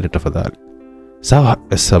tu mengine tafadhali. Sawa,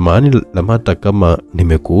 samahani Lamata kama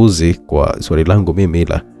nimekuuzi kwa swali langu mimi,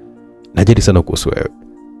 ila najali sana kuhusu wewe.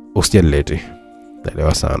 Usijali Leti,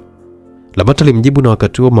 naelewa sana, Lamata alimjibu. Na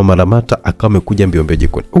wakati huo mama Lamata akawa amekuja mbio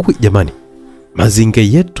jikoni. Uwi jamani,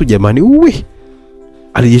 mazinge yetu jamani, uwi.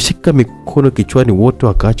 Alijishika mikono kichwani, wote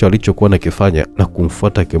wakaacha walichokuwa nakifanya na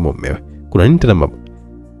kumfuata kama mumewe. Kuna nini tena mama?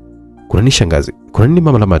 Kuna nini shangazi? Kuna nini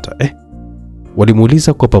mama Lamata?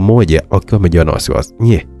 Walimuuliza kwa pamoja wakiwa wamejawa na wasiwasi.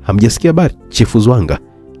 Nye, hamjasikia habari? Chifu Zwanga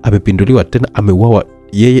amepinduliwa tena, ameuawa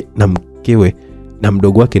yeye na mkewe, na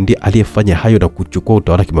mdogo wake ndiye aliyefanya hayo na kuchukua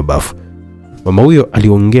utawala kimabafu. Mama huyo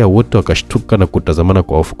aliongea, wote wakashtuka na kutazamana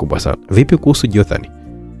kwa hofu kubwa sana. Vipi kuhusu Jothani?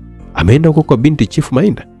 Ameenda huko kwa binti Chifu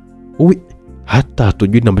Mainda? Uwi, hata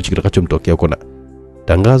hatujui ambacho kitakachomtokea huko. Na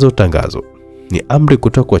tangazo ni amri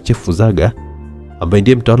kutoka kwa Chifu Zaga ambaye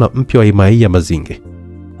ndiye mtawala mpya wa himaya ya Mazinge.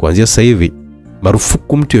 Kuanzia sasa hivi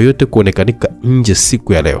marufuku mtu yoyote kuonekanika nje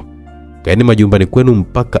siku ya leo. Kaeni majumbani kwenu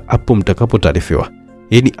mpaka hapo mtakapotaarifiwa.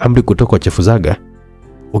 Hii ni amri kutoka kwa Chifu Zaga.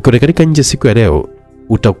 Ukionekanika nje siku ya leo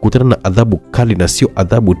utakutana na adhabu kali, na sio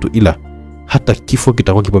adhabu tu, ila hata kifo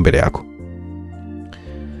kitakuwa kipo mbele yako.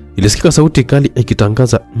 Ilisikika sauti kali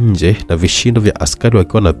ikitangaza nje, na vishindo vya askari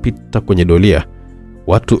wakiwa wanapita kwenye dolia.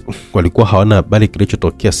 Watu walikuwa hawana habari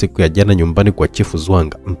kilichotokea siku ya jana nyumbani kwa Chifu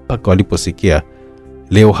Zwanga mpaka waliposikia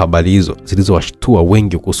leo habari hizo zilizowashtua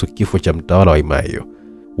wengi kuhusu kifo cha mtawala wa himaya hiyo.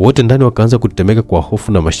 Wote ndani wakaanza kutetemeka kwa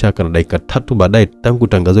hofu na mashaka, na dakika 3 baadaye tangu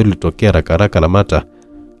tangazo lilitokea, haraka Lamata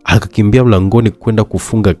akakimbia mlangoni kwenda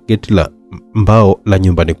kufunga geti la mbao la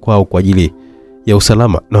nyumbani kwao kwa ajili ya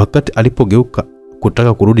usalama. Na wakati alipogeuka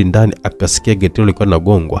kutaka kurudi ndani, akasikia geti lilikuwa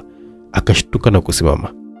linagongwa. Akashtuka na kusimama.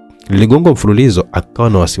 Liligongwa mfululizo, akawa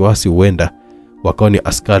na wasiwasi huenda wakawa ni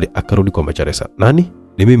askari. Akarudi kwa macharesa. Nani?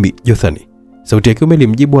 Ni mimi Jothani. Sauti ya kiume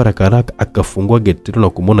ilimjibu haraka. Akafungua geti na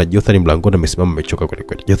kumwona Jothani mlangoni amesimama amechoka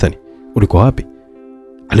kweli. Jothani, ulikuwa wapi?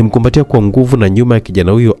 Alimkumbatia kwa nguvu, na nyuma ya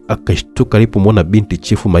kijana huyo akashtuka alipomwona binti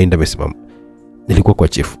Chifu Mainda amesimama. Nilikuwa kwa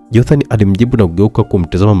Chifu, Jothani alimjibu na kugeuka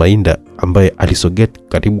kumtazama Mainda ambaye alisogea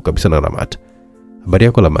karibu kabisa na Lamata. Habari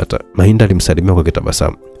yako Lamata? Mainda alimsalimia kwa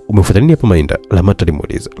kitabasamu. Umefuata nini hapa Mainda? Lamata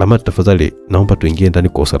alimuuliza. Lamata, tafadhali naomba tuingie ndani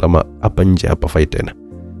kwa usalama, hapa nje hapa fai tena.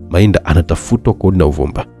 Mainda anatafutwa kwa na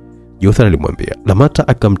uvumba, Jothani alimwambia. Lamata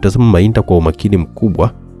akamtazama Mainda kwa umakini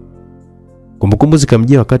mkubwa. Kumbukumbu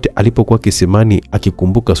zikamjia wakati alipokuwa kisimani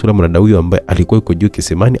akikumbuka sura mwanadada huyo ambaye alikuwa yuko juu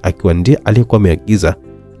kisimani akiwa ndiye aliyekuwa ameagiza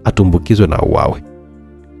atumbukizwe na uawe.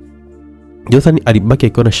 Jothani alibaki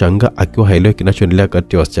akiwa na shanga, akiwa haelewi kinachoendelea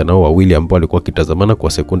kati ya wasichana wawili ambao walikuwa kitazamana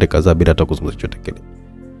kwa sekunde kadhaa bila hata kuzungumza chochote kile.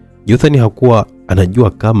 Jothani hakuwa anajua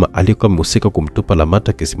kama alikuwa mhusika kumtupa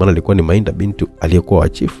Lamata kisimani alikuwa ni Mainda binti aliyekuwa wa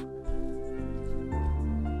chifu.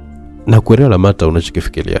 Na kuelewa Lamata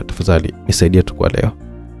unachokifikiria, tafadhali nisaidie tu kwa leo,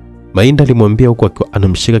 Mainda alimwambia huku akiwa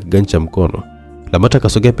anamshika kiganja mkono. Lamata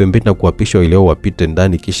akasogea pembeni na kuapisha ile wapite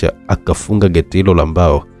ndani, kisha akafunga geti hilo la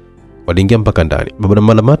mbao. Waliingia mpaka ndani.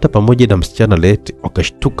 Baba Lamata pamoja na msichana Leti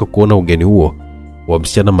wakashtuka kuona ugeni huo wa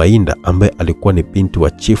msichana Mainda ambaye alikuwa ni binti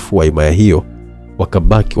wa chifu wa himaya hiyo.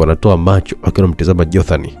 Wakabaki wanatoa macho wakiwa wanamtazama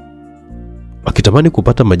Jothani, wakitamani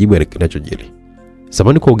kupata majibu ya kinachojiri.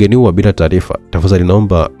 Samahani kwa ugeni huu bila taarifa, tafadhali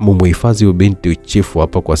naomba mumuhifadhi huyo binti chifu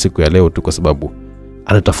hapa kwa siku ya leo tu, kwa sababu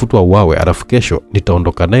anatafutwa wawe, alafu kesho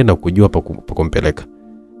nitaondoka naye na kujua pa kumpeleka.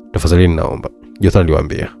 Tafadhali naomba, Jothani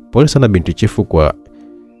aliwaambia. Pole sana binti chifu kwa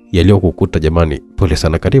yaliyokukuta jamani, pole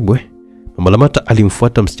sana, karibu. Mama Lamata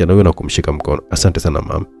alimfuata msichana huyo na kumshika mkono. Asante sana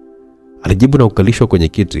mama, alijibu na ukalishwa kwenye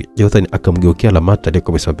kiti. Jothani akamgeukia Lamata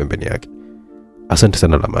aliyekuwa amesimama pembeni yake. Asante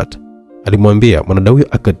sana Lamata, alimwambia. Mwanadada huyo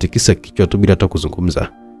akatikisa kichwa tu bila hata kuzungumza,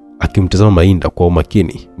 akimtazama Mainda kwa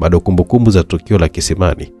umakini, bado kumbukumbu za tukio la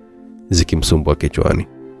kisimani zikimsumbua kichwani.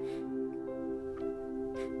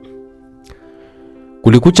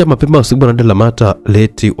 Kulikucha mapema asubuhi na Lamata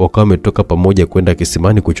Leti wakawa wametoka pamoja kwenda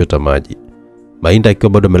kisimani kuchota maji. Mainda akiwa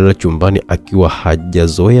bado amelala chumbani akiwa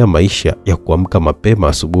hajazoea maisha ya kuamka mapema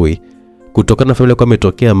asubuhi kutokana na familia kwa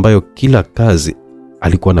ametokea ambayo kila kazi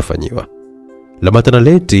alikuwa anafanyiwa. Lamata na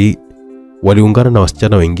Leti waliungana na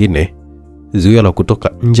wasichana wengine, zuio la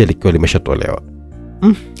kutoka nje likiwa limeshatolewa.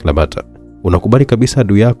 Lamata, unakubali kabisa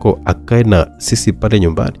adui yako akae na sisi pale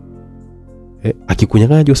nyumbani?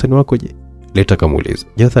 Akikunyang'anya usani wako je? Leta kamuuliza.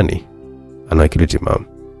 Jothani ana akili timamu,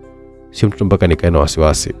 sio mtu mpaka nikae na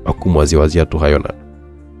wasiwasi akumwaziwazia tu hayo. Na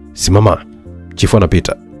simama, chifu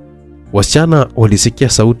anapita. Wasichana walisikia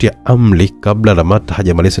sauti ya amri kabla Lamata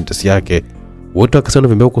hajamaliza sentensi yake. Wote wakasana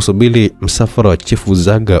vimbeo kusubiri msafara wa chifu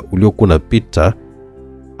Zaga uliokuwa unapita,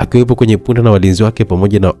 akiwepo kwenye punda na walinzi wake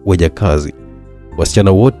pamoja na wajakazi.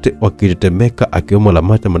 Wasichana wote wakitetemeka akiwemo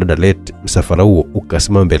Lamata na dada Leti. Msafara huo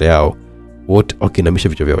ukasimama mbele yao, wote wakinamisha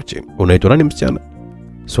vichwa vyao chini. Unaitwa nani msichana?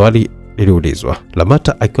 Swali liliulizwa.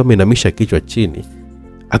 Lamata akiwa ameinamisha kichwa chini,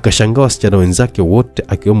 akashangaa wasichana wenzake wote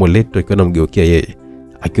akiwemo Leti akiwa anamgeukia yeye,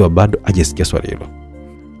 akiwa bado hajasikia swali hilo.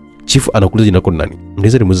 Chifu anakuuliza jina lako nani?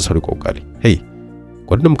 Mlinzi alimuuliza swali kwa ukali. Hey,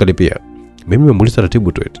 kwa nini mkaribia? Mimi nimemuuliza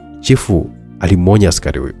taratibu tu eti. Chifu alimwonya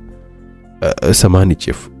askari huyo. Samahani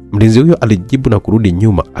chifu, mlinzi huyo alijibu na kurudi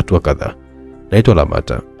nyuma hatua kadhaa. Naitwa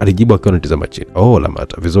Lamata, alijibu akiwa anatazama chini. Oh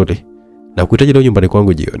Lamata, vizuri. Na kuhitaji leo nyumbani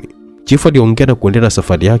kwangu jioni. Chifu aliongea na kuendelea na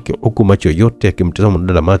safari yake huku macho yote yakimtazama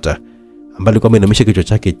dada Lamata ambaye alikuwa ameinamisha kichwa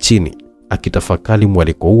chake chini akitafakari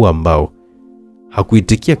mwaliko huu ambao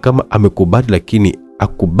hakuitikia kama amekubali, lakini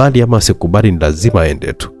akubali ama asikubali ni lazima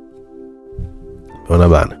aende tu. Unaona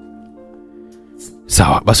bana?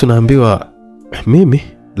 Sawa, basi unaambiwa mimi.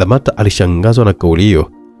 Lamata alishangazwa na kauli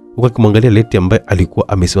hiyo huku akimwangalia Leti ambaye alikuwa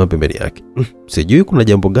amesimama pembeni yake. Sijui kuna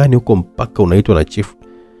jambo gani huko mpaka unaitwa na chifu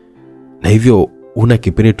na hivyo una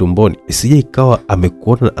kipindi tumboni, isije ikawa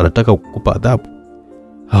amekuona anataka kukupa adhabu.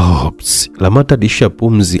 Lamata disha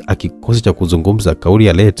pumzi akikosa cha kuzungumza. Kauli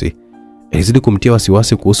ya Leti ilizidi kumtia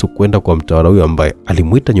wasiwasi kuhusu kwenda kwa mtawala huyo ambaye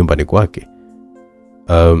alimuita nyumbani kwake.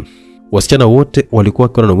 Wasichana wote walikuwa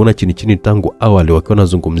wananong'ona chini chini tangu awali wakiwa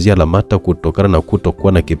wanazungumzia Lamata kutokana na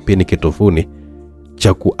kutokuwa na kipindi kitovuni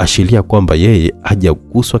cha kuashiria kwamba yeye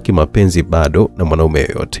hajaguswa kimapenzi bado na mwanaume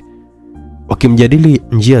yoyote. Wakimjadili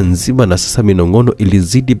njia nzima, na sasa minong'ono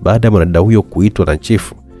ilizidi baada ya mwanadada huyo kuitwa na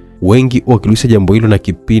chifu. Wengi wakilusia jambo hilo na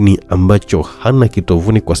kipini ambacho hana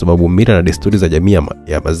kitovuni kwa sababu mila na desturi za jamii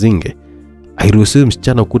ya Mazinge hairuhusiwi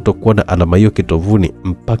msichana kutokuwa na alama hiyo kitovuni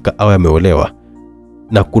mpaka awe ameolewa,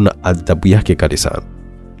 na kuna adhabu yake kali sana.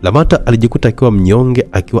 Lamata alijikuta akiwa mnyonge,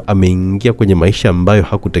 akiwa ameingia kwenye maisha ambayo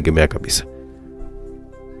hakutegemea kabisa.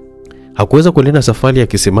 Hakuweza kuendelea na safari ya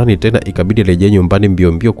kisimani tena, ikabidi rejea nyumbani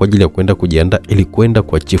mbio mbio kwa ajili ya kwenda kujiandaa ili kwenda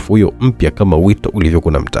kwa chifu huyo mpya kama wito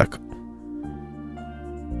ulivyokuwa mtaka.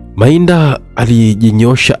 Mainda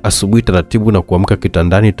alijinyosha asubuhi taratibu na kuamka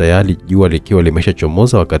kitandani tayari jua likiwa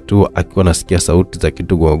limeshachomoza. Wakati huo akiwa anasikia sauti za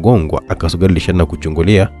kitu gongongwa, akasogea dirishani na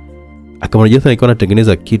kuchungulia. Akamwona Jothani akiwa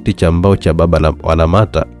anatengeneza kiti cha mbao cha baba wa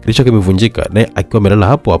Lamata kilicho kimevunjika, naye akiwa amelala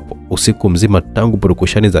hapo hapo usiku mzima tangu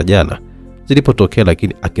purukushani za jana zilipotokea,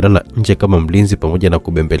 lakini akilala nje kama mlinzi pamoja na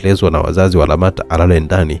kubembelezwa na wazazi wa Lamata alale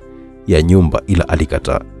ndani ya nyumba, ila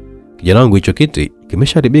alikataa. Kijana wangu, hicho kiti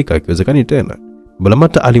kimeshaharibika, kiwezekani tena.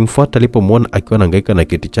 Lamata alimfuata alipomwona akiwa anahangaika na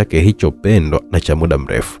kiti chake hicho pendwa na cha muda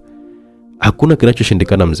mrefu. Hakuna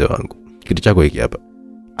kinachoshindikana mzee wangu, kiti chako hiki hapa.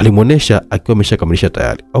 Alimuonesha akiwa ameshakamilisha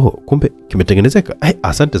tayari. Oh, kumbe kimetengenezeka.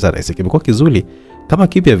 Asante sana, kimekuwa kizuri Kama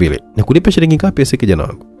kipya vile. Nikulipa shilingi ngapi ese kijana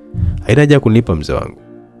wangu? Haina haja kunipa mzee wangu.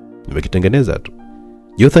 Nimekitengeneza tu.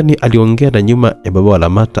 Jothani aliongea na nyuma ya baba wa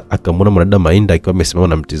Lamata akamwona mwanadada Mainda akiwa amesimama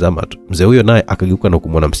na mtizama tu. Mzee huyo naye akageuka na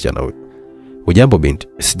kumwona msichana huyo. Hujambo binti?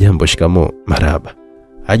 Sijambo, shikamoo. Marhaba.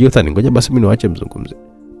 Jothani, ngoja basi mimi niwaache mzungumze.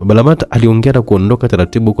 Baba Lamata aliongea na kuondoka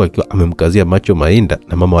taratibu huko akiwa amemkazia macho Mainda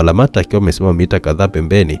na mama wa Lamata akiwa amesimama mita kadhaa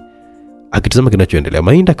pembeni akitazama kinachoendelea.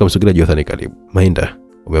 Mainda akamsogelea Jothani karibu. Mainda,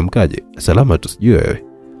 umemkaje? Salama tu, sijui wewe.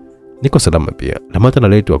 Niko salama pia. Lamata na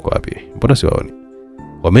Leti wako wapi? Mbona siwaoni?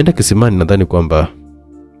 Wameenda kisimani, nadhani kwamba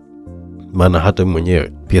maana hata mimi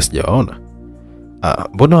mwenyewe pia sijawaona.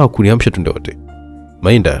 Mbona hawakuniamsha tu ndote?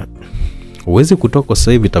 Mainda, uwezi kutoka kwa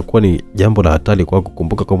sasa hivi, itakuwa ni jambo la hatari kwako.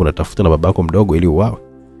 Kumbuka kwamba unatafuta na babako mdogo ili uwawe.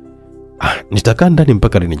 Nitakaa ndani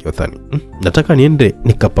mpaka lini Jothani? Nataka niende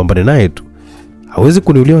nikapambane naye tu. Hawezi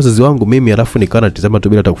kuniulia wazazi wangu mimi alafu nikaa natazama tu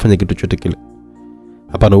bila hata kufanya kitu chochote kile.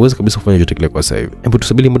 Hapana, uwezi kabisa kufanya chochote kile kwa sasa hivi. Hebu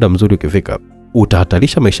tusubiri muda mzuri ukifika.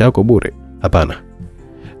 Utahatarisha maisha yako bure. Hapana.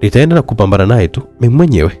 Nitaenda na kupambana naye tu mimi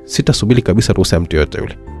mwenyewe. Sitasubiri kabisa ruhusa ya mtu yote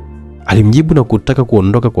yule. Alimjibu na kutaka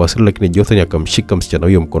kuondoka kwa hasira, lakini Jothani akamshika msichana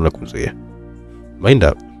huyo mkono na kumzuia.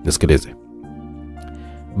 Mainda, nisikilize.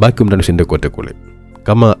 Baki mndani, usiende kote kule.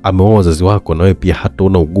 Kama ameoa wazazi wako na wewe pia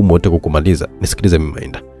hataona ugumu wote kukumaliza, nisikilize mimi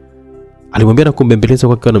Mainda. Alimwambia na kumbembeleza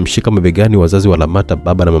kwa akiwa anamshika mabegani wazazi wa Lamata,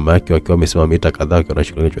 baba na mama yake wakiwa wamesimama mita kadhaa wakiwa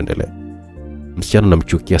wanashuhudia kinachoendelea. Msichana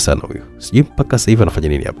anamchukia sana huyo. Sijui mpaka sasa hivi anafanya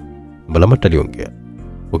nini hapa. Lamata aliongea.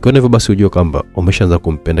 Ukiona hivyo basi ujue kwamba umeshaanza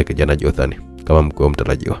kumpenda kijana Jothani kama mkeo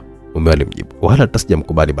mtarajiwa. Mume alimjibu. Wala hata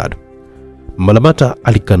sijamkubali bado. Lamata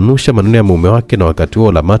alikanusha maneno ya mume wake, na wakati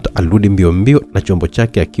huo Lamata alirudi mbio mbio na chombo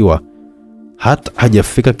chake akiwa hata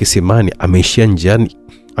hajafika kisimani ameishia njiani.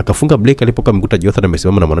 Akafunga breki alipokuwa mkuta Jothani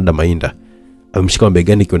amesimama na mwanadada Mainda amemshika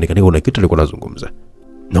mabegani, ikionekana kuna kitu alikuwa anazungumza.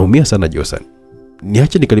 Naumia sana Jothani.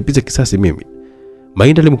 Niache nikalipize kisasi mimi.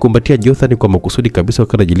 Mainda alimkumbatia Jothani kwa makusudi kabisa,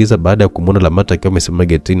 akajiliza baada ya kumwona Lamata akiwa amesimama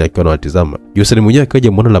getini akiwa anawatizama. Jothani mwenyewe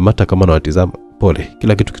akaja muona Lamata kama anawatizama. Pole,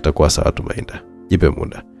 kila kitu kitakuwa sawa tu Mainda. Jipe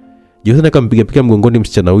muda. Jothani akampiga mgongoni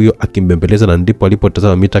msichana huyo akimbembeleza, na ndipo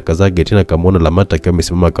alipotazama mita kadhaa getini akamwona Lamata akiwa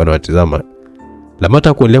amesimama akiwa anawatizama.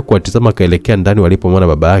 Lamata kuendelea kuwatizama akaelekea ndani walipomwona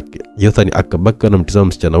baba yake. Jothani akabaki na mtizama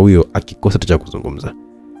msichana huyo akikosa cha kuzungumza.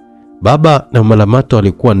 Baba na mama Lamata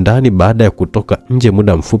walikuwa ndani baada ya kutoka nje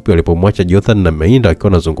muda mfupi walipomwacha Jothani na Mainda akiwa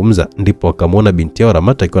wanazungumza, ndipo akamwona binti yao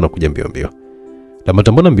Lamata akiwa anakuja mbio mbio.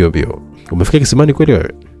 Lamata, mbona mbio mbio? Umefika kisimani kweli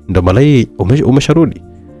wewe? Ndio malai umesharudi?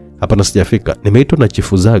 Hapana, sijafika. Nimeitwa na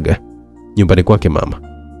Chifu Zaga nyumbani kwake mama.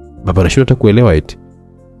 Baba anashindwa hata kuelewa eti.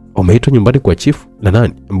 Umeitwa nyumbani kwa chifu? Na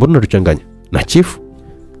nani? Mbona unatuchanganya? Na chifu?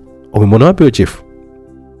 Umemwona wapi huyo chifu?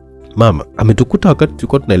 Mama, ametukuta wakati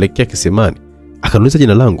tulikuwa tunaelekea kisimani. Akaniuliza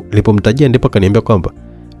jina langu. Nilipomtajia ndipo akaniambia kwamba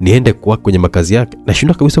niende kwa kwenye makazi yake.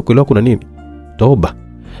 Nashindwa kabisa kuelewa kuna nini. Toba.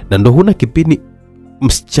 Na ndo huna kipini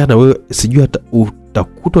msichana wewe, sijui hata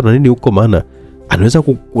utakutwa na nini huko, maana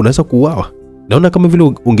unaweza kuuawa. Naona kama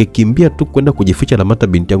vile ungekimbia tu kwenda kujificha Lamata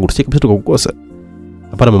binti yangu, tusije kabisa tukakukosa.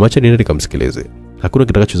 Hapana mama, acha niende nikamsikilize. Hakuna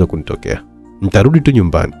kitakachoweza kunitokea. Nitarudi tu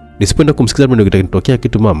nyumbani. Nisipoenda kumsikiliza ndio kitakitokea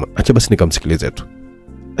kitu mama. Acha basi nikamsikilize tu.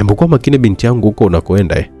 Hebu kuwa makini binti yangu huko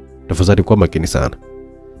unakoenda Tafadhali kuwa makini sana.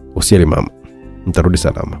 Usiele mama. Nitarudi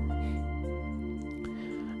salama.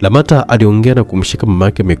 Lamata aliongea na kumshika mama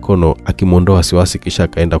yake mikono akimuondoa wasiwasi, kisha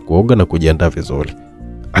akaenda kuoga na kujiandaa vizuri.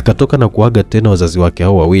 Akatoka na kuaga tena wazazi wake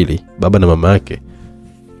hao wawili, baba na mama yake.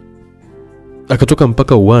 Akatoka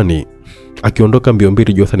mpaka uwani, akiondoka mbio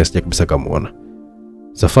mbili Jothani asije kabisa kumuona.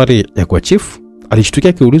 Safari ya kwa chief, alishtukia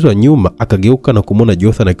akiulizwa nyuma, akageuka na kumuona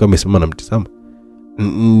Jothani akiwa amesimama na mtizama.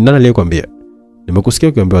 Nani aliyekwambia? Nimekusikia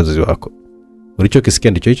ukiambia wazazi wako.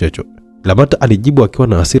 Ulichokisikia ndicho hicho. Lamata alijibu akiwa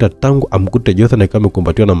na hasira tangu amkute Jothani akiwa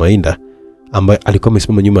amekumbatiwa na Mainda ambaye alikuwa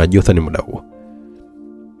amesimama nyuma ya Jothani muda huo.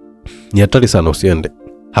 Ni hatari sana, usiende.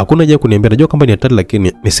 Hakuna haja kuniambia, najua kwamba ni hatari,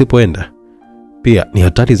 lakini nisipoenda pia ni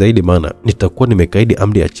hatari zaidi, maana nitakuwa nimekaidi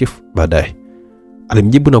amri ya chief baadaye.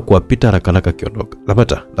 Alimjibu na kuwapita haraka akiondoka.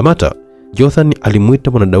 Lamata. Jothani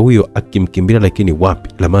alimuita mwanadada huyo akimkimbia, lakini wapi.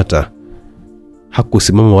 Lamata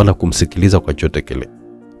hakusimama wala kumsikiliza kwa chochote kile.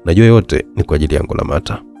 Najua yote ni kwa ajili yangu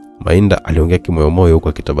Lamata. Mainda aliongea kimoyomoyo huko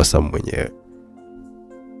akitabasamu mwenyewe.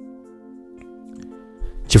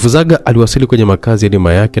 Chifu Zaga aliwasili kwenye makazi ya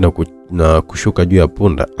mama yake na kushuka juu ya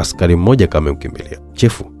punda. Askari mmoja kama amemkimbilia.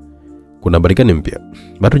 Chifu, kuna habari gani mpya?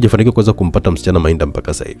 Bado hujafanikiwa kuweza kumpata msichana Mainda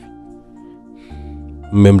mpaka sasa hivi.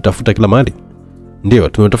 Mmemtafuta kila mahali? Ndio,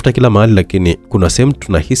 tumetafuta kila mahali, lakini kuna sehemu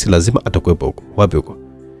tunahisi lazima atakuwepo huko. Wapi huko?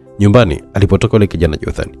 Nyumbani alipotoka yule kijana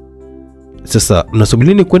Jothani. Sasa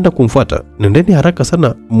mnasubirini kwenda kumfuata? Nendeni haraka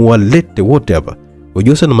sana, muwalete wote hapa.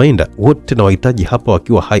 Jothani na Mainda wote na wahitaji hapa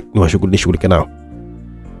wakiwa hai, ni washughulike nao.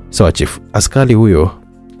 Sawa chief. Askari huyo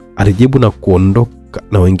alijibu na kuondoka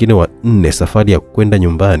na wengine 4 safari ya kwenda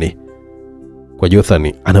nyumbani kwa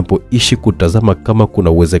Jothani anapoishi kutazama kama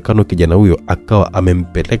kuna uwezekano kijana huyo akawa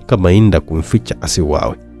amempeleka Mainda kumficha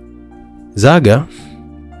asiuawe. Zaga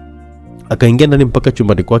akaingia ndani mpaka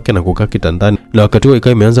chumbani kwake na kukaa kitandani, na wakati huo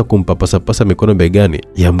ikawa imeanza kumpapasa mikono begani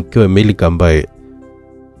ya mkewe Melika ambaye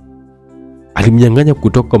alimnyang'anya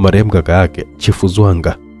kutoka kwa marehemu kaka yake Chifu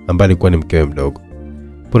Zwanga ambaye alikuwa ni mkewe mdogo.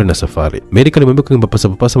 Pole na safari. Melika alimwambia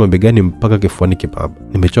kumpapasa mabegani mpaka kifuani kibaba.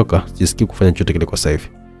 Nimechoka, sijisikii kufanya chochote kile kwa sasa hivi.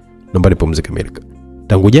 Naomba nipumzike Melika.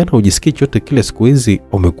 Tangu jana hujisikii chochote kile, siku hizi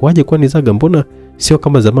umekuaje kwani Zaga? Mbona sio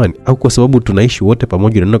kama zamani? Au kwa sababu tunaishi wote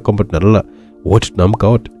pamoja na kwamba tunalala wote tunaamka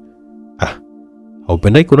wote?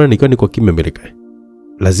 Haupendai kuona nikiwa niko kimya Melika.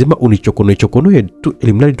 Lazima unichokonoe tu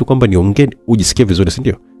ili mradi tu kwamba niongee ujisikie vizuri, si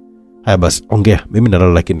ndio? Haya basi, ongea. Mimi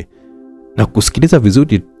nalala lakini na kusikiliza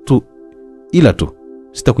vizuri tu, ila tu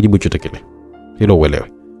sitakujibu chochote kile. Hilo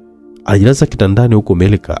uelewe. Alijilaza kitandani huko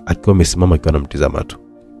Melika akiwa amesimama akiwa anamtazama tu.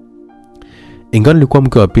 Ingawa nilikuwa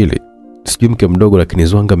mke wa pili, sijui mke mdogo, lakini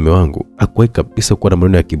Zwanga mume wangu hakuwahi kabisa kuwa na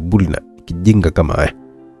maneno ya kiburi na kijinga kama haya.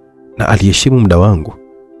 Na aliheshimu muda wangu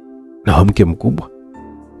na wa mke mkubwa.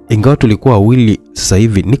 Ingawa tulikuwa wawili, sasa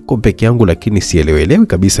hivi niko peke yangu, lakini sielewelewi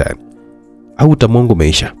kabisa yani. Au utamongo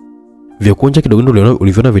umeisha. Vya kuonja kidogo ndio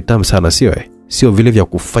uliviona vitamu sana, sio sio vile vya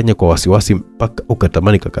kufanya kwa wasiwasi mpaka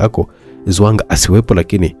ukatamani kaka yako Zwanga asiwepo,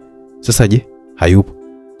 lakini sasa je, hayupo.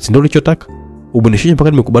 Si ndio ulichotaka? Ubonesheje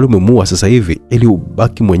mpaka nimekubali umemua sasa hivi ili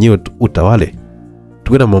ubaki mwenyewe utawale.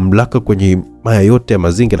 Tuwe na mamlaka kwenye maya yote ya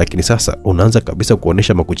mazingira, lakini sasa unaanza kabisa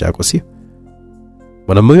kuonesha makucha yako, sio?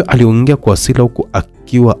 Mwanamume aliongea kwa hasira huku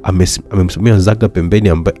akiwa amemsumia Zaga pembeni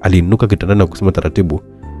ambaye aliinuka kitandani na kusema taratibu.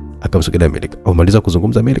 Akamsogelea Melika. Umemaliza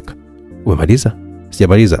kuzungumza Melika? Umemaliza?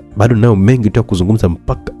 Sijamaliza. Bado nayo mengi tu ya kuzungumza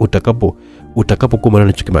mpaka utakapokuwa mwana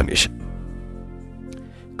ninachokimaanisha.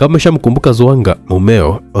 Kama umeshamkumbuka Zwanga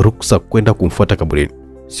mumeo, ruksa kwenda kumfuata kaburini.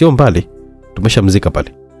 Sio mbali, tumeshamzika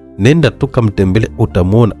pale. Nenda tu kamtembele,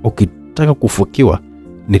 utamuona. Ukitaka kufukiwa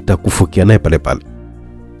nitakufukia naye pale pale.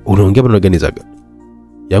 Unaongea maneno gani Zaga?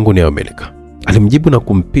 Yangu ni Melika. Alimjibu na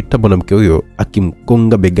kumpita mwanamke huyo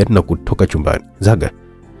akimgonga begani na kutoka chumbani.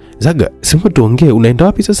 Zaga, sema tuongee, unaenda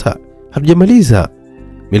wapi sasa? Hatujamaliza.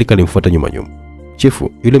 Melika alimfuata nyuma.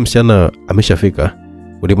 Chifu, yule msichana ameshafika.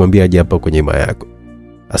 Ulimwambia aje hapa kwenye hema yako?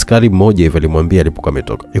 Askari mmoja hivi alimwambia alipokuwa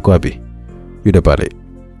ametoka. Yuko wapi? Yule pale.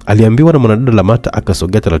 Aliambiwa na mwanadada Lamata,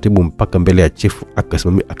 akasogea taratibu mpaka mbele ya chifu,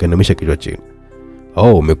 akasimama akainamisha kichwa chini.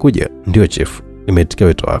 Umekuja? Ndio chifu. Nimeitikia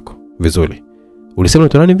wito wako. Vizuri. Ulisema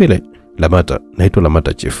unaitwa nani vile? Lamata. Naitwa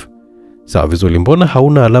Lamata chifu. Sawa, vizuri. Mbona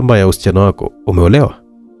hauna alama ya usichana wako? Umeolewa?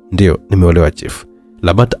 Ndio, nimeolewa chifu.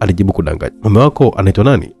 Lamata alijibu kudanganya. Mume wako anaitwa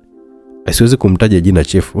nani? Siwezi kumtaja jina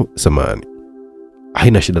chifu, samahani.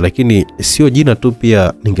 Haina shida, lakini sio jina tu,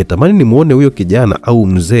 pia ningetamani nimuone huyo kijana au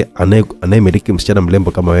mzee anayemiliki msichana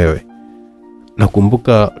mlembo kama wewe.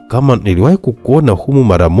 Nakumbuka kama niliwahi kukuona humu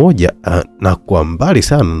mara moja na kwa mbali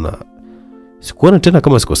sana. Sikuona tena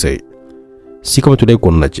kama sikosei. Si kama tulai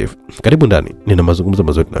kuona chief. Karibu ndani, nina mazungumzo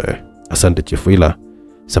mazuri na wewe. Asante chief, ila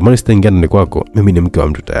samahani sitaingia ndani kwako, mimi ni mke wa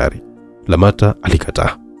mtu tayari. Lamata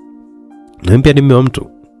alikataa. Na mimi pia ni mume wa mtu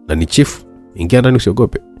na ni chief, ingia ndani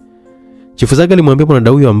usiogope. Chifu Zaga alimwambia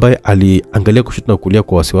mwanadada huyo ambaye aliangalia kushoto na kulia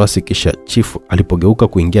kwa wasiwasi, kisha chifu alipogeuka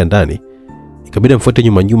kuingia ndani ikabidi amfuate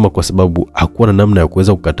nyuma kwa sababu hakuwa na namna ya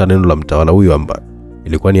kuweza kukataa neno la mtawala huyo ambaye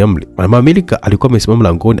ilikuwa ni amri. Mama Melika alikuwa amesimama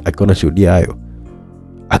mlangoni akiona shuhudia hayo,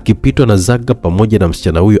 akipitwa na Zaga pamoja na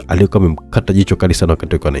msichana huyo aliyekuwa amemkata jicho kali sana wakati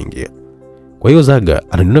alikuwa anaingia. Kwa hiyo Zaga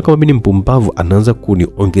ananiona kama mimi ni mpumbavu, anaanza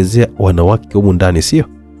kuniongezea wanawake humu ndani, sio?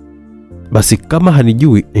 Basi kama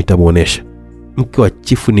hanijui nitamuonesha. Mke wa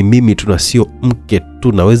chifu ni mimi tu na sio mke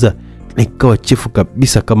tu, naweza nikawa chifu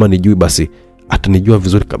kabisa kama nijui, basi atanijua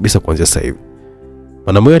vizuri kabisa kuanzia sasa hivi.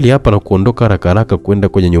 Mwanamume aliapa na kuondoka haraka kwenda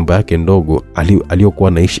kwenye nyumba yake ndogo aliyokuwa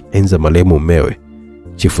anaishi enza marehemu mumewe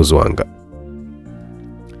Chifu Zwanga.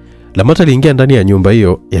 Lamata aliingia ndani ya nyumba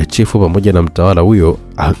hiyo ya chifu pamoja na mtawala huyo,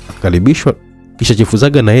 akaribishwa, kisha Chifu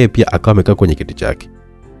Zaga na yeye pia akawa amekaa kwenye kiti chake.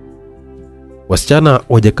 Wasichana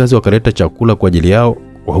wajakazi wakaleta chakula kwa ajili yao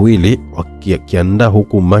wawili, wakiandaa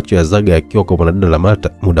huku macho ya Zaga yakiwa kwa mwanadada Lamata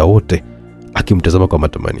muda wote akimtazama kwa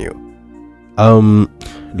matamanio.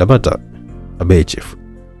 Lamata, abe chief,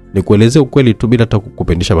 nikuelezea ukweli tu bila hata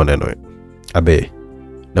kukupendisha maneno. Abe,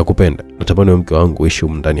 nakupenda. Natamani mke wangu uishi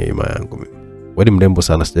ndani ya hema yangu mimi. Wewe ni mrembo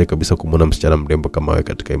sana, sijai kabisa kumuona msichana mrembo kama wewe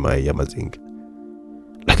katika hema ya mazinga.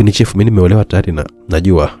 Lakini chief, mimi nimeolewa tayari na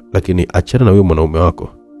najua, lakini achana na huyo mwanaume wako.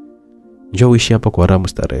 Njoo uishi hapa kwa raha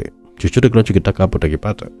starehe. Chochote kinachokitaka hapo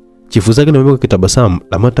utakipata. Chifu Zaga na kitabasamu,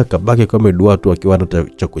 Lamata kabaki kama amedua tu akiwa hana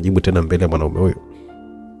cha kujibu tena mbele ya mwanaume huyo.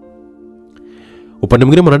 Upande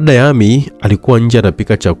mwingine mwanadada Yami alikuwa nje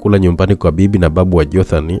anapika chakula nyumbani kwa bibi na babu wa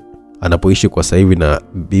Jothani anapoishi kwa sasa hivi, na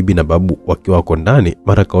bibi na babu wakiwa wako ndani.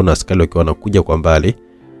 Mara kaona askari wakiwa wanakuja kwa mbali,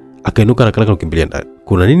 akainuka na kalaka kukimbilia ndani.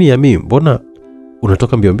 Kuna nini Yami? Mbona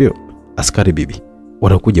unatoka mbio mbio? Askari bibi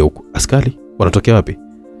wanakuja huku. Askari wanatokea wapi?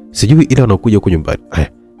 Sijui, ila wanakuja huko nyumbani. Haya,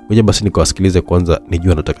 ngoja basi nikawasikilize kwanza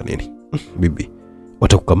nijue anataka nini. Bibi,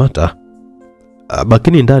 watakukamata.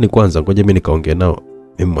 Bakini ndani kwanza, ngoja mimi nikaongea nao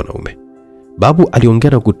mimi mwanaume. Babu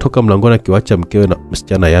aliongea na kutoka mlangoni akiwaacha mkewe na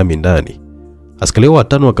msichana Yami ndani. Askari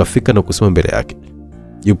watano wakafika na kusimama mbele yake.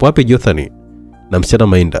 Yupo wapi Jothani na msichana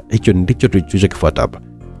Mainda? Hicho ndicho tulichokifuata hapa.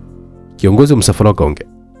 Kiongozi wa msafara akaongea.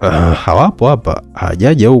 Hawapo hapa,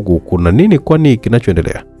 hajaja huku. Kuna nini kwani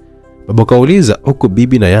kinachoendelea? Baba kauliza, huko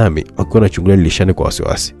bibi na Yami wakiwa wanachungulia dirishani kwa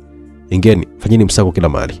wasiwasi. Ingeni, fanyeni msako kila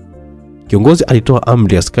mahali. Kiongozi alitoa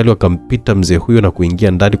amri, askari wakampita mzee huyo na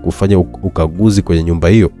kuingia ndani kufanya ukaguzi kwenye nyumba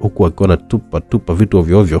hiyo, huku akiwa na tupa vitu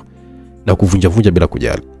ovyo ovyo na kuvunja bila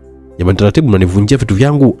kujali. Jamani, taratibu, mnanivunjia vitu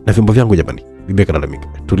vyangu na vyombo vyangu jamani, bibi akalalamika.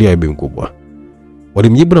 Tulia bibi mkubwa.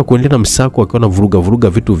 Walimjibu na kuendelea na msako wakiwa na vuruga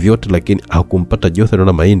vitu vyote, lakini hakumpata Jothani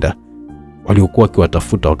na Mainda waliokuwa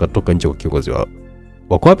wakiwatafuta. Wakatoka nje kwa kiongozi wao.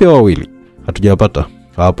 Wako wapi hao wawili? Hatujawapata.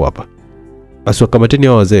 Hapo hapa. Basi wakamateni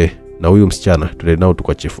hao wazee na huyu msichana, tuende nao tu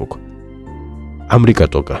kwa chifu huko. Amri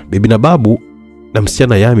katoka. Bibi na babu na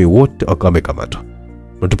msichana Yami wote wakawa wamekamatwa.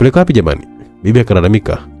 Unatupeleka wapi jamani? Bibi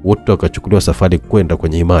akalalamika. Wote wakachukuliwa safari kwenda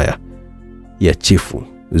kwenye himaya ya Chifu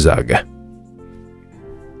Zaga.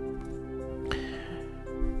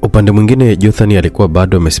 Upande mwingine Jothani alikuwa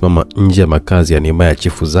bado amesimama nje ya makazi ya himaya ya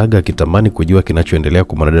Chifu Zaga akitamani kujua kinachoendelea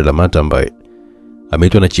kwa mwanadada Lamata ambaye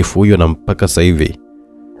ameitwa na chifu huyo, na mpaka sasa hivi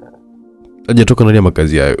hajatoka ndani ya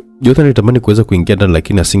makazi hayo. Jothani alitamani kuweza kuingia ndani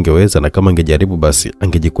lakini asingeweza, na kama angejaribu basi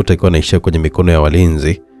angejikuta akiwa anaishia kwenye mikono ya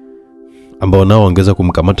walinzi ambao nao wangeweza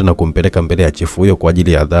kumkamata na kumpeleka mbele ya chifu huyo kwa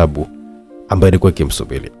ajili ya adhabu ambayo ilikuwa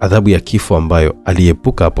ikimsubiri, adhabu ya kifo ambayo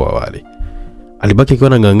aliepuka hapo awali. Alibaki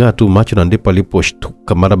akiwa anang'ang'aa tu macho, na ndipo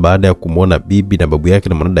aliposhtuka mara baada ya kumuona bibi na babu yake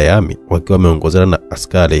na mwanadada Yami wakiwa wameongozana na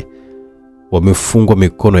askari wamefungwa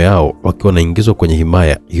mikono yao wakiwa wanaingizwa kwenye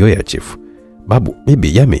himaya hiyo ya chifu. Babu,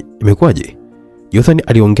 bibi, Yami, imekuwaje? Jothani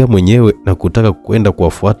aliongea mwenyewe na kutaka kwenda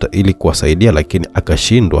kuwafuata ili kuwasaidia, lakini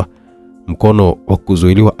akashindwa. Mkono wa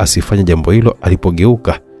kuzuiliwa asifanye jambo hilo.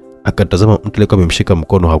 Alipogeuka akatazama mtu aliyekuwa amemshika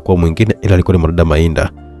mkono hakuwa mwingine ila alikuwa ni mwanadada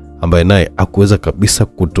Mainda ambaye naye hakuweza kabisa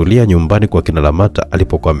kutulia nyumbani kwa kina Lamata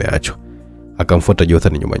alipokuwa ameachwa. Akamfuata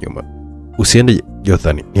Jothani nyuma. Usiende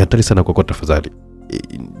Jothani, ni hatari sana kwako, tafadhali.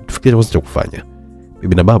 Tufikirie kwanza cha kufanya.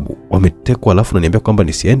 Bibi na babu wametekwa, alafu unaniambia kwamba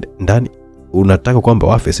nisiende ndani? Unataka kwamba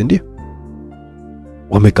wafe, si ndio?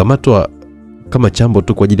 Wamekamatwa kama chambo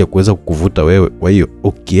tu kwa ajili ya kuweza kukuvuta wewe. Kwa hiyo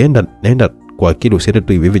ukienda, naenda kwa akili, usiende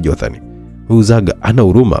tu hivi Jothani. Huyu Zaga ana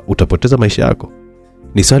huruma, utapoteza maisha yako.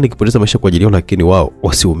 Ni sawa nikipoteza maisha kwa ajili yao, lakini wao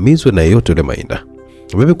wasiumizwe na yeyote yule Mainda.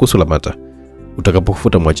 Wewe kuhusu Lamata,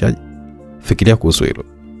 utakapofuta mwachaji, fikiria kuhusu hilo.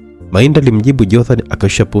 Mainda alimjibu Jothani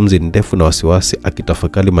akashusha pumzi ndefu na wasiwasi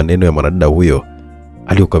akitafakari maneno ya mwanadada huyo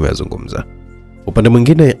aliyokuwa ameyazungumza. Upande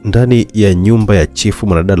mwingine ndani ya nyumba ya chifu,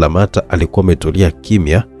 mwanadada Lamata alikuwa ametulia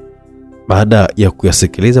kimya baada ya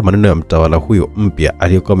kuyasikiliza maneno ya mtawala huyo mpya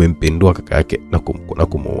aliyekuwa amempindua kaka yake na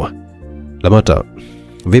kumuua. Lamata,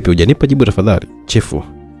 vipi, hujanipa jibu tafadhali? Chifu,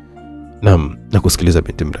 naam, nakusikiliza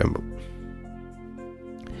binti mrembo.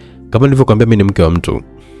 Kama nilivyokuambia mimi ni mke wa mtu,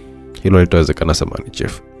 hilo litawezekana samani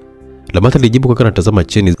chifu. Lamata alijibu kwa anatazama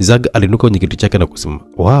chini. Zaga alinuka kwenye kiti chake na kusema,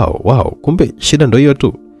 wow, kumbe shida ndio hiyo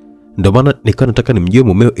tu. Ndio maana nikawa nataka nimjue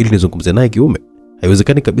mumeo ili nizungumze naye kiume.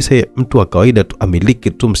 Haiwezekani kabisa yeye mtu wa kawaida tu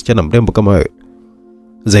amiliki tu msichana mrembo kama wewe.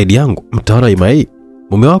 Zaidi yangu, mtawala Imai,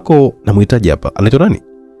 mume wako namhitaji hapa. Anaitwa nani?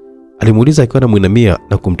 Alimuuliza akiwa anamuinamia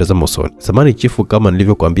na kumtazama usoni. Samani chifu, kama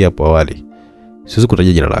nilivyokuambia hapo awali, siwezi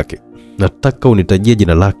kutajia jina lake. Nataka unitajie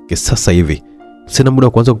jina lake sasa hivi. Sina muda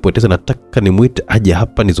wa kuanza kupoteza, nataka nimuite aje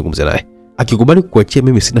hapa nizungumze naye. Akikubali kukuachia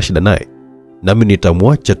mimi sina shida naye, nami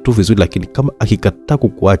nitamwacha tu vizuri, lakini kama akikataa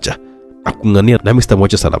kukuacha akung'ania, nami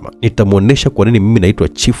sitamwacha salama. Nitamuonesha kwa nini mimi naitwa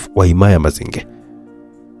chifu wa himaya Mazinge.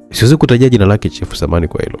 Siwezi kutajia jina lake chifu, samani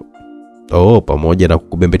kwa hilo. Pamoja na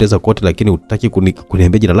kukubembeleza kote, lakini hutaki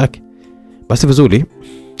kuniambia jina lake. Basi vizuri,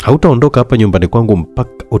 hautaondoka hapa nyumbani kwangu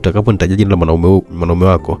mpaka utakaponitajia jina la mwanaume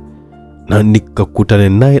wako na nikakutane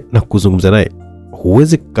naye na kuzungumza naye.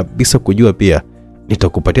 Huwezi kabisa kujua, pia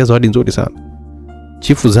nitakupatia zawadi nzuri sana.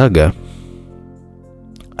 Chifu Zaga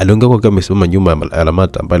aliongea kwa kama amesimama nyuma ya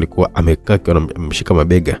Lamata ambaye alikuwa amekaa kwa amemshika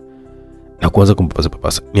mabega na kuanza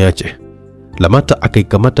kumpapasa. Niache. Lamata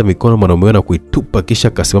akaikamata mikono mwanamume na kuitupa, kisha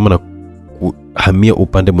akasimama na kuhamia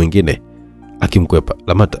upande mwingine akimkwepa.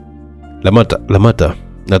 Lamata,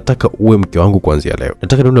 nataka uwe mke wangu kuanzia leo.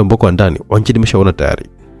 Nataka nione mboko wa ndani. Wanji nimeshaona tayari.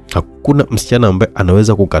 Hakuna msichana ambaye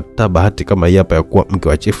anaweza kukataa bahati kama hii hapa ya kuwa mke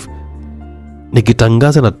wa chief.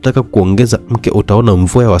 Nikitangaza nataka kuongeza mke, utaona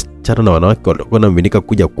mvua ya wasichana na wanawake wanaoaminika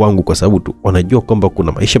kuja kwangu kwa sababu tu wanajua kwamba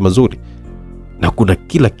kuna maisha mazuri na kuna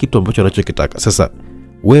kila kitu ambacho wanachokitaka. Sasa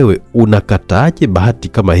wewe unakataaje bahati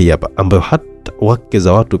kama hii hapa ambayo hata wake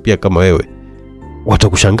za watu pia kama wewe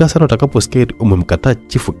watakushangaa sana utakaposikia umemkataa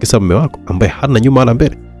chifu kisa mume wako ambaye hana nyuma wala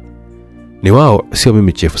mbele? Ni wao, sio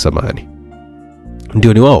mimi chifu, samahani.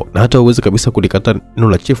 Ndio ni wao, na hata uwezi kabisa kulikataa neno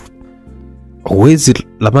la chifu. Uwezi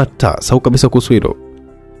Lamata, sawa kabisa kuhusu hilo.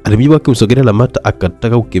 Alimjibu akimsogelea Lamata,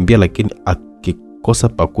 akataka kukimbia lakini akikosa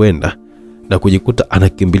pa kwenda na kujikuta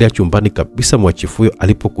anakimbilia chumbani kabisa mwa chifu huyo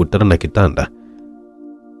alipokutana na kitanda.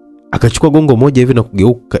 Akachukua gongo moja hivi na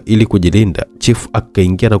kugeuka ili kujilinda. Chief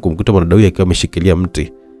akaingia na kumkuta mwanadawi akiwa ameshikilia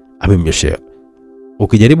mti amemnyoshea.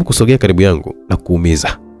 Ukijaribu kusogea karibu yangu na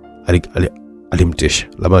kuumiza, alimtisha.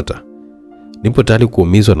 Lamata, nipo tayari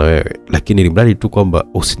kuumizwa na wewe, lakini ilimradi tu kwamba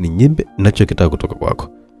usininyimbe ninachokitaka kutoka kwako,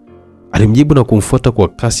 alimjibu na kumfuata kwa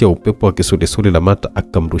kasi ya upepo wa kisulisuli. Lamata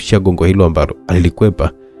akamrushia gongo hilo ambalo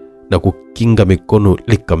alilikwepa na kukinga mikono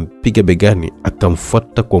likampiga begani.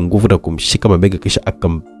 Akamfuata kwa nguvu na kumshika mabega, kisha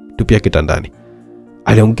akamtupia kitandani.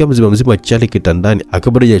 Aliangukia mzima chali kitandani,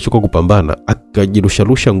 akabado hajachoka kupambana.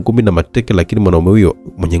 Akajirusharusha ngumi na mateke, lakini mwanaume huyo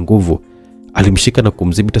mwenye nguvu alimshika na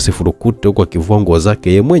kumzibita sifurukute huko akivua nguo zake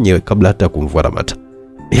yeye mwenyewe kabla hata kumvua Lamata.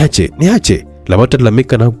 Niache. Lamata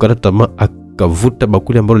lamika na kukata tamaa, akavuta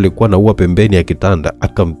bakuli ambalo lilikuwa na ua pembeni ya kitanda,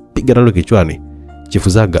 akampiga nalo kichwani. Chifu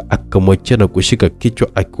Zaga akamwachia na kushika kichwa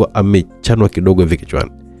akiwa amechanwa kidogo hivi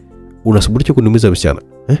kichwani. Unasuburisha kuniumiza msichana?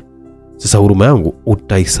 Sasa huruma yangu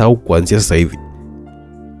utaisahau kuanzia sasa hivi.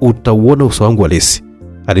 Utauona uso wangu halisi.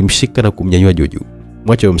 Alimshika na kumnyanyua juu.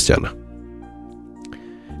 Mwache huyo msichana.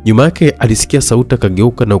 Nyuma yake alisikia sauti,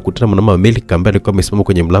 akageuka na kukutana na mama Melika ambaye alikuwa amesimama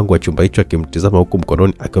kwenye mlango wa chumba hicho akimtizama huko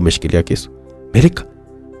mkononi akiwa ameshikilia kisu. Melika.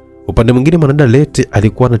 Upande mwingine mwanadada Leti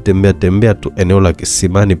alikuwa anatembea tu eneo la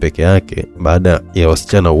kisimani peke yake baada ya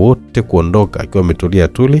wasichana wote kuondoka, akiwa ametulia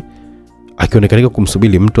tuli, akionekana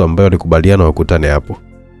kumsubiri mtu ambaye walikubaliana wakutane hapo.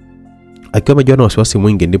 Akiwa amejua na wasiwasi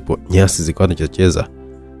mwingi, ndipo nyasi zikawa zinacheza,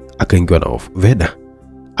 akaingiwa na hofu. Veda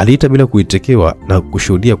aliita bila kuitekewa na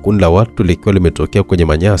kushuhudia kundi la watu likiwa limetokea kwenye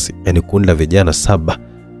manyasi, yani kundi la vijana 7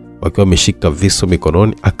 wakiwa wameshika visu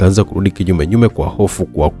mikononi. Akaanza kurudi kinyume kwa hofu,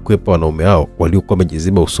 kwa kukwepa wanaume hao waliokuwa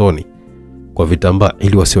wamejiziba usoni kwa vitambaa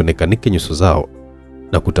ili wasionekanike nyuso zao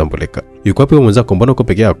na kutambulika. Yuko wapi mwenzako? Mbona uko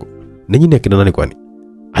peke yako? Ninyi ni akina nani kwani?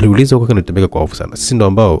 Aliuliza huko kanatembeka kwa hofu sana. Sisi ndo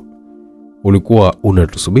ambao ulikuwa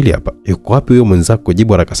unatusubiri hapa. Yuko wapi huyo mwenzako?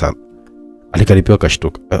 Jibu haraka sana. Alikaripiwa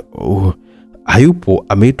kashtuka. Hayupo,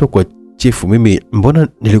 ameitwa kwa chifu. Mimi mbona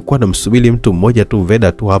nilikuwa namsubiri mtu mmoja tu,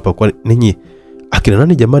 Veda tu hapa. Kwa ninyi akina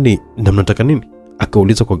nani jamani, na mnataka nini?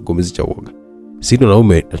 Akauliza kwa kigumizi cha uoga. Sisi ndo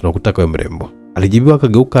naume na tunakutaka wewe mrembo, alijibiwa.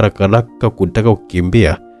 Akageuka haraka kutaka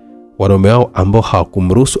kukimbia. Wanaume hao ambao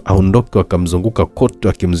hawakumruhusu aondoke wakamzunguka kote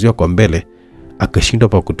wakimzuia kwa mbele. Akashindwa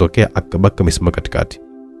pa kutokea, akabaka amesimama katikati.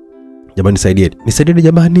 Jamani nisaidieni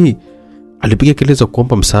jamani. Alipiga kelele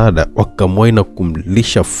kuomba msaada. Wakamwai na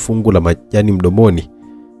kumlisha fungu la majani mdomoni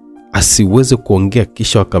asiweze kuongea,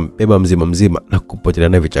 kisha wakambeba mzima na kupotelea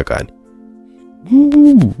naye vichakani.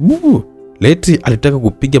 Leti alitaka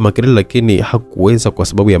kupiga makelele lakini hakuweza kwa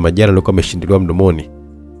sababu ya majani yalikuwa yameshindiliwa mdomoni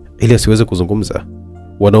ili asiweze kuzungumza.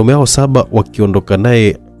 Wanaume hao 7 wakiondoka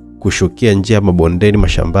naye kushukia njia ya mabondeni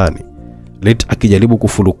mashambani. Leti akijaribu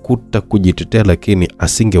kufurukuta kujitetea lakini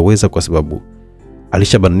asingeweza kwa sababu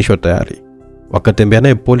alishabanishwa tayari. Wakatembea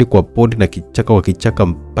naye poli kwa poli na kichaka kwa kichaka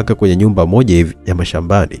mpaka kwenye nyumba moja hivi ya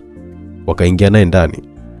mashambani. Wakaingia naye ndani,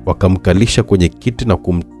 wakamkalisha kwenye kiti na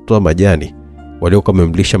kumtoa majani waliokuwa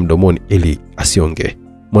wamemlisha mdomoni ili asiongee.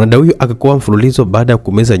 Mwanadada huyo akakuwa mfululizo baada ya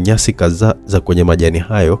kumeza nyasi kadhaa za kwenye majani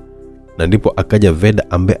hayo, na ndipo akaja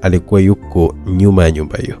Veda ambaye alikuwa yuko nyuma ya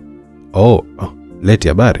nyumba hiyo. Leti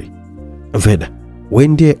habari. Veda, wewe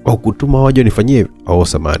ndiye ukutuma waje nifanyie?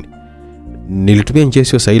 Samani, nilitumia njia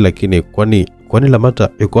sio sahihi, lakini kwani Lamata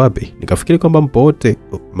yuko wapi? Nikafikiri kwamba mpo wote,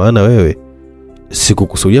 maana wewe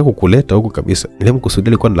sikukusudia kukuleta huko kabisa. Nilimkusudia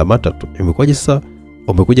ilikuwa ni Lamata tu. Imekwaje sasa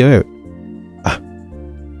umekuja wewe?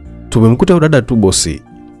 Tumemkuta dada tu bosi.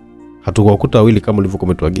 Hatukuwakuta wawili kama ulivyokuwa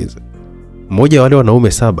umetuagiza. Mmoja wa wale wanaume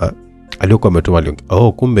 7 aliokuwa ametuma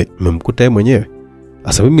aliongea. Kumbe mmemkuta yeye mwenyewe.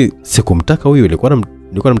 Sasa mimi sikumtaka huyu, nilikuwa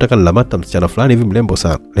namtaka Lamata, msichana fulani hivi mrembo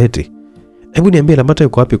sana. Leti, hebu niambie Lamata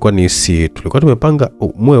yuko wapi? Kwani si tulikuwa tumepanga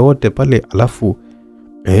muwe wote pale, alafu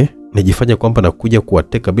nijifanye kwamba nakuja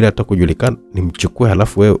kuwateka bila hata kujulikana, nimchukue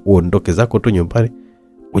halafu wewe uondoke zako tu nyumbani,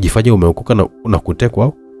 ujifanye umeokoka na unakutekwa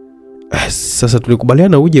au? Sasa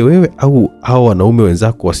tulikubaliana uje wewe au hao wanaume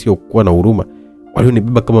wenzako wasiokuwa na huruma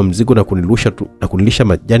walionibeba kama mzigo na kunirusha tu na kunilisha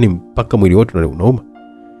majani mpaka mwili wote unauma.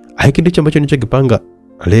 Hiki ndicho ambacho nilichokipanga.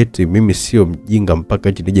 Leti, mimi sio mjinga mpaka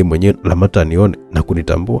eti nije mwenyewe Lamata anione na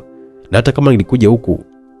kunitambua. Na hata kama nilikuja huku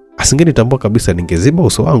asingenitambua kabisa, ningeziba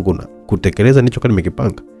uso wangu na kutekeleza nilichokuwa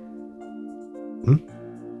nimekipanga.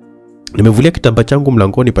 Nimevulia kitambaa changu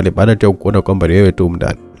mlangoni pale baada ya kuona kwamba ni wewe tu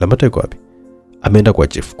ndani. Lamata yuko wapi? Ameenda kwa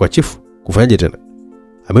chifu. Kwa chifu? Kufanyaje tena?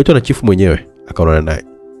 Ameitwa na chifu mwenyewe akaonana naye.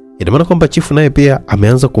 Ina maana kwamba chifu naye pia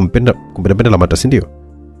ameanza kumpenda Lamata, si ndio?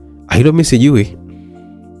 Hilo mimi sijui.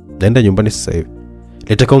 Naenda nyumbani sasa hivi.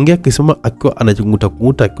 Nitakaongea kisema akiwa anajunguta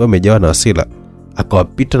akiwa amejawa na hasira,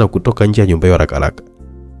 akawapita na kutoka nje ya nyumba hiyo haraka.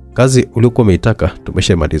 Kazi uliokuwa umeitaka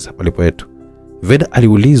tumeshamaliza, malipo yetu. Veda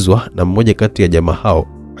aliulizwa na mmoja kati ya jamaa hao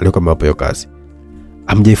aliokuwa amewapa hiyo kazi.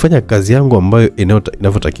 Amjaifanya kazi yangu ambayo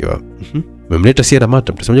inavyotakiwa. Mmemleta si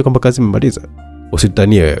Lamata, mtasemaje kwamba kazi mmemaliza?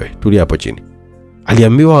 Usitanie wewe, tulia hapo chini.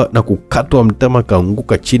 Aliambiwa na kukatwa mtama,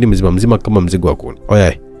 kaanguka chini mzima kama mzigo wa kuni.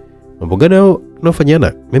 Oya, mambo gani hao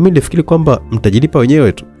tunafanyana? Mimi nilifikiri kwamba mtajilipa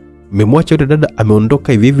wenyewe tu. Mmemwacha yule dada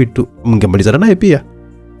ameondoka hivi tu, mngemalizana naye pia.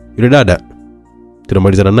 Yule dada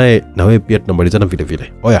tunamalizana naye na wewe pia tunamalizana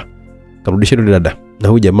vile. Oya, karudisha yule dada na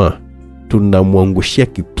huyu jamaa tunamwangushia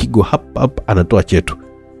kipigo hapa anatoa chetu.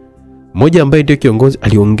 Mmoja ambaye ndio kiongozi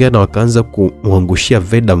aliongea na wakaanza kumwangushia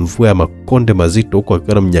Veda mvua ya makonde mazito, huko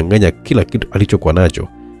akiwa mnyang'anya kila kitu alichokuwa nacho,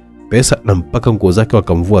 pesa na mpaka nguo zake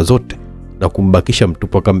wakamvua zote na kumbakisha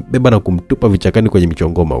mtupu, akambeba na kumtupa vichakani kwenye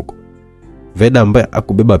michongoma huko. Veda ambaye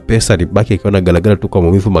akubeba pesa alibaki akiwa na galagala tu kwa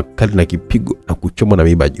maumivu makali na kipigo na kuchomwa na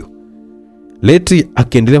miiba juu. Leti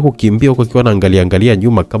akiendelea kukimbia huko akiwa anaangalia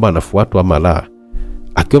nyuma kama anafuatwa ama la,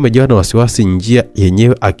 akiwa amejawa na wasiwasi, njia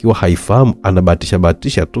yenyewe akiwa haifahamu,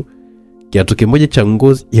 anabahatisha tu. Kiatu kimoja cha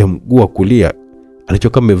ngozi ya mguu wa kulia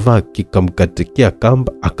alichokuwa amevaa kikamkatikia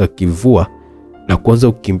kamba, akakivua na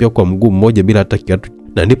kuanza kukimbia kwa mguu mmoja bila hata kiatu,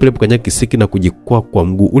 na ndipo alipokanya kisiki na kujikwaa kwa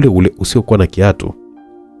mguu ule usiokuwa na kiatu.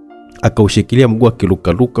 Akaushikilia mguu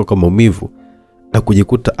akilukaluka kwa maumivu na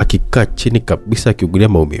kujikuta akikaa chini kabisa akiugulia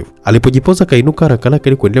maumivu. Alipojipoza kainuka haraka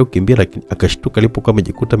ili kuendelea kukimbia, lakini akashtuka alipokuwa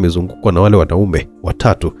amejikuta amezungukwa na wale wanaume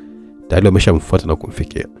watatu tayari wameshamfuata na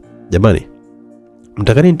kumfikia. Jamani,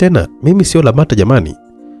 mtakani tena? Mimi sio Lamata jamani.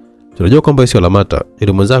 Tunajua kwamba sio Lamata,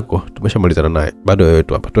 ile mwenzako tumeshamalizana naye. Bado wewe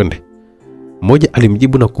tu hapa, twende. Mmoja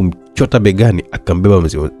alimjibu na kumchota begani akambeba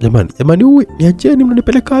mzigo. Jamani uwe, niacheni,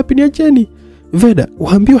 mnanipeleka wapi? Niacheni. Veda,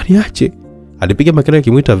 uambiwa niache. Alipiga makelele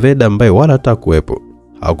akimuita Veda ambaye wala hata kuwepo.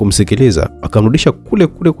 Hakumsikiliza, akamrudisha kule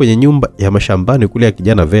kwenye nyumba ya mashambani kule ya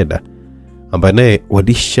kijana Veda, ambaye naye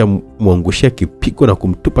wadisha muangushia kipigo na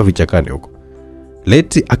kumtupa vichakani huko.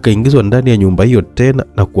 Leti akaingizwa ndani ya nyumba hiyo tena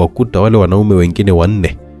na kuwakuta wale wanaume wengine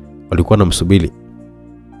 4 walikuwa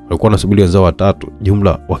wanasubiri wenzao 3,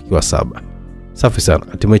 jumla wakiwa 7. Safi sana,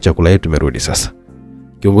 hatimaye chakula yetu imerudi sasa.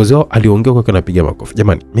 Kiongozi wao aliongea kwa kanapiga makofi.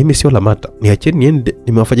 Jamani, mimi sio Lamata, niacheni niende,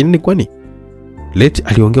 nimewafanya nini kwani? Leti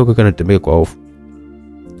aliongea kwa kanatembea kwa hofu.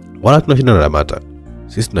 Wala tunashinda na Lamata,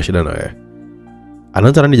 sisi tunashinda na wewe.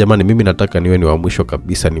 Anaanza nani jamani? Mimi nataka niwe ni wa mwisho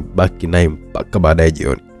kabisa, nibaki naye mpaka baadaye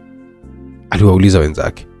jioni, aliwauliza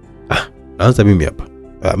wenzake. Naanza mimi hapa.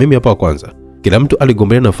 Mimi hapa wa kwanza. Kila mtu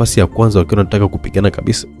aligombea nafasi ya kwanza wakiwa wanataka kupigana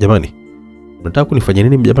kabisa. Jamani, mnataka kunifanya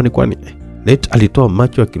nini jamani kwani? Leti alitoa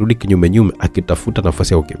macho akirudi kinyume akitafuta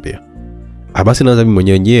nafasi ya kukimbia. Basi naanza mimi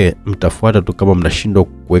mwenyewe, mtafuata tu kama mnashindwa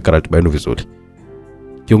kuweka ratiba yenu vizuri.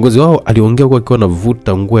 Kiongozi wao aliongea kwa akiwa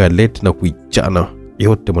anavuta nguo ya Leti na kuichana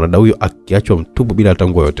yote, mwanadada huyo akiachwa mtupu bila hata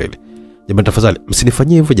nguo yote ile. Jamani tafadhali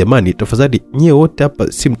msinifanyie hivyo jamani, tafadhali nyie wote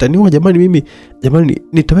hapa simtaniwa jamani. Mimi jamani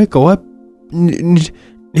nitaweka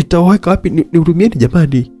wapi nihurumieni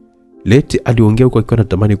jamani. Leti aliongea kwa akiwa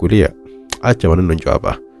anatamani kulia. Acha maneno njoo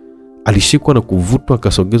hapa. Alishikwa na kuvutwa,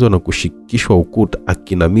 akasogezwa na kushikishwa ukuta,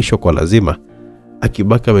 akinamishwa kwa lazima,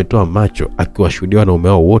 akibaki ametoa macho akiwashuhudia wanaume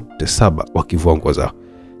wao wote 7 wakivua nguo zao.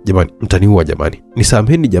 Jamani mtaniua jamani,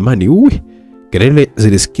 nisameheni jamani. Kelele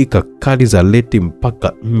zilisikika kali za Leti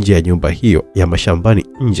mpaka nje ya nyumba hiyo ya mashambani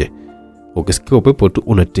nje. Ukisikia upepo tu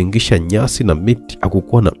unatingisha nyasi na miti,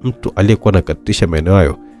 hakukuwa na mtu aliyekuwa anakatisha maeneo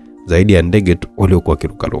hayo zaidi ya ndege tu waliokuwa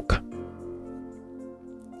kirukaruka.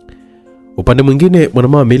 Upande mwingine,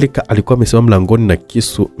 mwanamama Milika alikuwa amesimama mlangoni na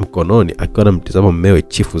kisu mkononi akiwa anamtazama mmewe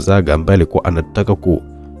Chifu Zaga ambaye alikuwa anataka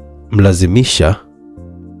kumlazimisha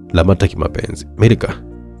Lamata kimapenzi. Milika,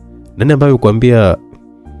 nani ambaye kukuambia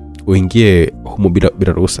uingie humo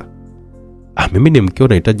bila ruhusa? Mimi ni mkeo,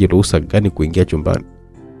 nahitaji ruhusa gani kuingia chumbani?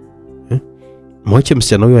 mwache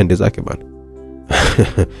msichana huyo aende zake bana.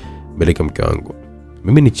 Melika, mke wangu,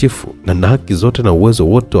 mimi ni chifu na nina haki zote na uwezo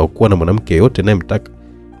wote wa kuwa na mwanamke yote ninayemtaka,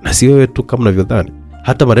 na si wewe tu kama unavyodhani.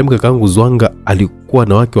 Hata marehemu kakaangu Zwanga alikuwa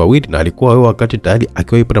na wake wawili, na alikuwa wewe wakati tayari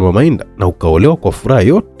akiwa yupo na Mama Inda, na ukaolewa kwa furaha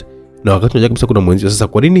yote, na wakati unajua kabisa kuna mwenzio. Sasa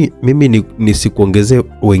kwa nini mimi nisikuongezee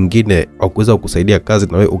wengine wa kuweza kukusaidia kazi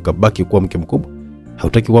na wewe ukabaki kuwa mke mkubwa?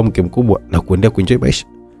 Hautaki kuwa mke mkubwa na kuendelea kuenjoy maisha?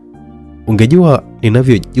 Ungejua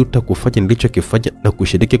ninavyojuta kufanya nilichokifanya na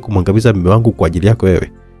kushiriki kumwangamiza mume wangu kwa ajili yako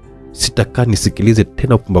wewe. Sitakaa nisikilize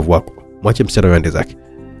tena upumbavu wako. Mwache msichana aende zake.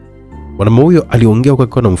 Mwanamume huyo aliongea kwa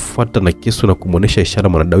akiwa anamfuata na kisu na kumuonesha ishara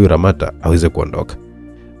mwanadada Ramata aweze kuondoka.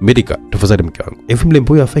 Melika, tafadhali mke wangu, hivi mlembo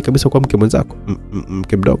huyo hafai kabisa kwa mke mwenzako,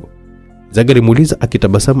 mke mdogo? Zaga alimuuliza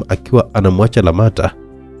akitabasamu akiwa anamwacha Ramata.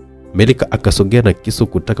 Melika akasogea na kisu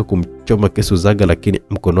kutaka kumchoma kisu Zaga, lakini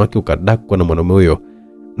mkono wake ukadakwa na mwanamume huyo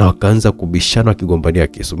na wakaanza kubishana akigombania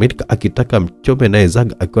kisu. Melika akitaka mchome, naye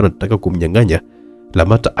Zaga akiwa anataka kumnyang'anya.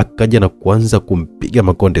 Ramata akaja na kuanza kumpiga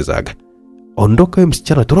makonde Zaga. Ondoka wewe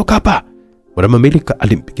msichana, toroka hapa! Mwanamume Melika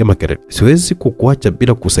alimpiga makelele. Siwezi kukuacha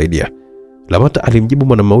bila kusaidia. Ramata alimjibu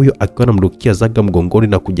mwanamume huyo akiwa anamrukia Zaga mgongoni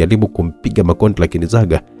na kujaribu kumpiga makonde, lakini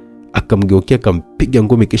Zaga akamgeukia akampiga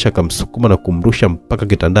ngumi kisha akamsukuma na kumrusha mpaka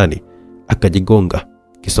kitandani, akajigonga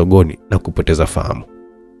kisogoni na kupoteza fahamu.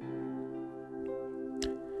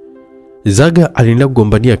 Zaga aliendelea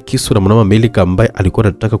kugombania kisu na mwanamume Melika ambaye alikuwa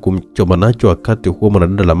anataka kumchoma nacho, wakati huo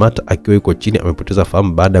mwanadada Ramata akiwa yuko chini amepoteza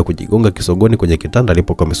fahamu baada ya kujigonga kisogoni kwenye kitanda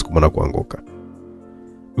alipokuwa amesukuma na kuanguka.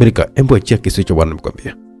 Melika, embo achia kisu hicho bwana,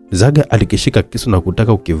 nimekwambia. Zaga alikishika kisu na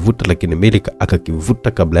kutaka kukivuta, lakini Melika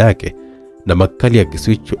akakivuta kabla yake na makali ya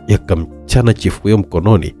kisu hicho yakamchana chifu huyo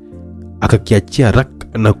mkononi. Akakiachia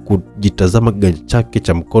haraka na kujitazama kiganja chake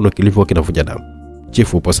cha mkono kilivyokuwa kinavuja damu.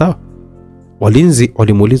 Chifu, upo sawa? Walinzi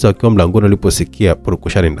walimuuliza wakiwa mlangoni waliposikia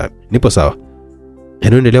purukushani ndani. Nipo sawa.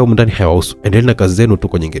 Yanaendelea huko ndani hayawahusu. Endelea na kazi zenu,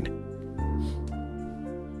 tuko nyingine.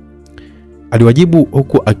 Aliwajibu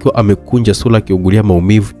huku akiwa amekunja sura akiugulia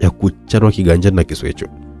maumivu ya kuchanwa kiganjani na kisu hicho.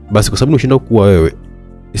 Basi kwa sababu unashinda kuwa wewe,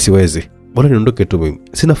 siwezi. Bora niondoke tu mimi.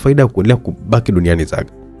 Sina faida ya kuendelea kubaki duniani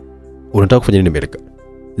Zaga. Unataka kufanya nini Melika?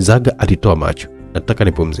 Zaga alitoa macho. Nataka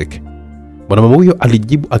nipumzike. Mwanamume huyo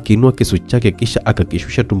alijibu akiinua kisu chake kisha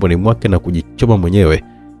akakishusha tumboni mwake na kujichoma mwenyewe.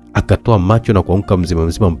 Akatoa macho na kuanguka mzima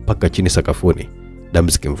mzima mpaka chini sakafuni, damu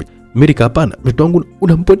zikimvuja. Melika, hapana, mtoto wangu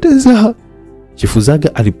unampoteza. Chifu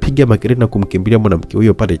Zaga alipiga makelele na kumkimbilia mwanamke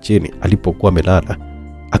huyo pale chini alipokuwa amelala.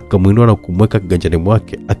 Akamuinua na kumweka kiganjani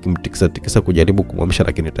mwake akimtikisa kujaribu kumwamsha,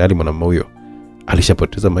 lakini tayari mwanamume huyo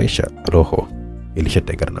alishapoteza maisha, roho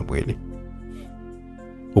ilishatengana na mwili.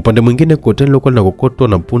 Upande mwingine koteni lilikuwa linakokotwa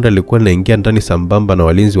na punda lilikuwa linaingia ndani sambamba na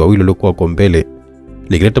walinzi wawili waliokuwa wako mbele,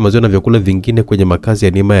 likileta maziwa na vyakula vingine kwenye makazi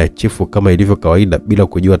ya neema ya chifu kama ilivyo kawaida, bila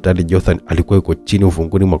kujua tayari Jothan alikuwa yuko chini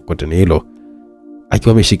ufunguni mwa koteni hilo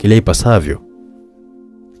akiwa ameshikilia ipasavyo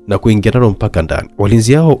na kuingia nalo mpaka ndani.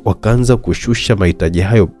 Walinzi hao wakaanza kushusha mahitaji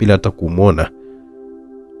hayo bila hata kumuona.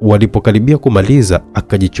 Walipokaribia kumaliza,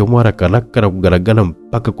 akajichomoa haraka na kugaragana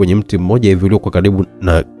mpaka kwenye mti mmoja hivi uliokuwa karibu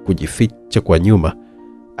na kujificha kwa nyuma,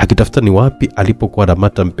 akitafuta ni wapi alipokuwa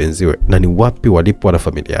Ramata mpenziwe na ni wapi walipo na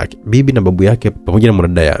familia yake, bibi na babu yake pamoja na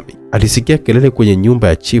mwanadada Yami. Alisikia kelele kwenye nyumba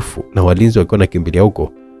ya chifu na walinzi wakiwa nakimbilia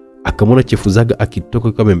huko. Akamwona Chifu Zaga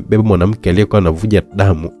akitoka kama amebeba mwanamke aliyekuwa anavuja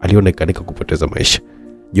damu alionekana kupoteza maisha.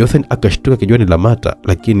 Jothan akashtuka kijuani Ramata,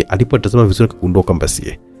 lakini alipotazama vizuri akagundua kwamba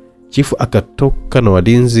siye. Chifu akatoka na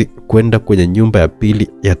walinzi kwenda kwenye nyumba ya pili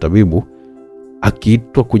ya tabibu,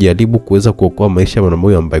 akiitwa kujaribu kuweza kuokoa maisha ya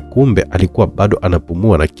mwanamume ambaye kumbe alikuwa bado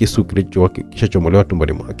anapumua na kisu kilichokuwa chomolewa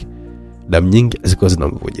tumboni mwake. Damu nyingi zilikuwa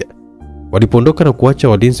zinamvuja. Walipoondoka na kuacha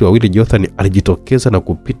walinzi wawili, Jothan alijitokeza na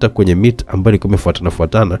kupita kwenye miti ambayo ilikuwa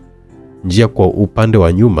imefuatana njia kwa upande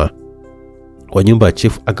wa nyuma kwa nyumba ya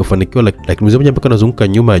chifu. Akafanikiwa, lakini mzee mmoja mpaka anazunguka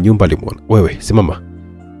nyuma ya nyumba alimuona. Wewe simama.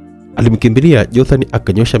 Alimkimbilia Jothan,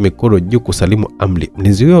 akanyosha mikono juu kusalimu amri.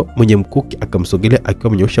 Mlinzi huyo mwenye mkuki akamsogelea akiwa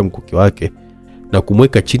amenyosha mkuki wake na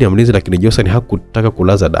kumweka chini ya mlinzi, lakini Jothan hakutaka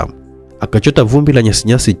kulaza damu. Akachota vumbi la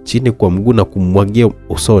nyasi chini kwa mguu na kumwagia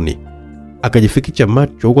usoni. Akajifikicha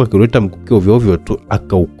macho huko akileta mkuki ovyo ovyo tu,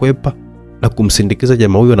 akaukwepa na kumsindikiza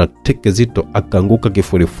jamaa huyo na teke zito, akaanguka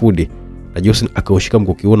kifurifudi, na Jothan akaushika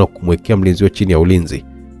mkuki huo na kumwekea mlinzi chini ya ulinzi,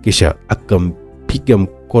 kisha akampiga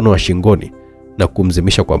mkono wa shingoni na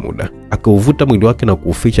kumzimisha kwa muda. Akauvuta mwili wake na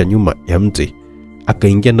kuuficha nyuma ya mti.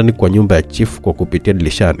 Akaingia ndani kwa nyumba ya chifu kwa kupitia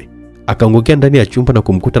dirishani. Akaangukia ndani ya chumba na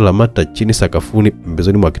kumkuta Ramata chini sakafuni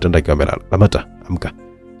pembezoni mwa kitanda akiwa amelala. Ramata, amka.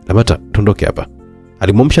 Ramata, tondoke hapa.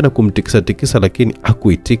 Alimwamsha na kumtikisa, lakini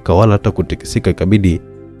hakuitika wala hata kutikisika. Ikabidi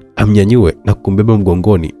amnyanyue na kumbeba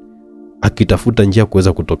mgongoni akitafuta njia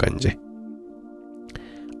kuweza kutoka nje.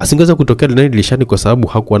 Asingeweza kutokea dirishani kwa sababu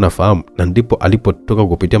hakuwa anafahamu, na ndipo alipotoka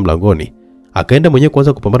kupitia mlangoni. Akaenda mwenyewe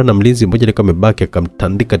kuanza kupambana na mlinzi mmoja aliyekuwa amebaki,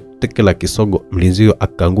 akamtandika teke la kisogo. Mlinzi huyo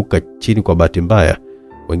akaanguka chini kwa bahati mbaya.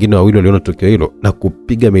 Wengine wawili waliona tukio hilo na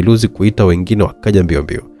kupiga miluzi kuita wengine, wakaja mbio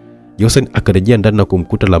mbio. Josan akarejea ndani na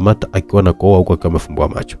kumkuta Lamata akiwa anakohoa huko akiwa amefumbua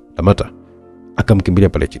macho. Lamata akamkimbilia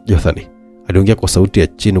pale chini. Josan aliongea kwa sauti ya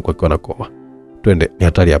chini kwa akiwa anakohoa. Twende, ni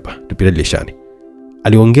hatari hapa, tupite dirishani.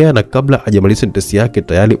 Aliongea, na kabla hajamaliza sentensi yake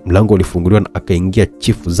tayari mlango ulifunguliwa na akaingia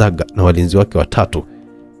Chifu Zaga na walinzi wake 3,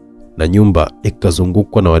 na nyumba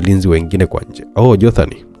ikazungukwa na walinzi wengine kwa nje.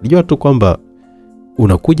 Jothani, nilijua tu kwamba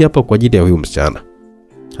unakuja hapa kwa ajili ya huyu msichana.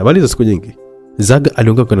 Habari za siku nyingi. Zaga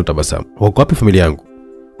aliongea kwa tabasamu. Wako wapi familia yangu?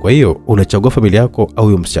 Kwa hiyo unachagua familia yako au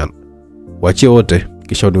huyu msichana? Waachie wote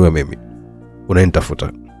kisha uniwe mimi.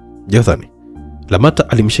 Unanitafuta. Jothani. Lamata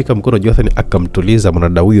alimshika mkono Jothani akamtuliza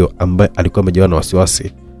mwanadada huyo ambaye alikuwa amejawa na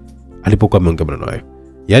wasiwasi alipokuwa ameongea maneno hayo.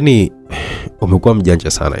 Yaani umekuwa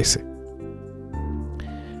mjanja sana ise.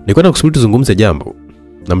 Nilikuwa nakusubiri tuzungumze jambo.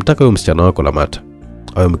 Namtaka huyo msichana wako Lamata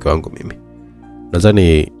awe mke wangu mimi.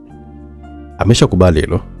 Nadhani ameshakubali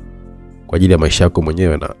hilo kwa ajili ya maisha yako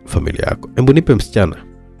mwenyewe na familia yako. Hebu nipe msichana,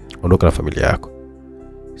 ondoka na familia yako.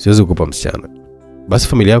 Siwezi kukupa msichana. Basi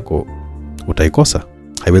familia yako utaikosa.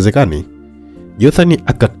 Haiwezekani. Jothani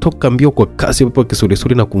akatoka mbio kwa kasi hapo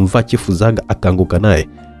kisulisuli na kumvaa Chifu Zaga akaanguka naye.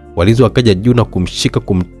 Walinzi wakaja juu na kumshika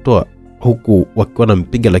kumtoa huku wakiwa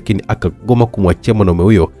wanampiga, lakini akagoma kumwachia mwanaume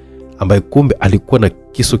huyo ambaye kumbe alikuwa na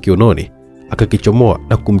kisu kiunoni. Akakichomoa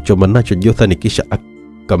na kumchoma nacho Jothani, kisha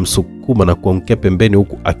akamsukuma na kuangukia pembeni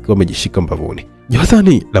huku akiwa amejishika mbavuni.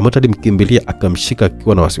 Jothani! Lamata alimkimbilia akamshika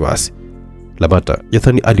akiwa na wasiwasi. Lamata,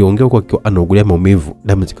 Jothani aliongea kwa akiwa anaugulia maumivu,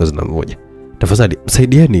 damu zikawa zinamvuja. Tafadhali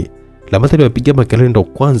msaidieni. Lamata aliwapigia makelele ndo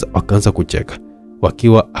kwanza wakaanza kucheka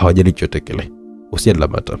wakiwa hawajali chochote kile. Usijali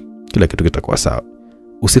Lamata, kila kitu kitakuwa sawa.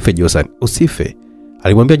 Usife Jothani, usife.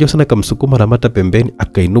 Alimwambia Jothani, akamsukuma Lamata pembeni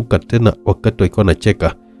akainuka tena. Wakati wakiwa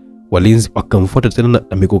wanacheka, walinzi wakamfuata tena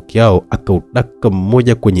na mikuki yao akaudaka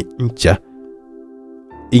mmoja kwenye ncha.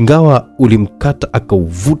 Ingawa ulimkata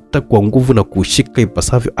akauvuta kwa nguvu na kushika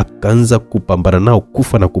ipasavyo, akaanza kupambana nao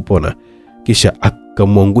kufa na kupona. Kisha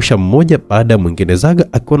akamwangusha mmoja baada ya mwingine. Zaga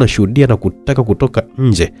akiwa anashuhudia na kutaka kutoka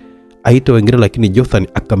nje aite wengine, lakini Jothani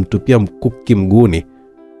akamtupia mkuki mguuni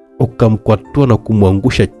ukamkwatua na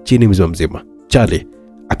kumwangusha chini mzima. Charlie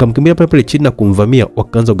akamkimbia pale chini na kumvamia,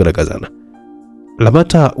 wakaanza kugaragazana.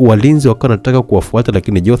 Lamata walinzi wakawa wanataka kuwafuata,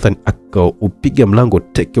 lakini Jothani akaupiga mlango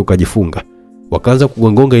teke ukajifunga. Wakaanza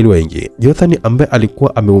kugongonga ili waingie. Jothani ambaye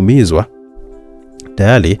alikuwa ameumizwa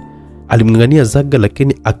tayari alimngangania Zaga,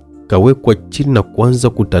 lakini akawekwa chini na kuanza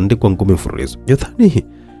kutandikwa ngumi mfululizo. Jothani!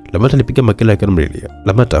 Lamata alipiga makelele akamlilia.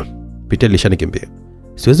 Lamata, pitia dirishani, kimbia.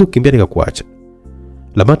 Siwezi kukimbia nikakuacha.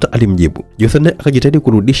 Lamata alimjibu. Jothani akajitahidi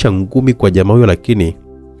kurudisha ngumi kwa jamaa huyo, lakini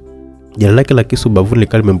jina lake la kisu bavuni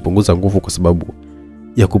likawa limempunguza nguvu kwa sababu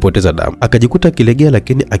ya kupoteza damu. Akajikuta kilegea,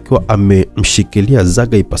 lakini akiwa amemshikilia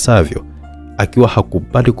Zaga ipasavyo, akiwa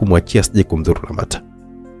hakubali kumwachia asije kumdhuru Lamata.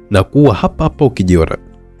 Na kuwa hapa hapa ukijiona.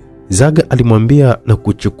 Zaga alimwambia na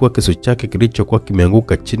kuchukua kisu chake kilichokuwa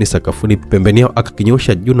kimeanguka chini sakafuni pembeni yao,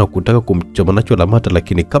 akakinyosha juu na kutaka kumchoma nacho Lamata,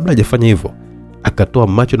 lakini kabla hajafanya hivyo akatoa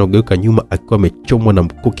macho na kugeuka nyuma akiwa amechomwa na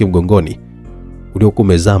mkuki mgongoni uliokuwa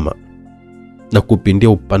umezama na kupindia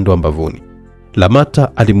upande wa mbavuni.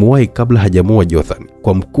 Lamata alimuwahi kabla hajamuua Jothani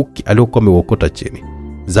kwa mkuki aliokuwa ameuokota chini.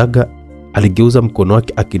 Zaga aligeuza mkono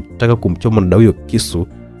wake akitaka kumchoma na huyo kisu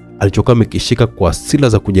alichokuwa amekishika kwa asila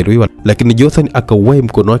za kujeruhiwa, lakini Jothani akauwahi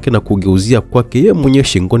mkono wake na kugeuzia kwake yeye mwenyewe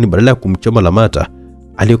shingoni badala ya kumchoma Lamata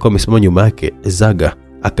aliyekuwa amesimama nyuma yake. Zaga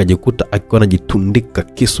akajikuta akiwa anajitundika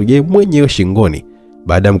kisu yeye mwenyewe shingoni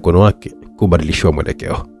baada ya mkono wake kubadilishwa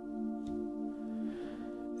mwelekeo.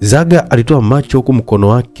 Zaga alitoa macho huku mkono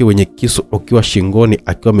wake wenye kisu ukiwa shingoni,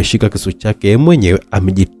 akiwa ameshika kisu chake yeye mwenyewe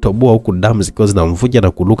amejitoboa, huku damu zikiwa zinamvuja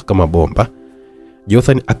na kuluka kama bomba.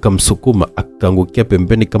 Jothani akamsukuma akaangukia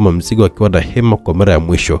pembeni kama mzigo, akiwa na hema kwa mara ya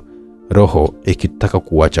mwisho, roho ikitaka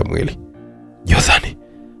kuacha mwili. Jothani!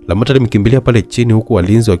 Lamata alimkimbilia pale chini, huku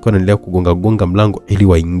walinzi wakiwa wanaendelea kugonga mlango ili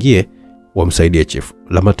waingie wamsaidie chifu.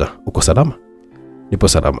 Lamata, uko salama? Nipo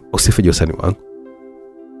salama. Usife Jothani wangu.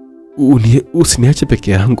 Usiniache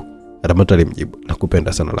peke yangu. Lamata alimjibu.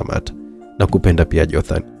 Nakupenda sana Lamata. Nakupenda pia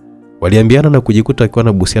Jothani. Waliambiana na kujikuta akiwa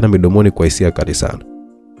anabusiana midomoni kwa hisia kali sana.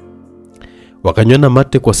 Wakanywana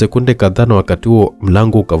mate kwa sekunde kadhaa, na wakati huo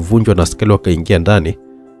mlango ukavunjwa na askari wakaingia ndani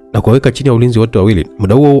na kuweka chini ya ulinzi wote wawili.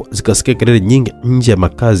 Muda huo zikasikia kelele nyingi nje ya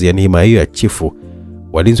makazi ya hema hiyo ya chifu.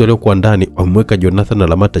 Walinzi waliokuwa ndani wamweka Jonathan na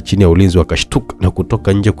Lamata chini ya ulinzi, wakashtuka na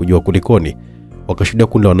kutoka nje kujua kulikoni. Wakashuhudia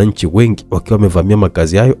kundi la wananchi wengi wakiwa wamevamia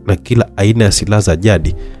makazi hayo, na kila kila aina ya silaha za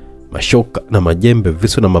jadi, mashoka na majembe,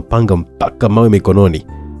 visu na mapanga mpaka mawe mikononi,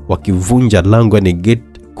 wakivunja lango yani gate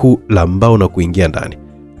kuu la mbao na kuingia ndani,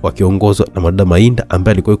 wakiongozwa na Madam Mainda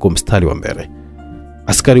ambaye alikuwa yuko mstari wa mbele.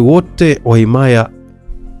 Askari wote wa himaya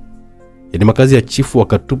yani makazi ya chifu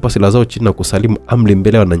wakatupa silaha zao chini na kusalimu amri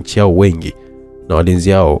mbele ya wananchi hao wengi, na walinzi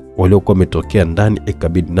hao waliokuwa wametokea ndani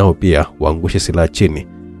ikabidi nao pia waangushe silaha chini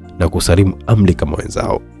na kusalimu amri kama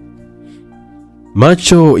wenzao.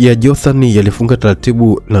 Macho ya Jothani yalifunga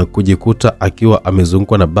taratibu na kujikuta akiwa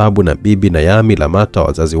amezungukwa na babu na bibi na Yami Lamata,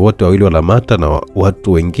 wazazi wote wawili wa Lamata na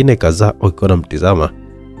watu wengine kadhaa wakiwa wanamtazama.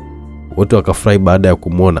 Wote wakafurahi baada ya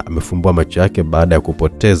kumuona amefumbua macho yake baada ya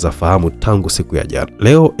kupoteza fahamu tangu siku ya jana.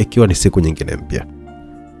 Leo ikiwa ni siku nyingine mpya.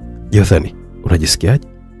 Jothani, unajisikiaje?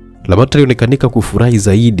 Lamata alionekana kufurahi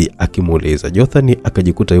zaidi akimuuliza. Jothani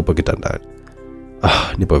akajikuta yupo kitandani.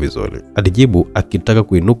 Nipo vizuri, alijibu akitaka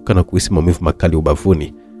kuinuka na kuhisi maumivu makali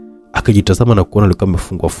ubavuni. Akajitazama na kuona alikuwa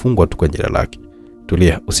amefungwa tu kwenye jela lake.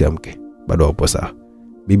 Tulia, usiamke, bado hapo sawa,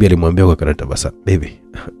 bibi alimwambia kwa kana tabasamu.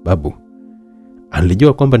 Babu,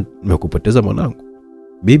 alijua kwamba nimekupoteza mwanangu.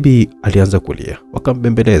 Bibi alianza kulia,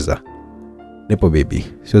 wakambembeleza. Nipo bibi,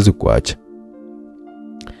 siwezi kuacha.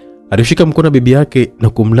 Alishika mkono bibi yake na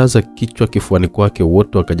kumlaza kichwa kifuani kwake,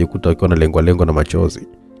 wote wakajikuta wakiwa na lengo na machozi.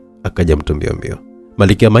 Akaja mtu mbio.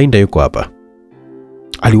 Malkia Mainda yuko hapa.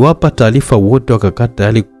 Aliwapa taarifa wote, wakakaa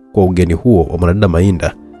tayari kwa ugeni huo wa mwanadada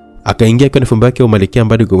Mainda. Akaingia kwa fumbo yake Malkia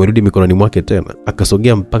ambaye alirudi mikononi mwake tena.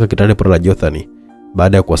 Akasogea mpaka kitanda la Jothani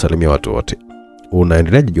baada ya kuwasalimia watu wote.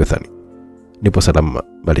 Unaendeleaje Jothani? Nipo salama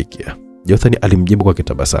Malkia. Jothani alimjibu kwa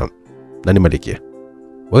kitabasamu. Nani Malkia?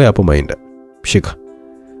 Wewe hapo Mainda. Shika.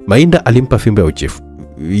 Mainda alimpa fimbo ya uchifu.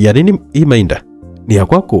 Ya nini hii Mainda? Ni ya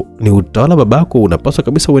kwako, ni utawala babako, unapaswa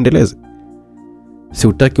kabisa uendeleze.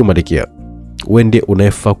 Siutaki Malkia. Wewe ndiye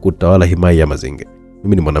unayefaa kutawala himaya ya Mazinge.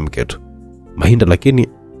 Mimi ni mwanamke tu. Mainda, lakini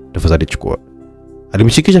tafadhali chukua.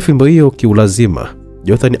 Alimshikisha fimbo hiyo kiulazima.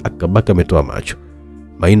 Jothani akabaka ametoa macho.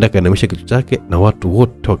 Mainda akainamisha kichwa chake na watu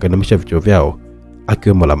wote wakainamisha vichwa vyao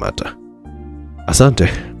akiwemo Lamata. Asante,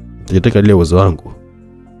 nitataka ile uwezo wangu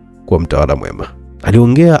kwa mtawala mwema.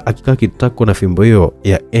 Aliongea akikaa kitako na fimbo hiyo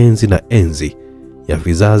ya enzi na enzi, ya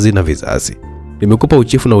vizazi na vizazi. Nimekupa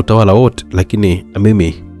uchifu na utawala wote, lakini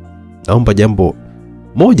mimi naomba jambo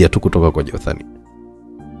moja tu kutoka kwa Jothani.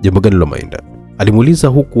 Jambo gani lo Mainda? Alimuuliza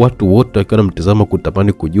huku watu wote wakiwa wanamtazama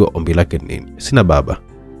kutamani kujua ombi lake nini. Sina baba,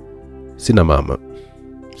 sina mama,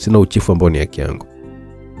 sina uchifu ambao ni haki yangu,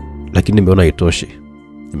 lakini nimeona haitoshi,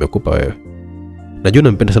 nimekupa wewe. Najua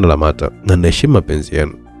nampenda sana Lamata na naheshimu mapenzi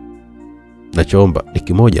yenu. Nachoomba ni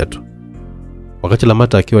kimoja tu. Wakati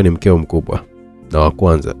Lamata akiwa ni mkeo mkubwa na wa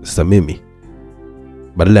kwanza, sasa mimi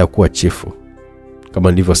badala ya kuwa chifu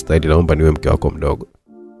kama ndivyo stahili, naomba niwe mke wako mdogo.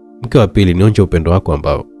 Mke wa pili, nionje upendo wako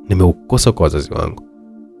ambao nimeukosa kwa wazazi wangu.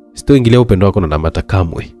 Sitoingilia upendo wako na Lamata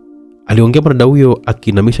kamwe. Aliongea mwanadada huyo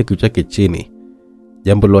akinamisha kichwa chake chini,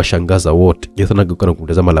 jambo lilowashangaza wote. Jothani akakana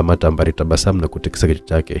kumtazama Lamata ambaye alitabasamu na kutikisa kichwa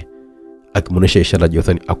chake akimuonesha ishara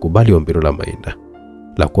Jothani akubali ombi la Mainda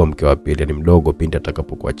la kuwa mke wa pili ni mdogo pindi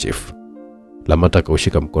atakapokuwa chief. Lamata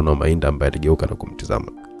akaushika mkono wa Mainda ambaye aligeuka na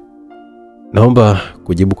kumtazama. Naomba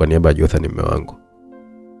kujibu kwa niaba ya Jothani mume wangu.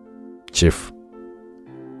 Chief,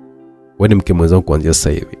 wewe ni mke mwenzangu kuanzia sasa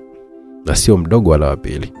hivi na sio mdogo wala wa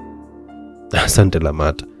pili. Asante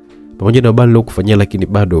Lamata. Pamoja na ubani leo kufanyia, lakini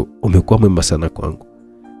bado umekuwa mwema sana kwangu.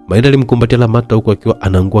 Mainda alimkumbatia Lamata huku akiwa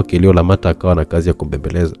anaangua kilio. Lamata akawa na kazi ya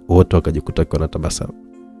kumbembeleza. Wote wakajikuta kwa tabasamu.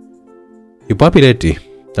 Yupo wapi Leti?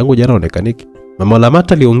 Tangu jana onekaniki. Mama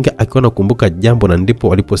Lamata aliongea akiwa anakumbuka jambo, na ndipo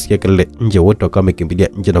waliposikia kelele nje. Wote wakawa wamekimbilia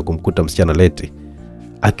nje na kumkuta msichana Leti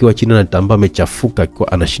akiwa chini na tambaa amechafuka,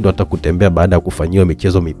 akiwa anashindwa hata kutembea baada ya kufanyiwa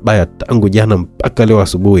michezo mibaya tangu jana mpaka leo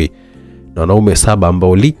asubuhi na wanaume 7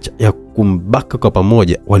 ambao licha ya kumbaka kwa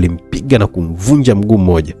pamoja walimpiga na kumvunja mguu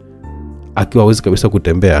mmoja. Akiwa hawezi kabisa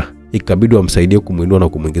kutembea, ikabidi wamsaidie kumuinua na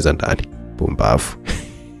kumuingiza ndani. Pumbavu.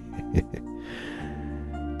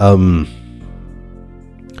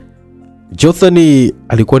 Jothani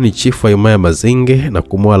alikuwa ni chifu wa himaya Mazinge na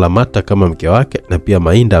kumwoa Lamata kama mke wake, na pia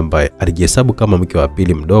Mainda ambaye alijihesabu kama mke wa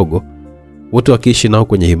pili mdogo, wote wakiishi nao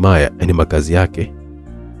kwenye himaya yani makazi yake.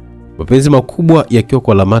 Mapenzi makubwa yakiwa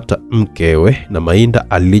kwa Lamata mkewe, na Mainda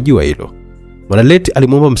alijua hilo. Mwanaleti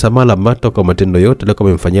alimwomba msamaha Lamata kwa matendo yote aliyokuwa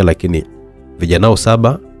amemfanyia, lakini vijanao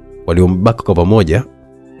 7 waliombaka kwa pamoja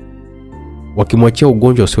wakimwachia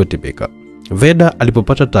ugonjwa usiotibika. Veda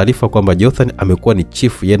alipopata taarifa kwamba Jothani amekuwa ni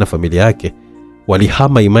chifu yeye na familia yake,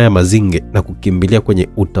 walihama himaya Mazinge na kukimbilia kwenye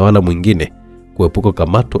utawala mwingine kuepuka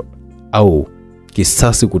kamato au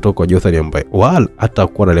kisasi kutoka kwa Jothani ambaye wala hata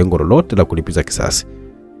kuwa na lengo lolote la kulipiza kisasi.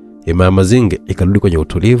 Himaya Mazinge ikarudi kwenye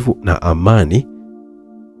utulivu na amani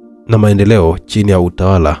na maendeleo chini ya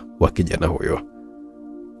utawala wa kijana huyo.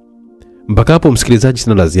 Mpaka hapo msikilizaji,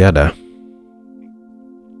 sina la ziada.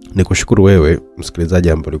 Nikushukuru wewe msikilizaji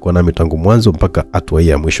ambaye ulikuwa nami tangu mwanzo mpaka hatua hii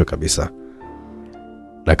ya mwisho kabisa.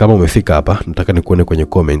 Na kama umefika hapa, nataka nikuone kwenye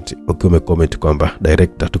comment, ukiwa umecomment kwamba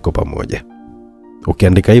director tuko pamoja.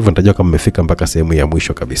 Ukiandika hivyo nitajua kama umefika mpaka sehemu ya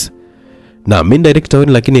mwisho kabisa. Na mimi director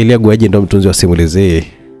wewe, lakini Elia Guaji ndio mtunzi wa simulizi.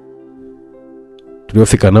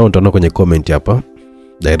 Tuliofika nao utaona kwenye comment hapa,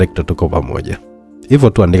 director tuko pamoja. Hivyo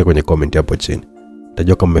tu andika kwenye comment hapo chini.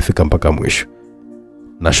 Nitajua kama umefika mpaka mwisho.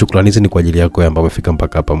 Na shukrani hizi ni kwa ajili yako ambaye umefika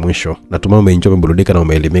mpaka hapa mwisho. Natumai umeenjoy, umeburudika na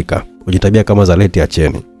umeelimika. Ujitabia kama za leti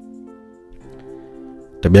acheni.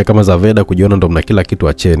 Tabia kama za Veda kujiona ndo mna kila kitu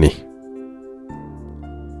acheni.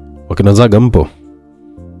 Wakina Zaga mpo?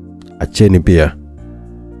 Acheni pia.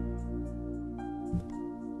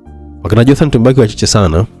 Wakina Jothan tumbaki wachiche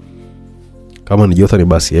sana. Kama ni Jothan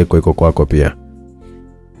basi Yako iko kwako pia.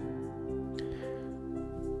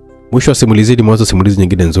 Mwisho wa simulizi ni mwanzo simulizi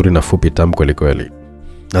nyingine nzuri na fupi tamu kweli kweli.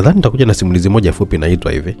 Nadhani nitakuja na simulizi moja fupi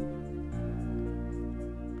inaitwa hivi.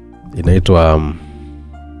 Inaitwa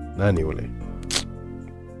nani ule?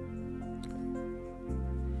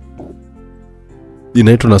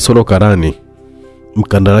 Inaitwa Na Solo Karani,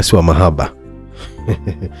 mkandarasi wa mahaba.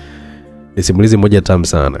 Ni simulizi moja tamu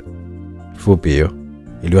sana. Fupi hiyo.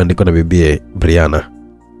 Iliyoandikwa na bibie Brianna.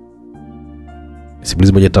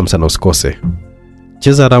 Simulizi moja tamu sana, usikose.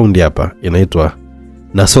 Cheza round hapa, inaitwa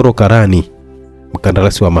Na Solo Karani,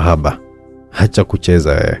 mkandarasi wa mahaba. Acha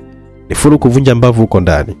kucheza Ni furu kuvunja mbavu huko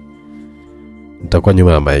ndani. Nitakuwa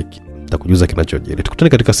nyuma ya mic. Nitakujuza kinachojiri. Tukutane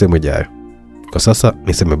katika sehemu ijayo. Kwa sasa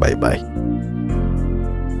niseme bye bye.